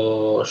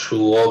cuerpo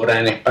su obra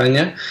en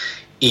España.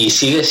 Y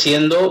sigue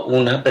siendo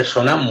una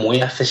persona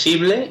muy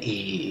accesible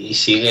y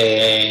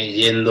sigue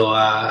yendo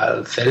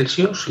al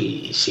Celsius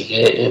y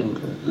sigue,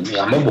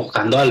 digamos,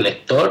 buscando al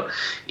lector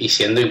y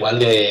siendo igual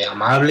de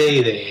amable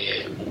y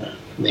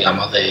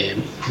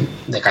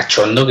de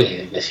cachondo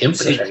que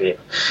siempre. Sí. O sea que,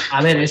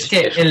 a ver, es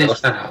que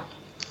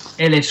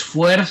el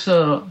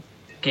esfuerzo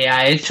que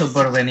ha hecho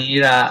por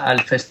venir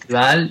al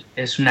festival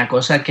es una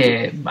cosa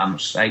que,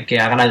 vamos, hay que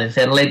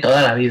agradecerle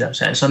toda la vida. O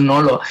sea, eso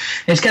no lo...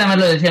 Es que además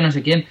lo decía no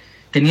sé quién.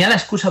 Tenía la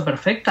excusa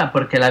perfecta,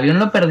 porque el avión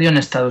lo perdió en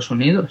Estados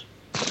Unidos.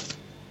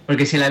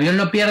 Porque si el avión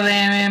lo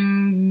pierde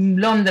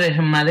en Londres,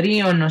 en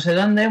Madrid o en no sé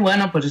dónde,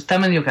 bueno, pues está a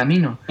medio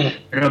camino.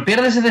 Pero lo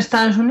pierdes en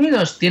Estados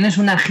Unidos, tienes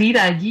una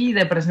gira allí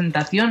de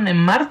presentación en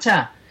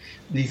marcha.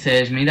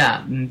 Dices,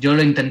 mira, yo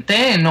lo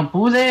intenté, no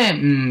pude,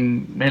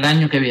 el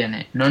año que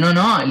viene.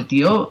 No, el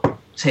tío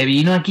se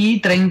vino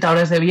aquí 30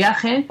 horas de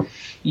viaje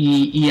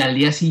y al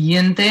día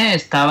siguiente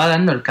estaba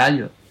dando el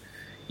callo.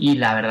 Y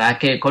la verdad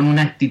que con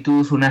una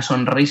actitud, una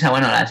sonrisa,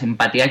 bueno, la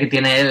simpatía que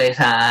tiene él,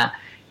 esa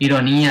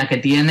ironía que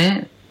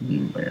tiene,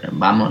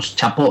 vamos,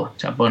 chapó,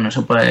 no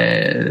se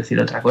puede decir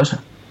otra cosa.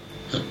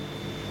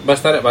 ¿Va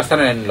a estar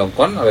en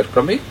Loncón,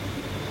 Abercrombie?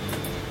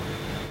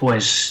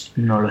 Pues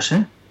no lo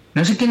sé.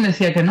 No sé quién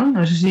decía que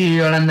no sé si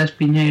Yolanda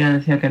Espiñeira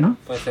decía que no.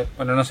 Puede ser.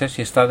 Bueno, no sé,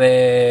 si está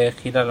de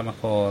gira a lo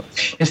mejor...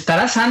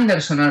 Estará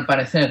Sanderson al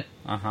parecer.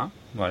 Ajá,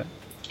 vale.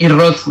 Y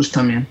Rothfuss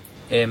también.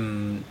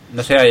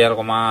 No sé, ¿hay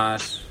algo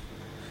más?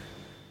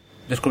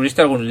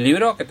 ¿Descubriste algún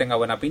libro que tenga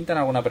buena pinta en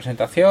alguna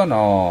presentación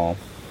o...?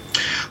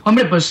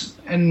 Hombre, pues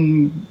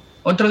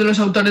otro de los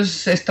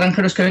autores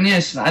extranjeros que venía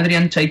es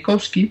Adrian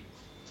Tchaikovsky,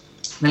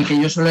 del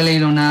que yo solo he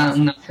leído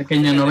una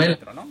pequeña novela.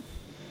 Metro, ¿no?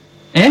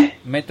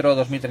 Metro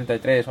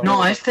 2033.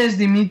 No, este es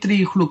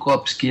Dmitry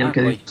Glukovsky, el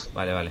que dice.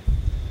 Vale.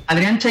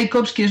 Adrian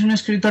Tchaikovsky es un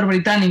escritor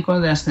británico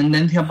de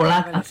ascendencia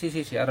polaca. Vale,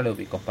 sí, ahora lo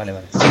ubico. Vale.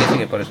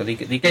 Sigue, por eso.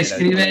 Que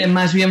escribe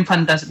más bien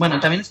fantasía. Bueno,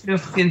 también escribe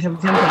ciencia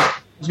ficción, pero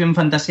más bien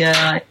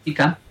fantasía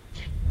épica.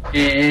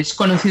 Es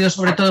conocido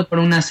sobre todo por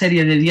una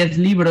serie de 10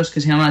 libros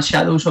que se llama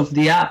Shadows of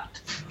the Apt,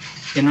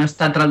 que no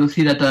está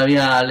traducida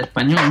todavía al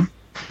español.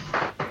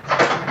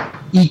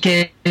 Y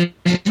que es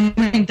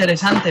muy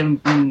interesante.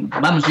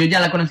 Vamos, yo ya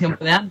la conocía un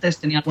poco de antes,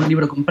 tenía algún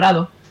libro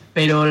comprado,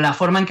 pero la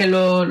forma en que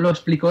lo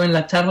explicó en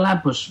la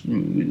charla, pues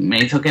me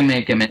hizo que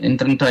me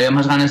entren todavía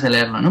más ganas de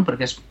leerlo, ¿no?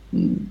 Porque es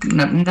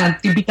una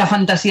típica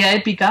fantasía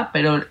épica,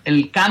 pero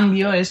el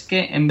cambio es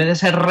que en vez de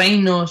ser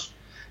reinos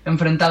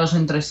enfrentados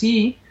entre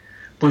sí,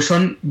 pues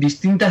son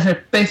distintas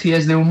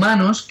especies de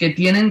humanos que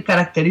tienen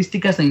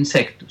características de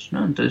insectos,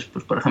 ¿no? Entonces,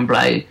 pues por ejemplo,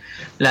 hay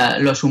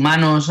los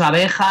humanos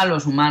abeja,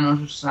 los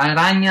humanos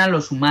araña,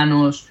 los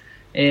humanos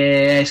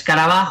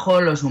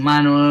escarabajo, los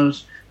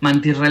humanos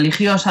mantis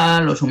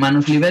religiosa, los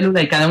humanos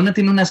libélula, y cada uno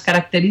tiene unas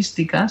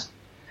características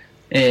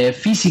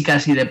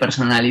físicas y de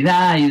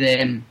personalidad y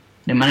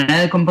de manera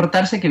de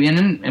comportarse que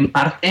vienen en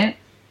parte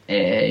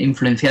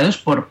influenciados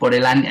por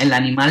el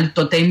animal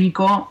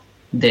totémico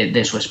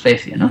de su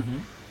especie, ¿no?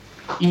 Uh-huh.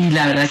 Y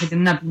la verdad que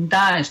tiene una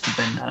pinta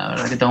estupenda, la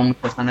verdad que tengo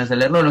muchas ganas de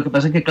leerlo. Lo que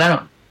pasa es que,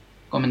 claro,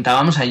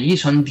 comentábamos allí,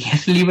 son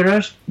 10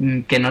 libros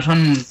que no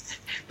son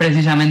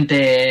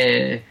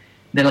precisamente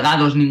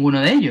delgados ninguno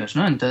de ellos,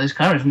 ¿no? Entonces,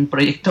 claro, es un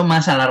proyecto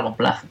más a largo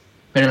plazo.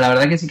 Pero la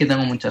verdad que sí que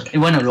tengo muchas... Y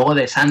bueno, luego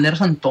de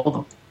Sanderson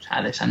todo,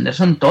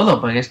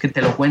 porque es que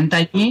te lo cuenta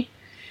allí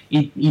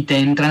y te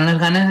entran las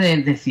ganas de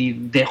decir,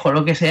 dejo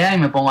lo que sea y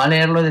me pongo a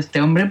leerlo de este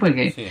hombre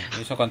porque... Sí,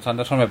 eso con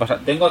Sanderson me pasa.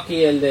 Tengo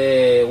aquí el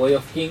de Way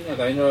of King, el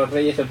Camino de los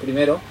Reyes, el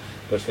primero,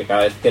 pues que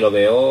cada vez que lo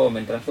veo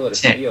me entran todo el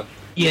escenario.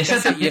 Y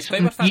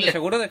estoy bastante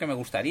seguro de que me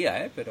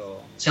gustaría,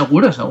 pero...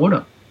 Seguro.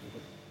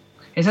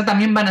 Esa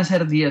también van a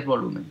ser 10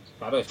 volúmenes.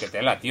 Claro, es que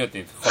tela, tío.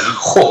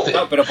 Joder.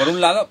 Claro, pero por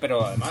un lado,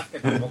 pero además que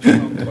tampoco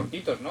son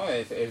cortitos, ¿no?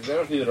 Es de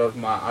los libros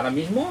más... Ahora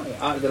mismo,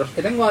 de los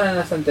que tengo ahora en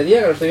la estantería,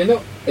 que lo estoy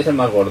viendo, es el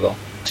más gordo.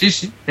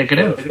 Sí, te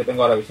creo. Los que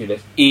tengo ahora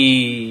visibles.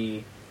 Y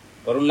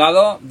por un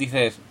lado,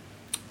 dices,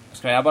 es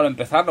que me da para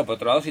empezarlo. Por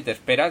otro lado, si te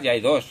esperas, ya hay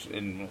 2.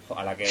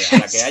 A la que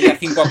haya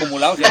 5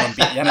 acumulados,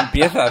 ya no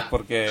empiezas,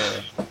 porque...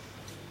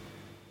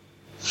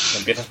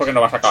 Empiezas porque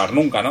no vas a acabar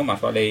nunca, ¿no? Más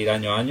vale ir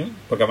año a año.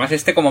 Porque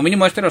además como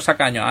mínimo lo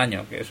saca año a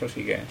año, que eso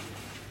sí que...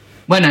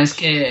 Bueno, es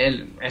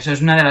que eso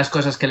es una de las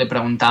cosas que le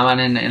preguntaban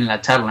en la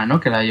charla, ¿no?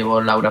 Que la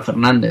llevó Laura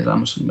Fernández,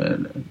 vamos.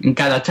 En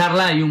cada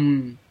charla hay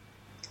un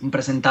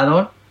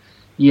presentador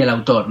y el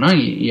autor, ¿no?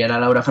 Y era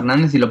Laura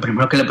Fernández y lo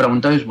primero que le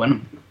preguntó es, bueno,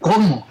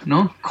 ¿cómo?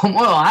 ¿No?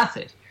 ¿Cómo lo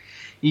haces?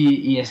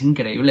 Y es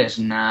increíble, es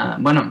una...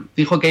 Bueno,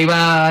 dijo que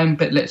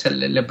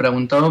le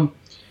preguntó...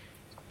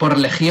 por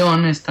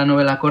Legión, esta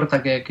novela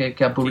corta que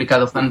ha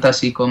publicado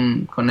Fantasy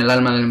con El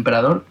alma del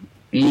emperador,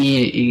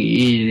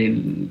 y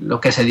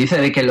lo que se dice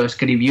de que lo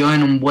escribió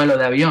en un vuelo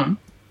de avión,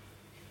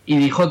 y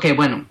dijo que,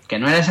 bueno, que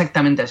no era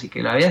exactamente así,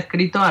 que lo había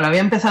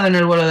empezado en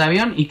el vuelo de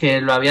avión y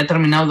que lo había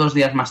terminado 2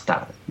 días más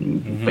tarde.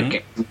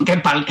 Uh-huh. Que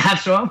para el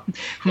caso...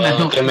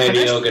 ¡Qué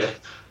mediocre!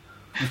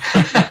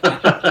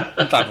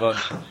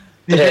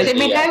 Se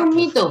me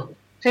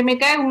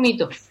cae un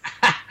mito.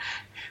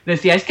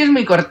 Decía, es que es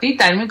muy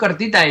cortita,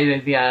 y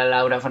decía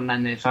Laura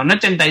Fernández, son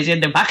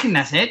 87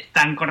 páginas,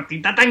 tan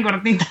cortita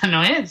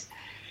no es.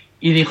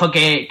 Y dijo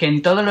que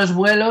en todos los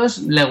vuelos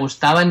le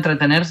gustaba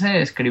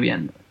entretenerse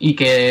escribiendo, y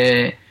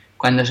que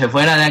cuando se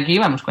fuera de aquí,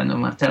 cuando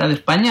marchara de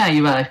España,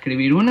 iba a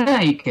escribir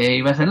una y que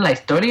iba a ser la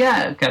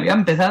historia que había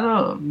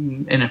empezado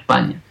en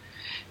España.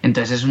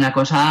 Entonces es una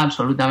cosa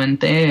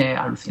absolutamente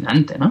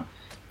alucinante, ¿no?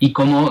 Y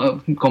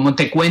cómo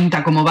te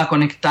cuenta cómo va a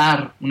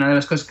conectar. Una de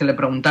las cosas que le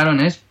preguntaron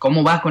es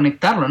cómo va a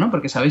conectarlo, ¿no?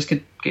 Porque sabéis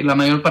que la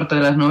mayor parte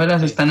de las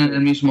novelas están en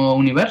el mismo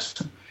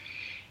universo.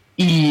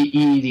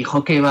 Y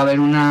dijo que va a haber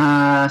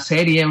una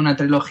serie, una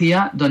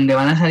trilogía, donde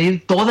van a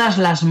salir todas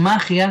las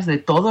magias de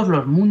todos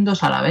los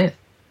mundos a la vez.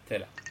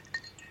 Tela.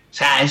 O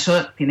sea,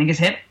 eso tiene que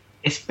ser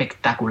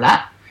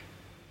espectacular.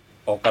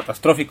 O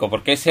catastrófico,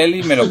 porque es él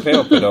y me lo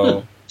creo,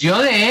 pero...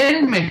 Yo de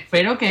él me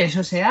espero que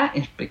eso sea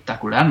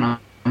espectacular, ¿no?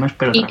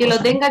 Y que lo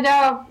tenga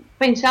ya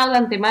pensado de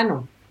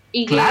antemano.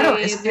 Y claro,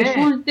 que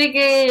resulte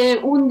que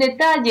un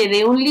detalle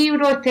de un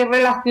libro esté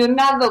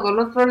relacionado con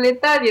otro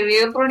detalle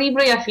de otro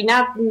libro y al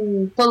final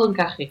todo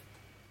encaje.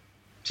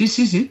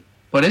 Sí.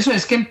 Por eso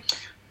es que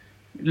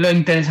lo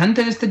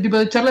interesante de este tipo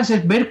de charlas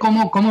es ver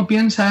cómo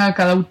piensa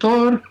cada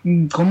autor,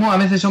 cómo a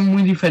veces son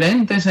muy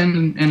diferentes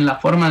en la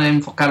forma de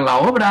enfocar la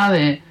obra,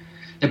 de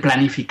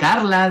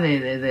planificarla,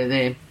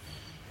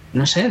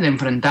 no sé, de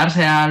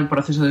enfrentarse al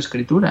proceso de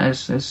escritura.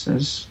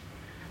 Es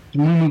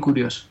muy, muy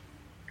curioso.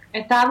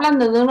 Está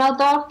hablando de un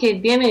autor que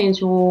tiene en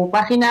su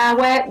página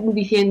web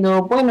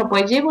diciendo, bueno,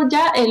 pues llevo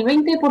ya el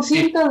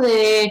 20%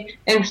 de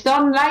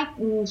Storm Light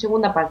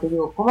segunda parte.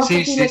 Digo, ¿cómo es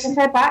posible que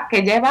sepa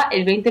que lleva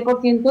el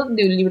 20%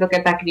 de un libro que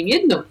está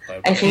escribiendo?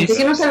 Hay gente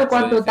que no sabe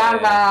cuánto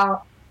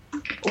tarda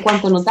o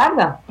cuánto no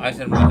tarda. Ha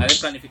de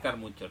planificar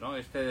mucho, ¿no?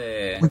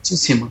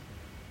 Muchísimo.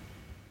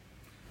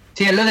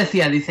 Sí, él lo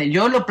decía, dice,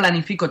 yo lo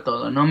planifico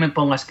todo, no me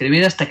pongo a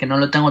escribir hasta que no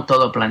lo tengo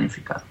todo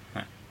planificado.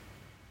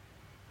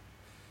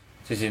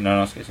 Sí,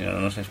 no, es que si no,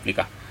 no se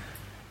explica.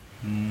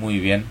 Muy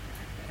bien.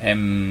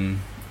 Bueno,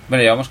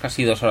 llevamos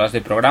casi 2 horas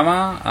de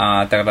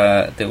programa.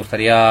 ¿Te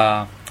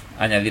gustaría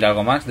añadir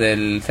algo más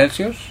del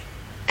Celsius?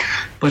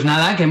 Pues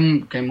nada, que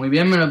muy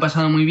bien, me lo he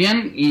pasado muy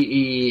bien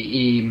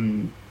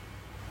y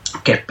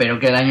que espero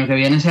que el año que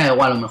viene sea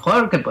igual o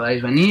mejor, que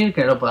podáis venir,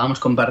 que lo podamos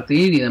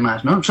compartir y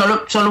demás, ¿no?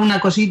 Solo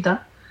una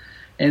cosita.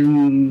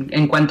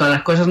 En cuanto a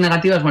las cosas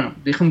negativas, bueno,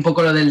 dije un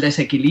poco lo del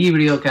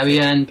desequilibrio que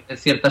había en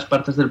ciertas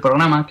partes del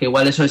programa, que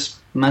igual eso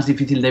es más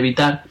difícil de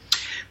evitar,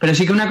 pero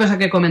sí que una cosa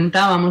que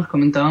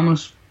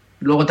comentábamos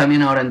luego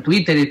también ahora en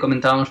Twitter y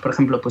comentábamos, por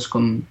ejemplo, pues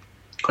con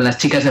las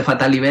chicas de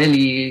Fatal y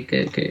Belly,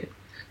 que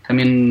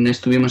también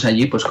estuvimos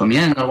allí pues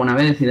comiendo alguna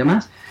vez y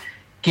demás,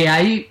 que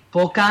hay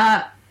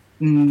poca,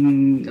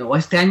 o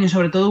este año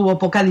sobre todo hubo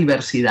poca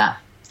diversidad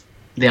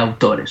de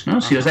autores,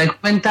 ¿no? Si os dais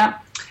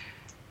cuenta...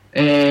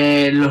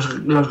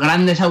 los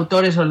grandes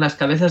autores o las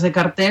cabezas de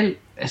cartel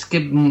es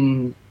que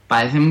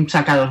parecen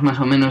sacados más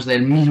o menos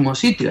del mismo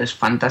sitio. Es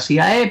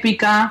fantasía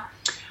épica,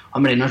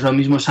 hombre, no es lo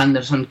mismo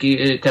Sanderson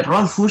que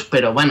Rothfuss,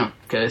 pero bueno,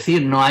 quiero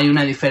decir, no hay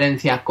una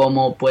diferencia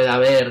como puede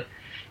haber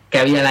que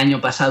había el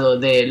año pasado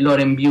de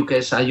Lauren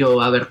Bukes a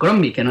Joe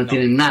Abercrombie, que no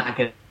tienen nada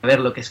que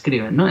ver lo que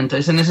escriben, ¿no?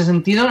 Entonces, en ese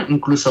sentido,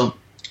 incluso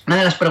una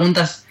de las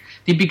preguntas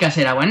típicas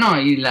era,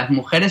 bueno, ¿y las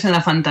mujeres en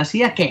la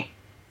fantasía qué?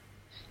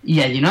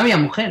 Y allí no había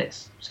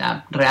mujeres. O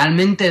sea,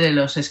 realmente de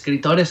los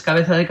escritores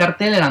cabeza de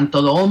cartel eran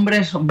todo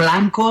hombres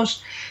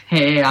blancos,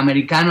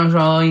 americanos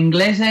o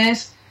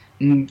ingleses,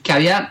 que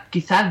había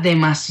quizá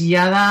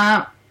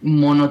demasiada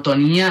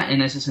monotonía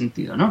en ese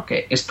sentido, ¿no?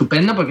 Que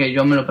estupendo, porque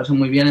yo me lo pasé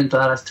muy bien en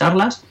todas las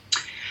charlas,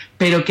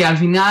 pero que al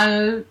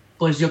final,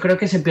 pues yo creo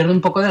que se pierde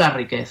un poco de la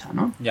riqueza,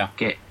 ¿no? Ya.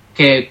 Que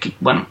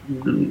bueno,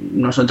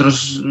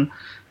 nosotros...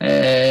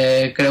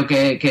 creo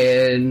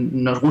que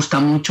nos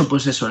gusta mucho,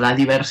 pues eso, la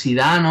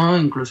diversidad, ¿no?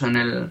 Incluso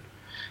en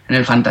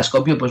el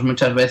Fantascopio, pues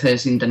muchas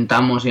veces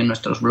intentamos, y en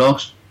nuestros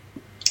blogs,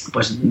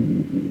 pues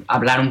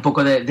hablar un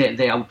poco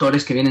de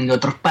autores que vienen de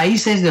otros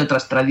países, de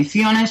otras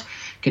tradiciones,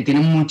 que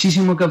tienen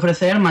muchísimo que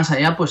ofrecer, más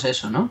allá, pues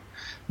eso, ¿no?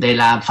 De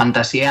la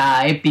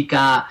fantasía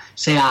épica,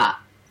 sea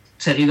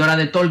seguidora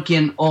de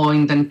Tolkien o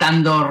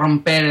intentando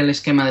romper el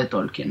esquema de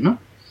Tolkien, ¿no?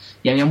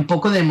 Y había un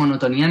poco de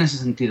monotonía en ese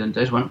sentido.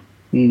 Entonces, bueno,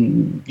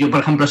 yo, por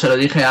ejemplo, se lo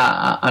dije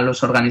a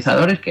los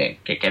organizadores que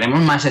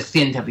queremos más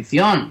ciencia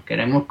ficción,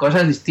 queremos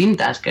cosas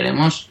distintas,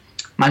 queremos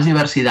más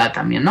diversidad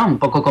también, ¿no? Un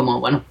poco como,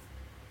 bueno,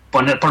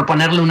 por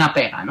ponerle una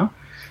pega, ¿no?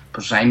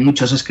 Pues hay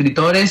muchos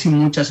escritores y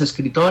muchas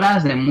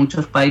escritoras de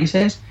muchos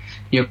países.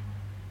 Yo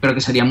creo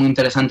que sería muy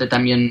interesante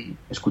también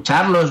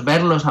escucharlos,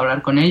 verlos,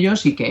 hablar con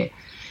ellos y que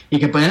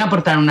pueden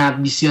aportar una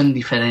visión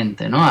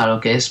diferente, ¿no? A lo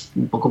que es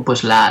un poco,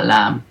 pues,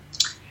 la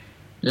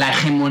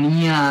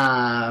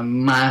hegemonía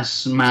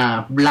más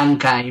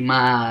blanca y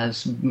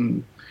más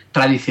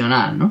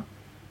tradicional, ¿no?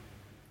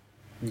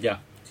 Ya,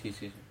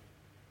 sí.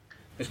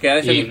 Es que a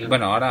veces,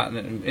 bueno, ahora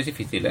es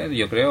difícil, ¿eh?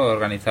 Yo creo,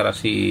 organizar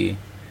así...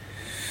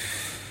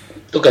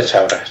 ¿Tú qué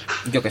sabrás?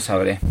 Yo qué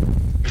sabré.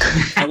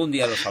 Algún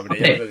día lo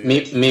sabré.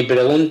 Mi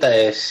pregunta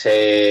es,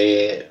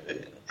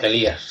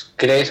 Elías,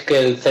 ¿crees que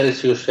el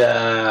Celsius se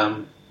ha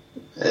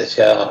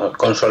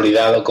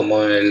consolidado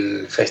como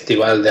el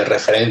festival de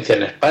referencia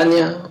en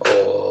España?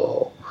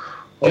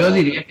 Yo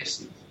diría que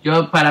sí.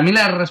 Para mí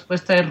la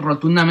respuesta es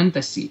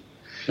rotundamente sí.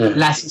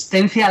 La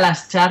asistencia a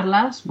las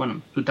charlas,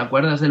 bueno, ¿tú te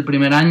acuerdas del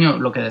primer año?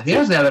 Lo que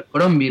decías de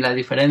Abercrombie, la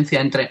diferencia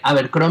entre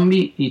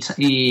Abercrombie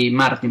y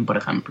Martin, por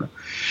ejemplo.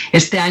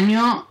 Este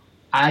año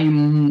ha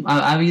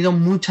habido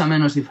mucha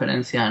menos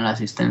diferencia en la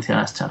asistencia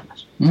a las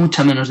charlas.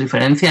 Mucha menos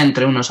diferencia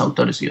entre unos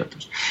autores y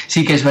otros.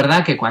 Sí que es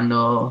verdad que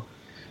cuando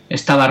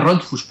estaba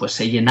Rothfuss, pues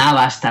se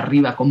llenaba hasta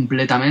arriba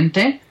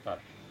completamente,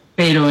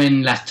 pero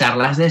en las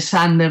charlas de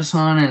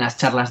Sanderson, en las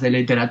charlas de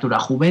literatura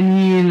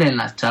juvenil, en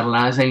las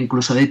charlas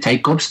incluso de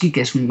Tchaikovsky,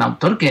 que es un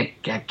autor que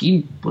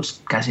aquí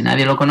pues casi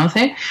nadie lo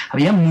conoce,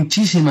 había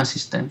muchísima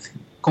asistencia,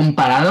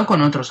 comparado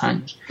con otros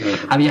años.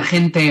 Había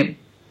gente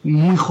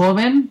muy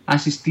joven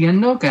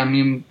asistiendo, que a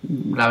mí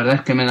la verdad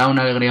es que me da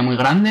una alegría muy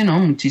grande, ¿no?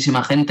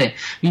 Muchísima gente,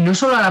 y no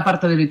solo a la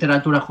parte de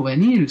literatura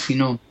juvenil,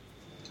 sino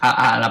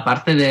a la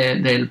parte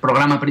del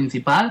programa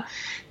principal,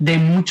 de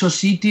muchos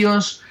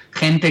sitios,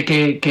 gente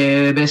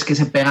que ves que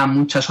se pega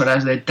muchas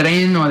horas de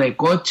tren o de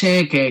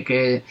coche,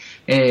 que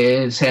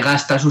se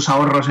gasta sus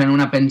ahorros en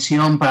una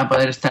pensión para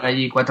poder estar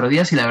allí 4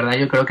 días, y la verdad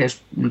yo creo que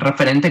es un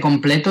referente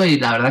completo, y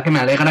la verdad que me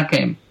alegra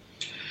que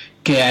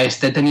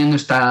esté teniendo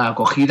esta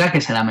acogida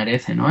que se la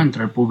merece, ¿no?,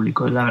 entre el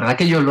público. Y la verdad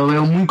que yo lo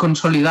veo muy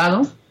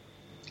consolidado.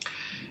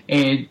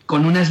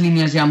 con unas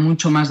líneas ya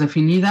mucho más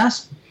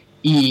definidas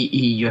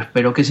y yo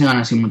espero que sigan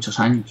así muchos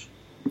años.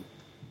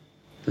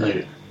 Muy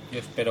bien. Yo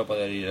espero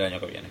poder ir el año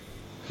que viene.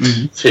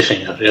 Sí,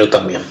 señor, yo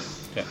también.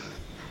 Sí.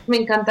 Me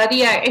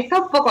encantaría.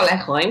 Está un poco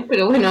lejos,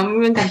 pero bueno, a mí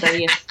me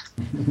encantaría.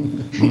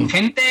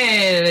 Gente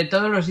de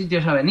todos los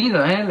sitios ha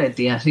venido,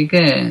 Leti, así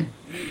que...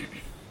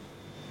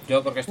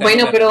 Yo porque este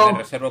Bueno, año pero- me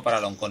reservo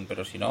para Loncón,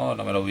 pero si no,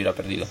 no me lo hubiera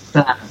perdido.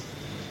 Claro.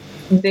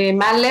 De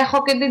más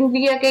lejos que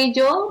tendría que ir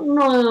yo,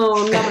 no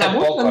habrá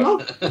mucho, ¿no?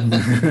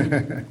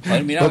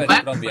 Joder, mira, a ver, Pues,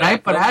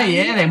 Colombia. por ahí,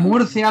 de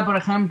Murcia, por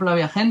ejemplo,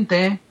 había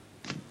gente,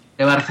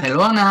 de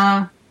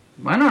Barcelona.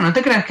 Bueno, no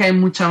te creas que hay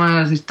mucha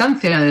más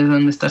distancia desde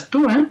donde estás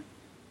tú, ¿eh?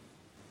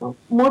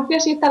 Murcia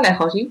sí está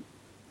lejos, ¿sí?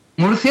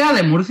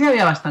 De Murcia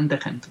había bastante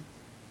gente,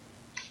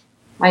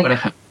 Ay, por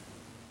ejemplo.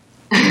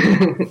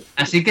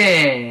 Así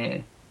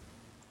que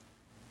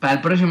para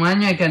el próximo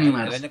año hay que El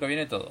animarse. año que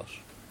viene todos.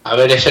 A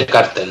ver ese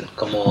cartel,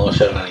 cómo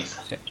se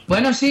organiza. Sí.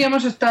 Bueno, sí,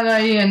 hemos estado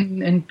ahí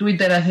en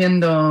Twitter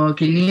haciendo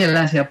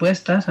quinielas y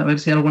apuestas, a ver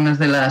si algunas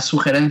de las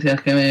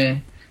sugerencias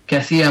que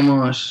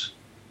hacíamos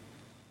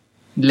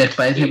les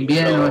parecen Sí,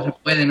 bien o se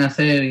pueden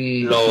hacer.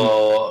 Y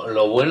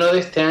Lo bueno de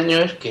este año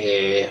es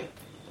que,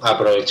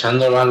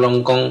 aprovechando la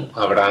Loncón,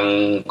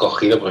 habrán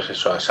cogido pues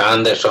eso a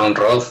Sanderson,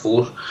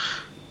 Rothfuss,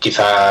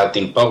 quizá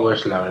Tim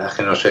Powers. La verdad es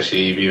que no sé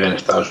si vive en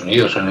Estados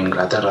Unidos o en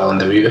Inglaterra,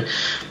 donde vive,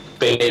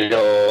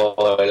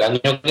 pero el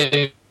año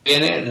que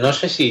viene no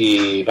sé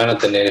si van a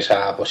tener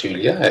esa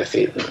posibilidad. Es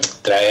decir,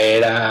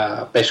 traer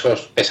a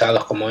pesos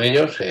pesados como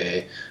ellos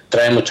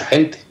trae mucha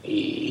gente,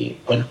 y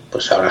bueno,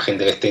 pues habrá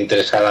gente que esté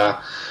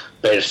interesada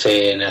per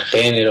se en el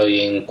género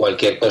y en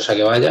cualquier cosa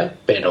que vaya,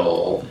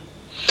 pero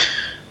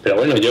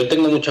bueno, yo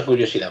tengo mucha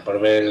curiosidad por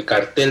ver el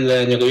cartel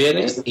del año que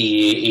viene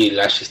y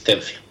la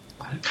asistencia.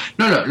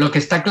 No, lo que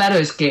está claro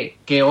es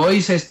que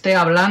hoy se esté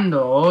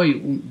hablando,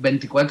 hoy,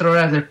 24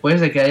 horas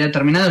después de que haya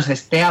terminado, se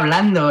esté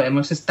hablando,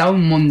 hemos estado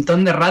un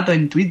montón de rato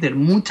en Twitter,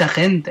 mucha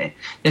gente.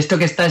 Esto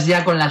que estás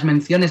ya con las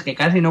menciones, que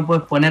casi no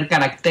puedes poner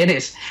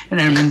caracteres en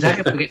el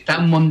mensaje, porque está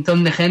un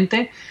montón de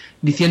gente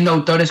diciendo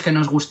autores que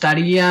nos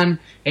gustarían,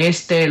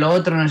 el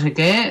otro, no sé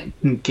qué.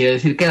 Quiere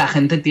decir que la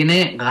gente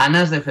tiene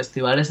ganas de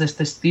festivales de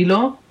este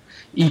estilo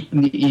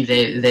y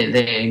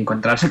de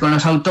encontrarse con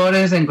los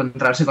autores, de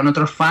encontrarse con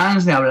otros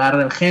fans, de hablar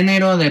del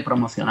género, de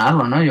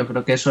promocionarlo, ¿no? Yo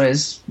creo que eso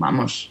es,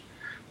 vamos,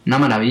 una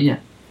maravilla.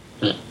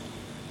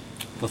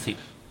 Pues sí.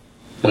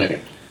 Muy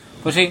bien.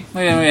 Pues sí,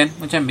 muy bien, muy bien.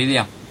 Mucha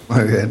envidia.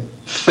 Muy bien.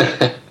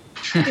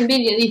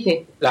 envidia,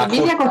 dice. La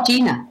Envidia justa.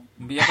 cochina.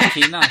 Envidia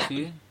cochina,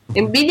 sí.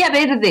 Envidia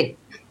verde.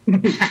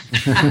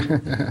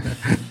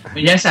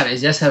 Ya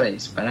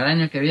sabéis, para el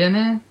año que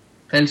viene,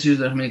 Celsius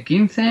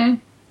 2015,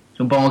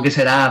 supongo que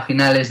será a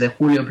finales de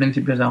julio,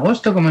 principios de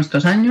agosto, como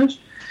estos años,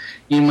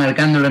 ir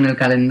marcándolo en el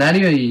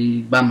calendario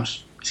y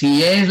vamos,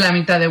 si es la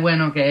mitad de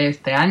bueno que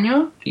este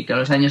año y que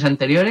los años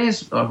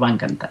anteriores, os va a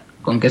encantar.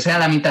 Con que sea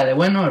la mitad de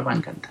bueno, os va a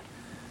encantar.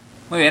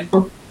 Muy bien.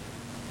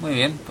 Muy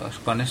bien, pues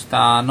con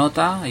esta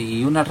nota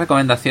y unas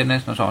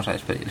recomendaciones nos vamos a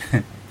despedir.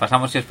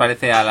 Pasamos, si os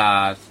parece, a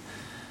las...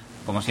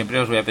 Como siempre,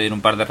 os voy a pedir un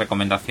par de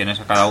recomendaciones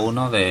a cada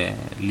uno de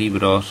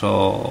libros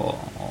o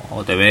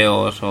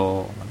TVOs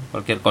o bueno,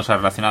 cualquier cosa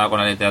relacionada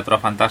con la literatura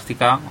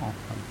fantástica,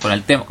 o con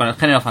el tema, con el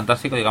género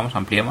fantástico, digamos,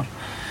 ampliemos,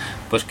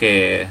 pues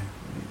que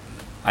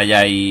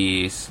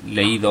hayáis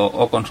leído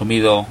o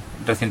consumido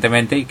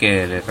recientemente y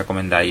que les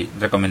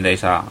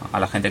recomendéis a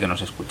la gente que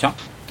nos escucha.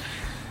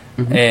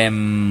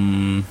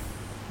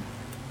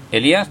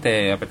 Elías,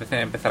 ¿te apetece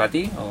empezar a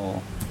ti?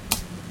 O...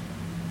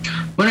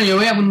 Bueno, yo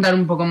voy a abundar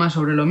un poco más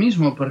sobre lo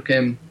mismo,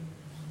 porque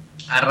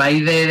a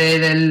raíz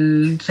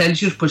del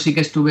Celsius, pues sí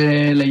que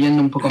estuve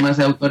leyendo un poco más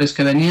de autores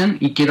que venían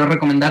y quiero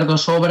recomendar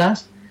dos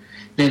obras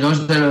de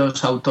dos de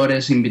los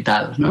autores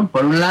invitados, ¿no?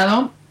 Por un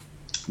lado,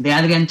 de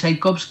Adrian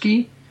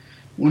Tchaikovsky,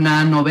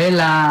 una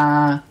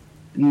novela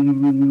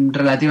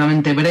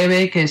relativamente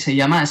breve que se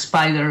llama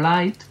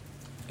Spiderlight.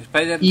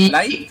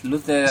 ¿Spiderlight?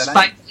 ¿Luz de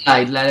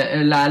Spiderlight,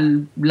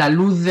 la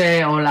luz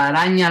de, o la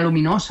araña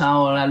luminosa,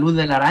 o la luz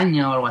de la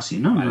araña, o algo así,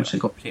 ¿no? Vale, no sé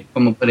sí.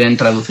 cómo podrían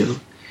traducirlo.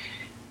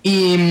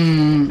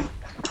 Y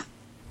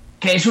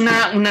que es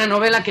una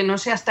novela que no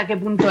sé hasta qué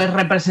punto es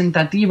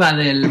representativa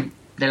de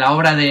la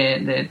obra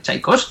de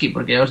Tchaikovsky,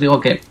 porque ya os digo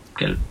que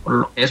por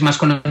lo que es más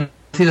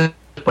conocido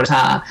por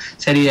esa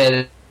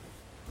serie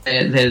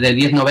de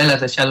 10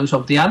 novelas de Shadows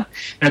of the Earth,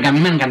 pero que a mí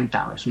me ha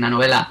encantado. Es una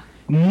novela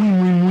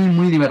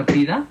muy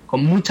divertida,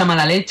 con mucha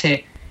mala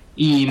leche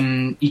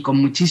y con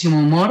muchísimo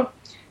humor,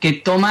 que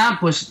toma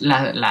pues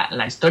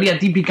la historia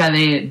típica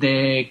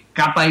de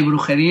capa y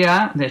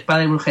brujería, de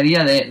espada y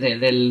brujería,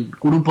 del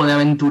grupo de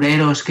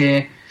aventureros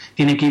que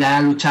tiene que ir a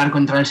luchar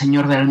contra el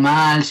señor del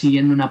mal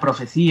siguiendo una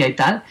profecía y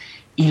tal,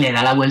 y le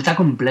da la vuelta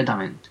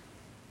completamente.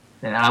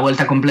 Le da la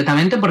vuelta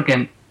completamente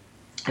porque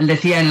él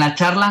decía en la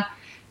charla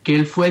que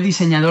él fue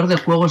diseñador de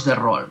juegos de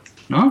rol,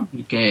 ¿no?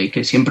 Y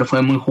que siempre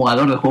fue muy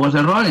jugador de juegos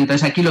de rol.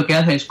 Entonces aquí lo que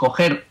hace es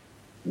coger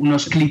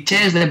unos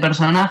clichés de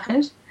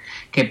personajes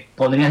que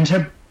podrían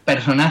ser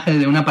personajes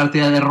de una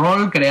partida de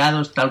rol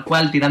creados tal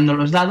cual tirando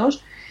los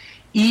dados,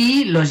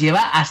 y los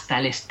lleva hasta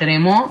el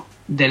extremo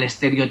del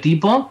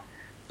estereotipo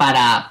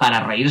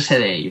para reírse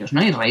de ellos,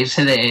 ¿no? Y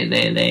reírse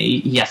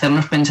y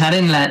hacernos pensar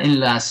en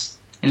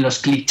los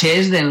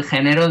clichés del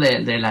género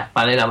de la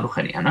espada y la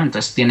brujería, ¿no?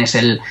 Entonces tienes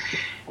el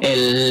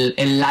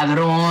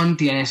ladrón,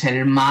 tienes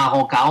el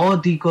mago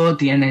caótico,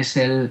 tienes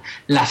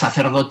la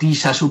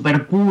sacerdotisa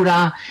súper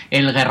pura,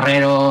 el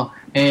guerrero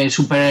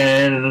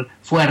súper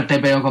fuerte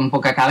pero con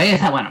poca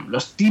cabeza, bueno,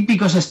 los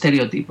típicos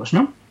estereotipos,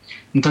 ¿no?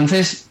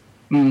 Entonces,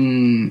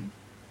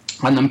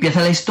 cuando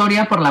empieza la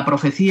historia, por la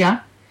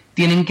profecía,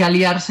 tienen que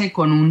aliarse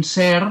con un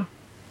ser,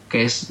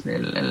 que es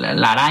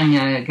la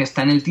araña que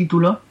está en el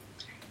título,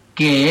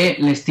 que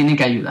les tiene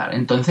que ayudar.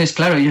 Entonces,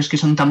 claro, ellos que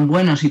son tan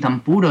buenos y tan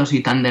puros y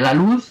tan de la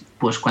luz,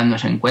 pues cuando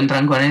se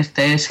encuentran con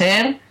este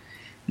ser,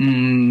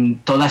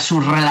 todas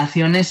sus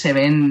relaciones se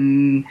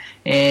ven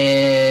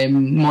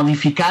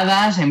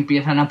modificadas,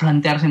 empiezan a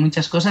plantearse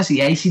muchas cosas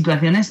y hay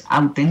situaciones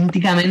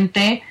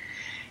auténticamente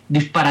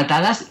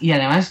disparatadas y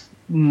además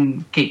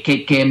que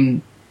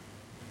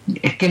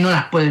es que no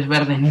las puedes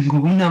ver de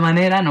ninguna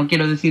manera. No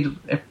quiero decir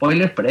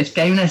spoilers, pero es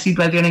que hay una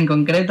situación en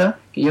concreto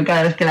que yo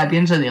cada vez que la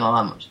pienso digo,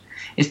 vamos,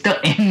 esto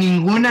en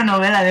ninguna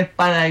novela de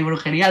espada y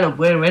brujería lo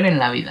puedes ver en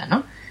la vida,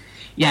 ¿no?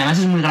 Y además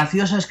es muy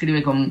gracioso,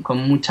 escribe con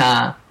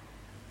mucha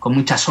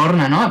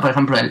sorna, ¿no? Por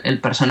ejemplo, el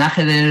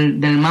personaje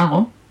del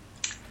mago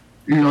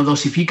lo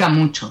dosifica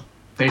mucho,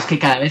 pero es que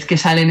cada vez que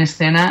sale en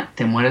escena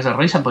te mueres de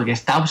risa porque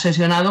está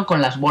obsesionado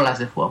con las bolas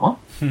de fuego.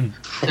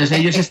 Entonces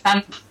ellos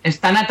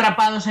están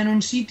atrapados en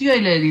un sitio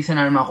y le dicen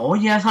al mago,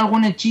 oye, haz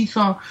algún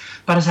hechizo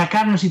para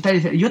sacarnos y tal. Y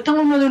dice, yo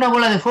tengo uno de una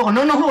bola de fuego.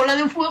 No, bola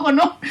de fuego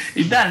no.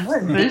 Y tal, ¿no?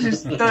 Entonces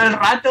es todo el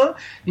rato.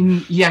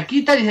 Y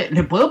aquí tal, dice,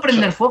 ¿le puedo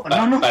prender fuego?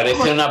 No.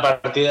 Parece una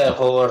partida de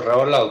juego de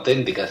rol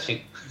auténtica,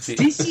 sí.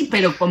 Sí,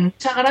 pero con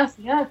mucha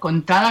gracia,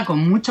 contada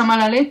con mucha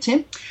mala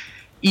leche.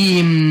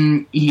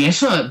 Y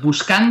eso,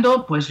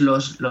 buscando pues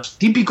los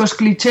típicos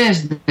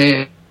clichés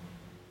de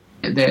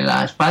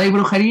la espada y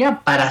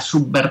brujería para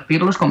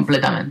subvertirlos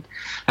completamente.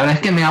 La verdad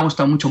es que me ha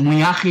gustado mucho,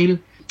 muy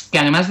ágil, que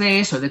además de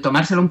eso, de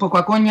tomárselo un poco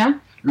a coña,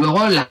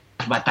 luego las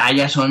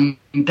batallas son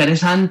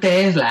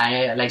interesantes,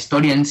 la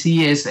historia en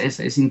sí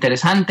es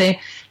interesante,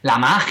 la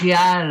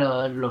magia,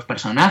 los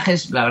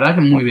personajes, la verdad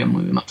que muy bien,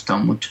 me ha gustado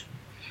mucho.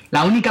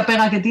 La única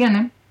pega que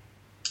tiene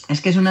es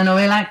que es una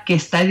novela que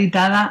está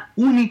editada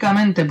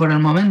únicamente por el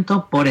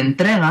momento por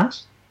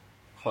entregas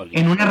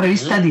en una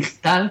revista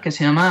digital que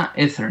se llama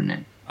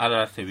Ethernet. Ahora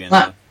la estoy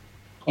viendo.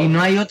 Y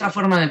no hay otra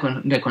forma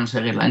de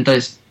conseguirla.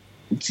 Entonces,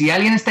 si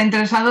alguien está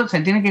interesado, se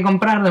tiene que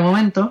comprar de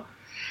momento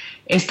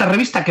esta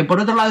revista, que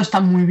por otro lado está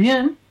muy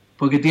bien,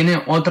 porque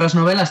tiene otras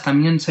novelas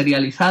también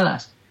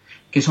serializadas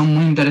que son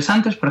muy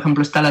interesantes. Por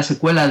ejemplo, está la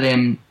secuela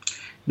de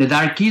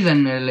Dark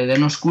Eden, el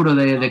Edén Oscuro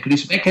de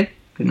Chris Beckett,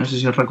 que no sé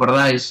si os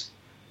recordáis,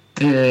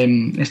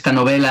 esta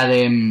novela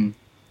de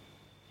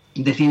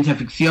ciencia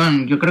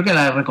ficción. Yo creo que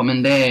la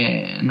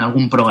recomendé en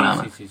algún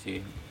programa.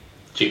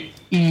 Sí.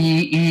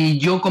 Y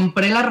yo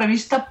compré la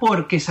revista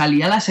porque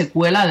salía la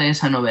secuela de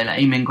esa novela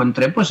y me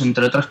encontré, pues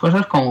entre otras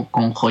cosas,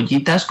 con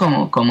joyitas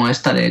como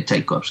esta de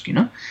Tchaikovsky,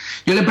 ¿no?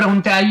 Yo le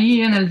pregunté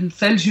allí en el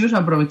Celsius,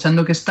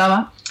 aprovechando que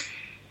estaba,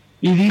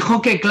 y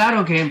dijo que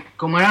claro, que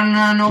como era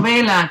una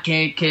novela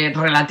que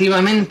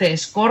relativamente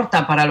es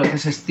corta para lo que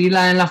se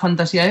estila en la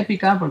fantasía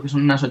épica, porque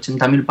son unas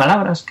 80.000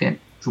 palabras, que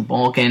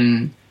supongo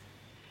que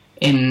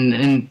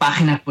en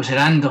páginas pues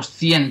eran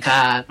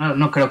 200,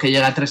 no creo que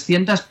llegue a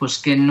 300, pues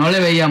que no le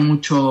veía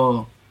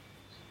mucho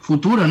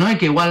futuro, ¿no? Y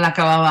que igual la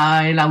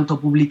acababa él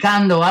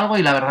autopublicando o algo,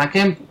 y la verdad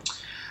que a mí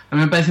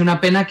me parece una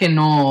pena que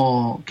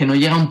no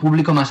llega a un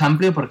público más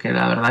amplio, porque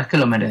la verdad es que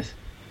lo merece.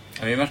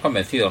 A mí me has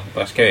convencido,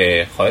 pues es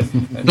que, joder,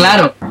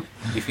 claro,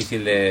 es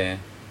difícil de...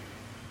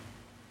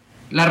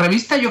 La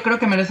revista yo creo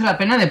que merece la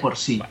pena de por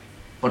sí. Vale.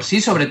 Por sí,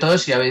 sobre todo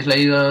si habéis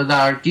leído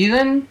Dark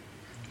Eden,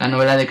 la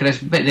novela de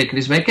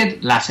Chris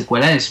Beckett, la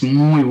secuela es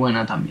muy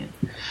buena también.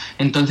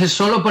 Entonces,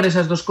 solo por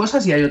esas dos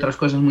cosas, y hay otras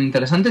cosas muy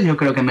interesantes, yo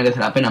creo que merece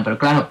la pena. Pero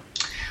claro,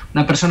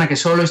 una persona que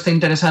solo esté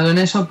interesado en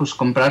eso, pues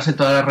comprarse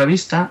toda la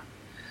revista,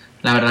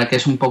 la verdad que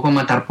es un poco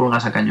matar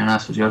pulgas a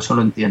cañonazos, yo eso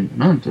lo entiendo,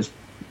 ¿no? Entonces,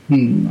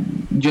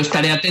 yo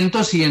estaré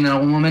atento, si en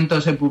algún momento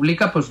se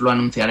publica, pues lo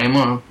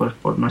anunciaremos pues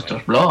por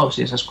nuestros blogs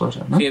y esas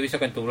cosas, ¿no? Sí, he visto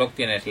que en tu blog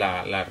tienes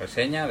la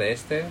reseña de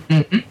este.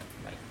 Uh-huh.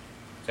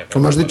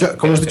 ¿Cómo has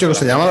dicho que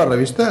se llama la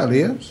revista,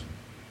 Elías?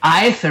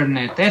 A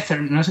Ethernet,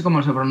 no sé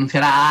cómo se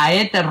pronunciará, a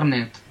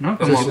Ethernet, ¿no?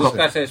 Como si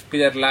buscas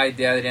Spiderlight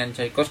de Adrian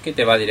Tchaikovsky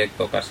te va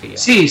directo casi.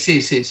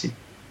 Sí.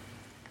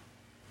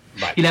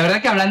 Vale. Y la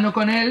verdad que hablando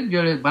con él,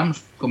 yo,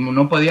 vamos, como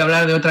no podía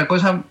hablar de otra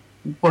cosa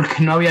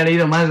porque no había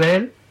leído más de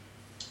él,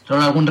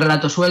 solo algún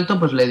relato suelto,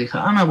 pues le dije,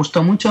 me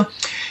gustó mucho.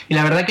 Y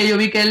la verdad que yo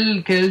vi que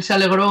él se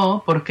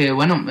alegró porque,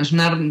 bueno, es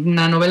una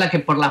novela que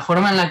por la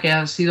forma en la que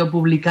ha sido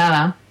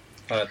publicada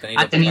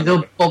ha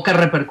tenido poca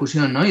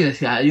repercusión, ¿no? Y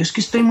decía, yo es que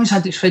estoy muy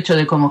satisfecho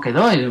de cómo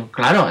quedó. Y digo,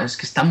 claro, es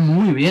que está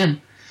muy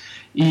bien.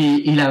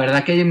 Y la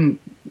verdad que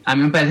a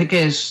mí me parece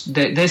que es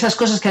de esas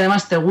cosas que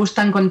además te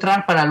gusta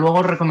encontrar para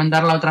luego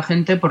recomendarla a otra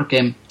gente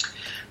porque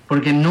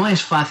no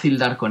es fácil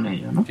dar con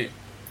ello, ¿no? Sí.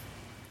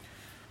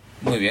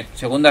 Muy bien.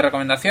 ¿Segunda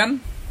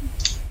recomendación?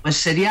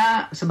 Pues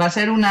va a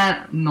ser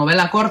una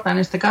novela corta en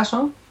este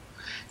caso,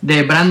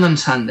 de Brandon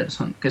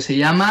Sanderson, que se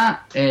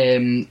llama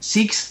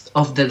Sixth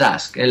of the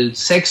Dusk, el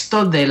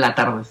sexto del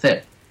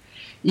atardecer,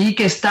 y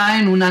que está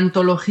en una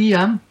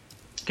antología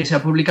que se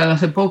ha publicado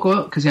hace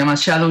poco, que se llama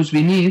Shadows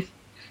Beneath,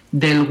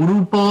 del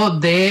grupo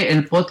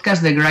del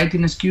podcast de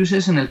Writing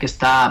Excuses, en el que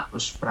está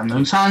pues,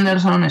 Brandon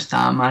Sanderson,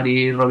 está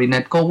Mary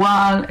Robinette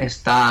Kowal,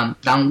 está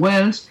Dan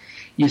Wells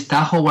y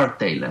está Howard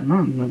Taylor,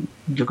 ¿no?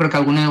 Yo creo que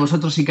alguno de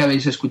vosotros sí que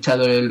habéis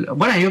escuchado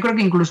bueno, yo creo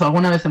que incluso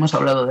alguna vez hemos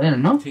hablado de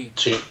él, ¿no? Sí.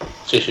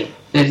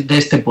 De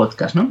este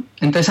podcast, ¿no?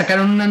 Entonces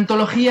sacaron una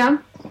antología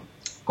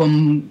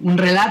con un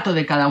relato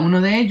de cada uno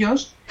de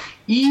ellos,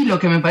 y lo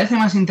que me parece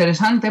más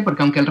interesante,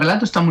 porque aunque el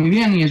relato está muy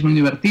bien y es muy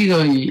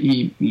divertido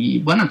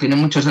y bueno, tiene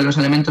muchos de los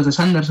elementos de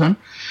Sanderson,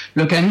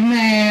 lo que a mí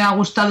me ha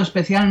gustado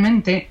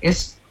especialmente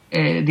es,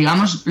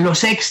 digamos,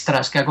 los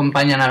extras que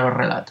acompañan a los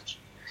relatos.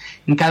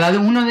 En cada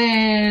uno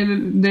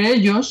de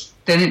ellos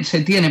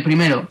se tiene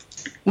primero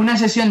una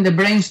sesión de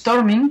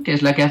brainstorming, que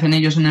es la que hacen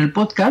ellos en el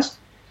podcast,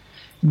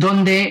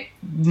 donde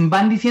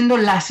van diciendo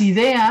las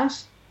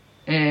ideas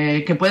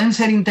que pueden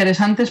ser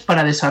interesantes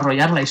para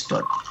desarrollar la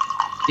historia,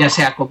 ya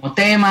sea como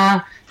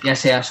tema, ya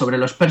sea sobre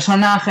los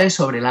personajes,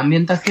 sobre la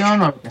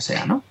ambientación o lo que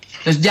sea, ¿no?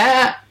 Entonces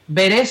ya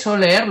ver eso,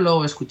 leerlo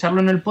o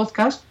escucharlo en el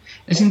podcast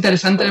es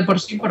interesante de por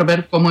sí, por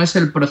ver cómo es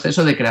el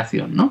proceso de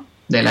creación, ¿no?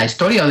 De la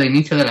historia o de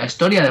inicio de la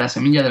historia, de la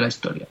semilla de la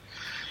historia.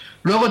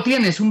 Luego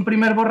tienes un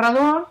primer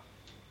borrador,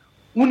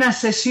 unas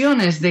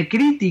sesiones de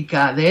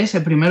crítica de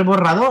ese primer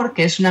borrador,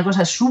 que es una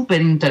cosa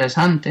súper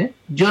interesante.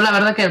 Yo la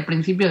verdad que al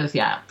principio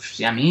decía,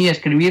 si a mí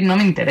escribir no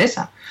me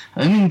interesa,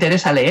 a mí me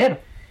interesa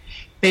leer.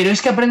 Pero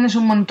es que aprendes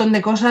un montón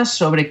de cosas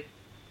sobre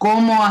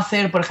cómo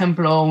hacer, por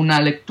ejemplo, una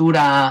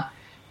lectura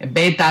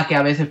beta, que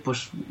a veces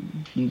pues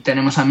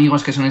tenemos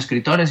amigos que son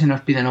escritores y nos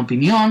piden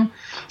opinión,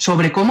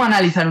 sobre cómo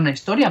analizar una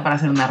historia para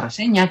hacer una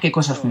reseña, qué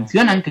cosas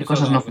funcionan, qué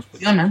cosas no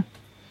funcionan.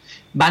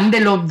 Van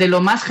de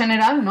lo más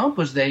general, ¿no?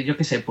 Pues de, yo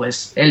qué sé,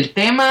 pues el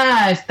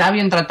tema está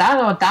bien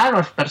tratado, tal,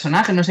 los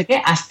personajes, no sé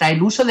qué, hasta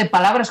el uso de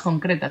palabras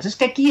concretas. Es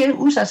que aquí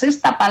usas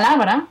esta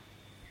palabra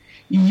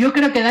y yo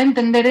creo que da a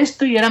entender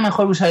esto y era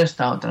mejor usar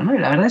esta otra, ¿no? Y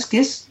la verdad es que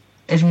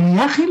es muy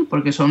ágil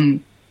porque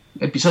son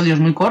episodios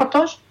muy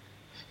cortos,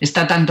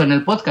 está tanto en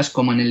el podcast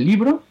como en el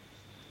libro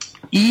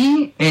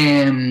y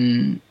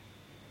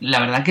la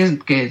verdad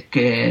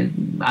que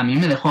a mí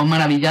me dejó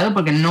maravillado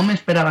porque no me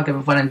esperaba que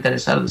me fuera a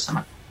interesar de esa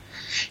manera.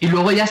 Y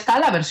luego ya está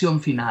la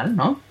versión final,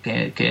 ¿no?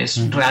 Que es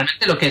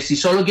realmente lo que, si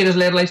solo quieres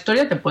leer la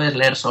historia, te puedes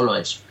leer solo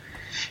eso.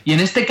 Y en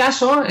este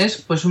caso es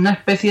pues una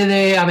especie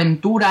de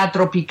aventura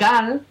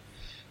tropical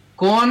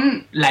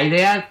con la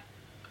idea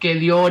que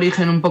dio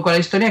origen un poco a la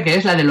historia, que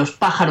es la de los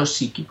pájaros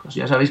psíquicos.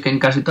 Ya sabéis que en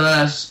casi todas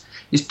las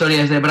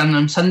historias de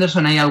Brandon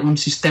Sanderson hay algún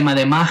sistema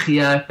de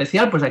magia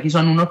especial, pues aquí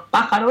son unos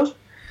pájaros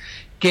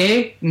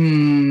que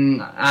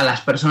a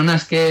las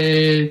personas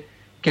que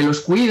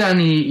los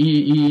cuidan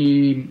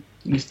y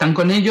están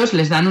con ellos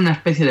les dan una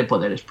especie de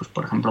poderes, pues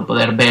por ejemplo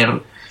poder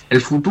ver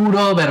el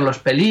futuro, ver los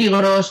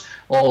peligros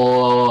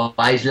o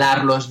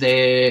aislarlos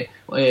de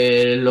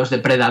los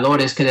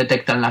depredadores que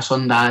detectan las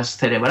ondas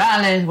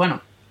cerebrales,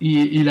 bueno,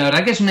 y la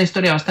verdad que es una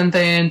historia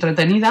bastante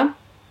entretenida,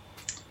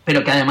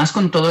 pero que además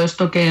con todo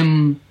esto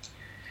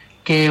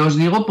que os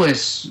digo,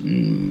 pues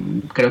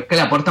creo que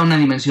le aporta una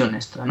dimensión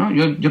extra, ¿no?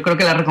 Yo creo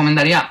que la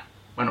recomendaría,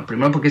 bueno,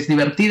 primero porque es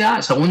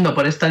divertida, segundo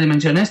por esta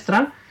dimensión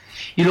extra,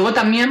 y luego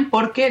también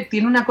porque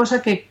tiene una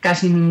cosa que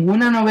casi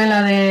ninguna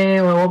novela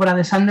o obra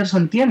de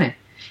Sanderson tiene,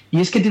 y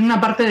es que tiene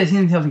una parte de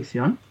ciencia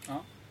ficción.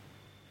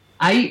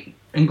 Hay,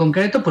 en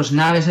concreto, pues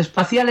naves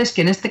espaciales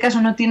que en este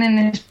caso no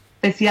tienen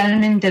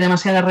especialmente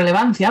demasiada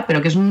relevancia,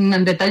 pero que es un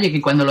detalle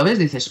que cuando lo ves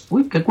dices,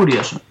 uy, qué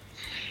curioso.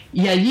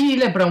 Y allí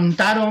le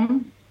preguntó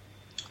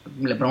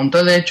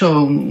de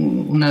hecho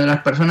una de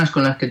las personas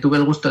con las que tuve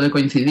el gusto de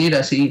coincidir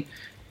así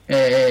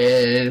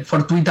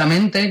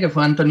fortuitamente, que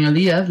fue Antonio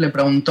Díaz, le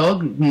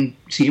preguntó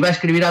si iba a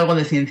escribir algo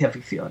de ciencia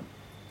ficción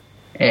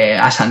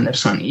a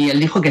Sanderson, y él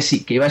dijo que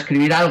sí, que iba a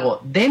escribir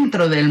algo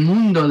dentro del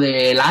mundo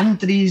del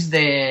Antris,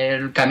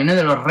 del Camino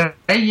de los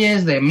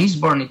Reyes, de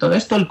Mistborn y todo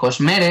esto, el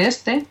Cosmere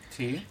 ¿sí?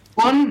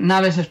 Con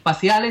naves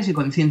espaciales y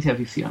con ciencia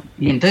ficción.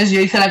 Y entonces yo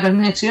hice la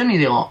conexión y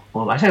digo,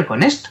 pues va a ser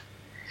con esto.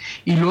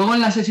 Y luego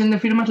en la sesión de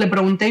firmas le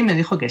pregunté y me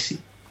dijo que sí,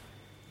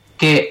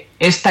 que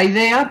esta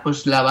idea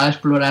pues la va a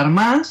explorar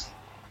más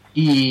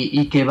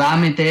y que va a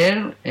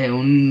meter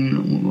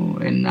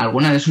en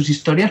alguna de sus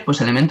historias pues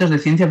elementos de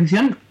ciencia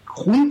ficción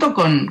junto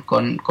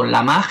con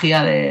la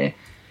magia de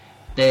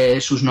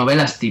sus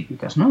novelas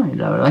típicas, ¿no? Y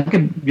la verdad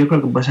que yo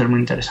creo que puede ser muy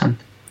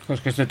interesante.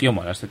 Pues que este tío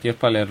mola, este tío es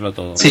para leerlo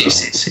todo. Sí.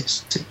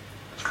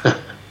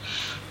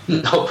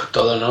 No,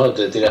 todo no,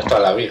 te tiras toda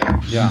la vida.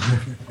 Ya.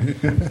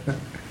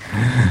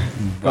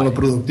 Con lo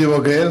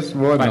productivo que es,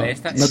 bueno. Vale,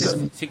 esta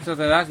Six of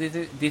the Dusk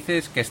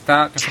dices que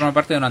forma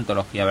parte de una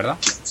antología, ¿verdad?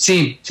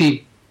 Sí.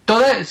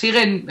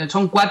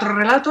 Son 4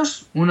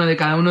 relatos, uno de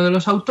cada uno de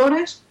los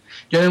autores.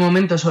 Yo de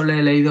momento solo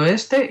he leído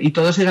y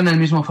todos siguen el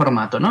mismo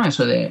formato, ¿no?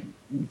 Eso de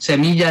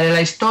semilla de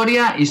la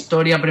historia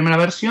primera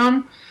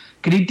versión,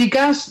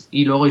 críticas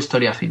y luego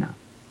historia final.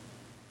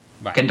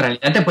 Vale. Que en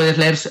realidad te puedes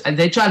leer...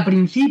 De hecho, al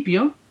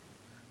principio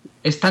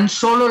están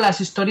solo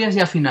las historias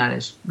ya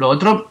finales. Lo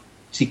otro,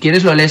 si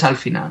quieres, lo lees al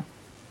final.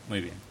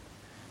 Muy bien.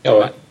 Ya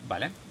va.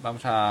 Vale,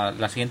 vamos a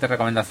la siguiente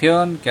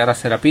recomendación, que ahora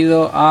se la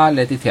pido a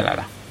Leticia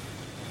Lara.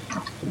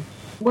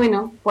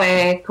 Bueno,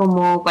 pues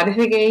como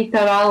parece que he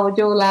instaurado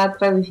yo la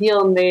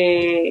tradición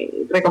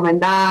de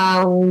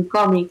recomendar un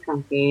cómic,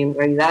 aunque en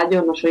realidad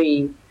yo no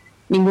soy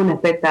ninguna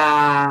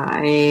experta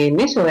en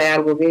eso, es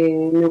algo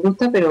que me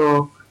gusta,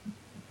 pero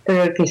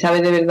el que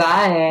sabe de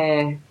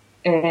verdad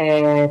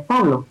es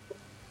Pablo.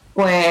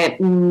 Pues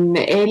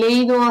he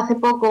leído hace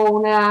poco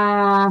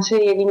una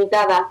serie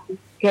limitada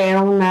que es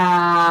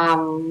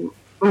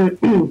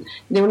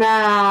de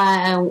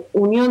una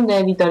unión de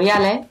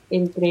editoriales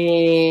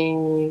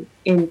entre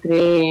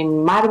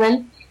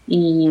Marvel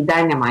y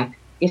Dynamite,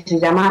 que se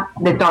llama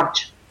The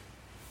Torch.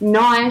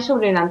 No es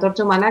sobre la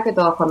antorcha humana que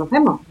todos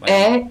conocemos, bueno.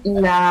 Es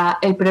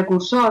el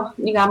precursor,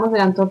 digamos, de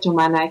la antorcha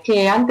humana. Es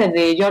que antes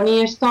de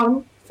Johnny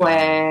Storm,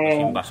 pues...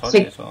 Los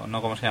invasores, sí. O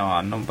no, ¿cómo se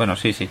llamaban? No, bueno,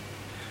 sí.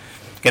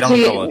 Que era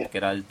un robot, que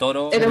era el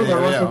toro. Era un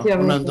robot,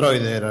 un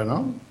androide era,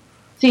 ¿no?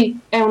 Sí,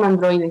 es un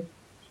androide.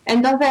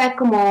 Entonces es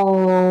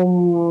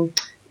como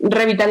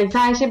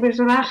revitalizar ese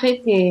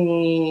personaje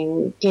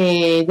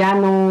que ya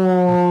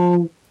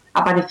no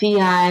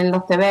aparecía en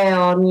los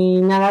tebeos ni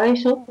nada de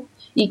eso,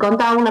 y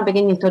contar una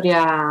pequeña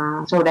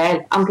historia sobre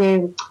él,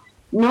 aunque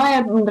no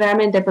es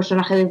realmente el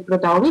personaje del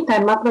protagonista,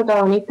 es más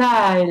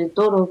protagonista el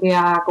toro que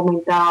ha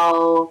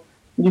comentado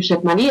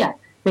Josep María,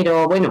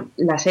 pero bueno,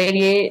 la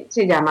serie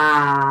se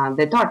llama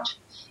The Torch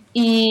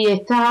y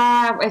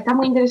está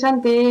muy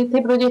interesante.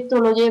 Este proyecto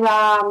lo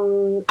lleva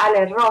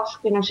Alex Ross,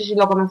 que no sé si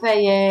lo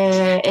conocéis,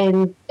 es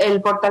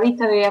el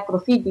portadista de Acro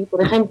City,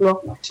 por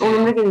ejemplo, un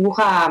hombre que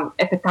dibuja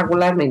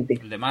espectacularmente.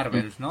 El de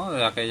Marvels, ¿no?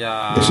 De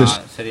aquella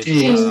serie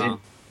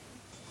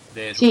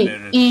de sí,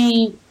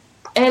 y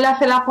él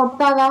hace las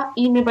portadas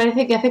y me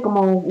parece que hace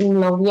como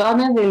los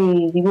guiones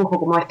del dibujo,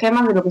 como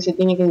esquemas de lo que se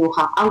tiene que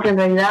dibujar, aunque en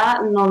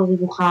realidad no lo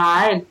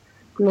dibuja él,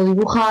 lo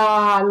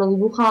dibuja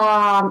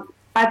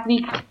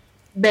Patrick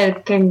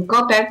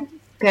Berkenkotter,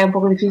 que es un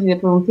poco difícil de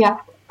pronunciar,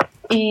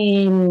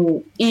 y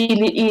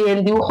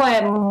el dibujo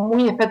es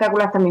muy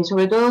espectacular también,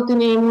 sobre todo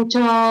tiene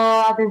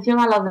mucha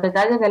atención a los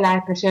detalles de las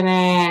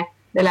expresiones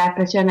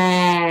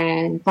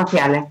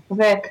faciales.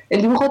 Entonces,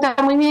 el dibujo está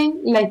muy bien,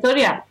 y la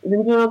historia,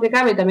 dentro de lo que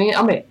cabe, también,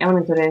 hombre, es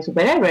una historia de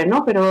superhéroes,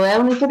 ¿no? Pero es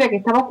una historia que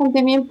está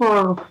bastante bien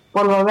por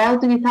volver a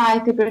utilizar a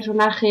este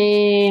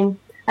personaje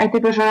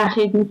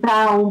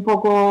quizá un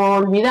poco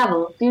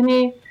olvidado.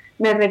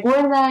 Me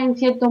recuerda en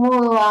cierto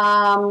modo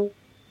a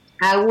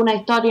alguna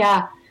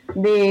historia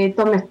de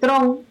Tom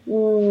Strong,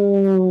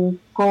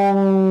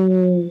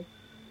 con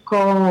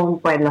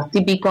pues los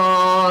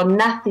típicos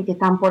nazis que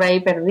están por ahí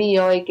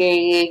perdidos y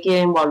que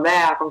quieren volver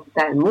a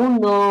conquistar el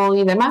mundo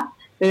y demás,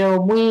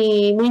 pero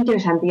muy, muy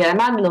interesante. Y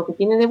además lo que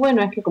tiene de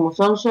bueno es que como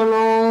son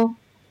solo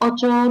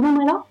 8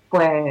 números,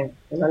 pues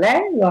lo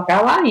lees, lo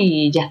acabas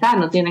y ya está,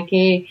 no tienes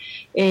que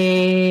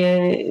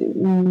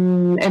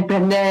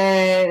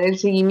emprender el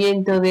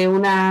seguimiento de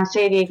una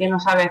serie que no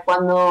sabes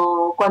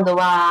cuándo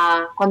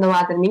va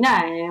a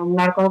terminar. Es un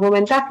arco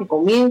argumental que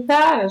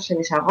comienza, se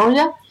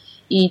desarrolla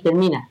y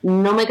termina.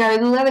 No me cabe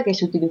duda de que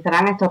se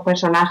utilizarán estos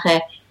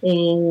personajes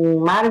en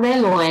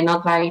Marvel o en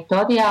otras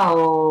historias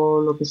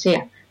o lo que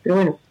sea, pero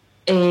bueno,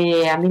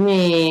 a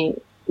mí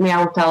me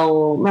ha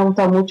gustado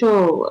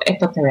mucho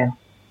estos tebeos.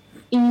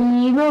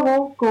 Y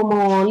luego,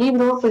 como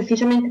libro,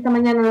 precisamente esta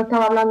mañana lo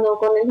estaba hablando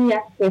con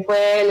Elías, que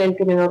fue él el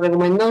que me lo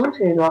recomendó,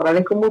 se lo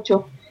agradezco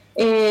mucho.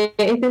 He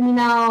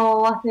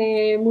terminado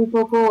hace muy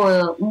poco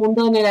Un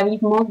mundo en el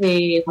abismo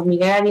de Juan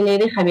Miguel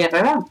Aguilera y Javier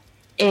Herrera,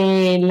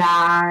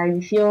 la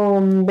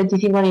edición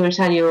 25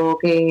 aniversario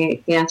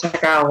que han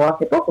sacado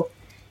hace poco.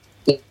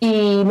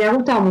 Y me ha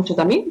gustado mucho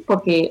también,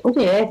 porque,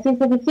 oye, es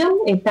ciencia ficción,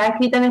 está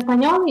escrita en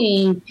español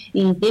y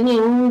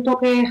tiene un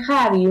toque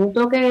hard y un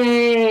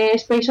toque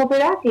space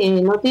opera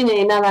que no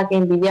tiene nada que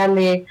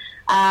envidiarle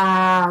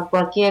a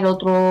cualquier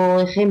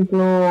otro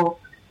ejemplo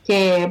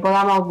que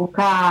podamos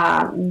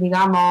buscar,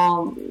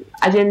 digamos,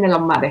 allende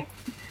los mares.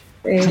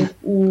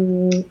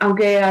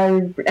 Aunque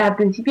al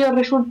principio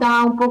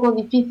resulta un poco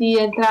difícil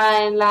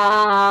entrar en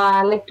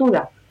la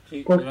lectura,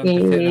 sí, porque lo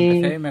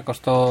empecé y me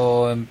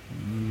costó entrar.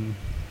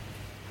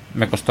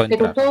 Te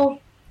costó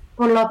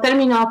por los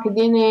términos que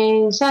tiene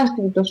en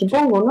sánscrito,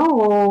 supongo,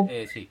 ¿no?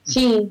 Sí.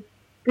 Sí,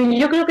 pero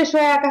yo creo que eso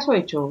es acaso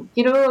hecho.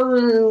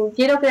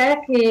 Quiero creer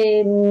que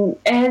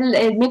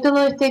el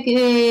método este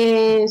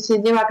que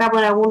se lleva a cabo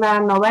en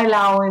algunas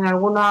novelas o en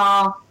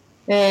algunas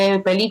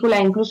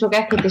películas, incluso, que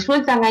es que te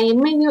sueltan ahí en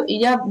medio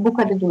y ya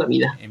búscate tu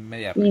vida.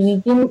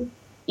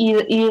 Y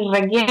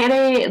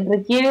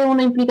requiere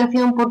una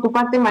implicación por tu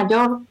parte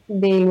mayor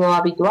de lo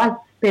habitual.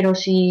 Pero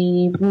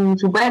si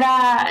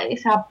supera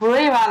esa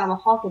prueba, a lo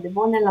mejor, que te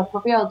ponen los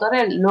propios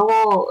autores,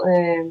 luego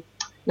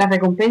la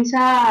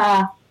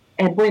recompensa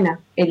es buena.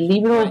 El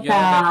libro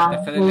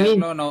está muy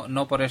bien.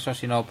 No por eso,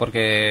 sino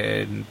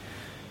porque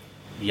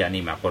ya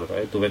ni me acuerdo,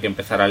 tuve que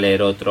empezar a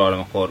leer otro, a lo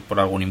mejor por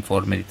algún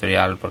informe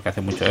editorial, porque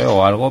hace mucho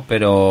o algo,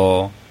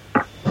 pero...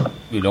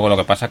 Y luego lo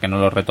que pasa es que no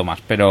lo retomas,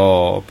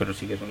 pero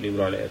sí que es un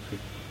libro a leer, sí.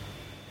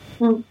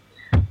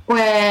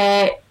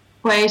 Pues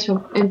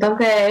eso,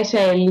 entonces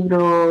ese es el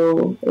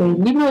libro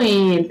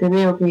y el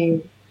TVO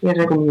que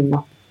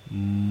recomiendo.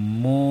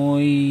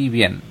 Muy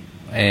bien.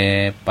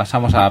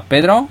 Pasamos a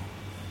Pedro.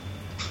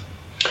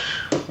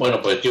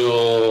 Bueno, pues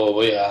yo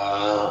voy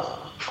a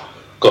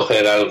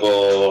coger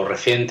algo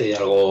reciente y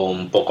algo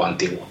un poco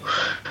antiguo.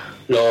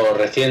 Lo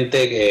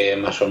reciente, que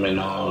más o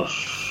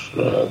menos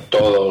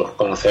todos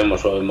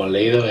conocemos o hemos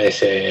leído,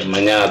 es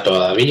Mañana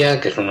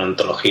Todavía, que es una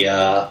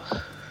antología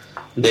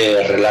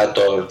de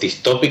relatos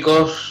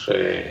distópicos,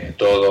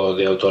 todo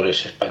de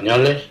autores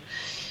españoles,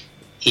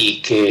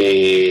 y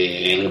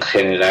que en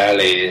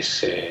general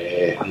es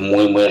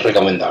muy muy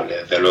recomendable.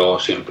 Desde luego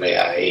siempre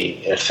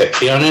hay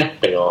excepciones,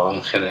 pero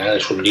en general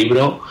es un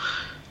libro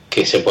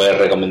que se puede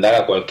recomendar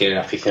a cualquier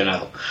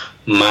aficionado,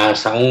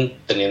 más aún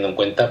teniendo en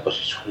cuenta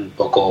pues un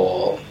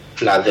poco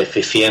las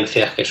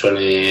deficiencias que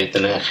suele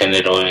tener el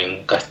género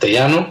en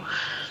castellano.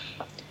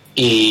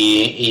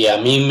 Y a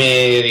mí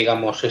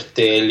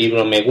este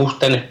libro me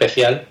gusta en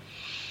especial,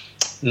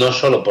 no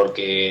solo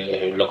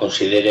porque lo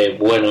considere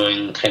bueno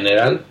en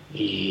general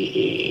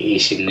y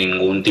sin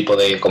ningún tipo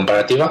de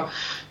comparativa,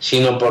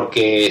 sino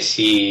porque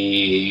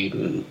si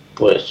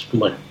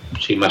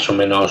más o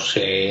menos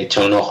se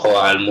echa un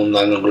ojo al mundo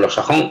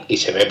anglosajón y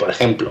se ve, por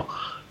ejemplo,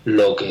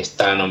 lo que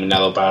está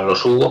nominado para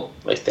los Hugo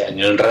este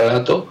año en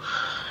relato,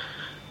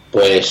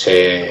 pues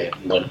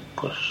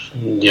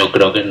yo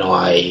creo que no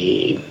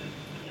hay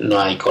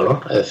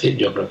color. Es decir,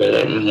 yo creo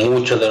que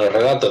muchos de los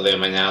relatos de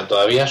Mañana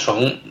Todavía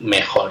son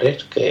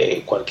mejores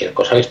que cualquier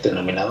cosa que esté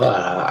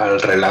nominada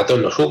al relato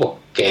en los Hugo,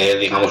 que es,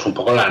 digamos, un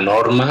poco la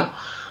norma,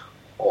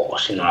 o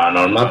si no la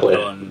norma, pues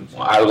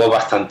algo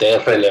bastante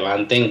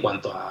relevante en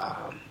cuanto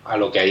a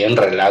lo que hay en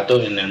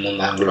relato en el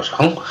mundo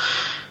anglosajón.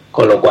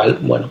 Con lo cual,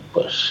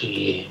 pues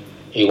sí,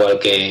 igual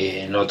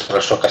que en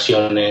otras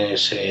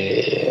ocasiones,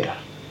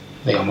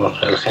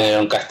 digamos, el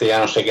género en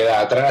castellano se queda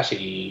atrás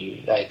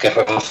y hay que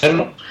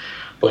reconocerlo,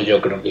 pues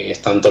yo creo que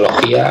esta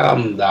antología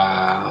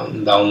da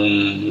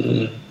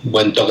un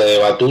buen toque de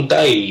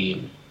batuta y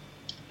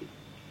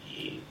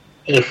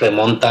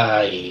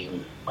remonta y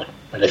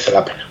merece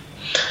la pena.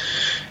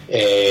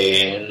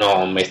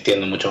 No me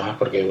extiendo mucho más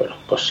porque,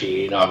 pues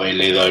si no habéis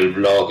leído el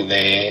blog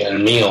el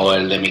mío o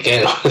el de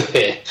Miquel,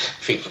 en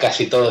fin,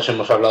 casi todos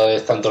hemos hablado de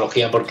esta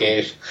antología porque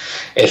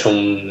es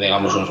un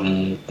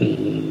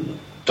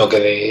toque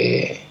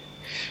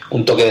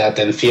de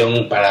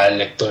atención para el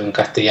lector en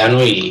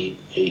castellano y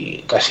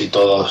casi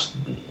todos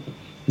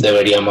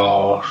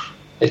deberíamos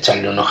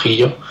echarle un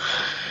ojillo.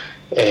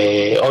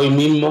 Hoy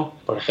mismo,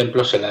 por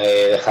ejemplo, se la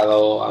he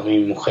dejado a mi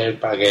mujer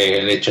para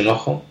que le eche un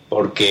ojo,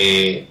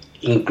 porque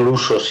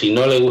incluso si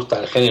no le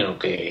gusta el género,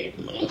 que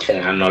en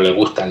general no le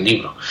gusta el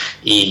libro,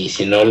 y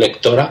si no es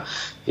lectora,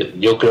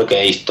 yo creo que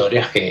hay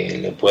historias que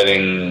le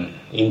pueden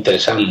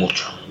interesar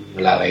mucho.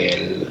 La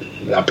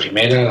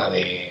primera, la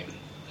de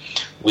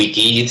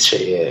WeKids,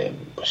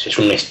 pues es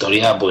una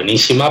historia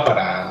buenísima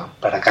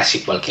para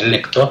casi cualquier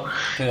lector,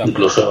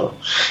 incluso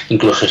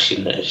si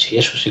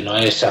no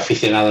es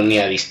aficionado ni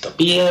a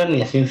distopía,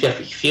 ni a ciencia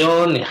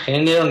ficción, ni a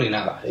género, ni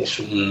nada. Es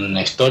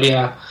una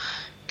historia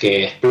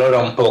que explora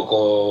un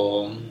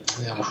poco,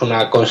 digamos,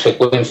 una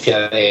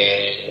consecuencia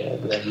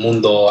del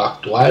mundo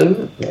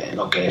actual, de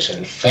lo que es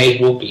el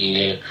Facebook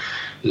y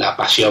la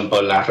pasión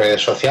por las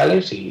redes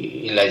sociales,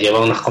 y la lleva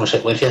a unas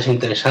consecuencias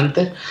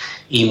interesantes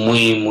y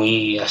muy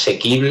muy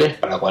asequibles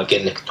para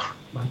cualquier lector,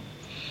 ¿vale?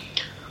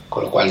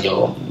 Con lo cual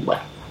yo,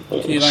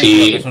 sí,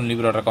 creo que es un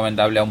libro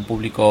recomendable a un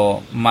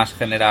público más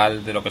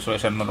general de lo que suele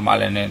ser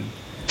normal en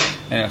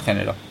el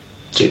género.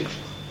 Sí.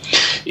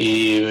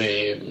 Y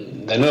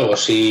de nuevo,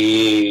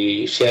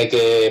 si hay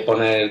que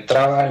poner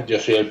trabas, yo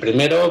soy el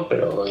primero,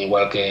 pero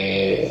igual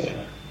que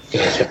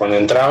se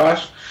ponen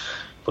trabas,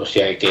 pues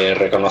si hay que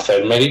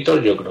reconocer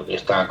méritos, yo creo que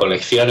esta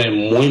colección es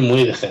muy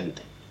muy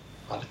decente,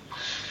 ¿vale?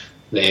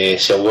 De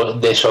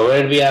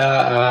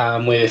soberbia a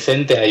muy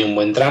decente hay un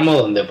buen tramo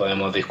donde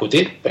podemos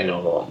discutir,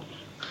 pero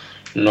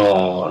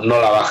no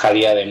la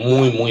bajaría de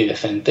muy muy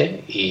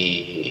decente,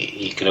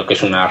 y creo que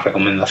es una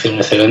recomendación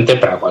excelente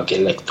para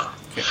cualquier lector.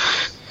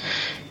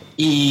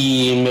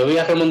 Y me voy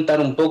a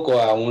remontar un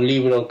poco a un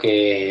libro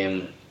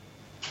que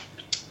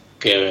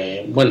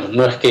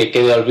no es que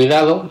quede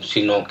olvidado,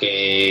 sino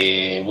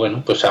que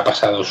pues ha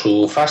pasado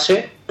su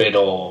fase,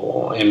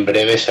 pero en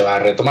breve se va a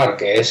retomar,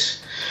 que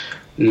es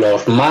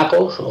Los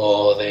Magos,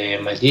 o The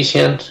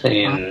Magicians,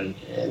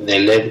 de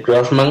Lev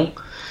Grossman,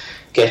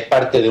 que es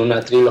parte de una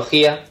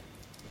trilogía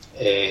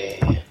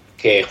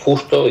que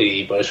justo,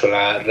 y por eso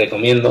la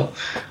recomiendo,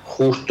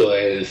 justo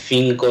el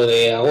 5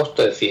 de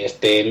agosto, es decir,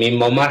 este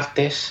mismo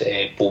martes,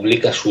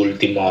 publica su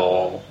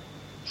último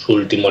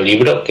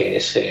libro, que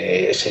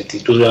se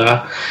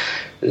titula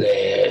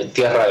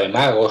Tierra de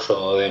Magos,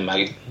 o de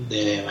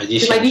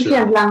Magicians.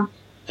 Magicians Land.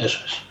 Eso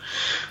es,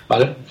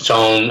 ¿vale?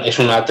 Es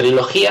una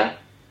trilogía,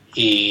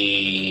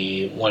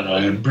 Y bueno,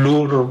 el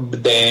blur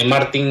de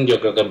Martin yo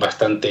creo que es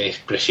bastante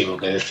expresivo,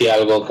 que decía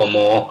algo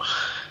como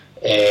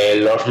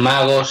los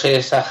magos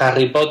es a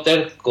Harry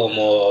Potter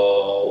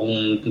como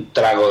un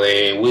trago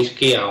de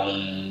whisky a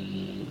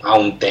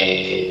un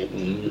té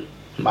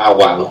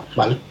aguado,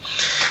 ¿vale?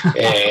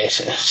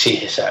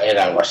 Sí,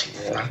 era algo así,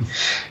 ¿vale?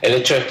 El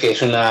hecho es que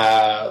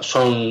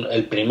son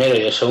el primero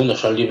y el segundo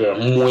son libros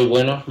muy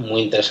buenos,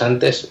 muy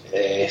interesantes.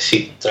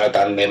 Sí,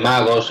 tratan de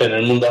magos en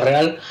el mundo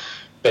real,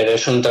 pero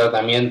es un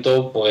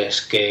tratamiento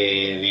pues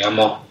que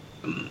digamos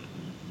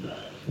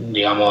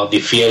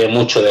difiere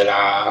mucho de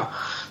la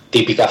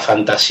típica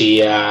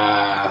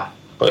fantasía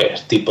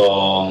pues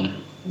tipo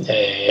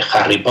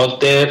Harry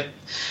Potter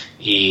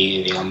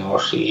y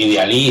digamos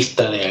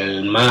idealista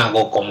del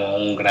mago como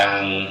un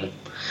gran,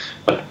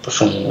 bueno,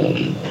 pues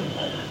un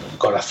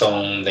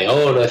corazón de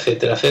oro,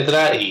 etcétera,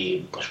 etcétera,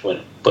 y pues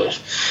bueno, pues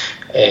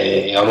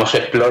digamos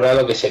explora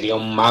lo que sería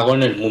un mago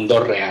en el mundo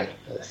real,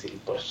 es decir,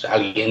 pues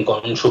alguien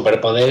con un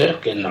superpoder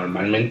que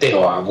normalmente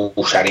o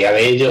abusaría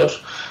de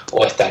ellos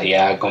o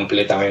estaría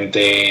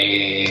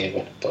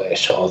completamente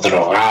pues o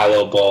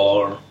drogado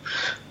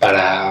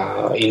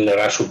para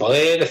ignorar su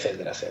poder,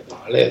 etcétera, etcétera,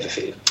 ¿vale? Es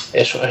decir,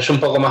 eso es un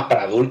poco más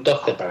para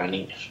adultos que para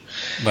niños.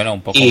 Bueno,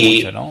 un poco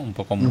mucho, ¿no? Un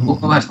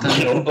poco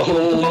bastante. Un poco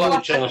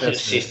mucho,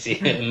 sí,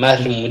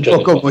 más mucho. Un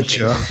poco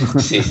mucho.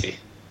 Sí,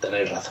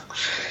 tenéis razón.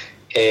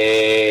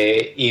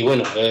 Y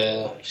bueno,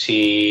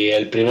 si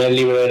el primer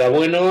libro era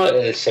bueno,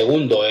 el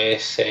segundo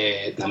es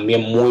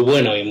también muy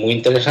bueno y muy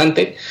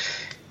interesante,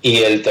 y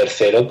el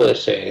tercero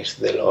pues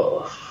es de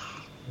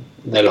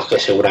los que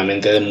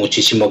seguramente den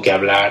muchísimo que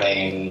hablar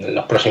en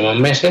los próximos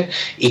meses.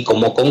 Y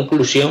como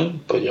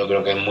conclusión, pues yo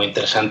creo que es muy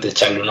interesante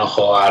echarle un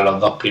ojo a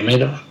los dos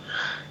primeros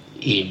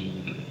y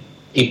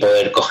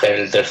poder coger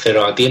el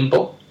tercero a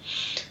tiempo.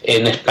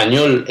 En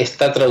español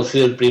está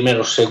traducido el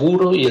primero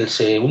seguro y el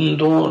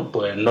segundo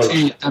pues no lo sé.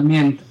 Sí,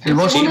 también. El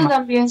Bosque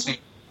también. Sí.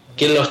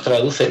 ¿Quién los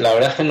traduce? La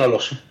verdad es que no lo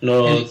sé.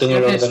 No tengo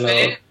el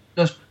ordenador.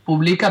 Los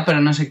publica, pero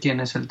no sé quién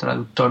es el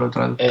traductor o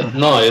traductor.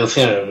 No,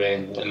 Ediciones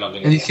B.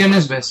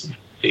 Ediciones B, sí.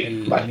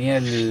 Sí, A mí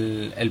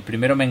el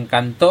primero me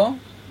encantó,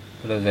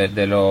 pero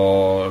de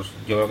los,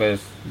 yo creo que es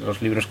de los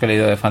libros que he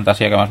leído de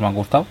fantasía que más me han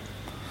gustado,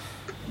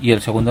 y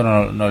el segundo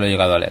no lo he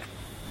llegado a leer.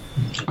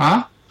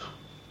 ¿Ah?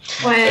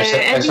 Pues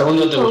el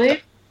segundo te gusta.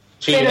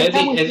 Sí, pero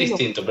es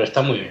distinto, pero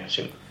está muy bien,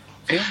 sí.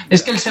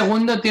 Es que el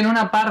segundo tiene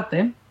una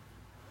parte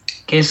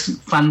que es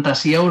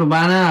fantasía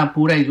urbana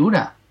pura y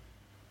dura,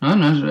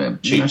 ¿no?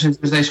 Sí. No sé si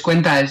os dais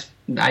cuenta,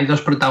 hay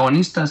dos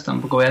protagonistas,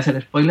 tampoco voy a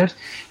hacer spoilers,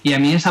 y a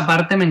mí esa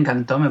parte me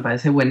encantó, me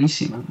parece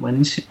buenísima.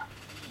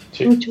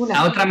 Sí. Muy chula.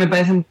 La otra me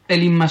parece un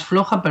pelín más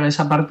floja, pero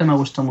esa parte me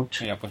gustó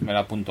mucho. Mira, pues me la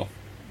apunto.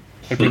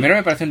 El primero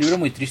me parece un libro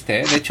muy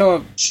triste, ¿eh? De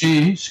hecho...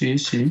 Sí.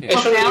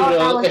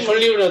 Es un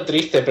libro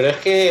triste, pero es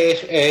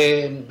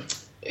que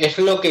es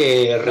lo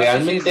que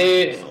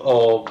realmente,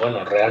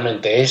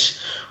 realmente es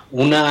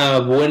una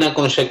buena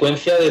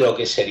consecuencia de lo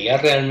que sería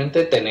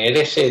realmente tener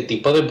ese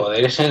tipo de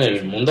poderes en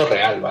el mundo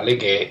real, ¿vale?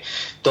 Que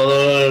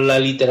toda la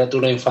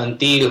literatura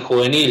infantil,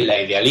 juvenil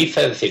la idealiza,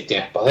 es decir,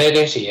 tienes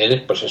poderes y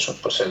eres, pues eso,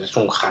 pues eres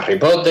un Harry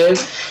Potter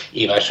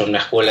y vas a una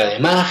escuela de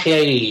magia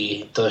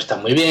y todo está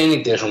muy bien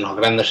y tienes unos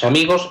grandes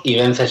amigos y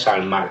vences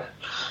al mal,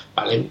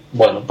 ¿vale?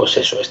 Bueno, pues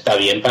eso está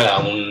bien para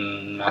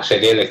una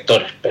serie de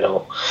lectores,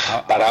 pero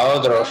para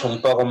otros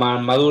un poco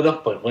más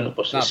maduros, pues bueno,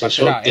 pues es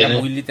eso. Era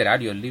muy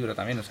literario el libro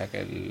también, o sea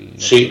que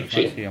sí.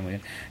 Muy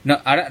bien. No,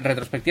 ahora,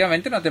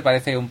 retrospectivamente, ¿no te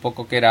parece un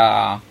poco que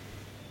era...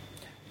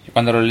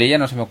 Cuando lo leía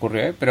no se me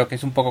ocurrió, pero que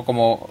es un poco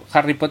como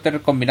Harry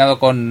Potter combinado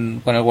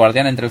con el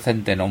Guardián entre el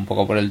Centeno, un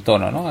poco por el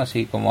tono, ¿no?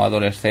 Así como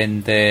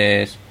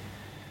adolescentes...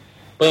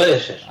 Puede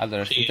ser.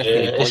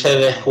 Adolescentes ese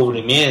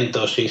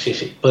descubrimiento, sí,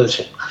 puede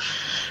ser.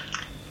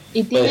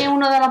 Y tiene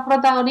uno de los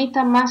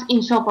protagonistas más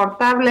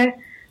insoportables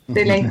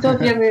de la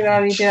historia de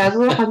la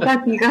literatura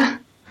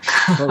fantástica.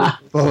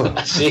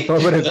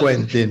 Pobre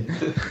Quentin.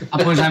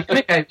 Pues a mí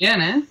me cae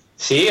bien, ¿eh?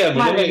 Sí, a mí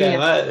no me cae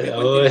mal.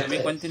 A mí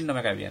Quentin no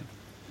me cae bien.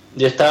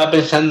 Yo estaba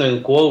pensando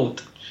en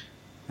Quote.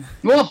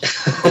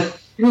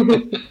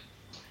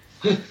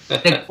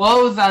 De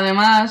Quote,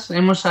 además,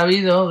 hemos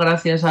sabido,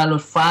 gracias a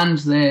los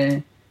fans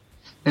del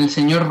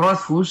señor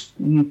Rothfuss,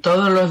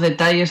 todos los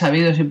detalles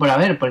habidos y por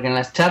haber, porque en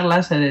las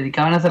charlas se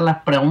dedicaban a hacer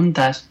las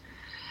preguntas,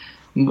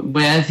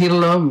 voy a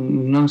decirlo,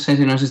 no sé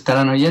si nos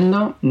estarán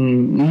oyendo,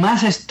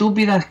 más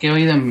estúpidas que he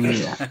oído en mi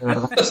vida, de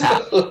verdad. O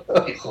sea,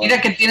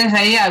 mira que tienes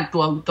ahí a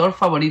tu autor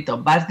favorito,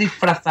 vas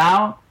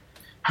disfrazado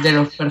de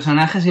los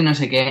personajes y no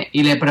sé qué,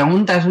 y le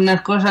preguntas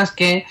unas cosas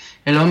que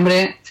el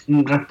hombre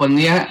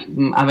respondía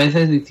a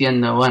veces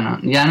diciendo, bueno,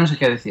 ya no sé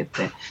qué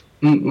decirte.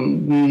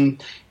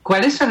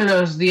 ¿Cuáles son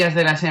los días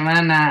de la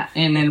semana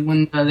en el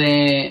mundo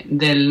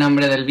del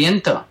Nombre del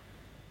Viento?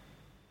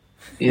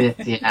 Y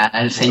decía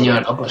el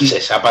señor... Bueno, pues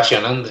es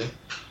apasionante.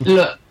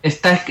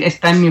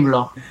 Está en mi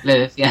blog, le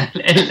decía.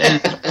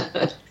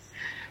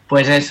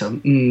 Pues eso,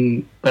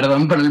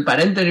 perdón por el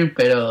paréntesis,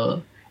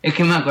 pero es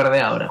que me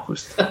acordé ahora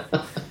justo.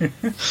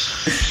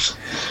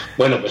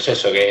 Bueno, pues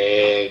eso,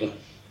 que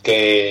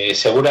que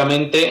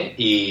seguramente,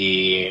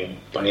 y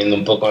poniendo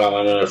un poco la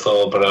mano en el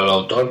fuego por el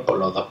autor, por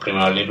los 2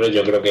 primeros libros,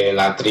 yo creo que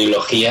la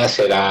trilogía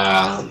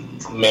será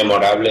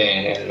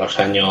memorable en los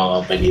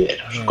años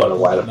venideros, con lo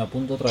cual... Me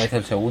apunto otra vez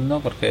el segundo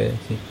porque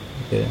sí,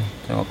 que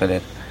tengo que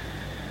leer.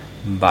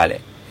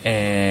 Vale.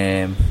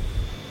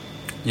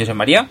 José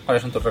María,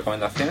 ¿cuáles son tus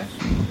recomendaciones?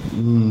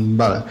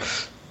 Vale.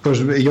 Pues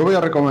yo voy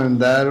a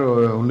recomendar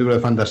un libro de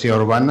fantasía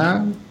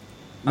urbana,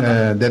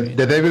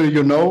 The Devil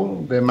You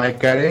Know, de Mike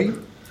Carey.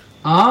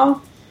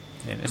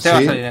 Bien. Este va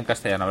a salir en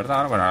castellano,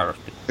 ¿verdad? Bueno, ahora lo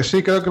explico.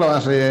 Sí, creo que lo va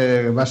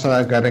a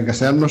sacar en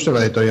castellano, no sé la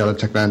editorial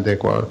exactamente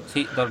cuál.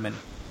 Sí, Dolmen.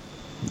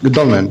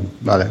 Dolmen,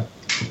 vale.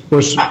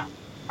 Pues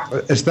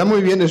está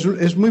muy bien,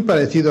 es muy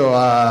parecido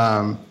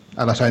a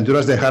las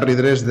aventuras de Harry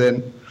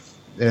Dresden,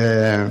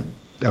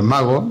 el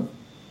mago.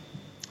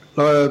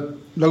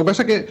 Lo que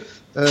pasa que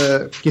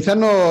quizá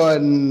no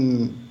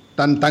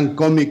tan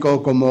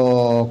cómico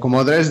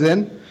como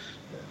Dresden,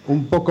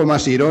 un poco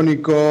más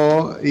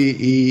irónico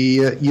y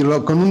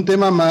con un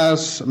tema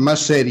más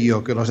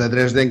serio que los de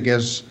Dresden, que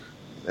es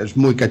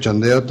muy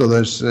cachondeo, todo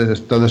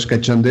es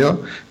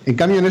cachondeo. En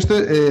cambio en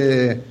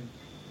este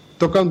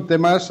tocan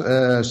temas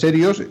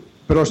serios,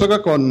 pero los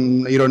toca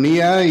con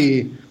ironía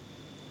y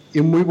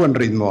un muy buen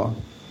ritmo.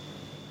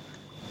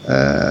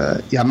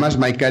 Y además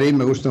Mike Carey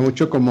me gusta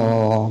mucho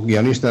como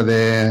guionista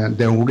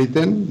de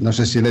Unwritten, no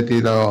sé si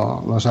Leti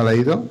los ha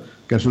leído,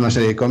 que es una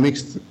serie de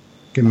cómics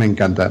que me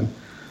encantan.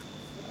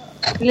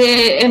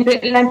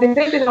 La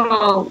empecé,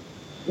 pero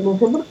no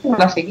sé por qué no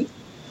la seguí.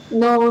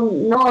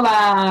 No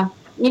la...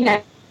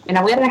 Mira, me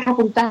la voy a dejar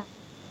apuntar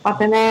para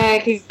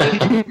tener que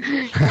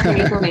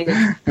seguir con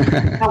ella.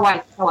 Está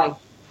guay.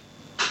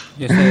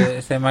 Y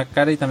este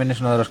Macari también es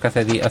uno de los que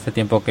hace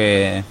tiempo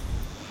que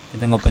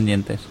tengo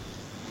pendientes.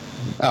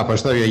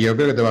 Pues está bien, yo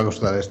creo que te va a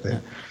gustar este.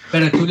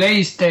 Pero tú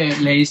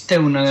leíste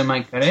uno de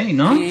Mike Carey,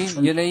 ¿no? Sí,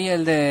 yo leí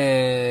el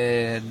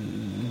de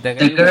The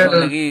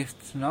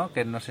Gifts, ¿no?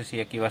 Que no sé si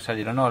aquí va a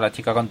salir o no, La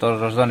chica con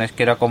todos los dones,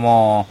 que era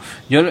como...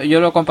 Yo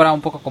lo he comparado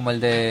un poco como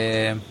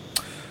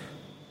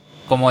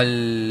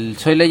el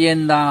Soy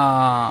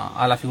leyenda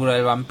a la figura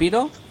del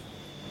vampiro,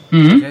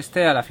 pues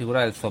a la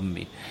figura del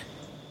zombie.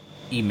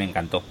 Y me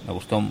encantó, me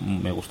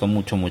gustó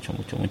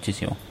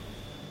muchísimo.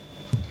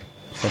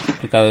 Está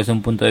explicado desde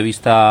un punto de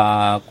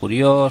vista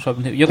curioso.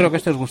 Yo creo que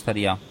esto os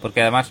gustaría,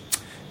 porque además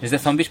es de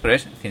zombies, pero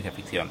es ciencia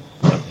ficción.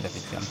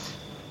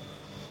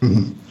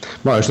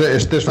 Bueno,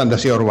 este es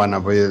fantasía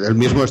urbana, pues, el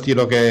mismo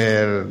estilo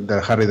que el del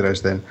Harry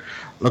Dresden.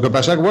 Lo que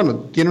pasa es que,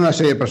 bueno, tiene una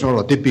serie de personas,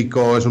 lo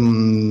típico, es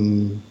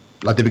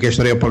la típica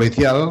historia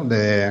policial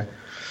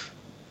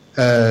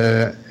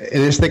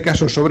en este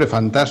caso sobre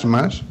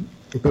fantasmas,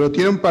 pero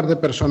tiene un par de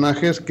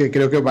personajes que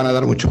creo que van a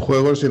dar mucho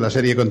juego si la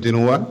serie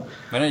continúa.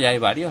 Bueno, ya hay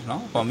varios,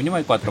 ¿no? Como mínimo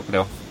hay 4,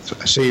 creo.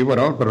 Sí,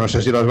 bueno, pero no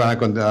sé si los van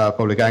a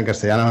publicar en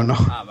castellano o no.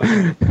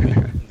 Vale.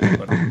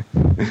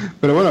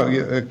 Pero bueno,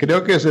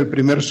 creo que es el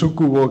primer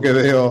súcubo que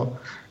veo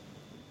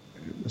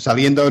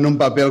saliendo en un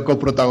papel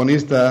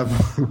coprotagonista.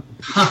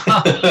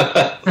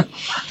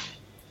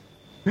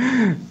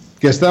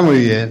 Que está muy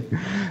bien.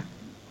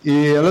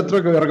 Y el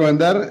otro que voy a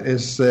recomendar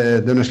es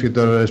de un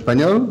escritor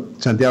español,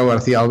 Santiago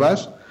García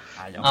Albás,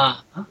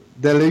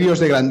 Delirios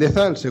de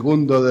Grandeza, el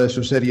segundo de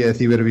su serie de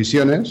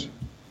Cibervisiones,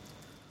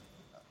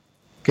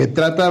 que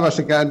trata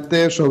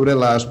básicamente sobre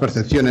las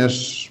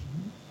percepciones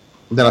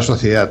de la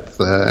sociedad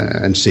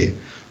en sí,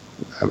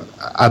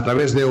 a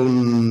través de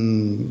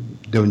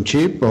un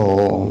chip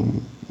o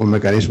un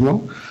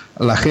mecanismo.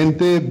 La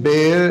gente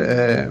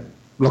ve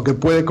lo que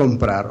puede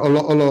comprar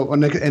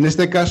en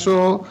este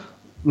caso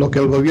lo que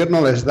el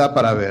gobierno les da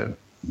para ver,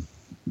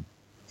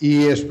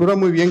 y explora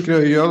muy bien,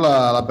 creo yo,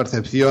 la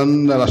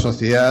percepción de la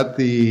sociedad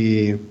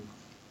y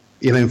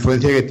la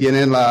influencia que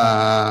tiene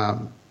la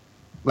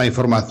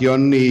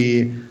información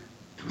y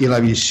la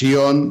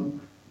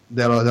visión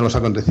de los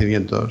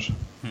acontecimientos.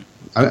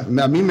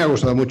 A mí me ha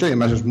gustado mucho y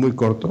además es muy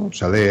corto,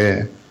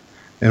 sale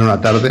en una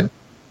tarde.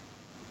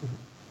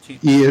 Sí.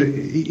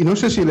 Y no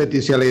sé si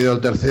Leti se ha leído el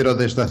tercero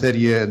de esta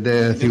serie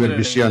de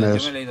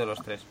Cibervisiones. Yo me he leído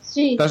los 3.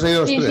 Sí, ¿Te has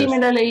leído los 3? Sí, me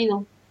lo he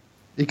leído.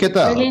 ¿Y qué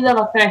tal? Me he leído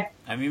los 3.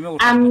 A mí me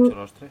gustan mucho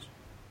los 3.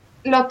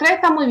 Los 3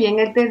 están muy bien,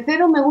 el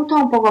tercero me gusta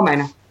un poco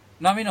menos.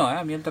 No, a mí no,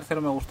 a mí el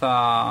tercero me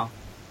gusta.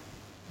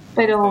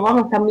 Pero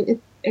vamos,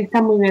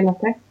 están muy bien los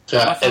 3. O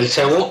sea, el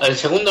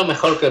segundo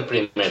mejor que el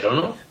primero,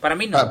 ¿no? Para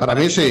mí no. Para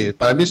mí sí.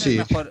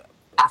 Mejor,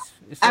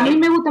 a mí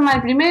me gusta más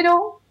el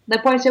primero,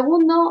 después el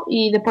segundo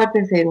y después el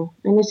tercero,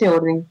 en ese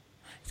orden.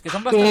 Es que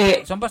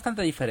son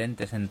bastante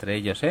diferentes entre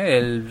ellos, ¿eh?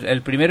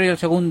 El primero y el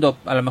segundo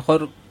a lo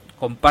mejor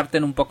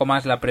comparten un poco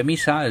más la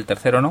premisa, el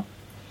tercero no.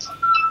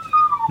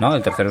 No,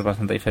 el tercero es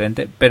bastante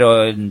diferente,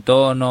 pero en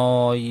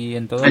tono y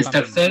en todo. El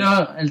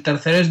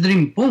tercero es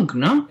Dream Punk,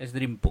 ¿no? Es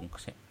Dream Punk,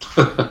 sí.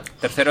 El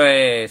tercero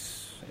es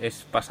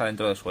pasa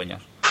dentro de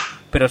sueños,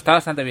 pero está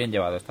bastante bien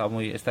llevado,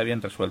 está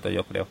bien resuelto,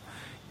 yo creo.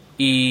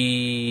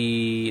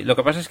 Y lo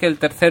que pasa es que el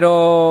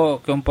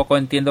tercero, que un poco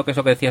entiendo que es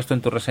lo que decías tú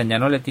en tu reseña,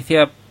 ¿no,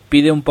 Leticia?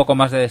 Pide un poco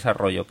más de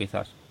desarrollo,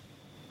 quizás.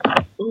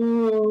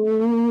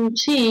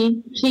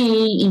 Sí,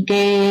 y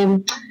que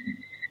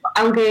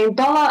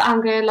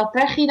aunque los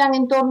tres giran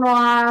en torno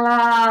a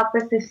la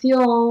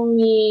percepción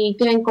y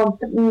que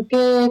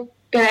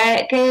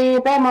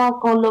vemos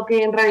con lo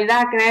que en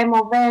realidad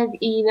creemos ver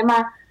y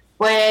demás,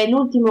 pues el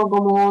último,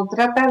 como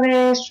trata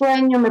de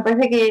sueños, me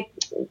parece que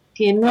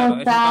no claro,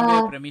 está... Es un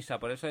cambio de premisa,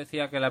 por eso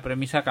decía que la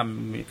premisa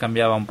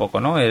cambiaba un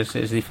poco, ¿no?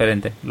 Es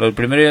diferente. El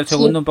primero y el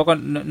segundo un poco,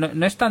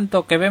 no es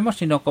tanto que vemos,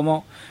 sino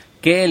como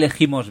que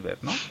elegimos ver,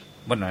 ¿no?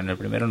 Bueno, en el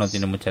primero no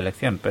tiene mucha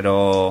elección,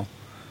 pero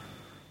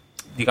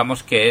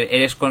digamos que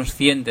eres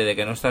consciente de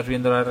que no estás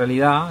viendo la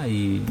realidad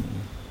y...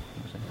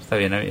 no sé, está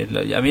bien.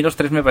 A mí los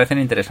tres me parecen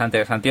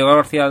interesantes. Santiago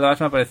García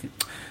Aldabás me parece...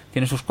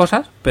 tiene sus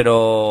cosas,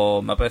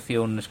 pero me ha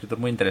parecido un escritor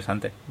muy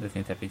interesante de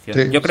ciencia ficción.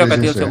 Sí, yo creo que a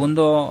ti el sí.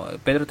 segundo,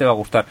 Pedro, te va a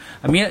gustar.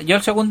 Yo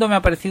el segundo me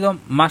ha parecido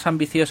más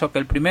ambicioso que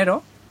el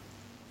primero.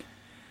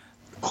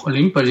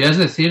 Jolín, pues ya es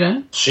decir,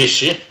 ¿eh?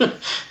 Sí.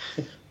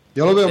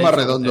 Yo lo veo más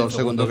redondo el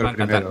segundo que el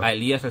primero. A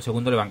Elías el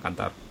segundo le va a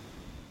encantar.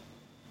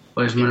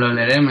 Pues me lo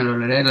leeré.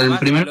 El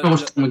primero me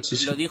gusta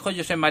muchísimo. Lo dijo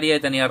José María y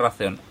tenía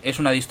razón. Es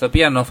una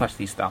distopía no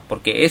fascista,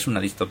 porque es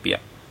una distopía,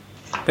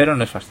 pero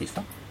no es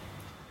fascista,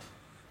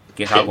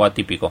 que es algo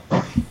atípico.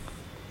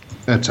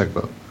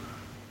 Exacto.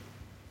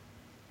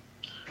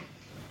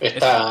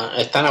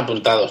 Están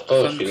apuntados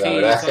todos y la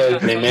verdad es que el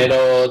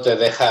primero te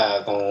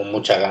deja con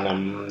muchas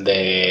ganas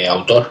de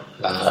autor.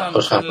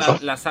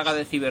 La saga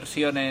de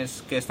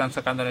civersiones que están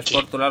sacando en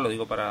Sportula, lo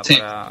digo para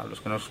los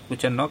que nos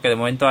escuchen, ¿no? Que de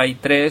momento hay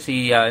 3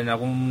 y en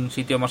algún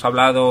sitio hemos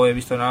hablado, he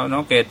visto,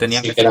 ¿no? Que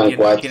tienen que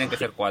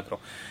ser 4.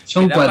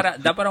 Son 4.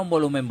 Da para un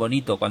volumen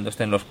bonito cuando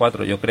estén los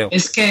 4, yo creo.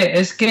 Es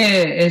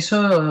que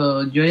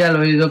eso yo ya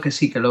lo he oído que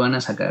sí, que lo van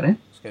a sacar, ¿eh?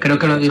 Creo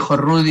que lo dijo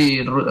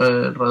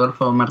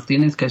Rodolfo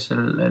Martínez, que es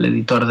el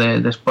editor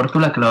de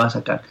Sportula, que lo va a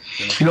sacar.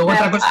 Y luego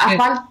otra cosa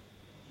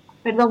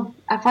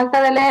a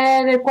falta de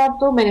leer el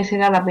 4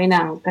 merecerá la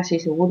pena, casi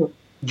seguro.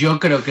 Yo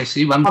creo que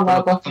sí, vamos por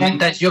lo que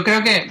comentas. Yo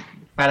creo que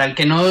para el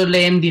que no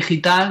lee en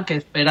digital, que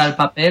espera el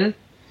papel,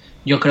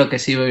 yo creo que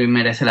sí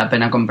merece la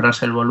pena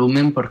comprarse el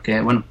volumen, porque,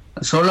 bueno,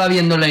 solo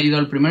habiendo leído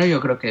el primero, yo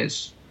creo que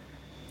es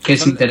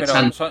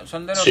interesante.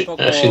 Son de los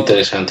pocos... Es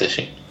interesante,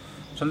 sí.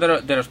 Son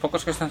de los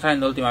pocos que están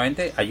saliendo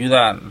últimamente.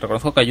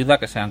 Reconozco que ayuda a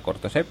que sean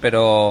cortos,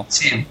 pero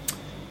sí,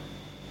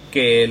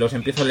 que los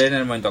empiezo a leer en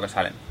el momento que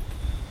salen.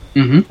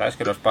 Uh-huh. ¿Sabes?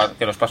 Que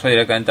los paso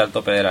directamente al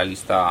tope de la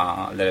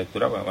lista de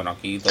lectura. Bueno,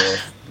 aquí todos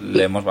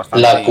leemos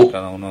bastante y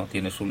cada uno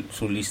tiene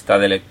su lista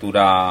de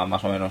lectura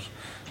más o menos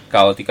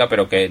caótica,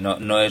 pero que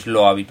no es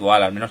lo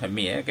habitual, al menos en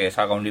mí, que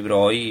salga un libro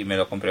hoy y me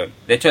lo compre hoy.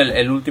 De hecho,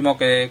 el último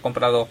que he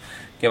comprado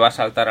que va a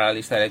saltar a la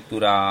lista de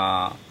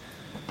lectura...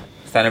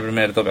 está en el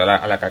primer tope,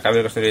 a la que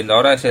acabe que estoy viendo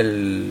ahora, es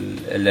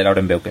el de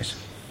Lauren Beukes.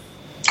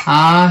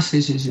 Ah,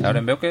 sí.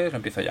 Lauren Beukes,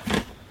 empiezo ya.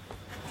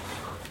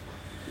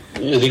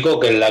 Yo digo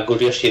que la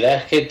curiosidad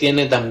es que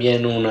tiene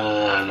también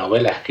una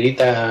novela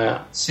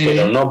escrita,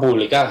 pero no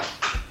publicada.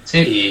 Sí.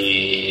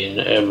 Y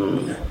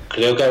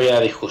creo que había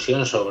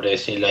discusión sobre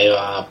si la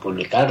iba a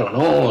publicar o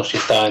no, o si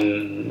estaba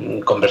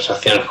en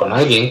conversaciones con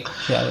alguien.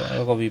 Sí,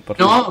 algo vi por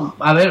no,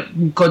 a ver,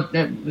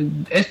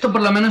 esto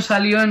por lo menos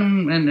salió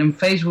en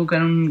Facebook,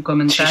 en un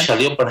comentario. Sí,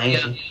 salió por ahí.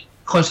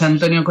 José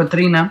Antonio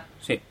Cotrina,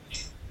 sí,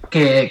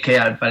 que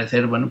al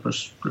parecer, bueno,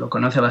 pues lo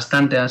conoce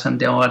bastante a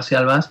Santiago García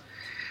Albás,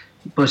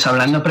 pues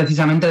hablando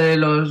precisamente de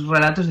los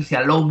relatos, decía,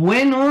 lo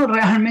bueno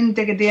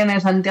realmente que tiene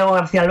Santiago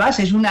García Albás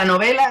es una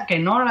novela que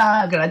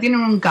la tiene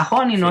en un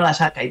cajón y no la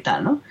saca y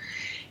tal, ¿no?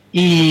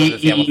 Y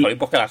decíamos,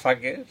 pues que la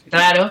saque. Sí.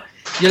 Claro,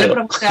 yo le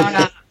pregunté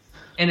ahora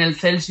en el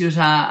Celsius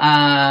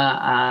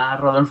a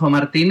Rodolfo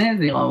Martínez,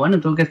 digo, bueno,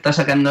 tú que estás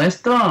sacando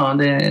esto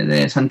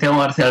de Santiago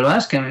García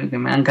Albás, que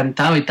me ha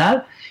encantado y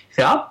tal,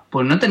 dice,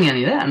 pues no tenía ni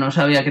idea, no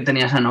sabía que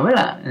tenía esa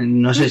novela,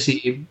 no sé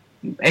si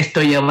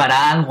esto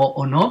llevará algo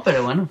o no,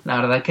 pero bueno, la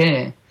verdad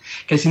que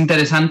es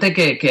interesante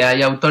que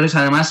haya autores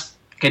además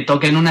que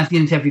toquen una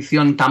ciencia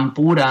ficción tan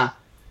pura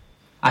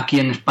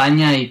aquí en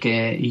España y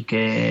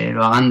que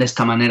lo hagan de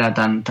esta manera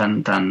tan...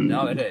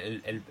 No, a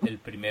ver, el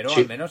primero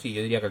sí, al menos, y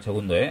yo diría que el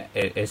segundo,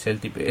 es el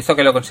tipo... ¿Esto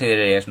que lo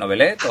consideréis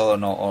novelet o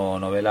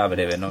novela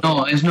breve?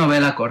 No, es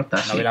novela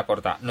corta. Novela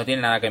corta. No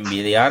tiene nada que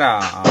envidiar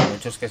a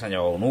muchos que se han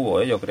llevado un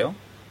Hugo, yo creo.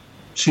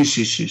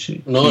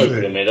 Sí. No, el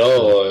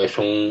primero es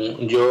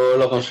yo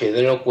lo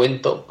considero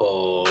cuento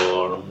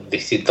por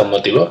distintos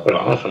motivos, pero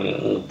vamos,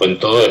 un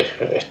cuento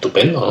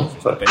estupendo,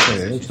 ¿no?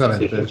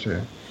 Excelente, sí.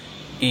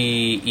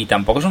 Y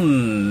tampoco es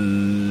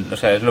o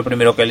sea, es lo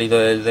primero que he leído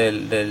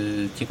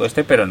del chico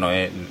pero no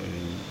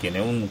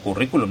tiene un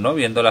currículum, ¿no?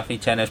 Viendo la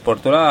ficha en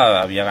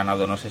Sportula, había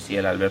ganado, no sé si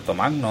el Alberto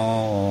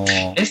Magno.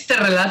 Este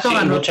relato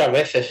ganó muchas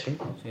veces, sí.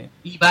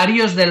 Y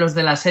varios de los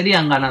de la serie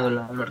han ganado el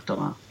Alberto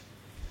Magno.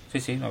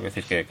 Sí, no, quiero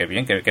decir que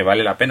bien, que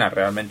vale la pena.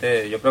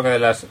 Realmente, yo creo que de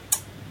las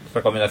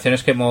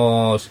recomendaciones que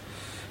hemos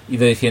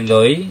ido diciendo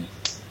hoy,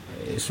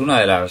 es una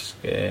de las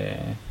que...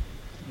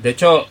 De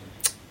hecho,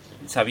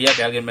 sabía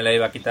que alguien me la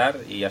iba a quitar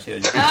y ha sido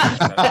yo.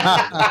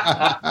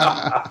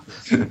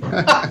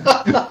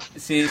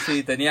 Sí,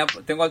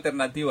 tengo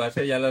alternativas,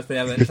 ya las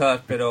tenía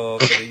pensadas, pero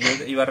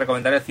yo iba a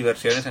recomendar el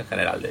Civersiones en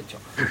general, de hecho.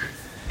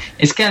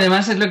 Es que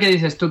además es lo que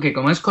dices tú, que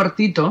como es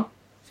cortito,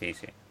 sí.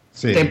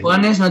 Te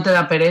pones, no te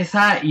da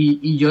pereza,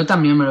 y yo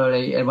también me lo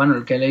leí. Bueno,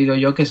 el que he leído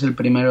yo, que es el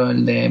primero,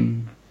 el de...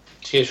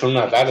 Sí, es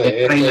una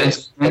tarde. Pero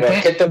es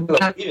que te lo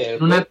pides.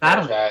 Una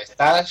tarde. O sea,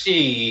 estás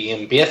y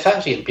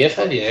empiezas, y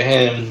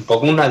es un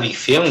poco una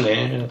adicción.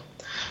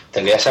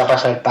 Te quedas a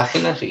pasar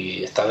páginas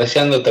y estás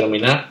deseando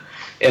terminar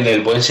en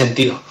el buen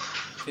sentido.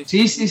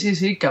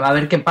 Sí, que va a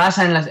ver qué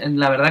pasa.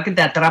 La verdad que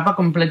te atrapa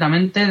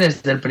completamente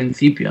desde el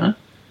principio, ¿eh?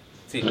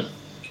 Sí.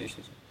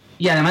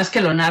 Y además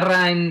que lo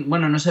narra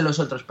bueno, no sé los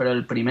otros, pero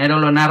el primero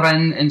lo narra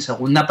en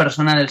segunda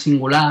persona del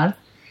singular.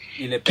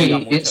 Y le pega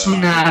que mucho, es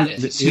una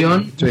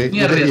decisión y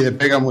le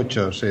pega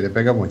mucho,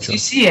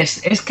 Sí,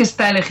 es que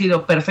está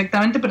elegido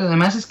perfectamente, pero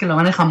además es que lo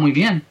maneja muy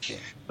bien. Sí.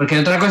 Porque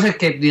otra cosa es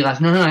que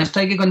digas, no, esto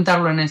hay que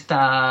contarlo de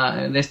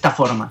esta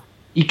forma.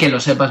 Y que lo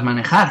sepas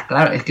manejar,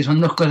 claro, es que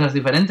son dos cosas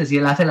diferentes y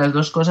él hace las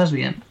dos cosas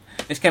bien.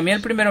 Es que a mí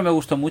el primero me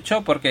gustó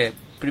mucho porque,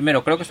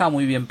 primero, creo que estaba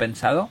muy bien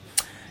pensado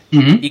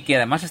y que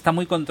además está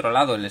muy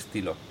controlado el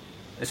estilo.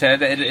 O sea,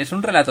 es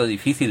un relato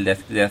difícil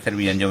de hacer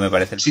bien, yo me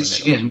parece.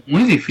 Sí, es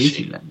muy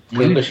difícil.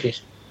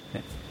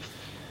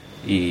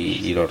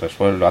 Y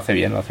lo hace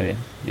bien.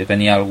 Yo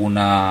tenía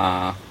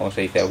alguna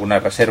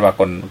reserva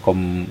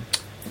con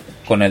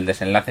el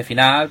desenlace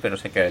final, pero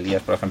sé que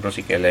Elías, por ejemplo,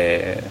 sí que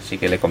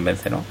le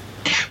convence, ¿no?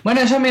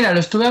 Bueno, eso mira, lo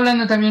estuve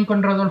hablando también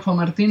con Rodolfo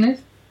Martínez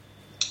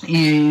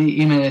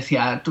y me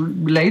decía,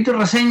 leí tu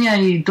reseña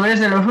y tú eres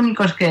de los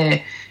únicos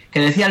que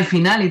decía el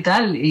final y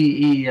tal,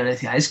 y yo le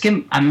decía, es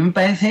que a mí me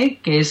parece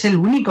que es el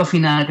único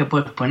final que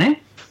puedes poner.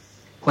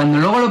 Cuando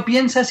luego lo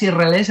piensas y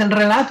relees el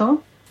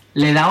relato,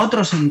 le da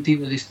otro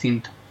sentido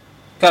distinto.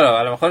 Claro,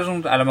 a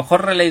lo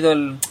mejor releído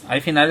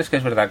hay finales que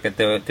es verdad que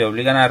te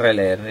obligan a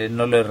releer,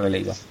 no lo he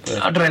releído.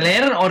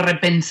 Releer o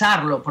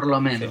repensarlo, por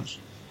lo menos. Sí.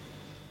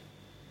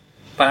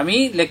 Para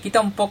mí le quita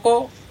un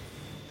poco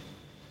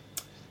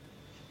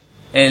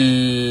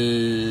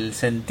el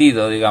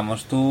sentido,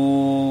 digamos.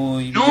 Tú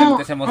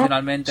inviertes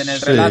emocionalmente en el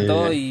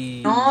relato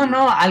y... No,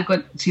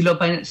 si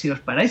os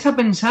paráis a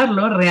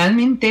pensarlo,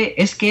 realmente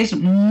es que es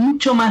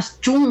mucho más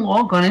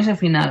chungo con ese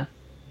final.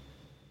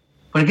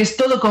 Porque es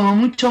todo como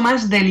mucho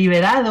más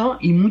deliberado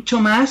y mucho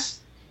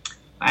más...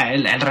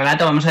 El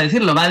relato, vamos a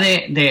decirlo, va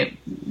de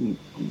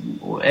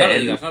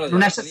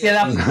una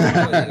sociedad...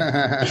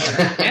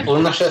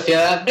 Una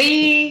sociedad...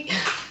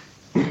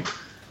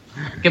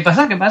 ¿Qué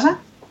pasa?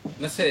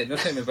 No sé,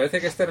 me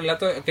parece que este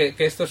relato, que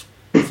estos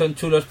son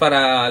chulos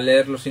para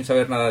leerlos sin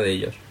saber nada de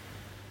ellos.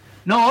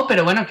 No,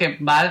 pero bueno, que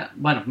va...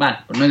 Bueno, vale,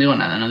 pues no digo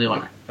nada. No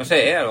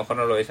sé, a lo mejor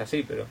no lo veis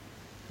así, pero...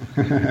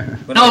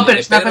 Bueno, no,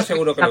 pero Pedro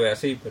seguro que lo ve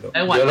así, pero...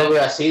 Yo lo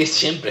veo así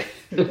siempre.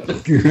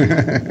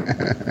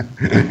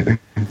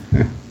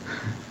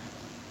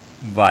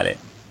 Vale,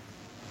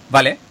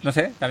 no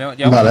sé,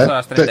 llevamos a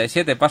las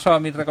 37. ¿Paso a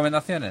mis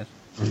recomendaciones?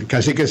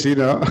 Casi que sí,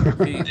 ¿no?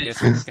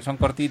 Sí, que son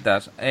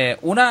cortitas.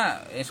 Una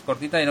es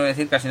cortita y no voy a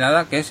decir casi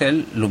nada, que es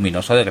el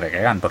Luminoso de Greg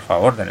Egan, por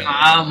favor.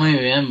 Muy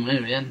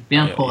bien.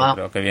 Bien jugado.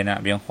 Creo que viene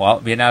bien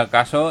jugado, viene al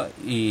caso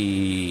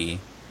y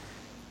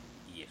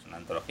es una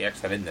antología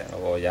excelente.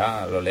 Luego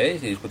ya lo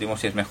leéis y discutimos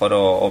si es mejor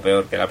o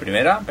peor que la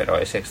primera, pero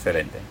es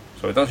excelente.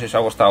 Sobre todo si os ha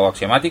gustado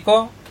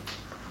Axiomático,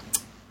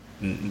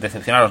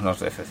 decepcionaros no os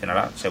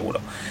decepcionará, seguro.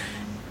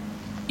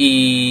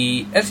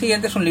 Y el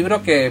siguiente es un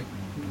libro que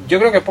yo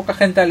creo que poca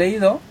gente ha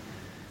leído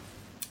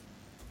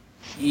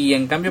y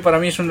en cambio para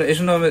mí es una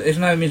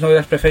de mis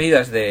novelas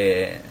preferidas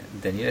de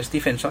Neil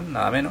Stephenson,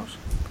 nada menos.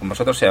 Con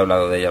vosotros he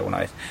hablado de ella alguna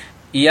vez.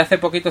 Y hace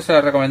poquito se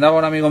la recomendaba a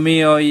un amigo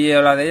mío y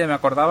hablaba de ella, me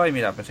acordaba y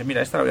pensé,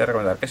 esta la voy a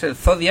recomendar, que es el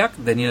Zodiac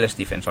de Neil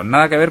Stephenson.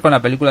 Nada que ver con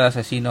la película de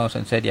asesinos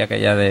en serie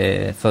aquella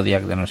de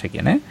Zodiac de no sé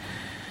quién, ¿eh?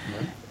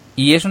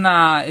 Y es un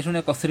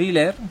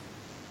ecothriller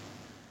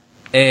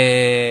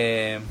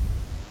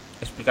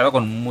explicado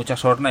con mucha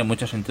sorna y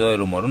mucho sentido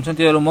del humor. Un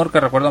sentido del humor que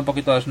recuerda un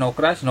poquito a Snow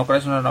Crash. Snow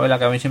Crash es una novela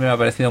que a mí siempre me ha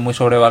parecido muy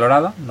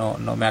sobrevalorada. No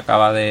me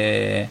acaba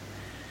de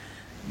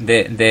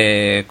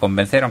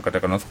convencer, aunque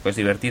reconozco que es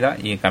divertida,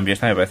 y en cambio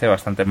esta me parece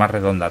bastante más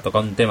redonda. Toca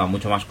un tema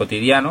mucho más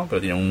cotidiano,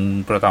 pero tiene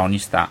un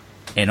protagonista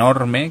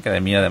enorme, que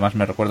de mí además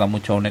me recuerda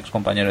mucho a un ex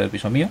compañero de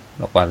piso mío,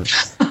 lo cual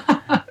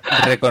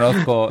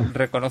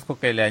reconozco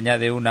que le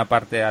añade una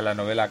parte a la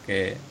novela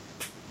que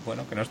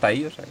no está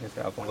ahí, o sea que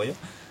se la pongo yo.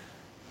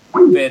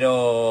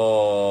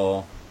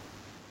 Pero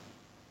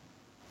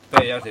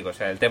ya os digo, o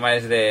sea, el tema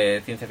es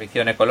de ciencia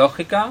ficción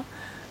ecológica,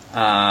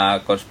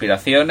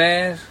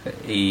 conspiraciones,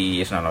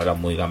 y es una novela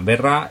muy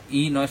gamberra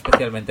y no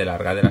especialmente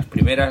larga, de las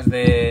primeras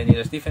de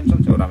Neil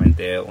Stephenson,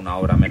 seguramente una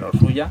obra menor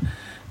suya,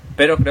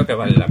 pero creo que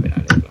vale la pena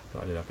leerlo,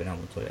 vale la pena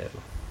mucho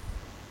leerlo.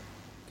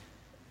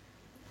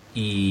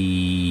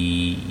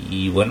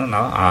 Y bueno,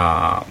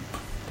 nada,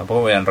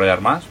 tampoco voy a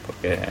enrollar más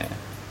porque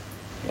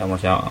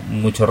llevamos ya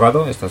mucho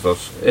rato.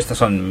 Estas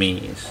son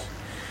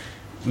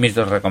mis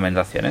dos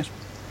recomendaciones.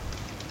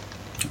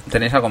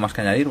 ¿Tenéis algo más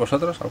que añadir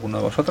vosotros? ¿Alguno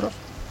de vosotros?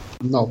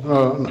 No,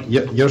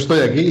 yo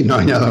estoy aquí y no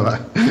añado más.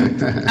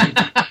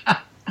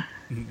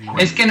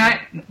 Es que no hay,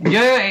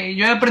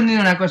 yo he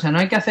aprendido una cosa, no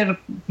hay que hacer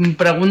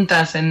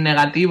preguntas en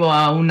negativo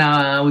a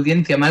una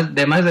audiencia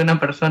de más de una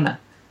persona,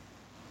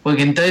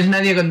 porque entonces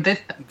nadie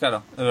contesta.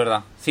 Claro, es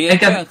verdad. Sí, Hay es que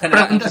que hacer en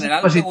general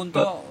preguntas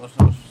pregunto, os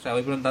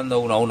voy preguntando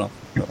uno a uno.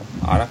 Pero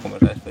ahora, como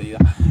es la despedida.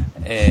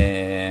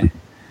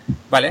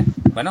 Vale,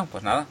 bueno,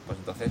 pues nada, pues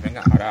entonces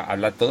venga, ahora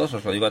hablad todos,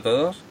 os lo digo a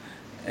todos.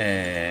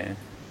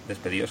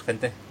 Despedidos,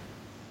 gente.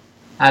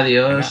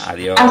 Adiós. Venga,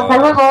 adiós. Hasta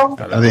luego.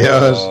 Hasta luego.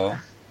 Adiós.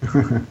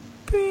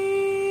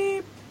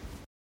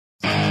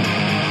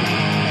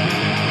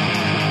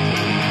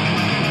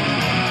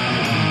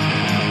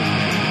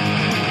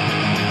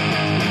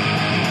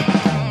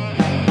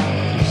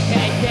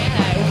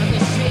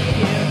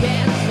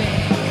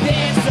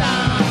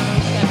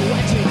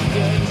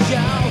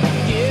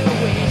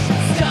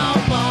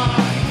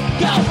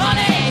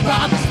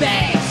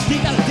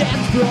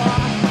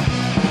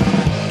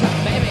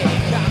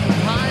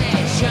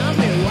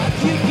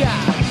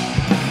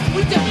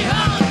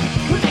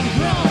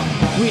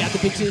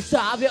 Pictures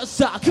of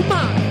yourself, come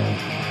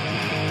on.